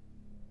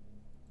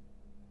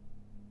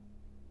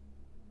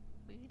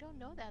 We don't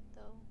know that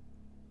though.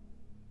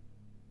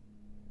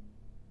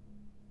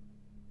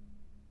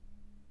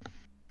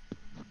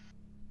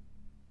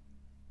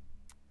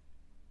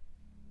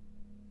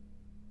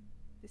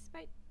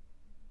 Despite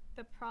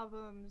the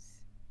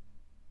problems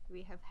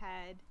we have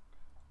had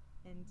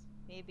and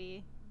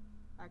maybe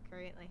are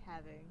currently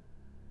having,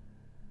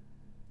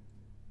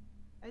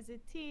 as a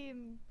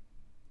team,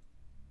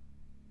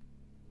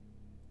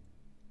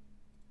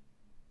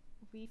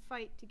 we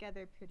fight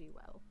together pretty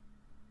well.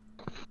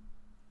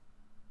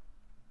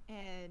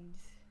 And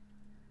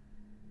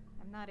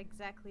I'm not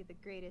exactly the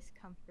greatest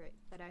comfort,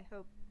 but I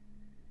hope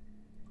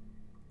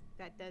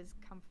that does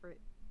comfort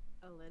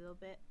a little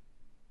bit.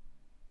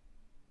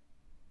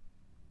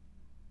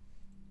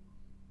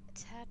 A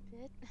tad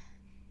bit.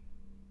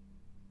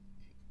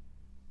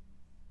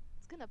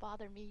 It's gonna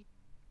bother me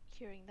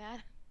hearing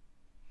that.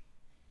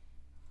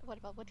 What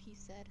about what he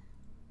said?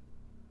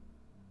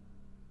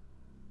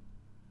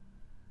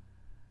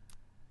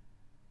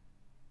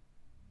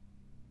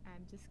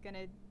 I'm just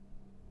gonna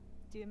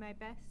do my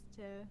best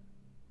to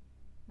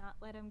not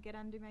let him get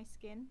under my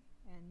skin,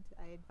 and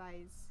I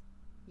advise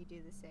you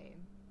do the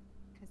same,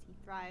 because he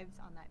thrives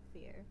on that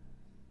fear.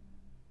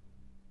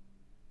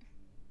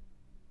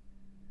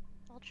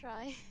 I'll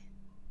try.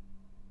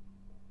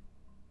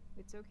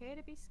 It's okay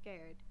to be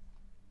scared.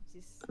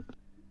 You just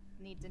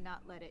need to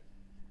not let it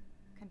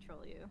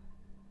control you,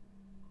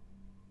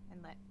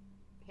 and let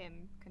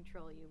him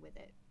control you with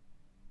it.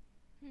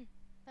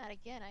 Not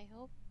again, I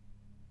hope.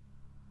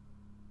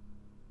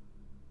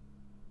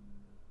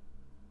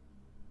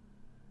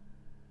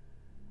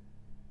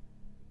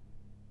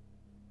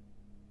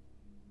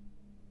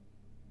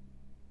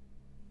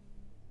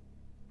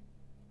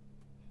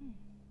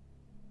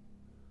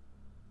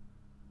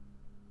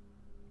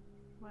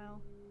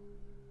 Well,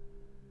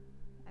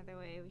 either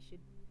way, we should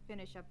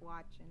finish up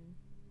watch and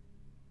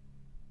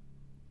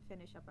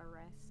finish up our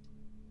rest.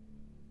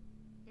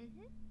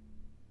 Mm-hmm.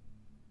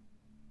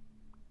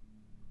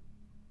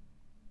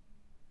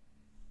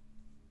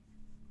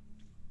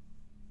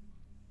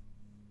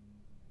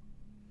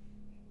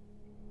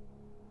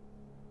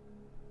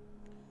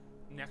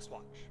 Next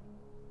watch.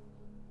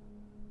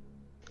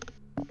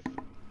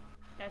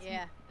 That's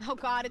Yeah. Oh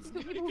god, it's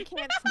the people who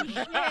can't see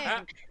shit.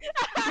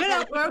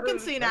 No, Ro can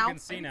see now. I can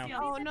see now.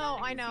 Oh no,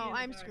 I I can see know, in the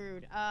I'm dark.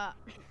 screwed.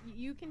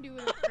 You can do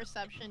a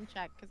perception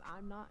check because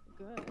I'm not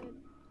good.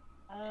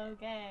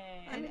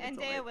 Okay. And it's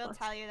a Dea light will plus.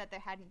 tell you that there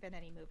hadn't been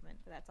any movement,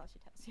 but that's all she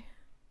tells you.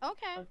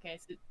 Okay. Okay,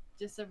 so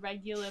just a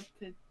regular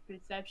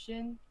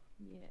perception.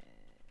 Yeah.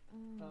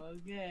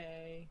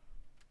 Okay.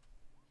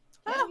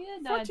 Oh,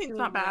 Yeah, 14's too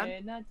not bad.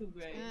 great, not too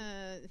great.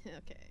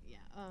 Okay. Yeah.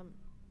 No.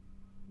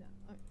 Yeah.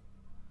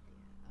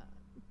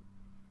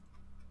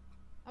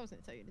 I was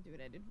gonna tell you to do it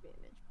at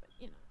advantage, but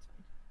you know it's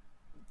fine.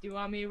 Do you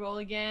want me to roll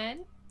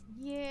again?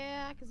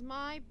 Yeah, cause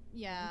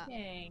yeah,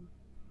 Okay.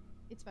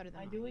 it's better than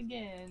I mine. do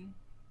again.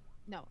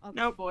 No. Okay.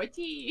 Nope.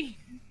 14.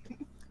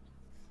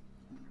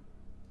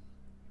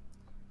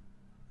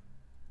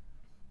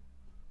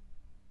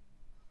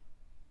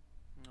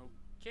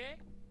 Okay,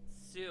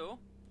 so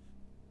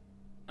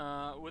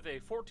with a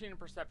 14 in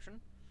perception,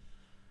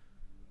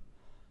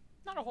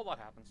 not a whole lot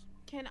happens.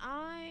 Can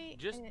I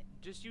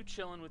Just you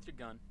chilling with your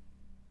gun.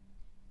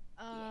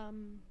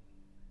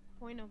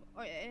 point of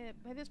or,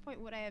 by this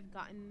point would I have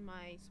gotten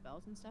my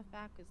spells and stuff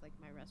back? Cause like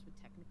my rest would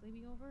technically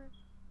be over.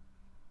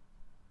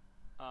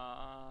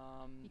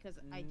 Because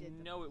I did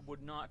the- No, it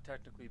would not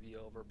technically be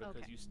over because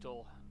Okay. you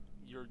still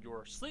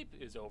your sleep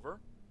is over.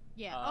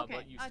 Yeah. Okay.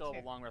 But you that's still fair.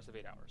 have a long rest of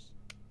 8 hours.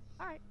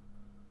 All right.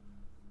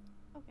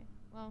 Okay.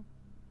 Well,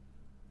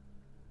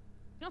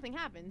 nothing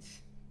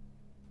happens.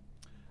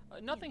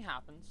 Nothing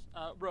happens.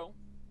 Ro,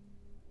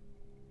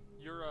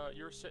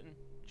 you're sitting,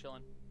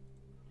 chilling,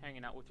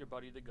 hanging out with your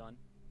buddy the gun.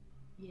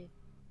 Yeah.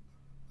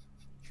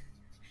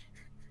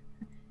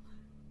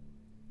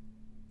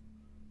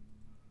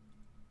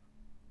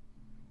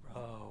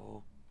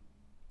 Bro.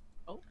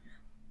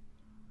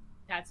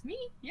 That's me?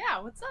 Yeah,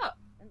 what's up?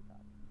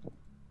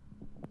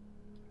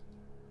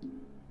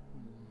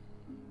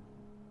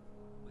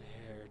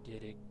 Where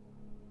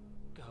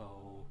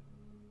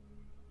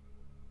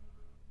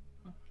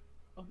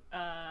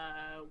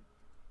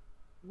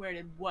where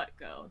did what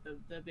go?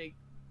 The big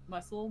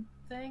muscle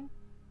thing?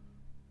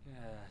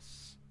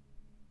 Yes.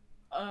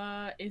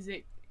 Is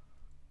it?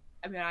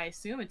 I mean, I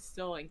assume it's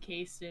still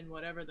encased in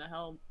whatever the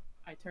hell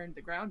I turned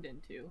the ground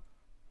into,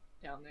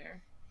 down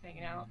there,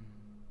 hanging out.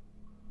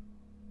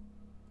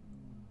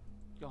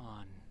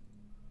 Gone.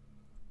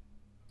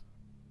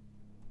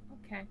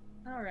 Okay.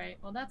 All right.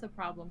 Well, that's a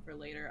problem for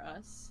later,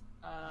 us.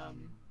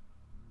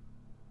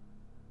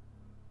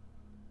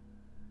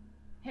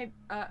 Hey,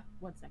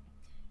 1 second.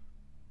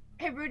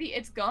 Hey, Rudy,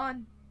 it's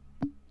gone.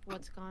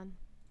 What's gone?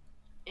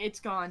 It's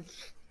gone.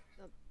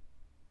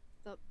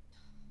 The-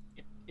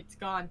 It's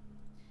gone.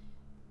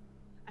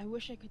 I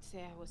wish I could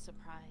say I was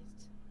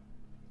surprised,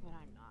 but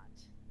I'm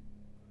not.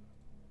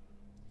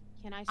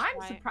 Can I scry?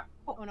 I'm surprised.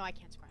 Oh no, I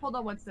can't scry. Hold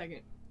on 1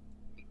 second.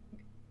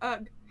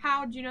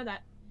 How'd you know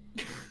that?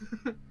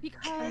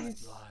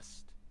 Because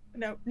Lost.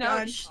 No,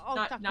 No,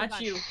 God.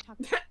 not you.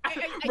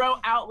 I- Wrote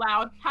out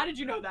loud. How did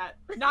you know that?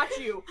 Not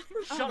you.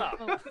 Shut up.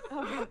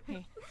 Oh,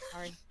 okay.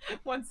 Sorry.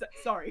 1 sec.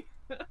 Sorry.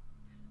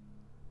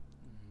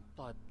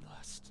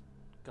 Bloodlust.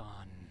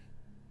 Gone.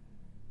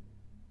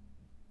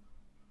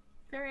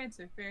 Fair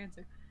answer. Fair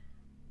answer.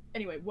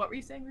 Anyway, what were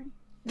you saying, Rudy?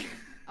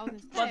 I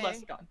was gonna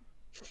say. Bloodlust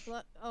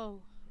gone.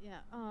 Oh, yeah.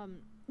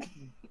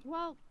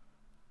 Well,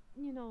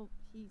 you know,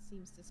 he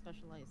seems to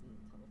specialize in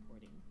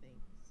teleporting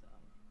things, so.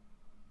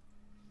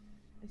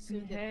 I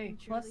assume that Hey,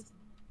 surely plus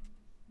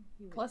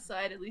he would- plus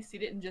side, at least he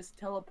didn't just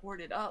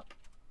teleport it up.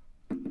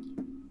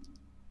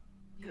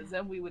 Because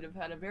then we would have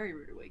had a very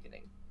rude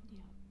awakening. Yeah.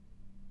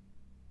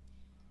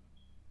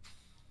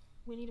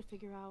 We need to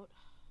figure out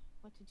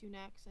what to do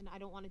next, and I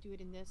don't want to do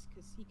it in this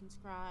because he can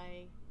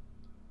scry.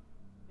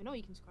 I know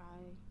he can scry,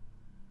 and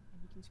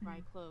he can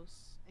scry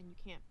close, and you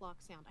can't block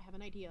sound. I have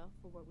an idea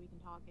for what we can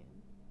talk in.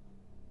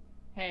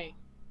 Hey,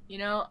 you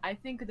know, I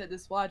think that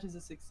this watch is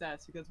a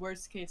success because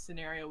worst case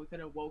scenario, we could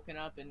have woken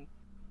up and,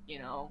 you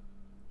know,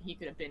 he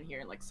could have been here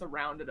and like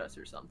surrounded us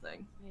or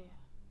something. Yeah.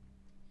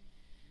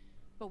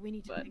 But we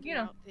need to But, figure you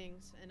know. out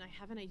things, and I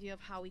have an idea of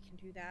how we can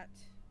do that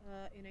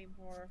in a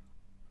more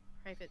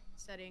private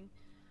setting.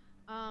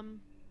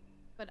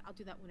 But I'll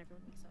do that when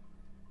everyone wakes up.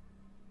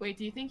 Wait,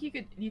 do you think he's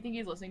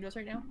listening to us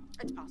right now?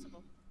 It's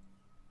possible.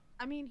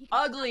 I mean, he can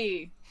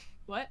Ugly.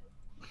 What?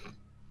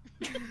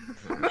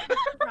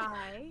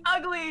 try.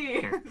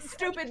 Ugly.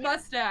 Stupid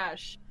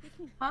mustache.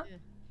 Huh? Yeah.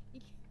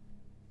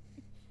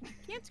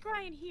 He can't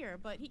scry in here,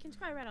 but he can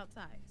scry right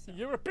outside. So.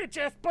 You're a bitch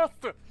ass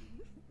buster.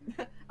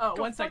 Oh,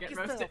 Go 1 fuck second.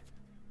 yourself.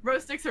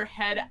 Rose sticks her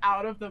head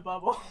out of the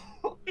bubble.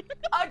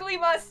 Ugly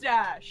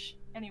mustache.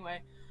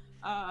 Anyway,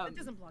 It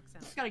doesn't block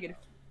sound. just gotta get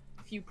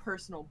a few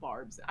personal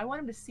barbs. I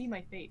want him to see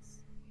my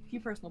face. A few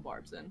personal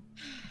barbs in.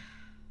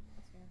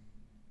 That's fair.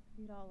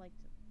 We'd all like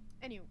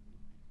to. Anyway,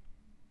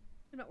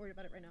 I'm not worried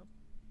about it right now.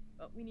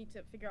 But we need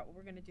to figure out what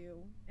we're gonna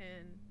do,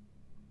 and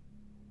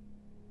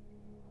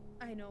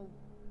I know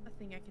a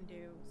thing I can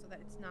do so that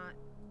it's not.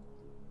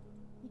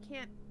 He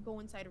can't go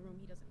inside a room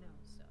he doesn't know.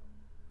 So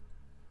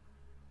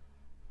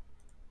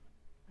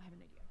I have an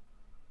idea.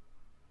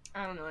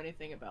 I don't know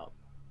anything about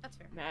That's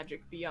fair.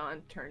 magic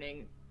beyond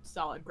turning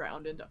solid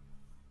ground into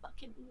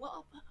fucking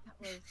lava. That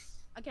was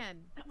again.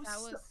 That That was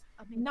was, so-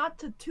 amazing. Not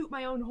to toot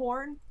my own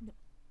horn.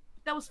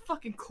 That was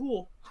fucking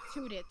cool.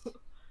 Toot it.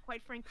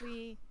 Quite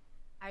frankly,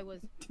 I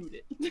was. Toot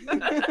it.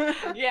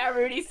 Yeah,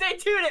 Rudy, say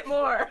toot it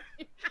more.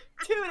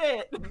 Toot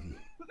it.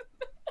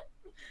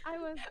 I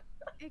was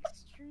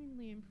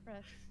extremely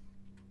impressed.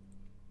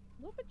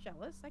 A little bit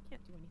jealous. I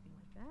can't do anything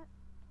like that.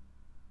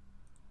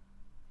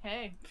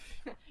 Hey,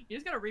 you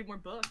just gotta read more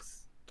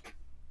books.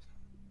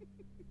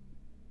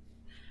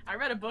 I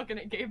read a book and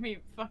it gave me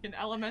fucking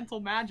elemental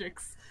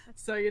magics.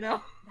 So, you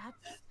know,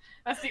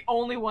 that's the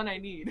only one I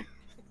need.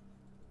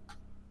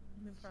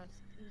 I'm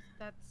impressed.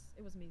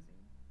 It was amazing.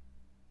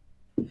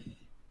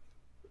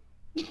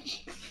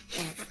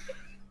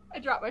 I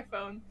dropped my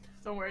phone.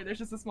 Don't worry, there's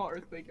just a small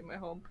earthquake in my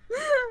home.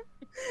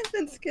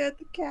 Then scared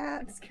the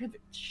cat. I scared the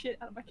shit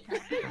out of my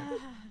cat.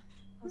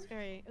 It was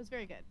very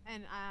good,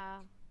 and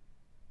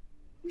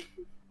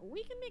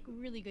we can make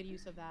really good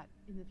use of that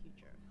in the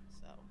future.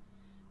 So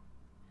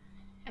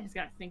I just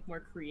gotta think more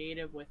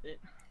creative with it.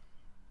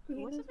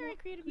 what's a very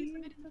creative use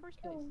of it in the first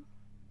place?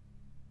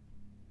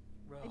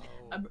 Row.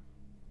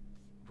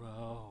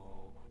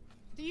 Row.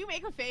 Do you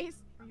make a face?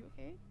 Are you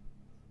okay?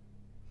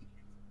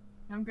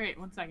 I'm great.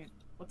 1 second.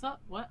 What's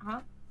up? What?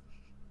 Huh?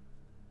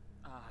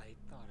 I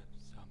thought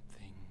of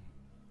something.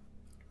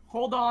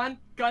 Hold on.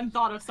 Gun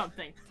thought of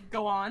something.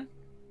 Go on.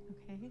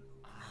 Okay.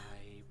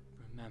 I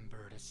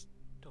remembered a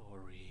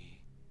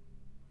story.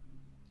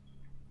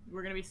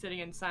 We're gonna be sitting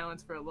in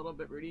silence for a little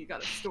bit, Rudy. You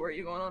got a story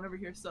going on over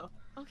here, so.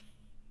 Okay.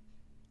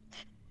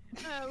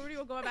 Rudy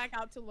will go back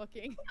out to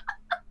looking.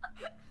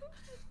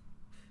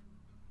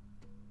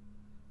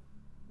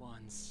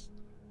 Once,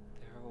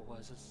 there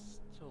was a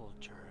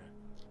soldier.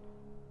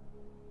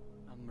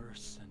 A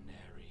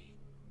mercenary.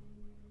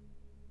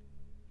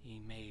 He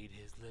made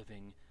his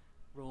living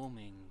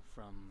roaming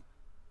from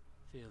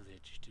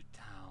village to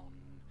town,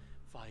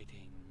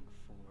 fighting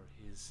for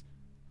his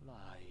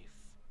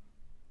life.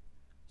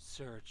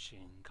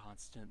 searching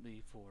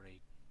constantly for a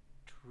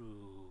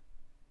true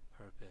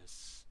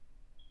purpose.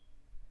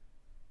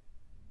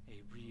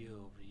 A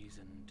real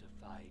reason to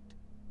fight,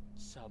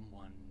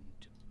 someone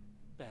to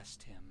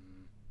best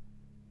him.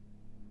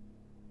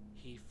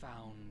 He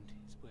found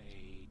his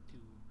way to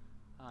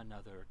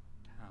another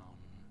town,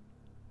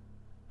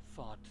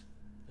 fought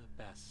the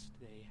best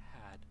they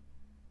had,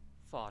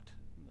 fought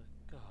the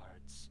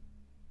guards,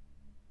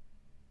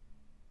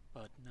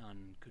 but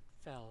none could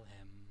fell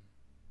him.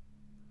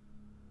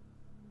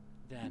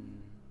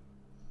 Then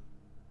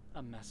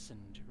a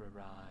messenger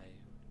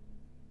arrived.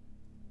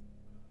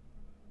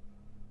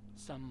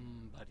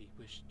 Somebody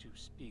wished to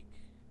speak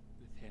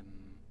with him.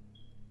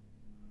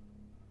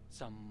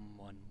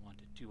 Someone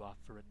wanted to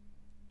offer a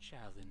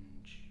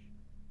challenge.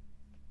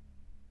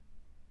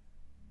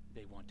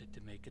 They wanted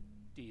to make a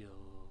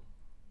deal.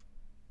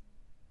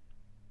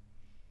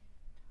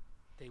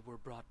 They were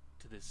brought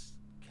to this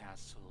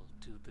castle,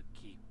 to the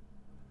keep,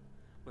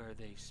 where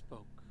they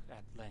spoke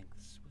at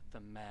lengths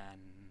with a man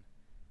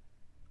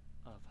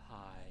of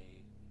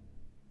high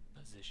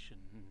position.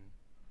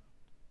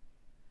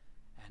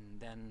 And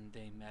then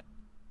they met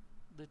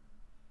the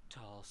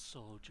tall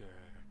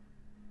soldier.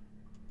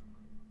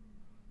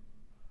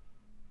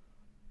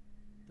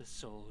 The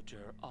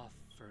soldier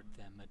offered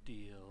them a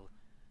deal,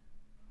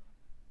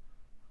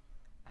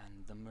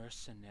 and the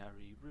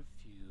mercenary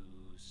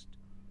refused,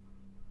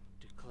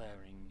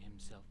 declaring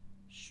himself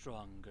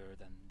stronger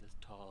than the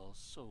tall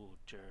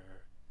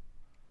soldier.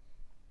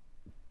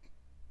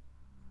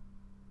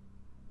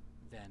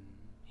 Then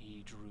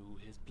he drew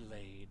his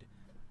blade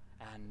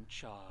and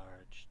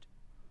charged.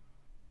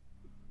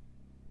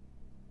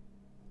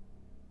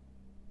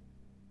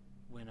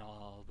 When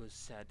all was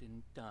said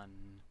and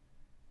done,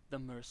 the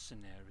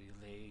mercenary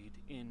laid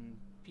in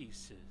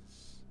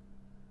pieces,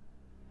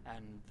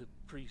 and the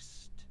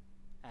priest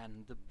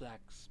and the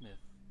blacksmith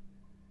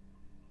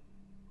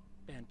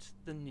bent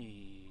the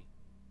knee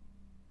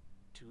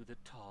to the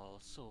tall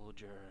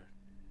soldier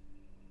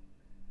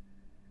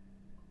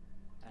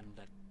and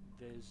let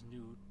his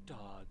new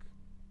dog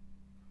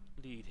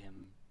lead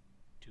him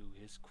to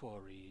his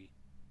quarry.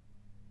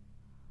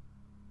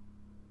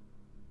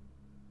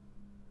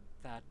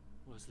 That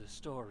was the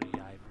story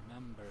I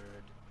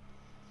remembered.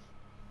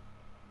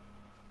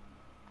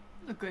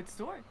 A good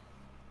story.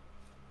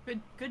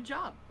 Good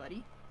job,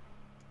 buddy.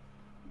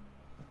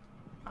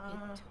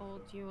 It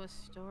told you a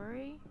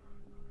story?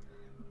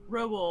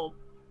 Ro will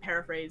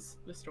paraphrase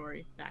the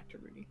story back to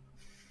Rudy.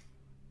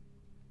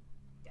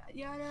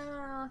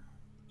 Yeah.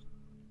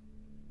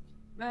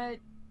 But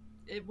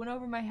it went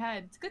over my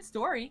head. It's a good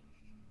story.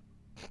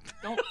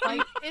 Don't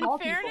fight In small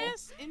people.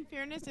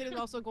 fairness, it is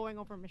also going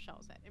over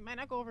Michelle's head. It might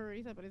not go over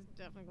Rudy's head, but it's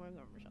definitely going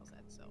over Michelle's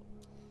head, so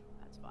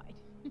that's fine.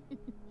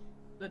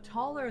 The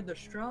taller, the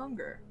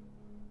stronger.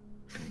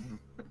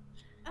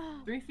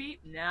 3 feet?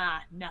 Nah,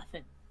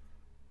 nothing.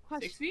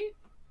 Question. 6 feet?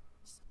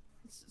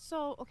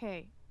 So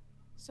okay,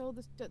 so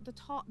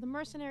the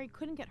mercenary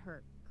couldn't get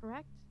hurt,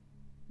 correct?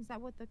 Is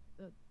that what the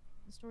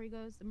story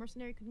goes? The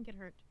mercenary couldn't get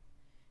hurt.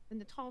 Then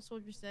the tall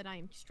soldier said, "I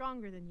am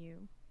stronger than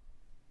you."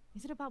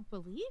 Is it about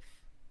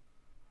belief?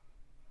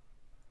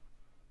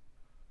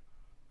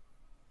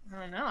 I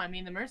don't know. I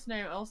mean, the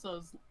mercenary also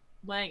is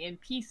laying in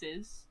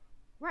pieces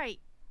Right,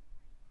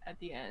 at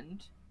the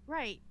end.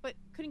 right, but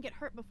couldn't get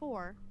hurt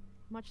before,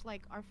 much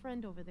like our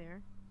friend over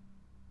there.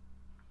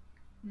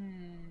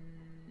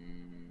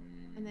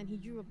 And then he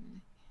drew a.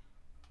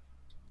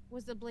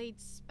 Was the blade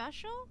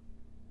special?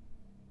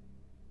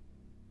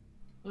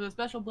 Was it a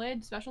special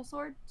blade? Special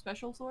sword?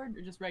 Special sword?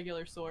 Or just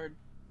regular sword?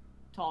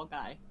 Tall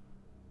guy?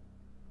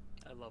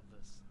 I love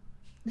this.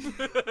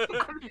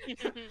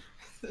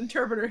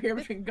 Interpreter here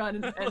between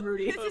Gun and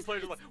Rudy. The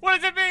player's like,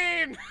 what does it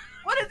mean?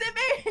 What does it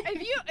mean?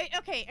 If you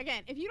okay,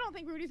 again, if you don't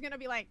think Rudy's gonna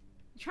be like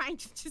trying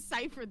to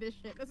decipher this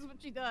shit, this is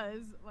what she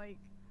does. Like,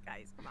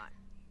 guys, come on.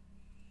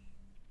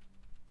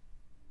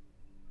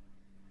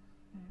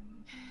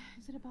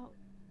 Is it about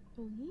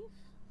belief?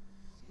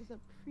 It was a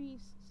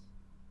priest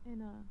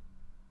and a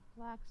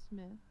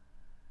blacksmith.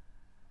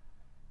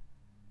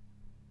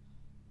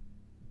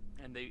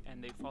 And they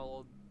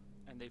followed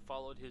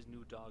his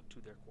new dog to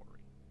their quarry.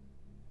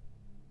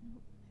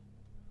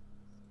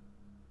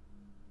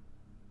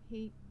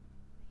 He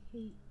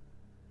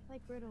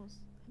like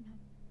riddles. I'm not.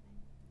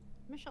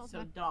 Michelle's So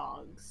not.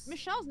 dogs.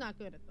 Michelle's not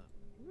good at them.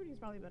 Rudy's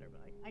probably better,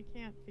 but I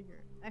can't figure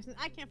it.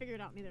 I can't figure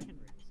it out. Neither can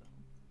Rudy. So.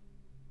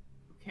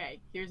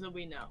 Okay, here's what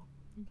we know.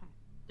 Okay.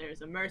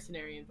 There's a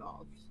mercenary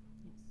involved.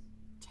 Yes.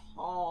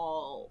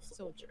 Tall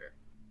soldier.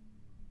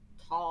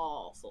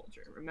 Tall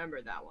soldier.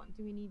 Remember that one.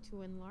 Do we need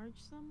to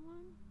enlarge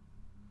someone?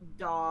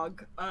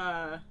 Dog.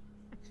 I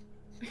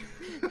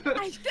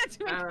had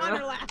to make I don't Connor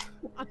know. laugh.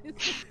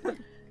 Honestly.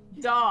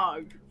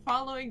 Dog.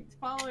 Following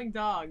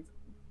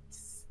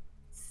dogs.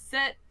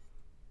 Set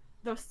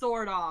the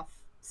sword off.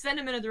 Send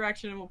him in a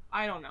direction. And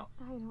I don't know.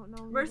 I don't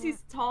know.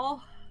 Mercy's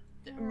tall.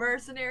 Yeah.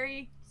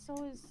 Mercenary.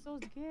 So's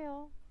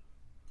Gale.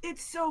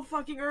 It's so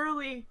fucking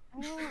early.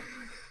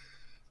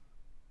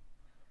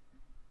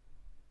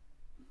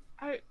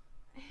 I don't.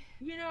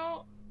 You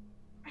know,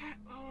 I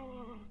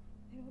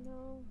don't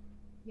know.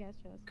 Yes,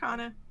 yes.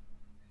 Connor,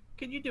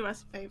 could you do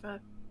us a favor?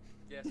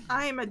 Yes.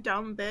 I am a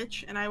dumb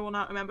bitch, and I will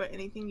not remember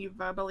anything you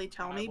verbally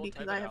tell me will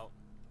because type I it have. out.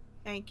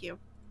 Thank you.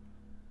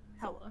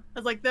 hella. I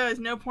was like, there is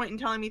no point in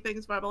telling me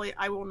things verbally.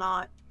 I will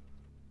not.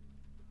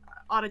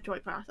 Auditory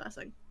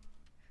processing.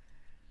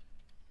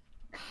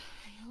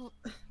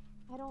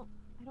 I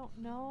don't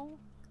know.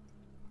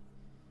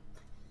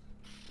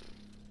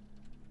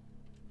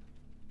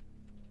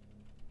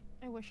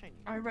 I wish I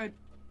knew.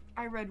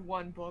 I read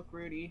one book,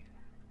 Rudy.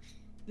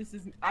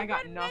 I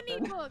got read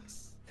nothing. many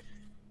books.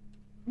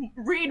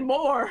 Read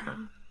more.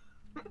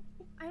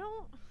 I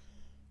don't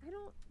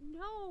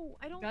know.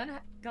 I don't.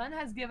 Gun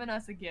has given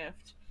us a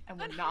gift, and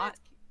Gun we're not. has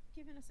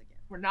given us a gift.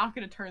 We're not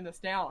gonna turn this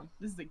down.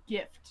 This is a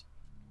gift.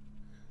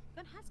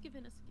 Gun has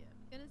given us a gift.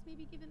 Gun has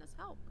maybe given us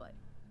help, but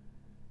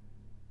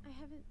I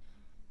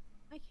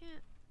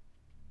can't.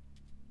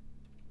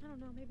 I don't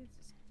know. Maybe it's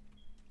just.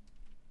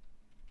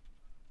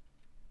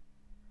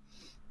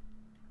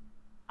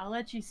 I'll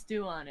let you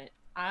stew on it.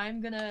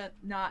 I'm gonna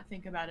not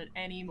think about it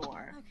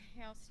anymore.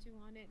 Okay, I'll stew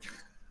on it.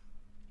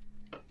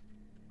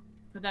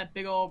 Put that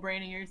big old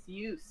brain of yours to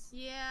use.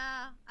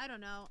 Yeah, I don't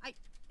know. I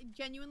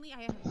genuinely,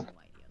 I have no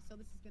idea. So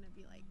this is gonna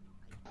be like.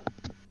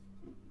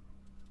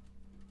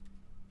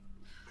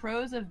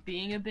 Pros of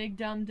being a big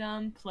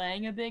dum-dum,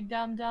 playing a big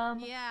dum-dum.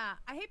 Yeah,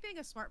 I hate being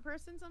a smart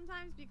person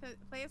sometimes because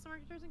play a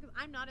smart person because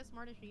I'm not as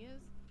smart as she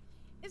is.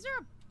 Is there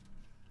a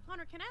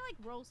Connor? Can I like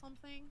roll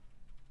something?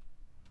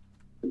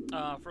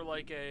 For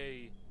like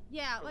a.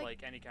 Yeah, For like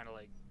like any kind of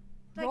like.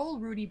 Roll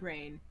Rudy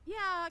brain. yeah,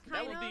 That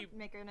kind would of. be.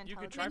 Make her an You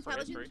could intelligence. try for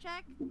Intelligence history.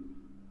 check.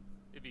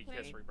 It'd be Wait.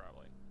 history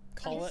probably.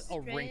 Call it a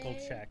wrinkle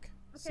History. check.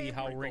 Okay, See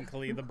how wrinkle.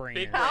 wrinkly the brain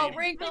Big is. brain. How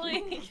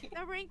wrinkly!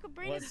 The wrinkle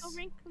brain is so Let's-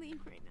 wrinkly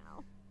right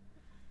now.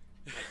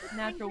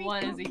 Natural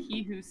one is a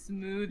he who's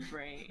smooth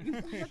brain.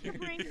 What's the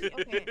brain?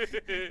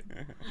 Okay,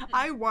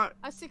 I want.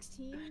 a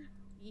 16.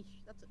 Yeesh,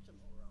 that's such a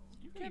low roll.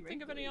 You can't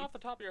think of any off the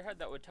top of your head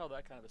that would tell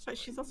that kind of a story. But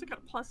she's also got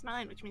a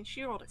 +9, which means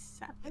she rolled a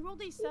 7. I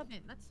rolled a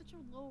 7. That's such a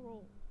low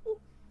roll.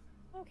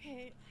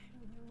 Okay, I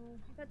don't know.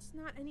 That's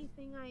not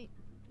anything I.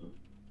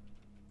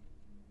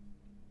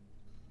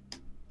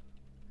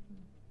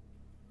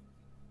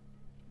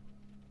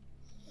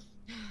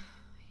 I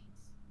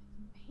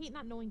hate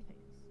not knowing things.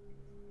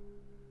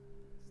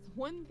 It's the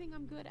one thing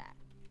I'm good at.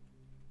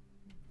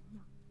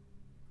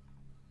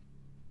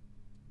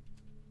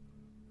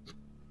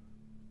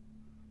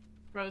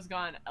 Bro's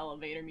gone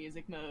elevator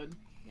music mode.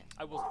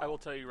 I will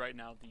tell you right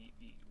now, the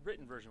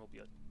written version will be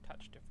a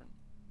touch different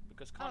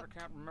because Connor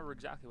can't remember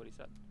exactly what he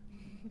said.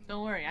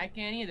 Don't worry, I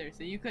can't either.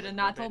 So you could have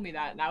not told me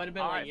that, and I would have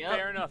been All like, right, "Yep."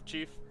 fair enough,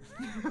 Chief.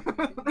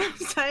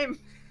 Same.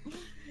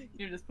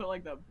 You just put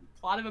like the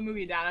plot of a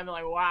movie down. I'd be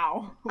like,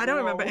 "Wow." I don't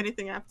remember Whoa.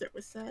 anything after it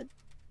was said.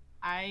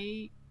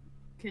 I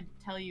could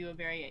tell you a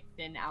very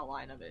thin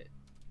outline of it.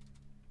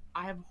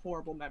 I have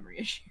horrible memory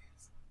issues.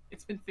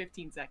 It's been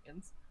 15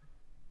 seconds.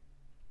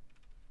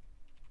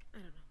 I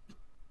don't know.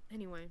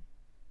 Anyway.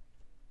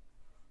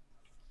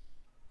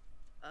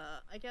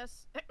 I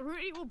guess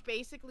Rudy will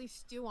basically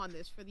stew on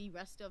this for the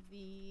rest of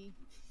the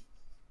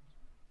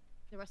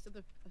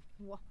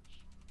watch.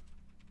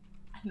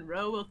 And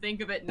Ro will think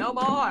of it no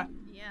more.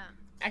 Yeah.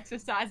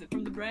 Exercise it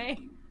from the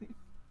brain.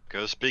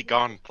 Go speak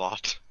on,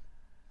 thought.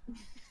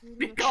 Rudy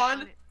Be will stew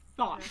gone on it for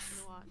the thoughts. rest of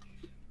the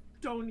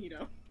watch.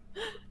 Donito.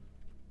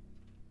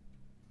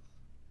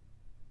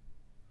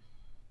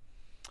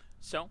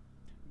 So,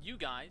 you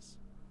guys,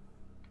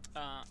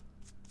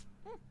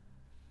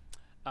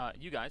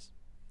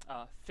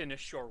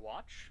 finish your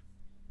watch.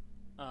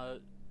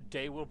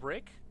 Day will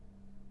break.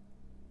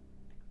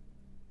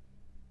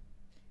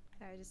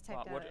 Sorry, I just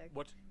typed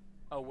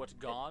out. What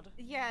god?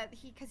 Yeah,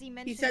 because he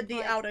mentioned. He said the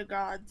like, outer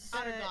gods.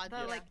 Outer gods, the,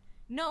 yeah. like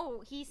no,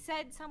 he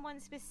said someone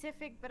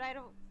specific, but I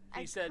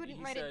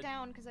couldn't write it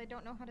down because I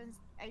don't know how to.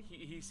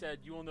 He said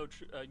you will know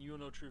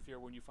true fear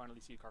when you finally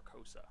see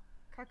Carcosa.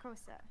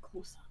 Carcosa.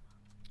 Kosa.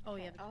 Oh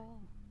yeah. Oh.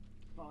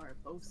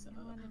 Barbosa.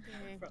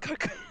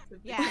 Okay.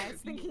 Yeah, I was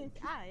thinking.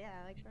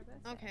 Yeah, like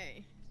Barbosa.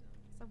 Okay.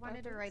 So I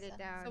wanted to write it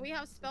down. So we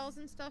have spells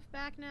and stuff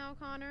back now,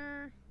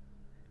 Connor.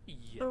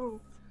 Yeah. Oh,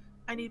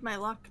 I need my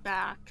luck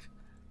back.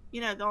 You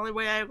know, the only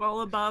way I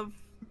roll above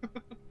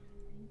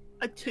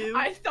a 2.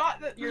 I thought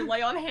that your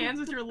lay on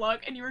hands was your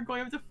luck, and you were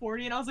going up to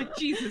 40, and I was like,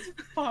 Jesus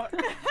fuck.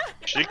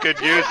 She could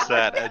use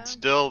that and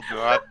still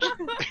not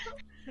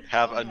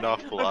have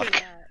enough luck.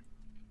 Okay.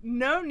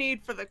 No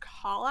need for the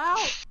call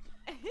out.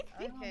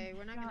 Okay,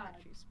 we're not God. gonna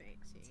actually speak.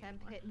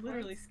 Temp hit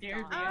Literally points scared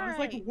me. gone. I was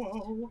like,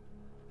 Alright.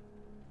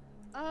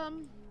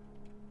 whoa.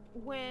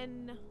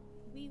 When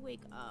we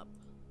wake up,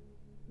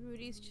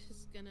 Rudy's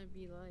just gonna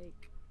be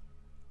like,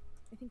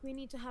 I think we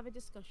need to have a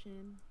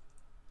discussion,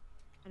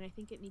 and I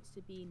think it needs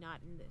to be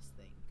not in this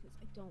thing because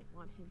I don't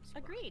want him to.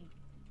 Agreed.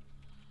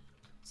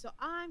 So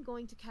I'm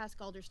going to cast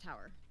Galder's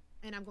Tower,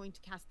 and I'm going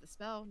to cast the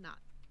spell, not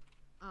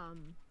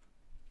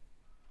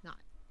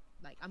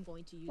like I'm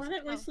going to use. Why the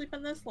didn't we spell. sleep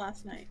in this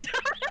last night?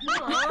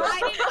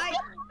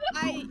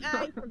 I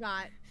I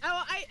forgot.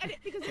 Oh, I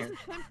didn't,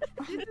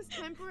 because this is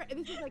temporary.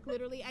 This is like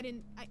literally.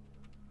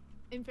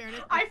 In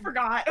fairness, I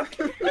forgot.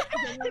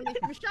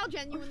 Michelle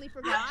genuinely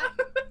forgot.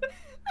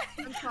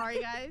 I'm sorry,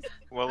 guys.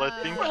 Well,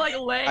 I think We're like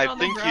laying I on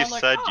the think you ground,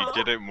 like, said "Oh."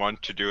 you didn't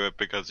want to do it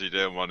because you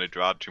didn't want to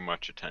draw too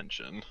much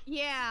attention.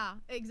 Yeah,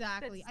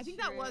 exactly. That's I think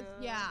that was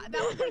true. that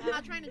was like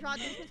not trying to draw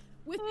attention.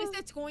 With this,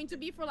 it's going to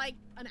be for like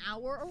an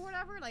hour or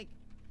whatever. Like,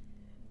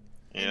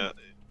 Yeah.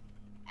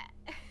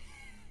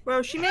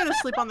 Bro, she made us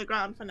sleep on the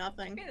ground for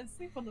nothing. I'm gonna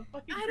sleep on the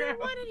fucking I ground. don't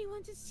want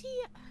anyone to see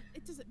it.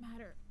 It doesn't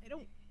matter. I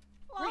don't.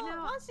 Well,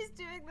 now- while she's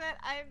doing that,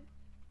 I'm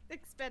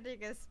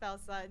expending a spell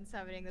slot and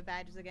summoning the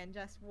badgers again,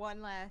 just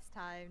one last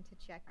time to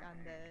check on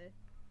the.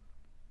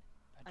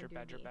 Badger,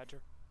 badger, Underneath.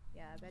 badger.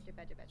 Yeah,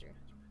 badger.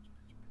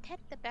 Pet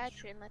the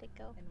badger and let it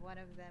go. And one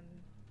of them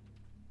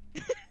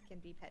can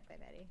be pet by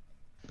Maddie.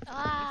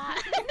 Ah!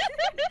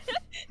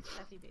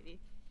 Fluffy baby.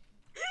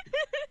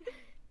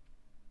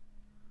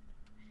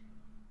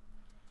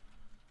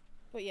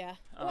 But yeah.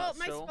 Well,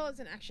 my so- spell is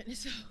in action,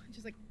 so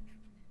just like.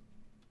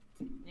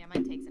 Yeah,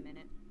 mine takes a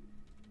minute.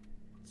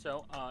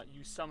 So,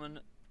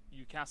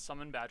 you cast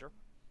Summon Badger.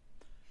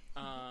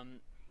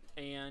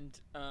 And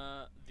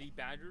the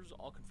badgers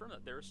all confirm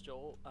that there is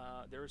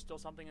still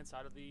something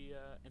inside of the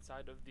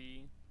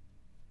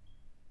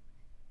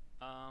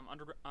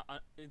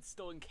it's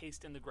still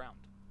encased in the ground.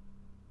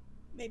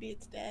 Maybe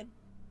it's dead.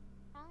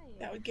 Hi.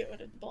 That would get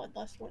rid of the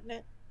bloodlust, wouldn't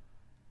it?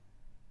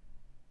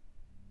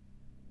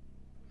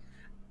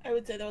 I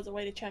would say there was a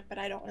way to check, but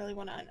I don't really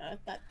want to unearth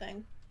that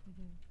thing.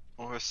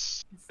 Or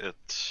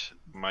it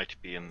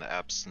might be in the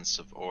absence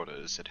of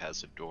orders, it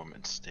has a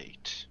dormant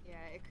state. Yeah,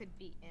 it could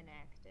be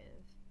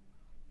inactive.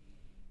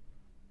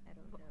 I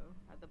don't know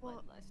how the Well-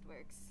 bloodlust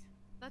works.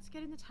 Let's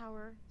get in the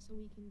tower so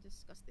we can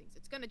discuss things.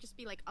 It's gonna just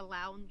be like a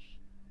lounge.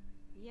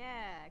 Yeah,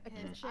 A because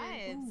kitchen. I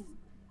have, Ooh.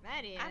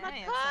 Maddie I'm and a I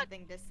have cook.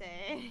 something to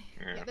say.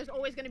 Yeah, there's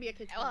always gonna be a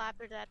kitchen. Well,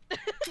 after that.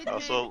 Kitchen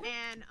Also-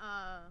 and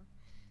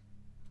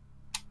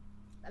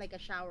like a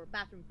shower,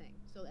 bathroom thing,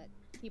 so that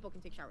people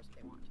can take showers if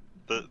they want.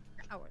 The,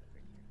 Shower.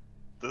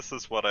 this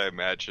is what I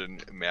imagine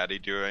Maddie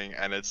doing,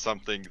 and it's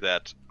something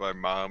that my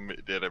mom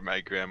did and my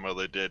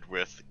grandmother did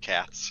with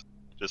cats.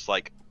 Just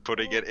like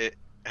putting it in,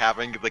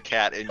 having the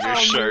cat in your Oh,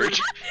 shirt.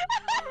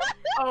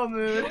 Oh,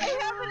 mood. I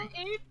have an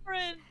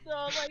apron,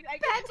 though. Like, I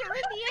Badger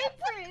in the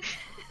apron!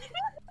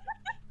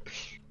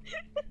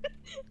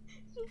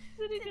 just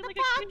sitting in in like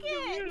the a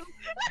pocket. kangaroo.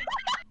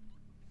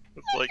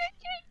 It's like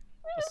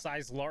A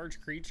size large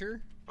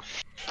creature?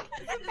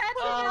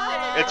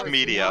 It's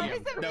medium.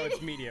 No,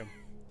 it's medium.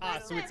 Ah,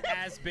 so it's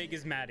as big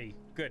as Maddie.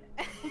 Good.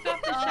 Take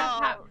off the chef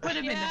hat, put him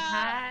in the yeah.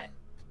 hat.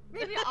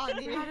 Maybe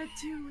on you.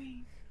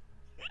 Ratatouille.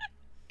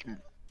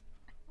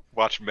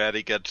 watch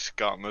Maddie get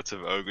gauntlets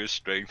of ogre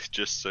strength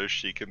just so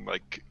she can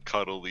like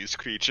cuddle these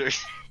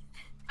creatures.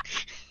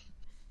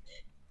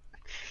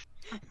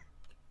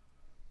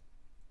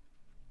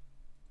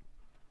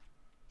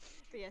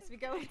 But yes, we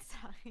go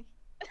inside.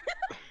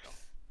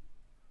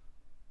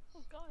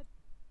 Oh god.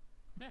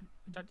 Yeah,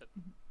 I touched it.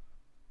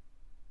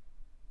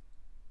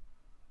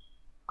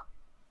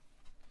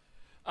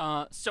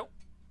 So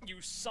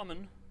you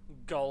summon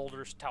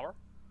Galder's Tower.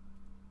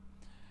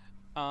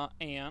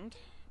 And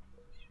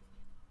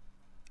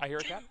I hear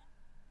a cat.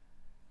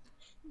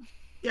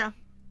 Yeah.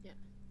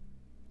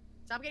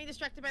 Stop getting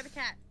distracted by the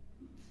cat.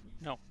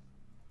 No.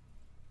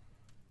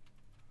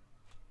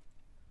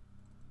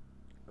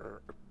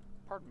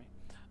 Pardon me.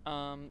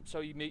 So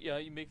you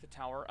make the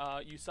tower.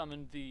 You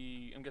summoned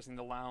the, I'm guessing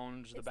the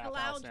lounge, the It's the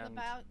bathhouse, lounge, and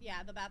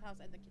the bathhouse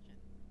and the kitchen.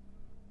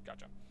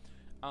 gotcha.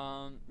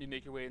 You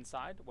make your way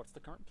inside. What's the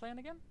current plan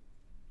again?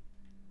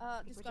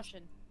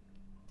 Discussion.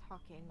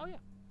 Talking. Oh yeah,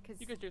 Cause,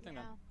 you guys do your thing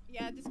then.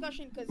 Yeah,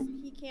 discussion, because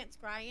he can't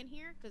scry in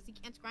here, because he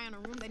can't scry on a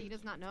room that he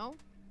does not know.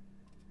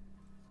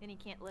 And he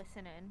can't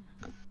listen in.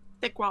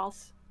 Thick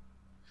walls.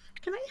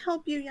 Can I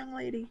help you, young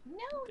lady? No,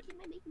 you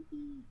might make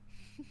me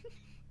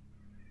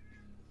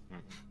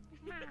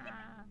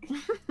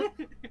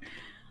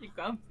You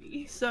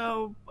comfy.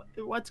 So,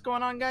 what's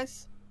going on,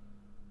 guys?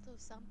 So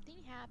something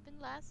happened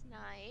last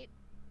night.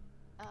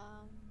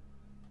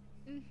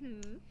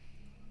 Mm-hmm.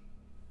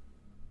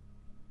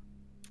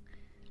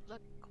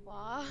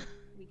 Lacroix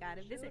We got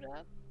a visit. showed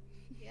up.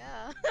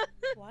 Yeah.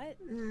 What?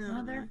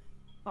 Motherfucker.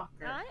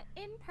 Not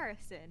in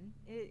person.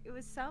 It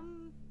was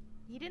some.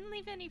 He didn't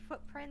leave any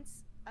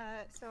footprints.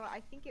 So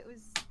I think it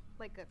was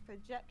like a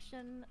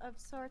projection of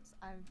sorts.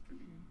 I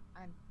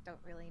don't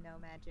really know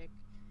magic.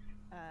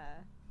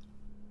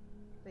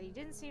 But he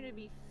didn't seem to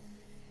be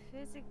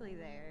physically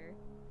there.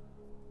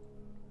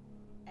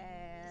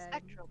 And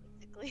Spectral,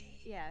 basically.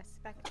 yeah,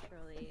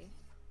 spectrally.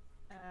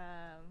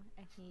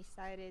 And he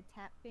started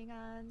tapping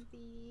on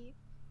the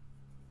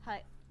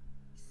hut.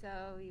 So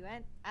we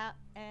went out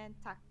and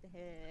talked to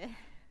him.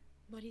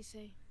 What'd he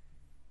say?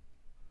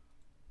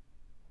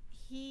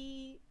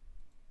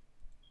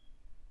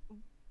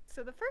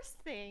 So the first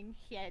thing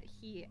he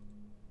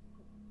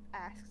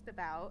asked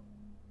about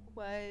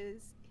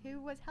was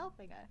who was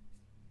helping us.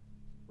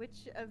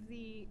 Which of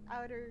the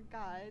outer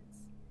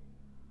gods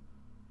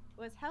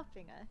was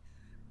helping us.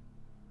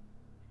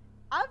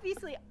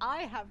 Obviously, I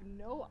have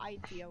no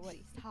idea what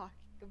he's talking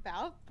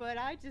about, but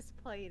I just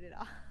played it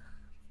off.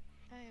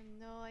 I have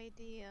no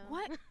idea.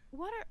 What?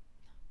 What are?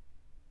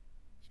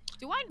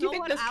 Do I Do you know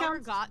think what this outer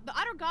counts? god? The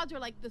outer gods are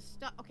like the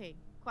stuff. Okay,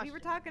 question. We were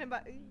talking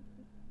about.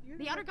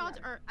 The outer gods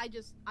are. I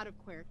just out of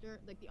character.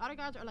 Like the outer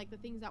gods are like the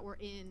things that were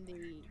in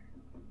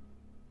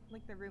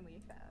like the room we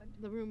found.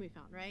 the room we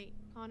found, right,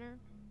 Connor?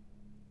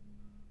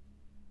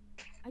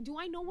 Do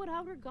I know what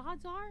outer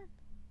gods are?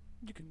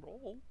 You can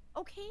roll.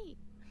 Okay,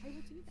 I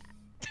will do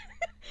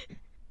that.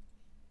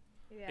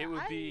 Yeah, It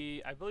would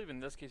be, I believe in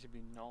this case, it'd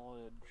be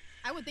knowledge.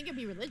 I would think it'd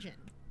be religion.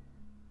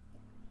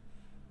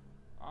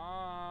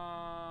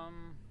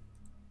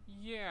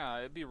 Yeah,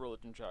 it'd be a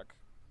religion check.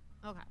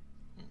 Okay,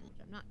 which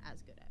I'm not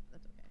as good at.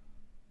 But that's okay.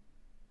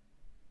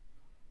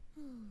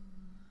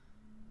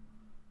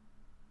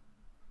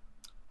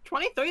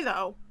 23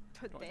 though.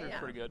 That's Damn.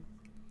 pretty good.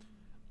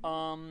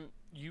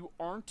 You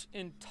aren't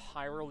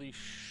entirely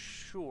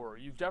sure.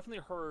 You've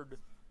definitely heard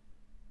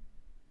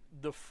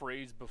the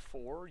phrase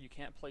before. You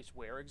can't place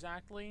where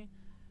exactly.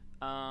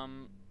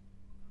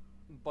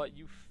 But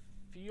you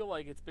feel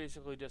like it's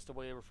basically just a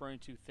way of referring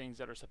to things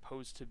that are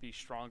supposed to be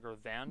stronger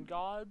than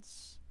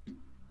gods.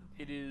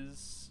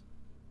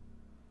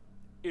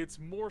 It's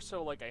more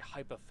so like a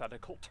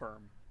hypothetical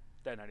term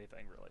than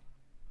anything, really.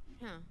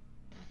 Huh.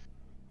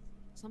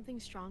 Something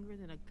stronger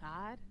than a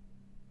god?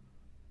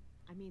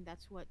 I mean,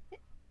 that's what.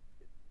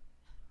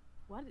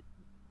 What?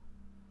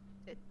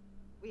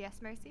 We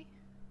asked Mercy.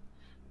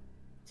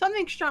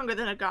 Something stronger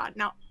than a god.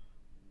 Now,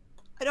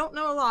 I don't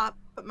know a lot,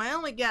 but my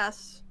only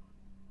guess.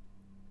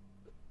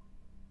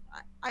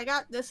 I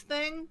got this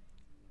thing.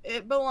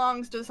 It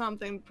belongs to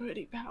something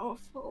pretty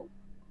powerful.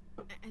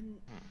 And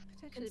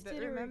Potentially, but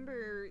Consider-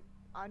 remember,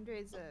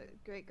 Andre's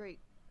great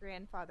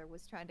grandfather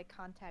was trying to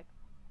contact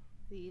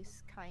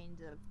these kind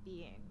of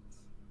beings.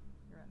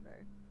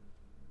 Remember?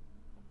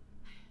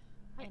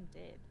 And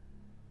did.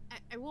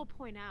 I will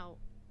point out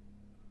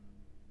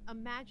a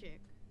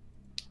magic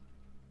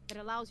that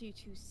allows you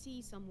to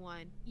see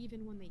someone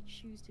even when they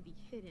choose to be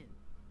hidden.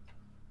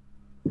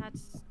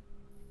 That's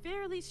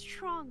fairly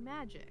strong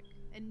magic,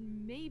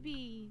 and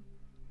maybe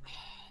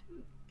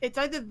It's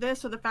either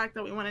this or the fact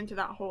that we went into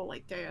that hole,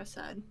 like Dea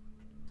said.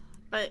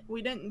 But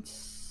we didn't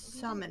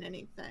summon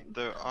anything.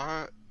 There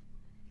are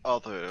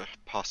other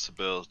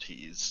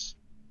possibilities.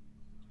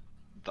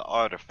 The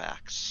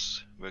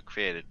artifacts were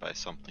created by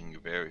something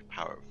very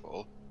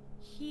powerful.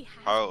 he has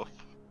Powerful.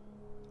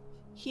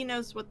 one. He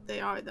knows what they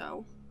are,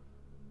 though.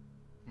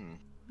 Hmm.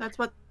 That's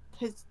what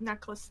his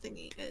necklace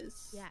thingy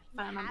is. Yeah, if he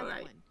I remember has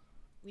right. one.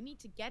 We need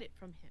to get it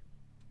from him.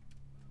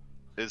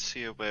 Is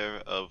he aware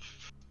of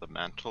the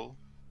mantle?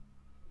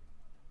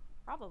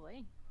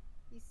 Probably.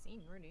 He's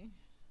seen Rudy.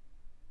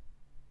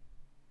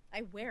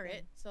 I wear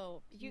it,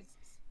 so Did you- he's-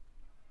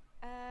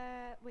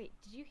 Wait,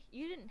 you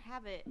didn't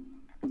have it.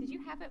 Did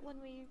you have it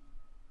when we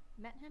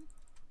met him?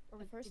 Or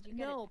The first- did you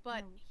get no, it?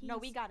 but no,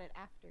 we he's- got it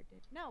after.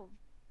 No,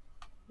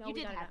 No, you we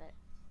did got have it.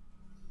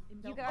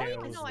 it. No, You got oh, it.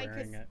 no, Gale's no, I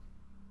wearing could. it.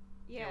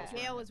 Yeah.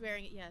 Gale was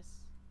wearing it,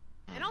 yes.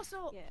 And Hmm.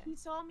 also, Yeah. he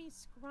saw me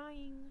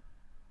scrying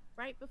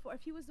right before.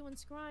 If he was the one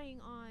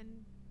scrying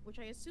on, which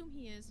I assume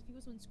he is, if he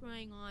was the one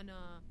scrying on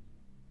and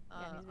he's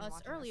been us watching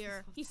us earlier,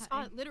 this whole he saw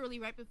time. it literally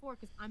right before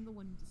because I'm the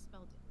one who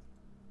dispelled it.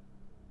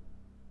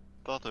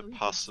 The other So he could see.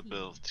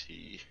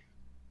 possibility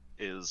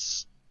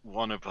is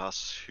one of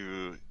us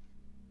who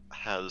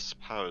has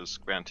powers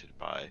granted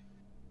by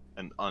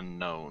an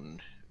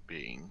unknown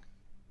being.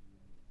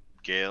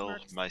 Gale,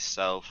 Mercs.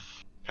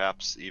 myself,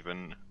 perhaps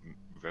even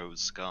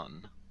Rose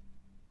Gunn.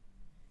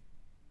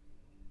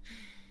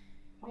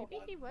 Maybe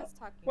he was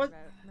talking What-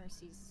 about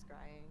Mercy's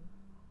scrying.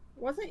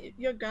 Wasn't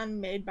your gun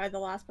made by the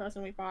last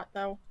person we fought,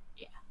 though?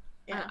 Yeah.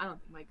 Yeah. I don't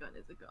think my gun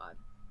is a god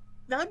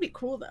That would be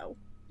cool, though.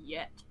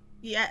 yet.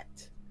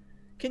 Yet.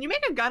 Can you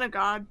make a gun a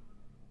god?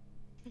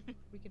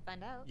 We could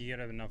find out. You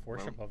gotta have enough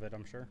worship of it,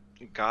 I'm sure.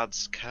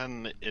 Gods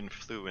can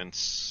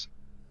influence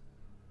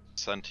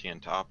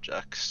sentient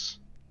objects.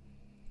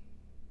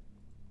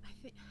 I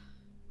think.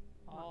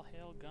 All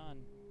hail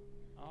gun.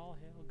 All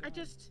hail gun. I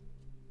just.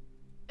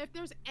 If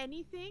there's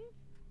anything,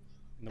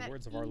 In the That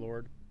words of our he-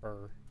 Lord,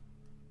 Burr.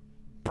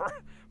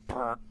 Brr,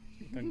 brr.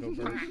 Then go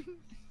Burr.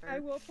 I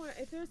will point.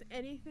 If there's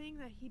anything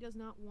that he does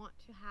not want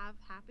to have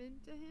happen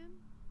to him,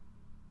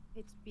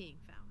 it's being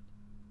found.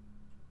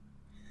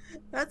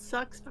 That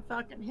sucks for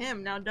fucking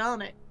him, now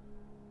don't it?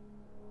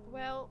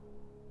 Well,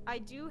 I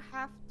do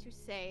have to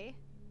say,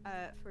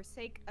 for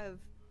sake of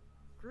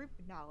group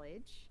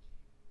knowledge,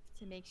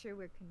 to make sure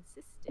we're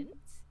consistent,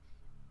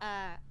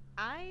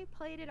 I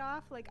played it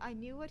off like I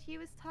knew what he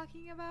was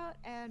talking about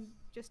and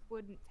just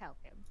wouldn't tell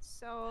him.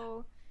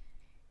 So,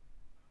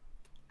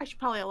 I should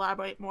probably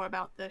elaborate more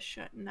about this,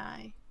 shouldn't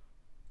I?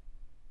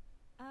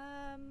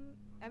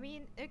 I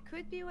mean, it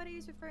could be what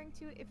he's referring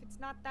to. If it's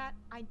not that,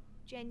 I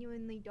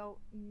genuinely don't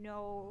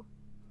know.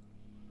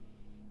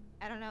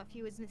 I don't know if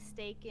he was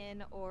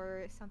mistaken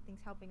or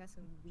something's helping us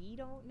and we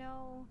don't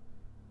know.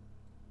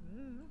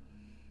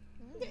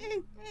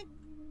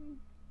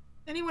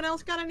 Anyone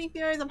else got any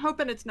theories? I'm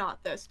hoping it's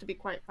not this, to be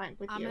quite frank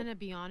with I'm you. gonna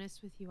be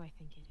honest with you. I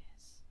think it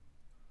is.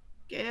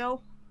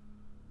 Gail?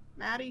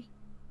 Maddie?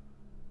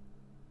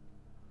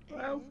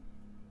 Well,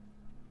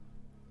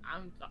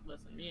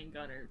 Listen, me and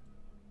Gunnar.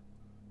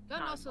 Gunn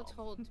Not also involved.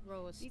 told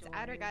Ro a story. These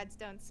outer gods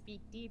don't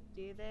speak deep,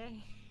 do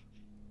they?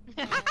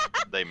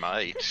 They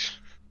might.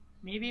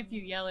 Maybe if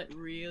you yell it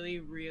really,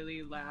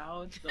 really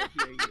loud, they'll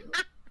hear you.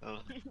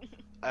 Well,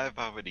 I've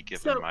already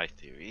given So- my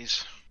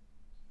theories.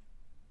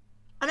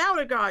 an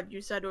outer god,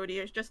 you said,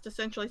 Udi, is just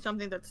essentially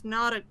something that's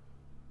not a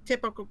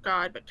typical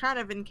god, but kind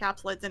of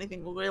encapsulates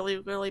anything really,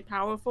 really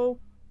powerful.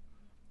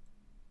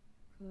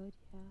 Good,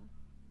 yeah.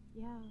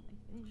 Yeah, I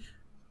think.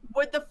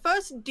 Would the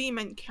first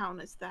demon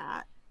count as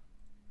that?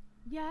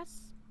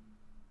 Yes.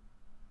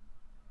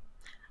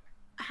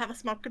 I have a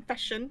small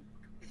confession.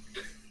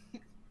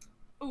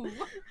 Ooh.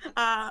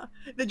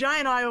 The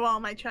giant eye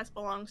on my chest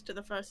belongs to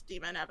the first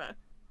demon ever.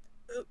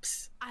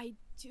 Oops. I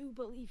do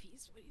believe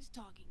he's what he's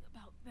talking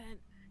about then.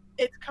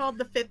 It's called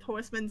the fifth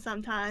horseman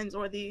sometimes,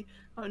 or the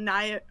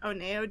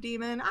Oneo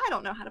demon. I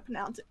don't know how to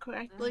pronounce it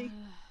correctly.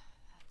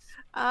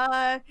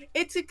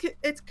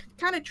 It's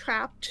kind of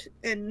trapped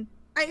in,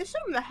 I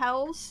assume, the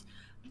hells,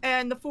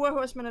 and the four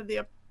horsemen of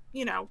the,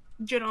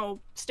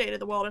 general state of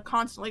the world are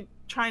constantly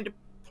trying to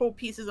pull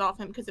pieces off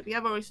him, because if he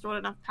ever restored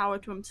enough power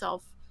to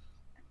himself,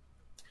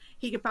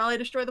 he could probably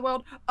destroy the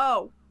world.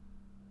 Oh,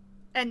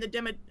 and the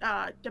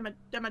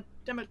Demogorgon.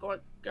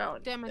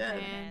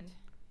 Demogorgon.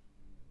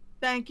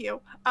 Thank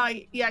you.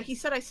 Yeah, he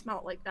said I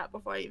smelled like that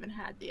before I even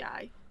had the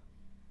eye.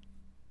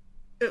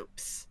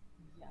 Oops.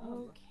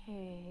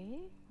 Okay.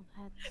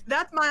 Well,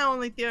 That's my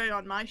only theory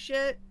on my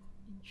shit.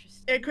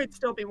 interesting. It could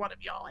still be one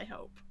of y'all, I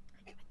hope.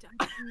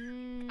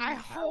 I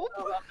hope.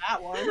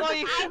 That one.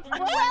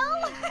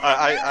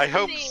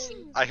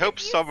 I hope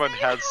someone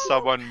has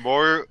someone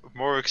more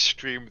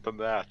extreme than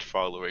that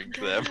following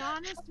them. Be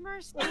honest,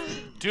 Mercy.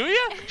 Do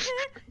you?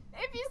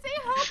 If you say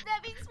hope,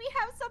 that means we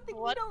have something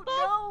What we don't the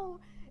know.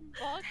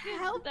 Fuck is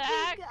Helping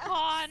that, us.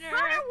 Connor?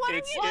 Connor, what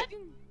It's- are you it-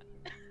 doing?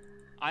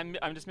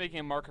 I'm just making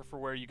a marker for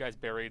where you guys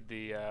buried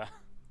the.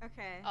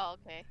 Okay. Oh,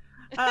 okay.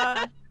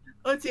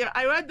 Let's see.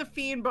 I read the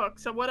Fiend book,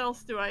 so what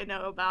else do I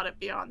know about it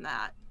beyond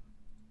that?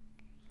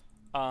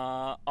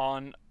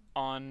 On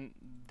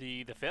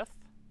the fifth.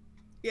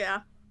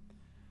 Yeah.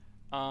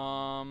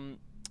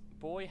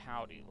 Boy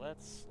howdy.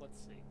 Let's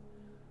see.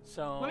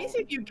 So Let me see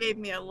if you gave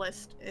me a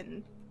list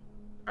in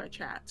our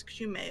chats, because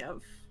you may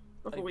have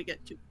before we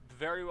get to.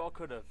 very well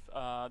could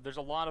have. There's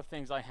a lot of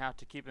things I have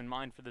to keep in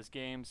mind for this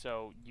game,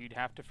 so you'd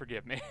have to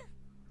forgive me.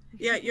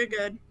 Yeah, you're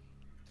good.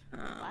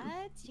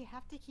 What? You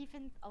have to keep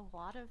in a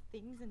lot of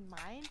things in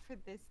mind for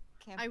this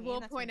campaign. I will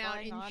that's point been out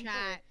going in on for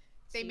chat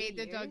they 2 made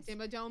the Doug years?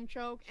 Dimmadome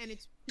joke, and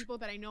it's people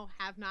that I know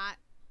have not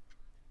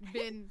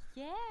been.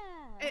 Yeah.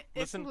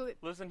 It's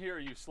Listen here,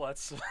 you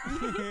sluts.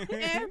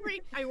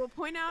 I will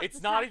point out. It's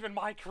the not fact- even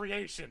my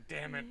creation,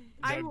 damn it.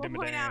 I will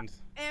point out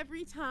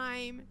every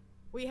time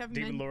we have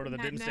Demon mentioned Lord of the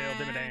that Dimmesdale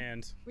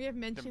Dimmadand. we have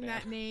mentioned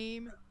that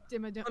name.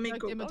 Let me Doug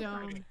Google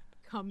Dimmadome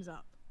comes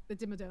up. The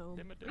Dimmadome.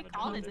 We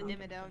called it the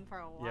Dimmadome for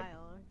a while.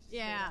 Just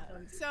Yeah.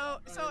 so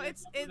So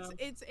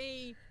it's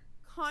a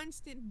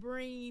constant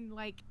brain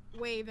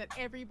wave that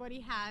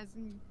everybody has,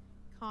 and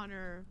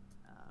Connor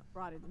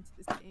brought it into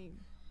this game.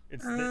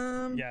 It's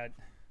Um,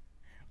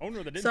 owner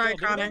of the Dimmesdale Sorry,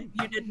 Connor, Dimmadand.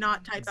 you did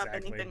not type up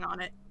Exactly. anything on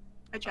it.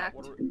 I checked.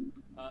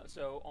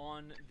 So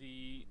on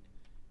the.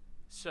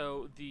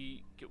 So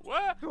the.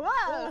 What? Whoa!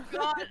 Oh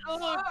god!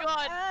 Oh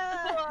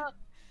god!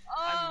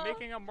 I'm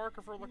making a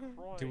marker for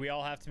LaCroix. Do we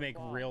all have to make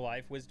real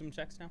life wisdom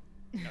checks now?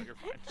 No, you're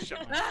fine.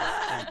 Shut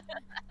up.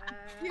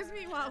 Excuse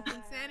me while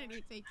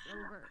insanity takes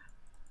over.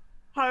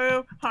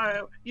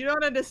 Haru, you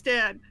don't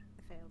understand.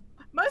 I failed.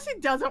 Mercy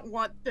doesn't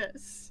want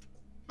this.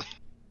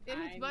 It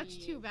is I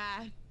much too mean-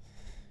 bad.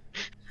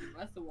 You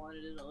must have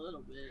wanted it a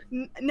little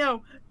bit.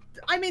 No,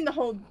 I mean the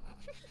whole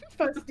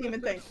first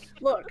demon thing.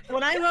 Look,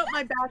 when I wrote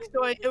my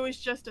backstory, it was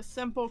just a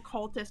simple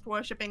cultist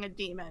worshipping a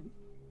demon.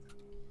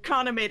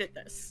 Connor made it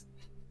this.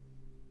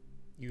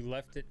 You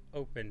left it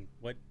open.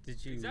 What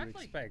did you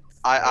Exactly. expect?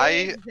 My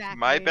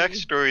Exactly.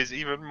 backstory is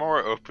even more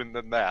open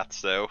than that.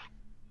 So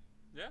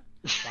Yeah.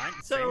 Mine,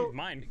 So- same with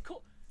mine.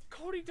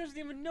 Cody doesn't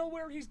even know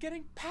where he's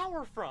getting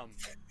power from.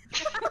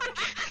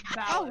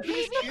 Valid.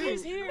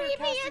 He's here maybe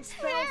casting it's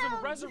spells him.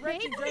 and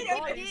resurrecting Maybe dead it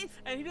bodies, is.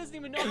 and he doesn't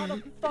even know how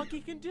the fuck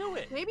he can do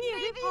it. Maybe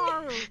it is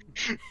Haru.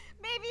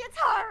 Maybe it's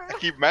Haru.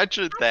 he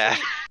mentioned that.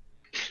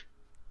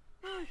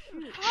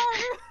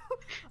 Haru,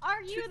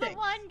 are you Two the things.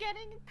 one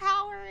getting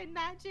power and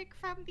magic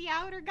from the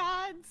outer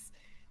gods?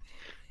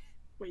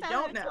 We That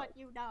don't is know. what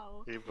you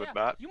know. He would Yeah,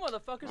 not. You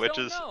motherfuckers Which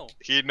don't is know.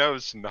 he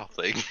knows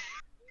nothing.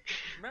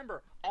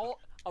 Remember,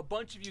 a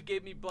bunch of you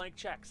gave me blank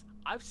checks.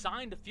 I've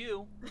signed a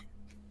few.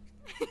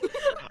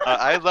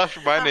 I left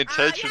mine Yeah,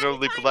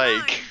 intentionally you signed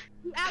blank. mine.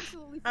 You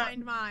absolutely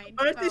signed mine.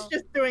 Earth is so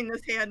just doing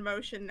this hand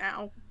motion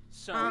now.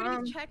 So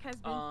Odi's check has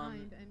been um,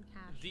 signed and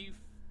cashed.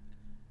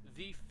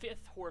 the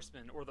fifth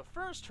horseman, or the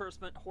first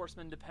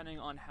horseman, depending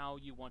on how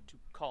you want to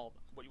call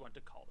them, what you want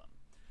to call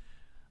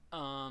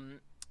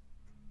them.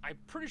 I'm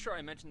pretty sure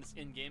I mentioned this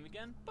in game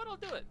again, but I'll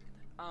do it.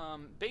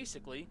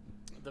 Basically,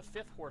 the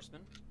fifth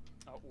horseman,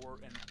 or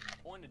an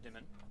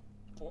oinodemon,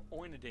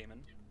 or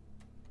demon,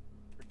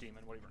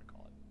 whatever you want to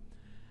call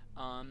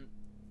it,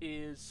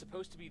 is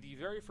supposed to be the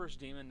very first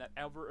demon that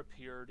ever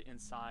appeared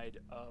inside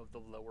of the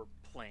lower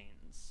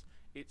planes.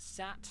 It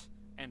sat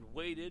and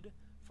waited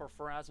for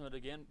Pharasma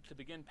to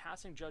begin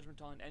passing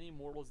judgment on any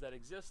mortals that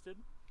existed,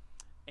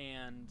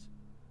 and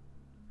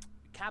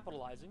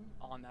capitalizing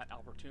on that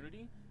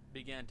opportunity,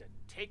 began to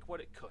take what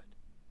it could.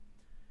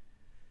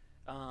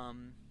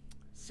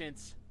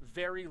 Since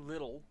very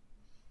little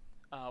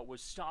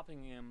was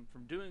stopping him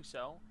from doing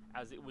so,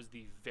 as it was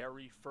the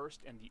very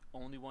first and the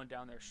only one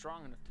down there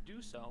strong enough to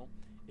do so,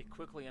 it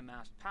quickly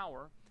amassed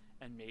power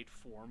and made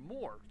 4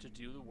 more to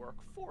do the work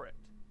for it.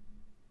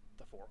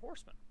 The 4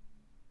 horsemen.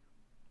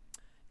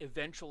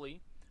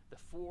 Eventually, the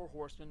 4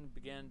 horsemen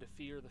began to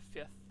fear the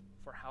 5th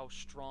for how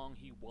strong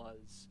he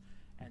was,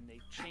 and they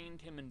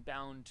chained him and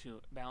bound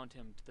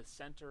him to the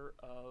center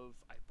of,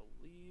 I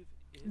believe,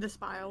 The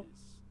spire.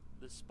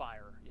 The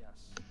spire,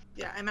 yes.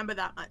 Yeah, I remember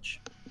that much.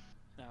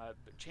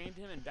 Chained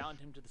him and bound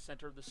him to the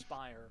center of the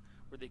spire,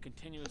 where they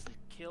continuously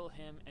kill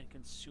him and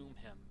consume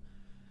him,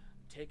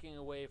 taking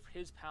away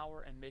his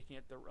power and making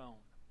it their own.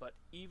 But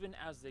even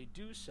as they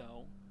do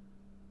so,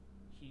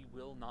 he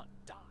will not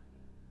die.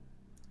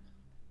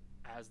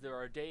 As there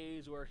are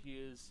days where he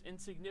is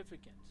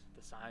insignificant,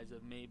 the size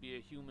of maybe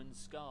a human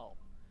skull,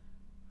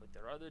 but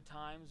there are other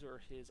times where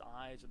his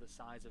eyes are the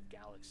size of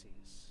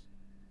galaxies,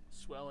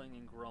 swelling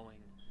and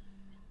growing,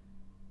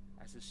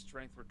 as his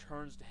strength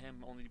returns to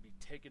him only to be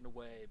taken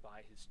away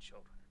by his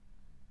children.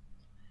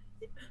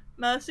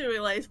 Mercy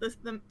relays this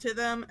to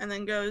them and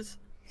then goes,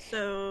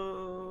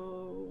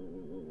 so...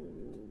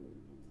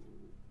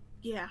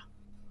 yeah.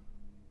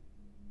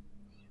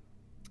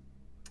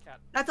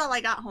 Cat. That's all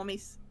I got,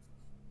 homies.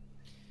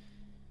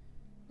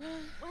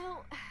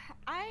 Well,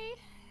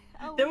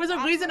 There was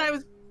a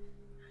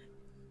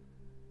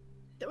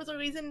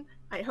reason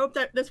I hoped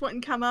that this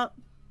wouldn't come up,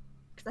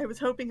 because I was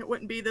hoping it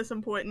wouldn't be this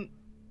important.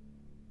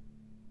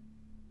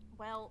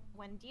 Well,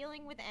 when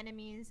dealing with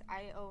enemies,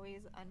 I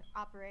always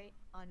operate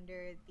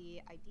under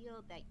the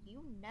ideal that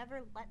you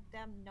never let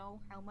them know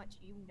how much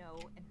you know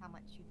and how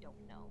much you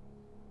don't know.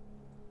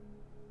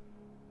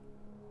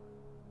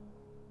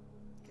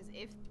 Because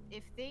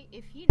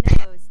if he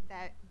knows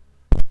that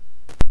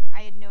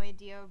I had no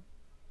idea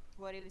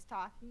what he was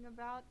talking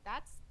about,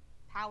 that's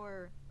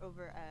power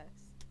over us.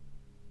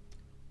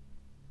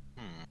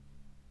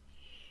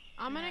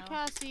 I'm gonna No.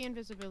 cast the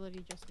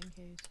invisibility just in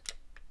case.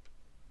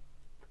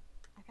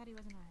 I thought he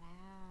wasn't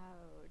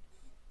allowed.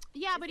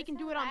 Yeah, Is but he this can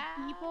do it on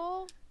allowed?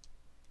 people.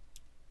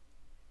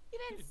 You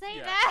didn't say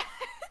Yeah. that.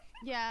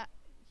 Yeah,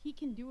 he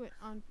can do it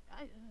on.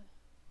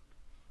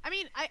 I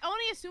mean, I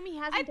only assume he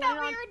hasn't I done thought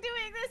it we on. were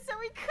doing this so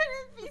we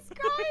couldn't be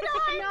scrying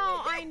on.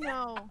 No, I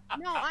know.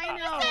 No, I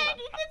know. You're saying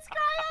you can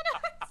scry on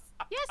us?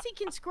 Yes, he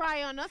can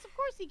scry on us. Of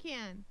course he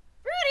can.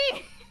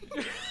 Rudy!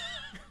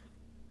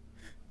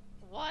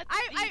 What?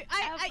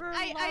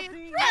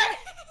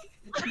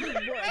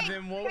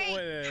 Then what wait,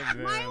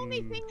 would My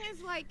only thing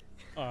is like,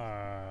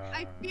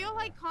 I I feel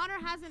like Connor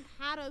hasn't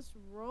had us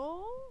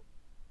roll.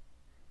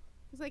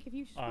 Cause like if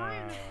you scry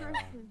on a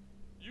person.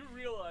 You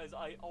realize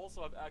I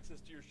also have access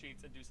to your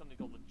sheets and do something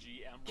called the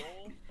GM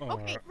roll?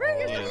 Okay,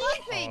 here's the yes.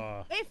 one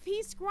thing. If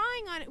he's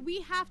scrying on it,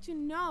 we have to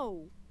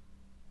know.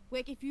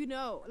 Like if you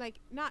know, like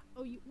not.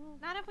 Oh, you. Well,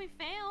 Not if we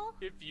fail.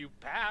 If you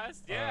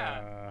pass,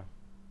 yeah.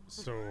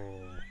 So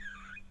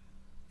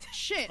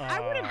shit, I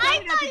would have done I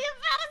it.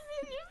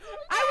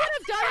 I would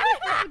have done it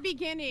at the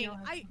beginning.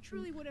 I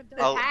truly would have done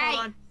Oh. it. Hold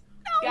on.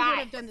 I would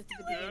have done this at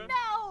the beginning.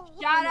 No!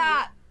 Shut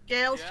up!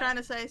 Gail's Yeah. trying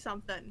to say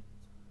something.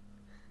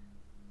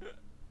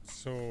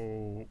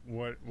 So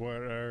what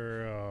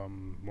are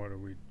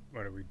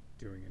we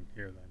doing in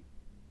here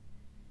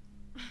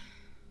then?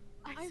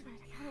 I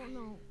don't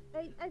know.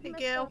 I Hey, messed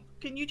Gail, up.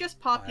 can you just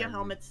pop your I'm-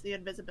 helmets the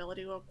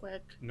invisibility real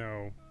quick?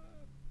 No,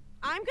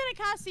 I'm gonna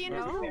cast the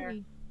No.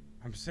 invisibility.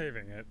 I'm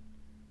saving it.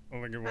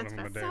 Only get one That's of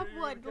them a fair. day.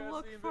 Someone You cast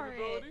look the for it.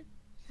 invisibility?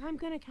 I'm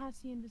gonna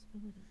cast the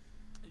invisibility.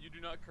 You do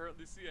not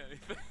currently see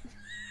anything.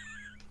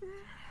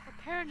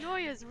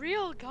 Paranoia is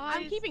real, guys.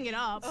 I'm keeping it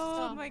up.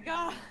 Oh so my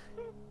god.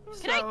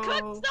 Can I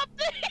cook So,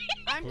 something?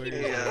 I'm keeping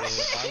Please, it up.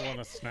 Yeah. I want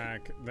a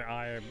snack.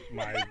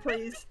 My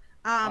please.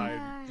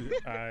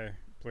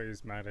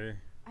 please, Maddie.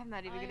 I'm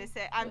not even I'm gonna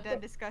say. I'm done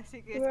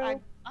discussing this.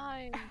 Bro.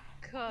 I'm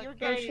You're cooked.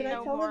 getting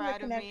no more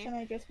out of me.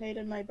 I just made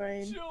in my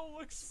brain? Jill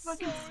looks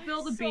Fucking so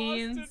spill the exhausted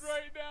beans.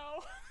 right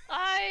now.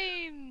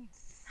 I'm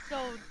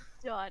so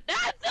done.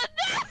 That's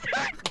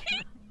enough!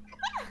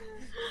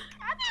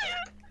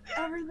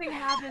 Everything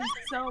happens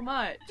so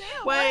much. Dale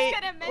Wait, was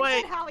gonna mention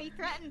wait. how he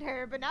threatened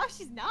her, but now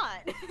she's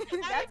not. That's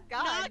I'm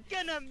gone. not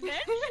gonna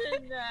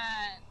mention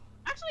that.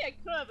 Actually, I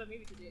could, but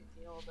maybe to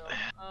Neil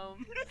though.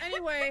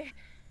 Anyway,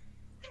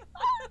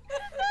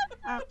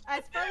 As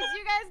far as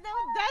you guys know,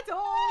 that's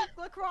all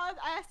Lacroix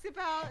asked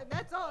about, and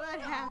that's all that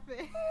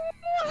happened.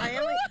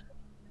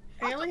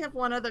 I only have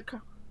one other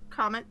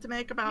comment to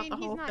make about I mean, the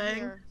he's whole not thing.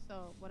 here,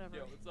 so whatever.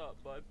 Yo, what's up,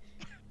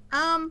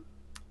 bud?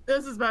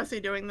 This is Mercy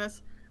doing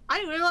this.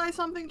 I realized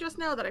something just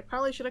now that I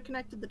probably should have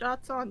connected the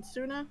dots on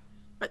sooner,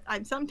 but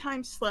I'm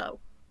sometimes slow.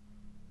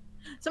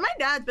 So my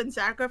dad's been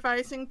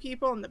sacrificing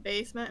people in the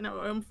basement in a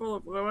room full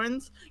of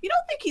ruins. You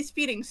don't think he's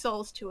feeding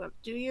souls to him,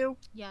 do you?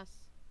 Yes.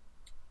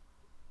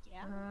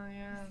 Yeah. Oh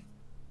yeah.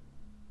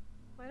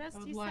 What else That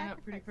do would you line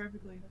up pretty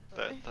sacrifice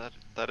perfectly.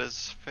 That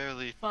is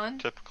fairly Fun.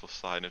 typical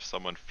sign of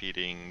someone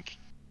feeding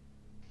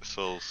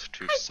souls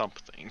to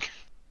something.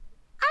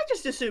 I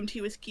just assumed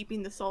he was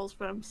keeping the souls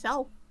for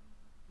himself.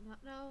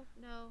 No,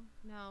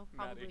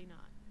 probably Maddie.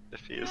 not.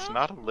 If he is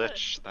not a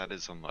lich, that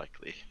is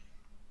unlikely.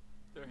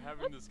 They're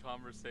having this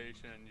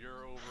conversation, and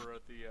you're over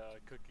at the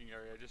cooking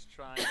area just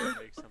trying to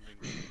make something.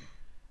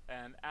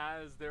 And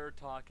as they're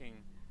talking,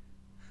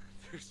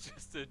 there's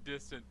just a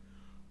distant.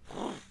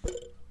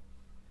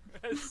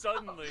 And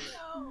suddenly,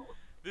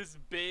 this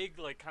big,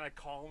 like, kind of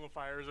column of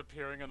fire is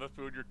appearing on the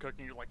food you're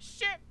cooking. You're like,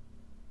 shit!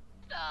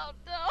 No,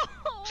 no,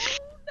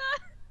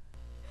 not.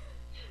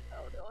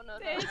 Oh no,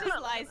 They just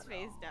lies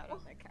face down on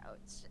the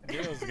couch.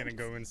 Gail's gonna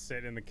go and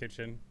sit in the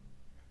kitchen.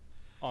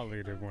 I'll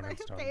lead her when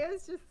it's time.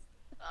 Theo's just.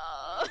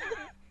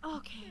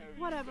 Okay,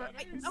 whatever.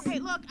 Okay,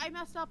 look, I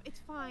messed up. It's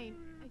fine.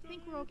 I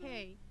think we're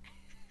okay.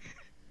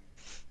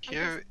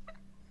 Here,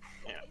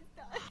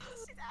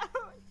 I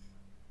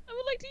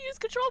would like to use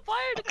control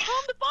fire to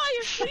calm the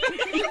fire,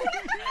 please.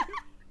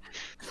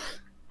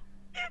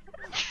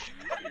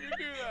 You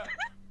do that.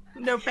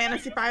 No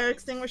fantasy fire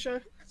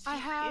extinguisher. I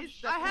have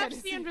It's the I have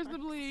fantasy see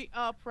invisibly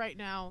up right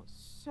now,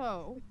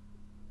 so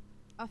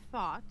a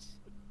thought.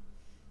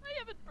 I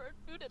haven't burned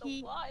food in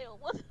He- a while.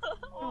 What the?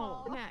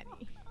 Oh,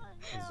 Maddie.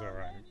 It's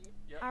alright.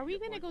 Yep, Are we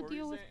yep, gonna what go were you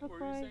deal with saying- What were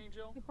LaCroix? you saying,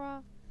 Jill? LaCroix?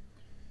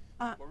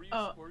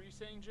 What were you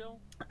saying, Jill?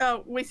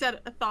 Oh, we said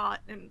a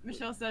thought, and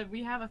Michelle said,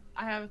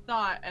 I have a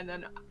thought, and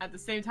then at the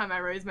same time I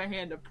raised my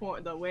hand to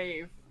point the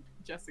wave.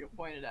 Jessica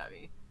pointed at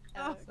me.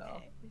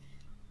 So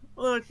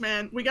look,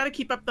 man, we gotta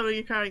keep up the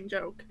recurring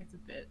joke. it's a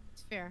bit.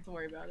 It's fair. Don't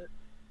worry about it.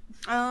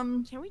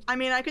 Can we? I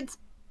mean, I could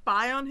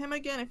spy on him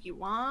again if you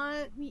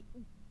want.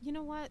 You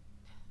know what?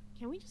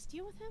 Can we just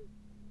deal with him?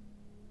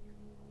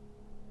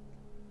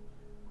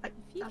 If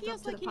he That's feels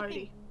up to like the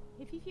party.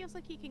 if he feels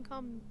like he can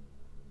come,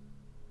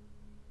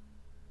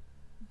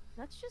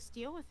 let's just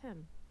deal with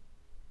him.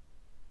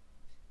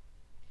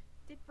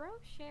 Did Bro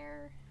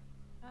share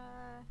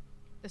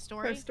The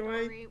story. Her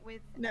story.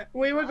 with? No,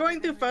 we were other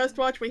going through than first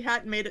Raven? watch. We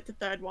hadn't made it to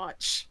third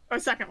watch or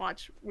second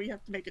watch. We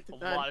have to make it to A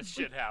third. lot of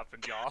shit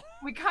happened, y'all.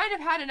 We kind of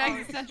had an Oh,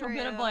 existential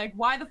bit of true. like,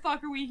 why the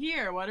fuck are we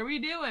here? What are we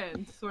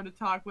doing? Sort of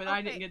talk, but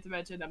I didn't Okay. get to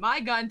mention that my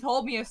gun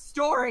told me a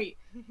story.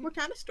 What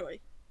kind of story?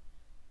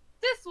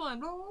 This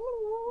one.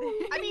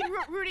 I mean,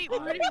 Rudy. Uh,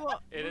 Rudy will.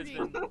 It has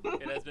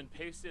Rudy- been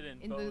pasted in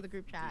Into both the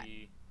group chat.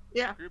 the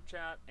Yeah. group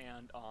chat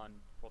and on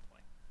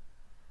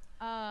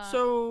Roll20.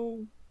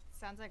 So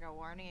Sounds like a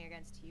warning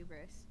against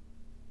hubris.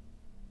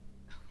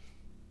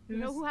 You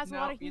know who has a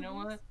lot of You know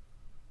hubris? what?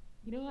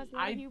 You know who has a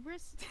lot I- of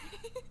hubris?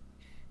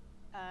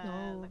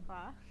 No.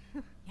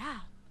 LaCroix. Yeah.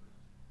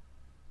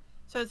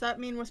 So does that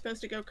mean we're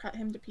supposed to go cut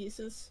him to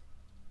pieces?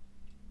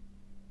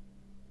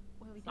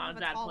 Well, we It's do not have a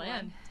a bad tall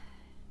plan. one.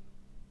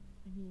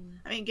 I mean,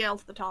 I mean,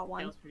 Gail's the tall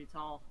one. Gail's pretty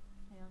tall.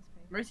 Yeah, that's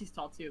pretty- Mercy's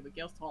tall too, but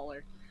Gail's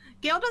taller.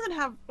 Gail doesn't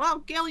have. Well,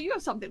 Gail, you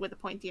have something with a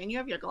pointy, and you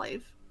have your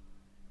glaive.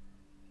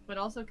 But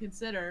also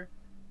consider,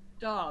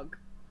 dog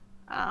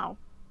Oh,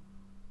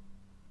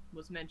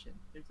 was mentioned.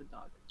 There's a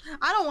dog.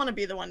 I don't want to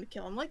be the one to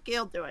kill him. Let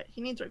Gail do it.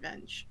 He needs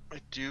revenge. I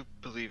do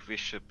believe we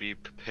should be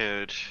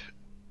prepared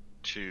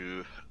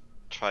to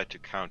try to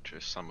counter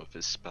some of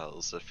his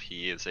spells if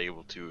he is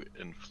able to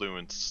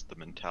influence the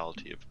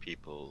mentality of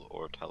people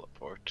or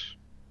teleport.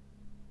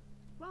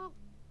 well,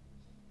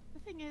 the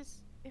thing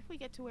is, if we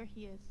get to where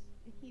he is,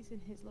 and he's in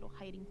his little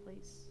hiding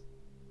place,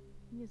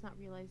 he does not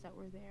realize that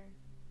we're there,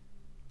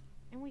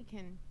 and we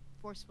can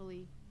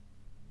forcefully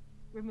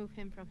remove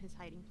him from his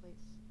hiding place.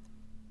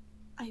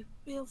 I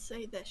will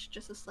say this,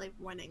 just a slight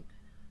warning.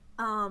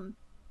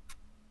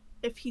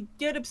 If he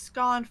did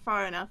abscond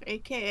far enough,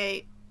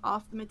 aka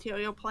off the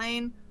material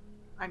plane,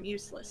 I'm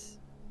useless.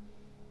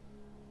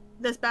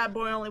 This bad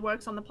boy only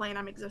works on the plane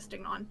I'm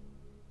existing on.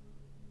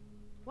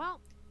 Well,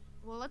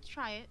 let's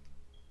try it.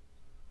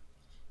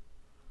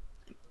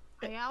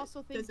 I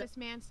also think Does it- this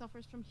man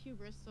suffers from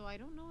hubris, so I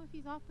don't know if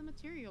he's off the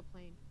material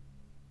plane.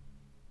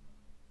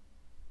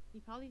 He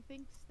probably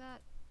thinks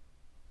that.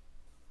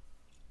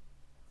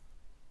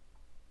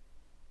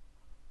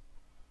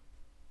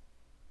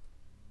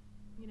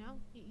 You know,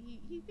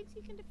 he thinks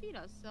he can defeat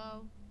us,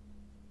 so.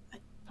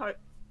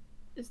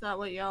 Is that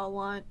what y'all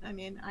want? I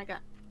mean, I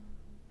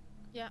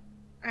Yeah.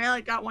 I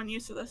only got one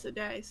use of this a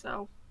day,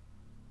 so.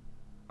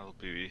 I'll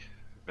be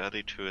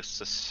ready to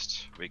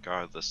assist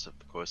regardless of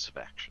the course of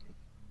action.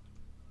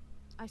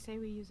 I say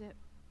we use it.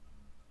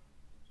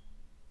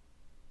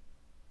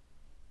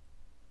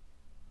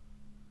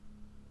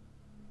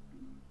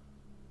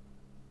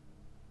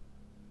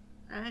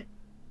 Alright.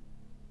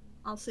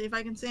 I'll see if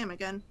I can see him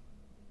again.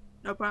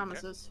 No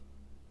promises.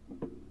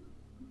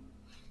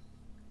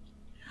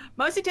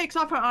 Mercy takes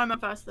off her armor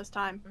first this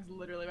time. I was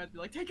literally about to be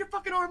like, take your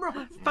fucking armor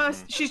off.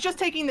 First, she's just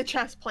taking the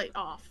chest plate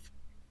off.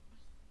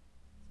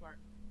 Smart.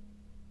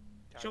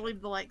 She'll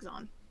leave the legs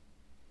on.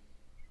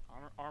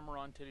 Armor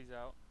on, titties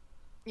out.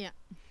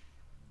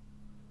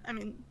 I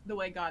mean, The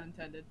way God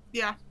intended.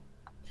 yeah.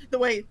 The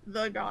way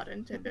the god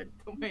intended.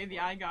 The way the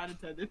I God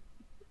intended.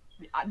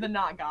 The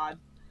not God.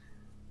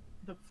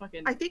 The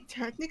fucking I think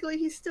technically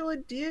he's still a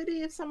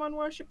deity if someone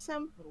worships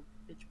him. little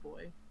bitch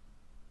boy.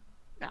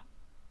 Yeah.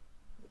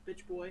 Little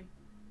bitch boy.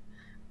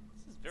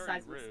 This is very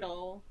Size of a rude.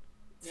 skull.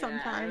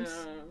 Sometimes.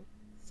 Yeah.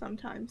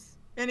 Sometimes.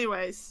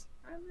 Anyways,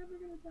 I'm never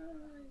gonna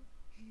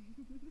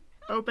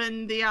die.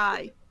 open the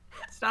eye.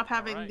 Stop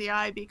having Alright. the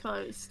eye be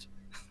closed.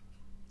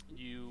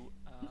 You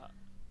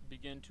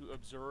begin to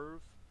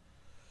observe.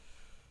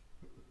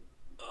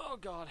 Oh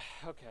God.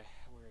 Okay.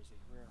 Where is he?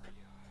 Where are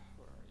you?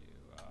 Where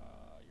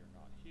are you? You're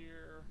not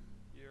here.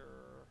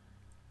 You're.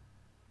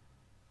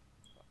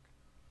 Fuck.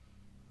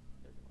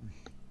 There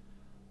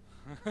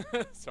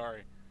you are.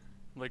 Sorry.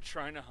 I'm like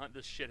trying to hunt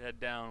this shithead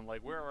down.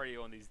 Like, where are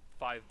you on these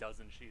 5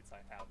 dozen sheets I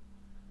have?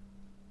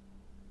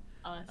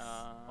 Us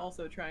Uh,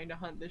 also trying to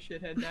hunt this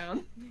shithead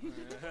down.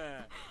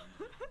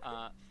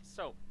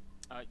 So,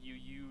 you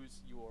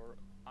use your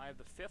Eye of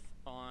the Fifth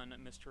on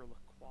Mr.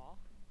 Lacroix.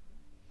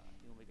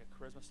 He'll make a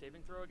charisma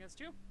saving throw against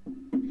you.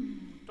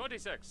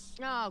 26.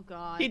 Oh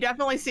god. He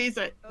definitely sees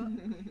it.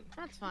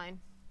 That's fine.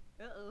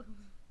 Uh-oh.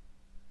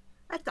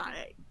 That's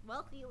alright.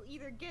 Well, he'll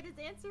either get his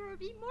answer or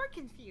be more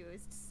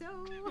confused,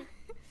 so...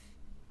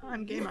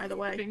 I'm game either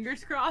way.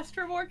 Fingers crossed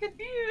for more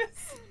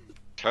confused.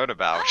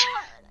 Turnabout. Are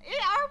we?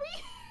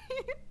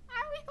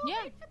 Are we hoping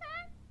Yeah. for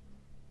that?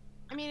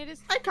 I mean, it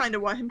is. I kind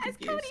of want him As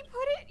confused. Cody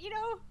put it,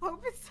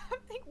 hope is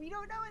something we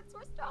don't know and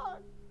we're strong.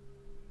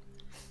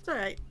 It's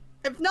alright.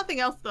 If nothing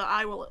else, the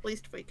eye will at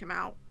least freak him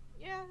out.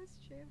 Yeah, that's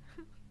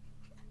true.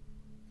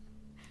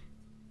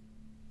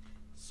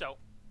 So,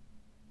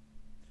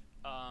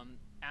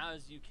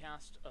 as you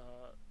cast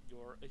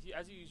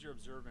as you use your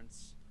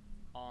observance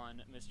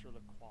on Mr.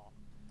 Lacroix,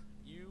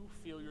 you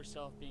feel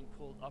yourself being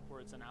pulled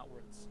upwards and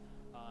outwards,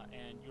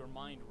 and your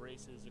mind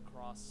races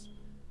across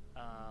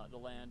the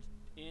land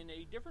in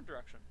a different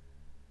direction.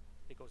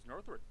 It goes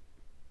northward.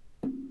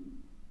 Keep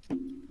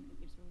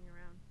swinging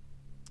around.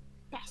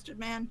 Bastard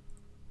man.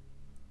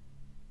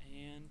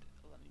 And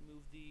let me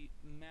move the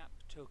map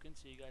token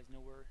so you guys know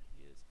where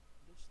he is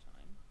this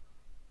time.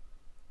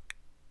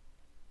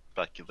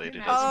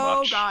 Speculated as Oh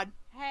much. god.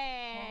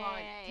 Hey. Hold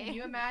on. Can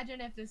you imagine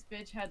if this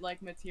bitch had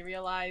like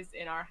materialized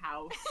in our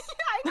house?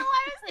 I know,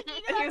 I was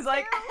thinking And he was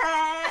like,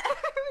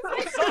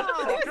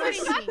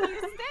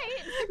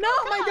 No,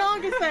 my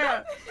dog is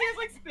there. he was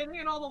like spinning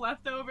in all the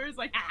leftovers,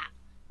 like,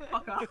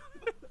 fuck off.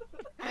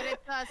 But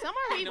it's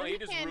somewhere we No, he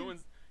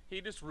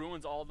can. just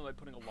ruins all of them by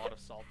putting a lot of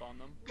salt on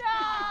them.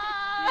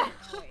 Oh,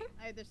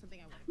 wait, there's something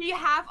I want. He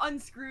half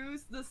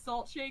unscrews the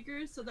salt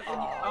shakers so that when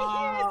you.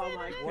 Oh. Oh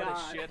my What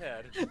god. a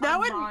shithead. That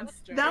would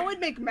monster. that would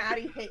make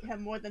Maddie hate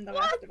him more than the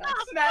rest of us.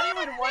 Maddie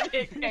would one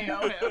hit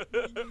KO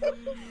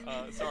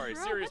him. Sorry,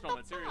 Bro, serious what the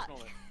moment, serious fuck?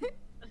 moment.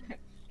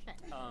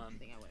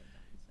 Something I would have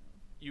done.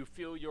 You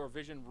feel your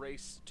vision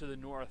race to the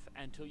north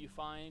until you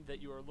find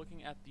that you are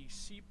looking at the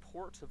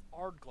seaport of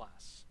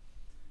Ardglass.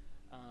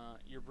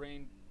 Your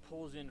brain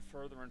pulls in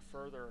further and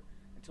further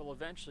until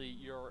eventually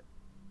you're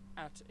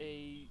at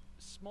a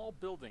small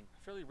building,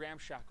 fairly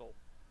ramshackle,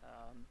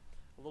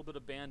 a little bit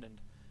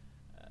abandoned.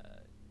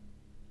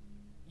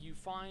 You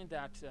find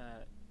that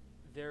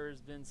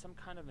there's been some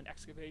kind of an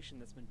excavation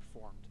that's been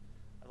performed,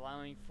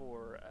 allowing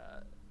for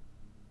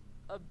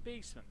a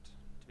basement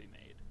to be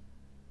made.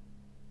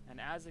 And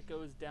as it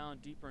goes down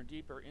deeper and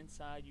deeper,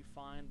 inside you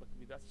find what can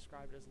be best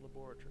described as a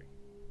laboratory.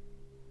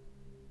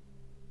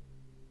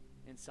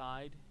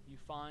 Inside, you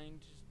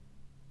find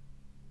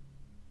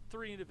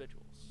 3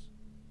 individuals.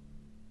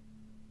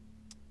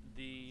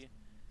 The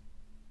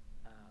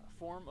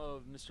form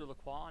of Mr.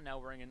 Lacroix, now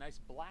wearing a nice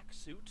black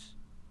suit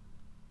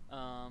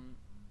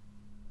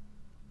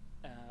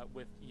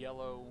with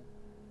yellow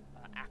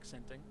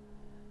accenting.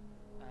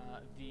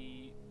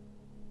 The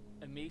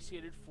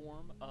emaciated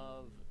form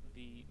of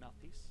the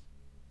mouthpiece,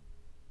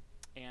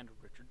 and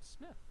Richard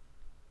Smith.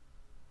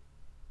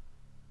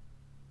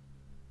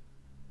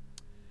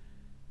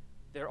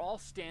 They're all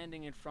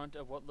standing in front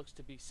of what looks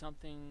to be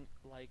something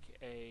like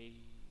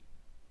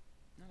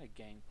not a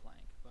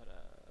gangplank, but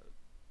a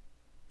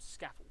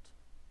scaffold.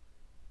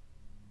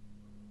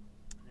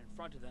 And in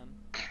front of them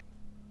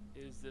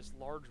is this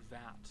large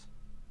vat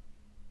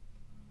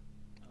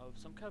of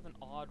some kind of an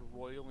odd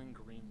roiling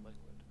green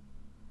liquid.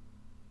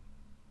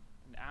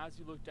 And as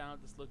you look down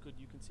at this liquid,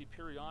 you can see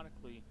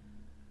periodically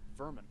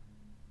vermin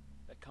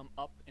that come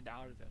up and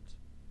out of it.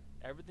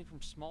 Everything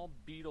from small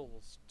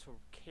beetles to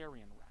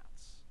carrion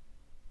rats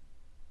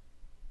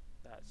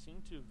that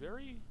seem to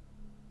very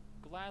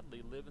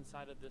gladly live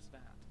inside of this vat.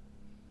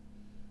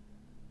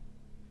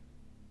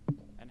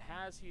 And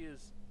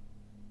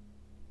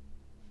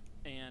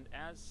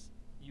as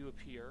you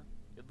appear,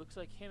 it looks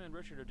like him and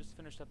Richard have just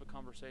finished up a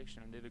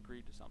conversation and they've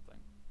agreed to something.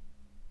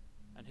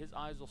 And his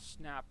eyes will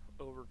snap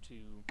over to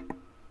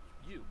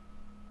you.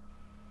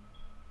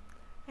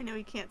 I know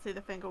you can't see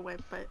the finger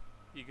whip, but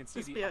You can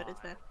see the the spirit eye. is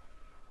there.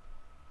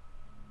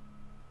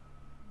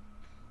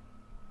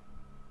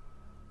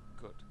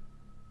 Good.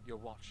 You're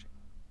watching.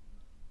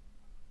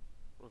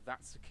 Well, if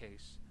that's the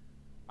case,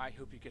 I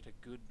hope you get a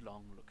good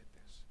long look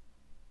at this.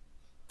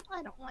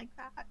 I don't like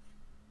that.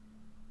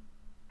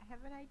 I have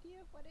an idea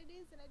of what it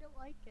is, and I don't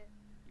like it.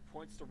 He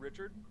points to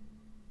Richard,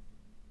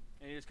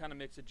 and he just kind of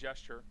makes a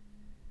gesture.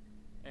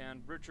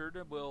 And Richard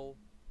will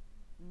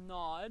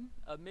nod,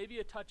 maybe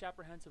a touch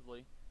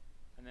apprehensively,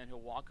 and then he'll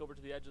walk over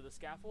to the edge of the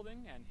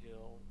scaffolding, and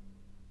he'll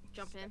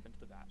Jump step in. into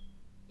the vat.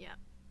 Yeah.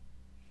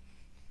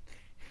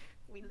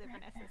 We live in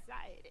a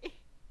society.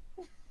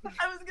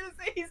 I was gonna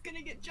say he's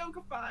gonna get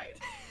jokified.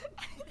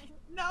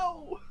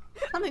 No.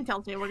 Something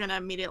tells me we're gonna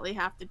immediately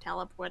have to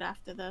teleport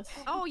after this.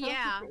 Oh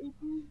yeah.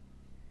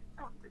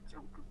 the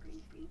Joker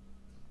baby.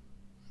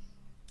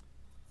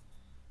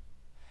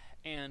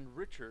 And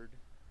Richard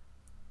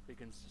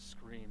begins to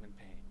scream in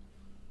pain.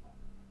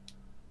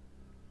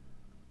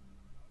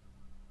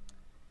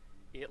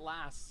 It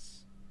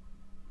lasts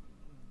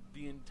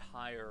the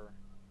entire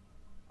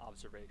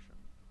observation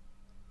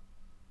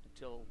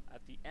until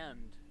at the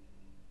end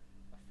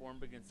a form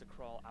begins to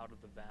crawl out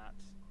of the vat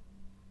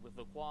with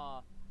Lacroix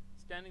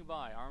standing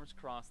by, arms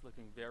crossed,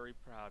 looking very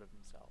proud of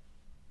himself.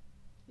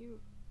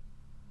 Cute.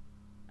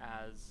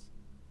 As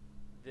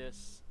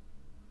this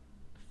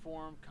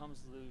form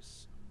comes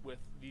loose with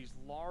these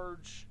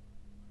large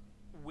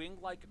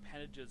wing-like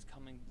appendages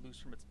coming loose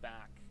from its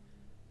back,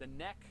 the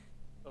neck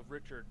of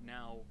Richard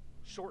now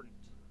shortened,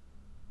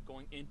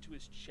 going into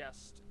his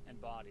chest and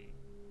body.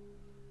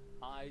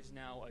 Eyes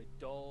now a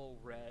dull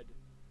red,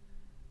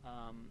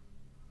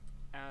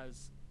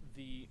 as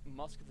the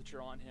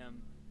musculature on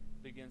him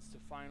begins to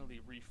finally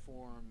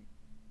reform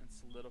and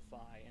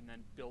solidify and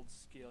then build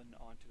skin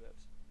onto it.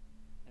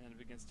 And then it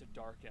begins to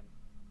darken,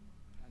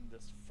 and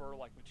this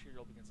fur-like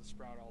material begins to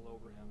sprout all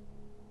over him.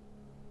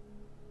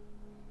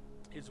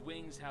 His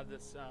wings have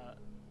this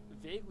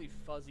vaguely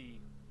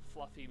fuzzy,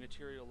 fluffy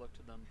material look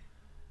to them,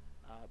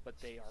 but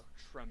they are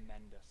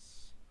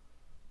tremendous.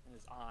 And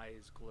his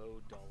eyes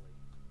glow dully.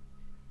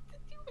 Did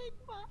you make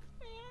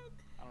Mothman?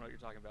 I don't know what you're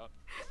talking about.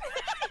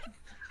 You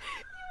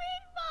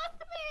made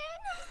Mothman!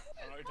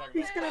 I don't know what you're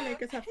talking He's about. gonna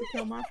make us have to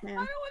kill I Mothman.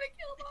 don't want to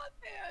kill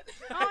Mothman.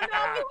 Oh no,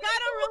 he's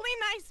got a really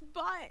nice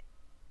butt.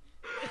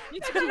 You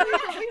guys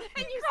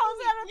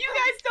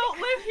don't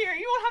live here.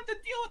 You won't have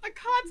to deal with the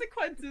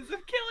consequences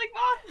of killing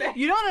Mothman.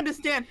 You don't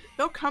understand.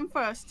 They'll come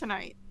for us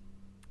tonight.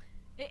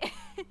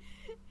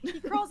 He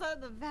crawls out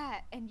of the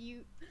vat, and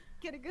you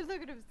get a good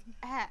look at his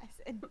ass,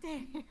 and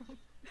damn.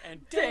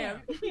 And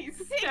damn, he's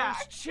those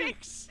stacked.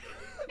 cheeks!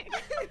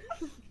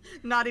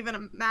 Not even a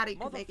Maddie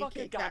could make a Motherfucker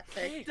cake got that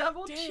thick. cake.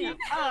 Double Damn. cheek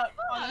up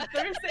on a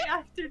Thursday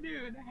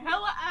afternoon.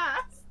 Hella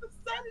ass. The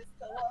sun is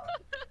still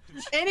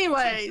up.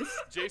 Anyways,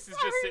 Jason's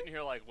just sitting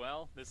here like,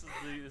 well, this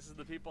is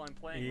the people I'm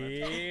playing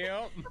with.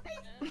 Yep.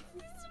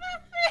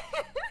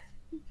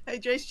 hey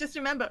Jace, just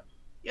remember,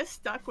 you're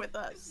stuck with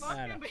us.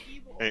 I know. Mothman, but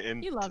evil.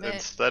 You love it.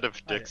 Instead of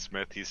I Dick do.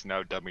 Smith, he's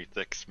now Dummy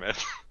Thick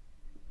Smith.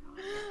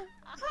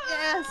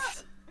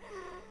 Yes.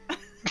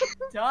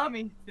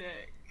 Dummy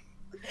thick.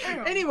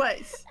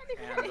 Anyways,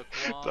 And the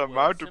claw The will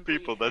amount of simply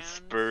people that hand-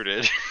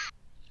 spurted.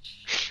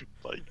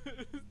 like,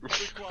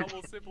 The claw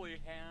will simply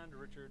hand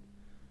Richard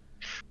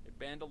a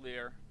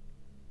bandolier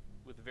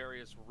with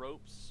various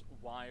ropes,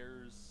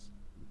 wires,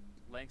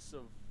 lengths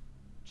of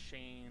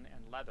chain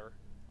and leather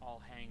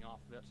all hanging off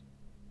of it,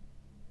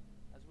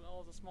 as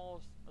well as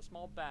a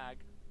small bag,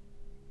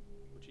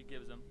 which he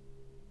gives him.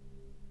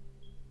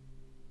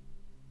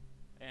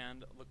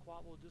 And Lacroix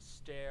will just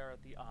stare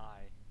at the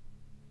eye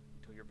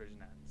until your vision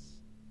ends.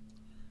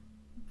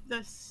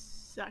 the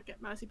second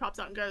Mercy pops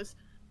out and goes,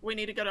 "We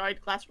need to go to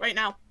Art Glass right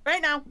now,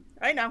 right now,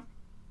 right now."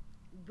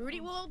 Broody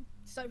will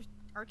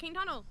arcane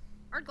tunnel.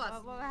 Art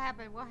glass. What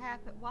happened? What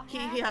happened? What He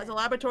happened? has a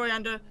laboratory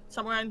under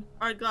somewhere in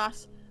Art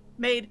Glass,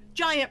 made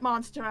giant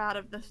monster out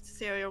of the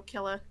serial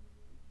killer,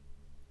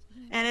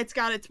 and it's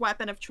got its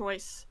weapon of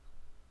choice.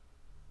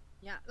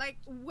 Yeah, like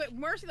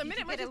Mercy. The Did minute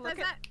you get Mercy a look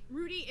says that,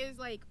 Rudy is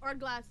like Art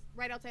Glass,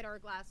 right outside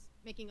Art Glass,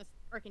 making a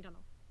arcane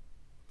tunnel.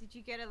 Did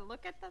you get a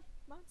look at the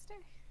monster?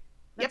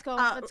 Let's go.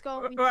 Yep, Let's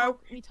go. We bro,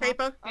 talk. We talk.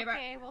 Paper.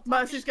 Okay, we'll talk.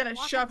 Mercy's gonna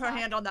walk shove and her talk.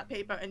 hand on that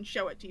paper and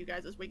show it to you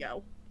guys as we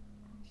go.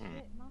 Shit,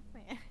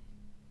 Mothman.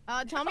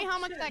 Tell me how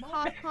much that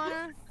cost,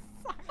 Connor.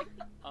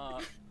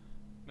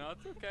 No,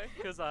 it's okay,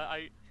 because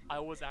I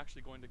was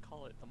actually going to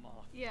call it the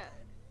moth. Yeah.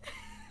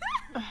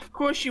 Of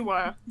course you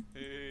were.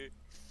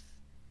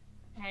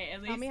 Hey, at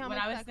Tell least me how when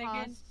much I was that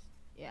thinking, cost.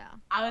 Yeah.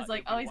 I was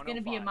like, it'll oh, be he's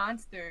gonna be a 105.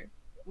 monster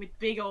with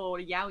big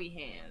old yowie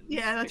hands.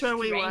 Yeah, that's for where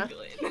we were.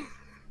 strangling.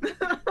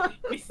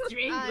 We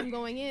strangling. I'm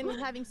going in with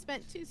having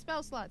spent 2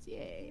 spell slots. Yay.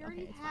 You Okay,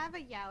 already it's fine. have a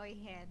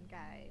yaoi hand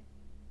guy.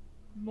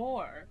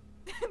 More.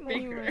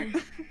 Anyway. Bigger.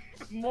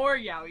 More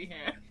yowie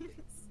hands.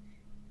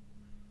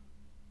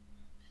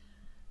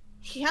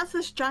 He has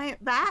this giant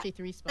vat Okay,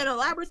 3 spell in a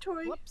slots.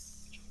 laboratory. Whoops.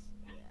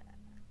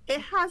 It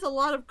has a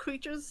lot of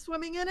creatures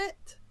swimming in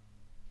it.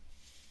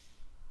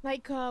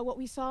 Like what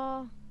we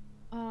saw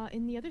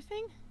in the other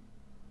thing?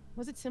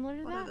 Was it similar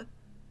to What that? other-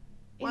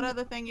 What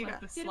other thing you Like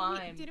got? the Didn't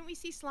slime. didn't we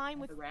see slime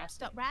and with the rats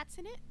in it. rats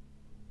in it?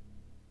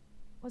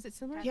 Was it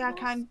similar? to Yeah,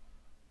 those?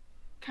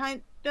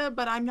 kinda,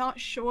 but I'm not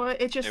sure.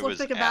 It just It looks was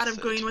like a vat of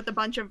acid. green with a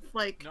bunch of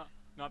like. No,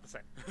 not the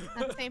same.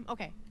 Not the same.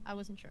 Okay, I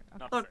wasn't sure. Okay.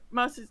 Not the Look,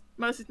 same.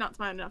 most is not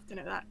smart enough to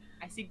know that.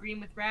 I see green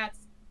with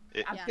rats.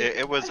 It, Yeah.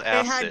 it was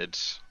had- acid,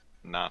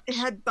 not It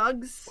had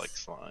bugs like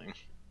slime.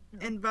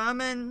 and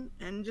vermin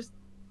and just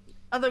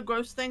other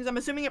gross things. I'm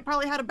assuming it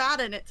probably had a bat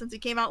in it since it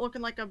came out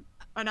looking like a,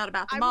 or not a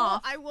bat, a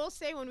moth. I will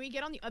say when we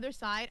get on the other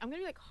side, I'm gonna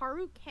be like,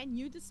 Haru, can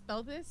you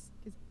dispel this?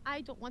 Because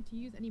I don't want to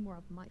use any more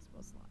of my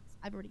spell slots.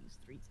 I've already used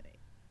 3 today.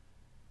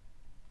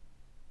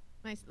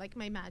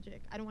 My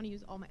magic. I don't want to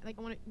use all my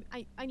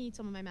I need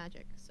some of my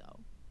magic. So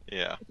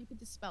Yeah, if you could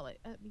dispel it,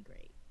 that'd be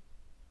great.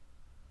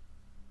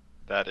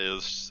 that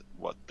is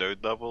what,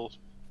 3rd level?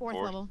 Fourth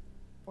Fourth? level.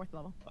 4th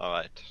level. All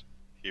right,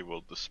 he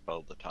will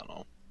dispel the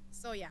tunnel.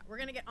 So yeah, we're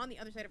gonna get on the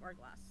other side of our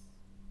glass.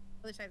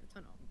 Other side of the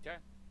tunnel. Okay.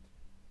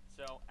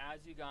 So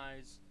as you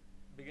guys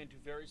begin to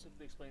very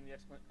swiftly explain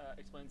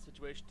the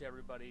situation to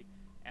everybody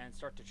and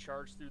start to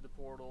charge through the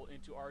portal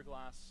into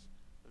Arglass,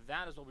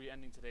 that is what we're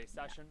ending today's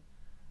session.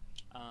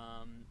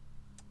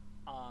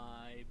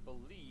 I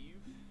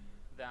believe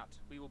that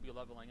we will be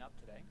leveling up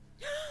today.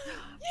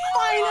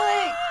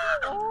 Finally!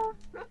 Oh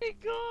my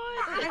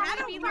god! It had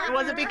to be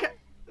Was it because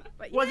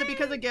But was it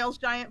because of Gale's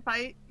giant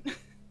fight?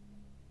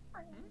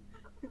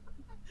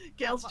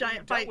 Gale's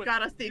giant fight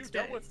got us the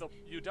experience.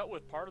 You dealt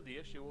with part of the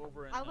issue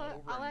over in, I'll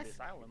over in ask- the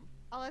asylum.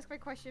 I'll ask my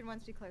question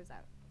once we close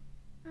out.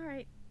 All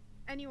right.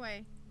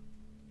 Anyway,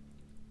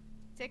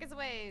 Take us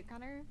away,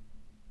 Connor.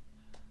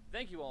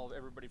 Thank you all,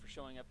 everybody, for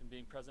showing up and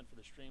being present for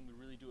the stream. We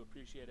really do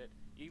appreciate it.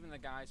 Even the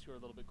guys who are a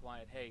little bit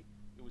quiet, hey,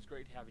 it was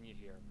great having you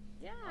here.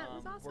 yeah, it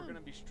was awesome. We're going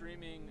to be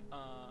streaming,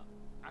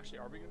 actually,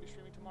 are we going to be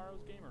streaming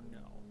tomorrow's game or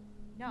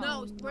no?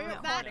 No, we're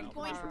that recording is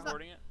going tomorrow. for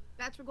recording it?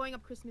 That's for going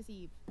up Christmas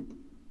Eve.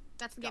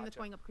 That's the game that's Gotcha.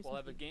 going up Christmas We'll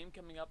have a Eve. game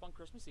coming up on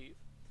Christmas Eve.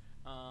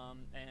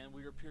 And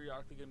we are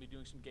periodically going to be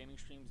doing some gaming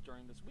streams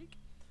during this week.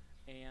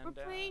 And We're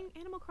playing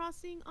Animal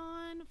Crossing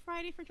on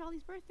Friday for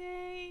Jolly's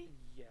birthday.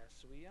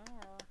 yes, we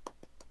are.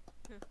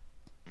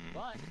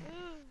 But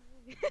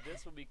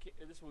this will be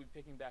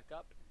picking back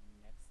up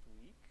next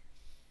week.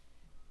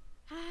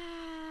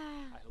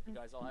 I hope you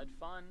guys all had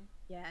fun.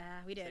 Yeah,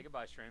 we Say did.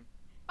 goodbye, stream.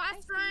 Bye,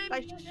 Stream.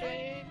 Bye,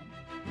 Shane.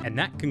 And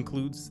that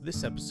concludes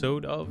this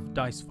episode of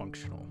Dice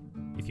Functional.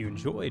 If you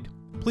enjoyed,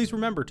 please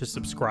remember to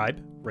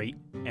subscribe, rate,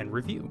 and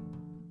review.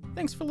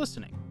 Thanks for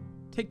listening.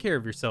 Take care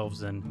of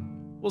yourselves, and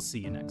we'll see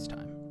you next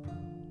time.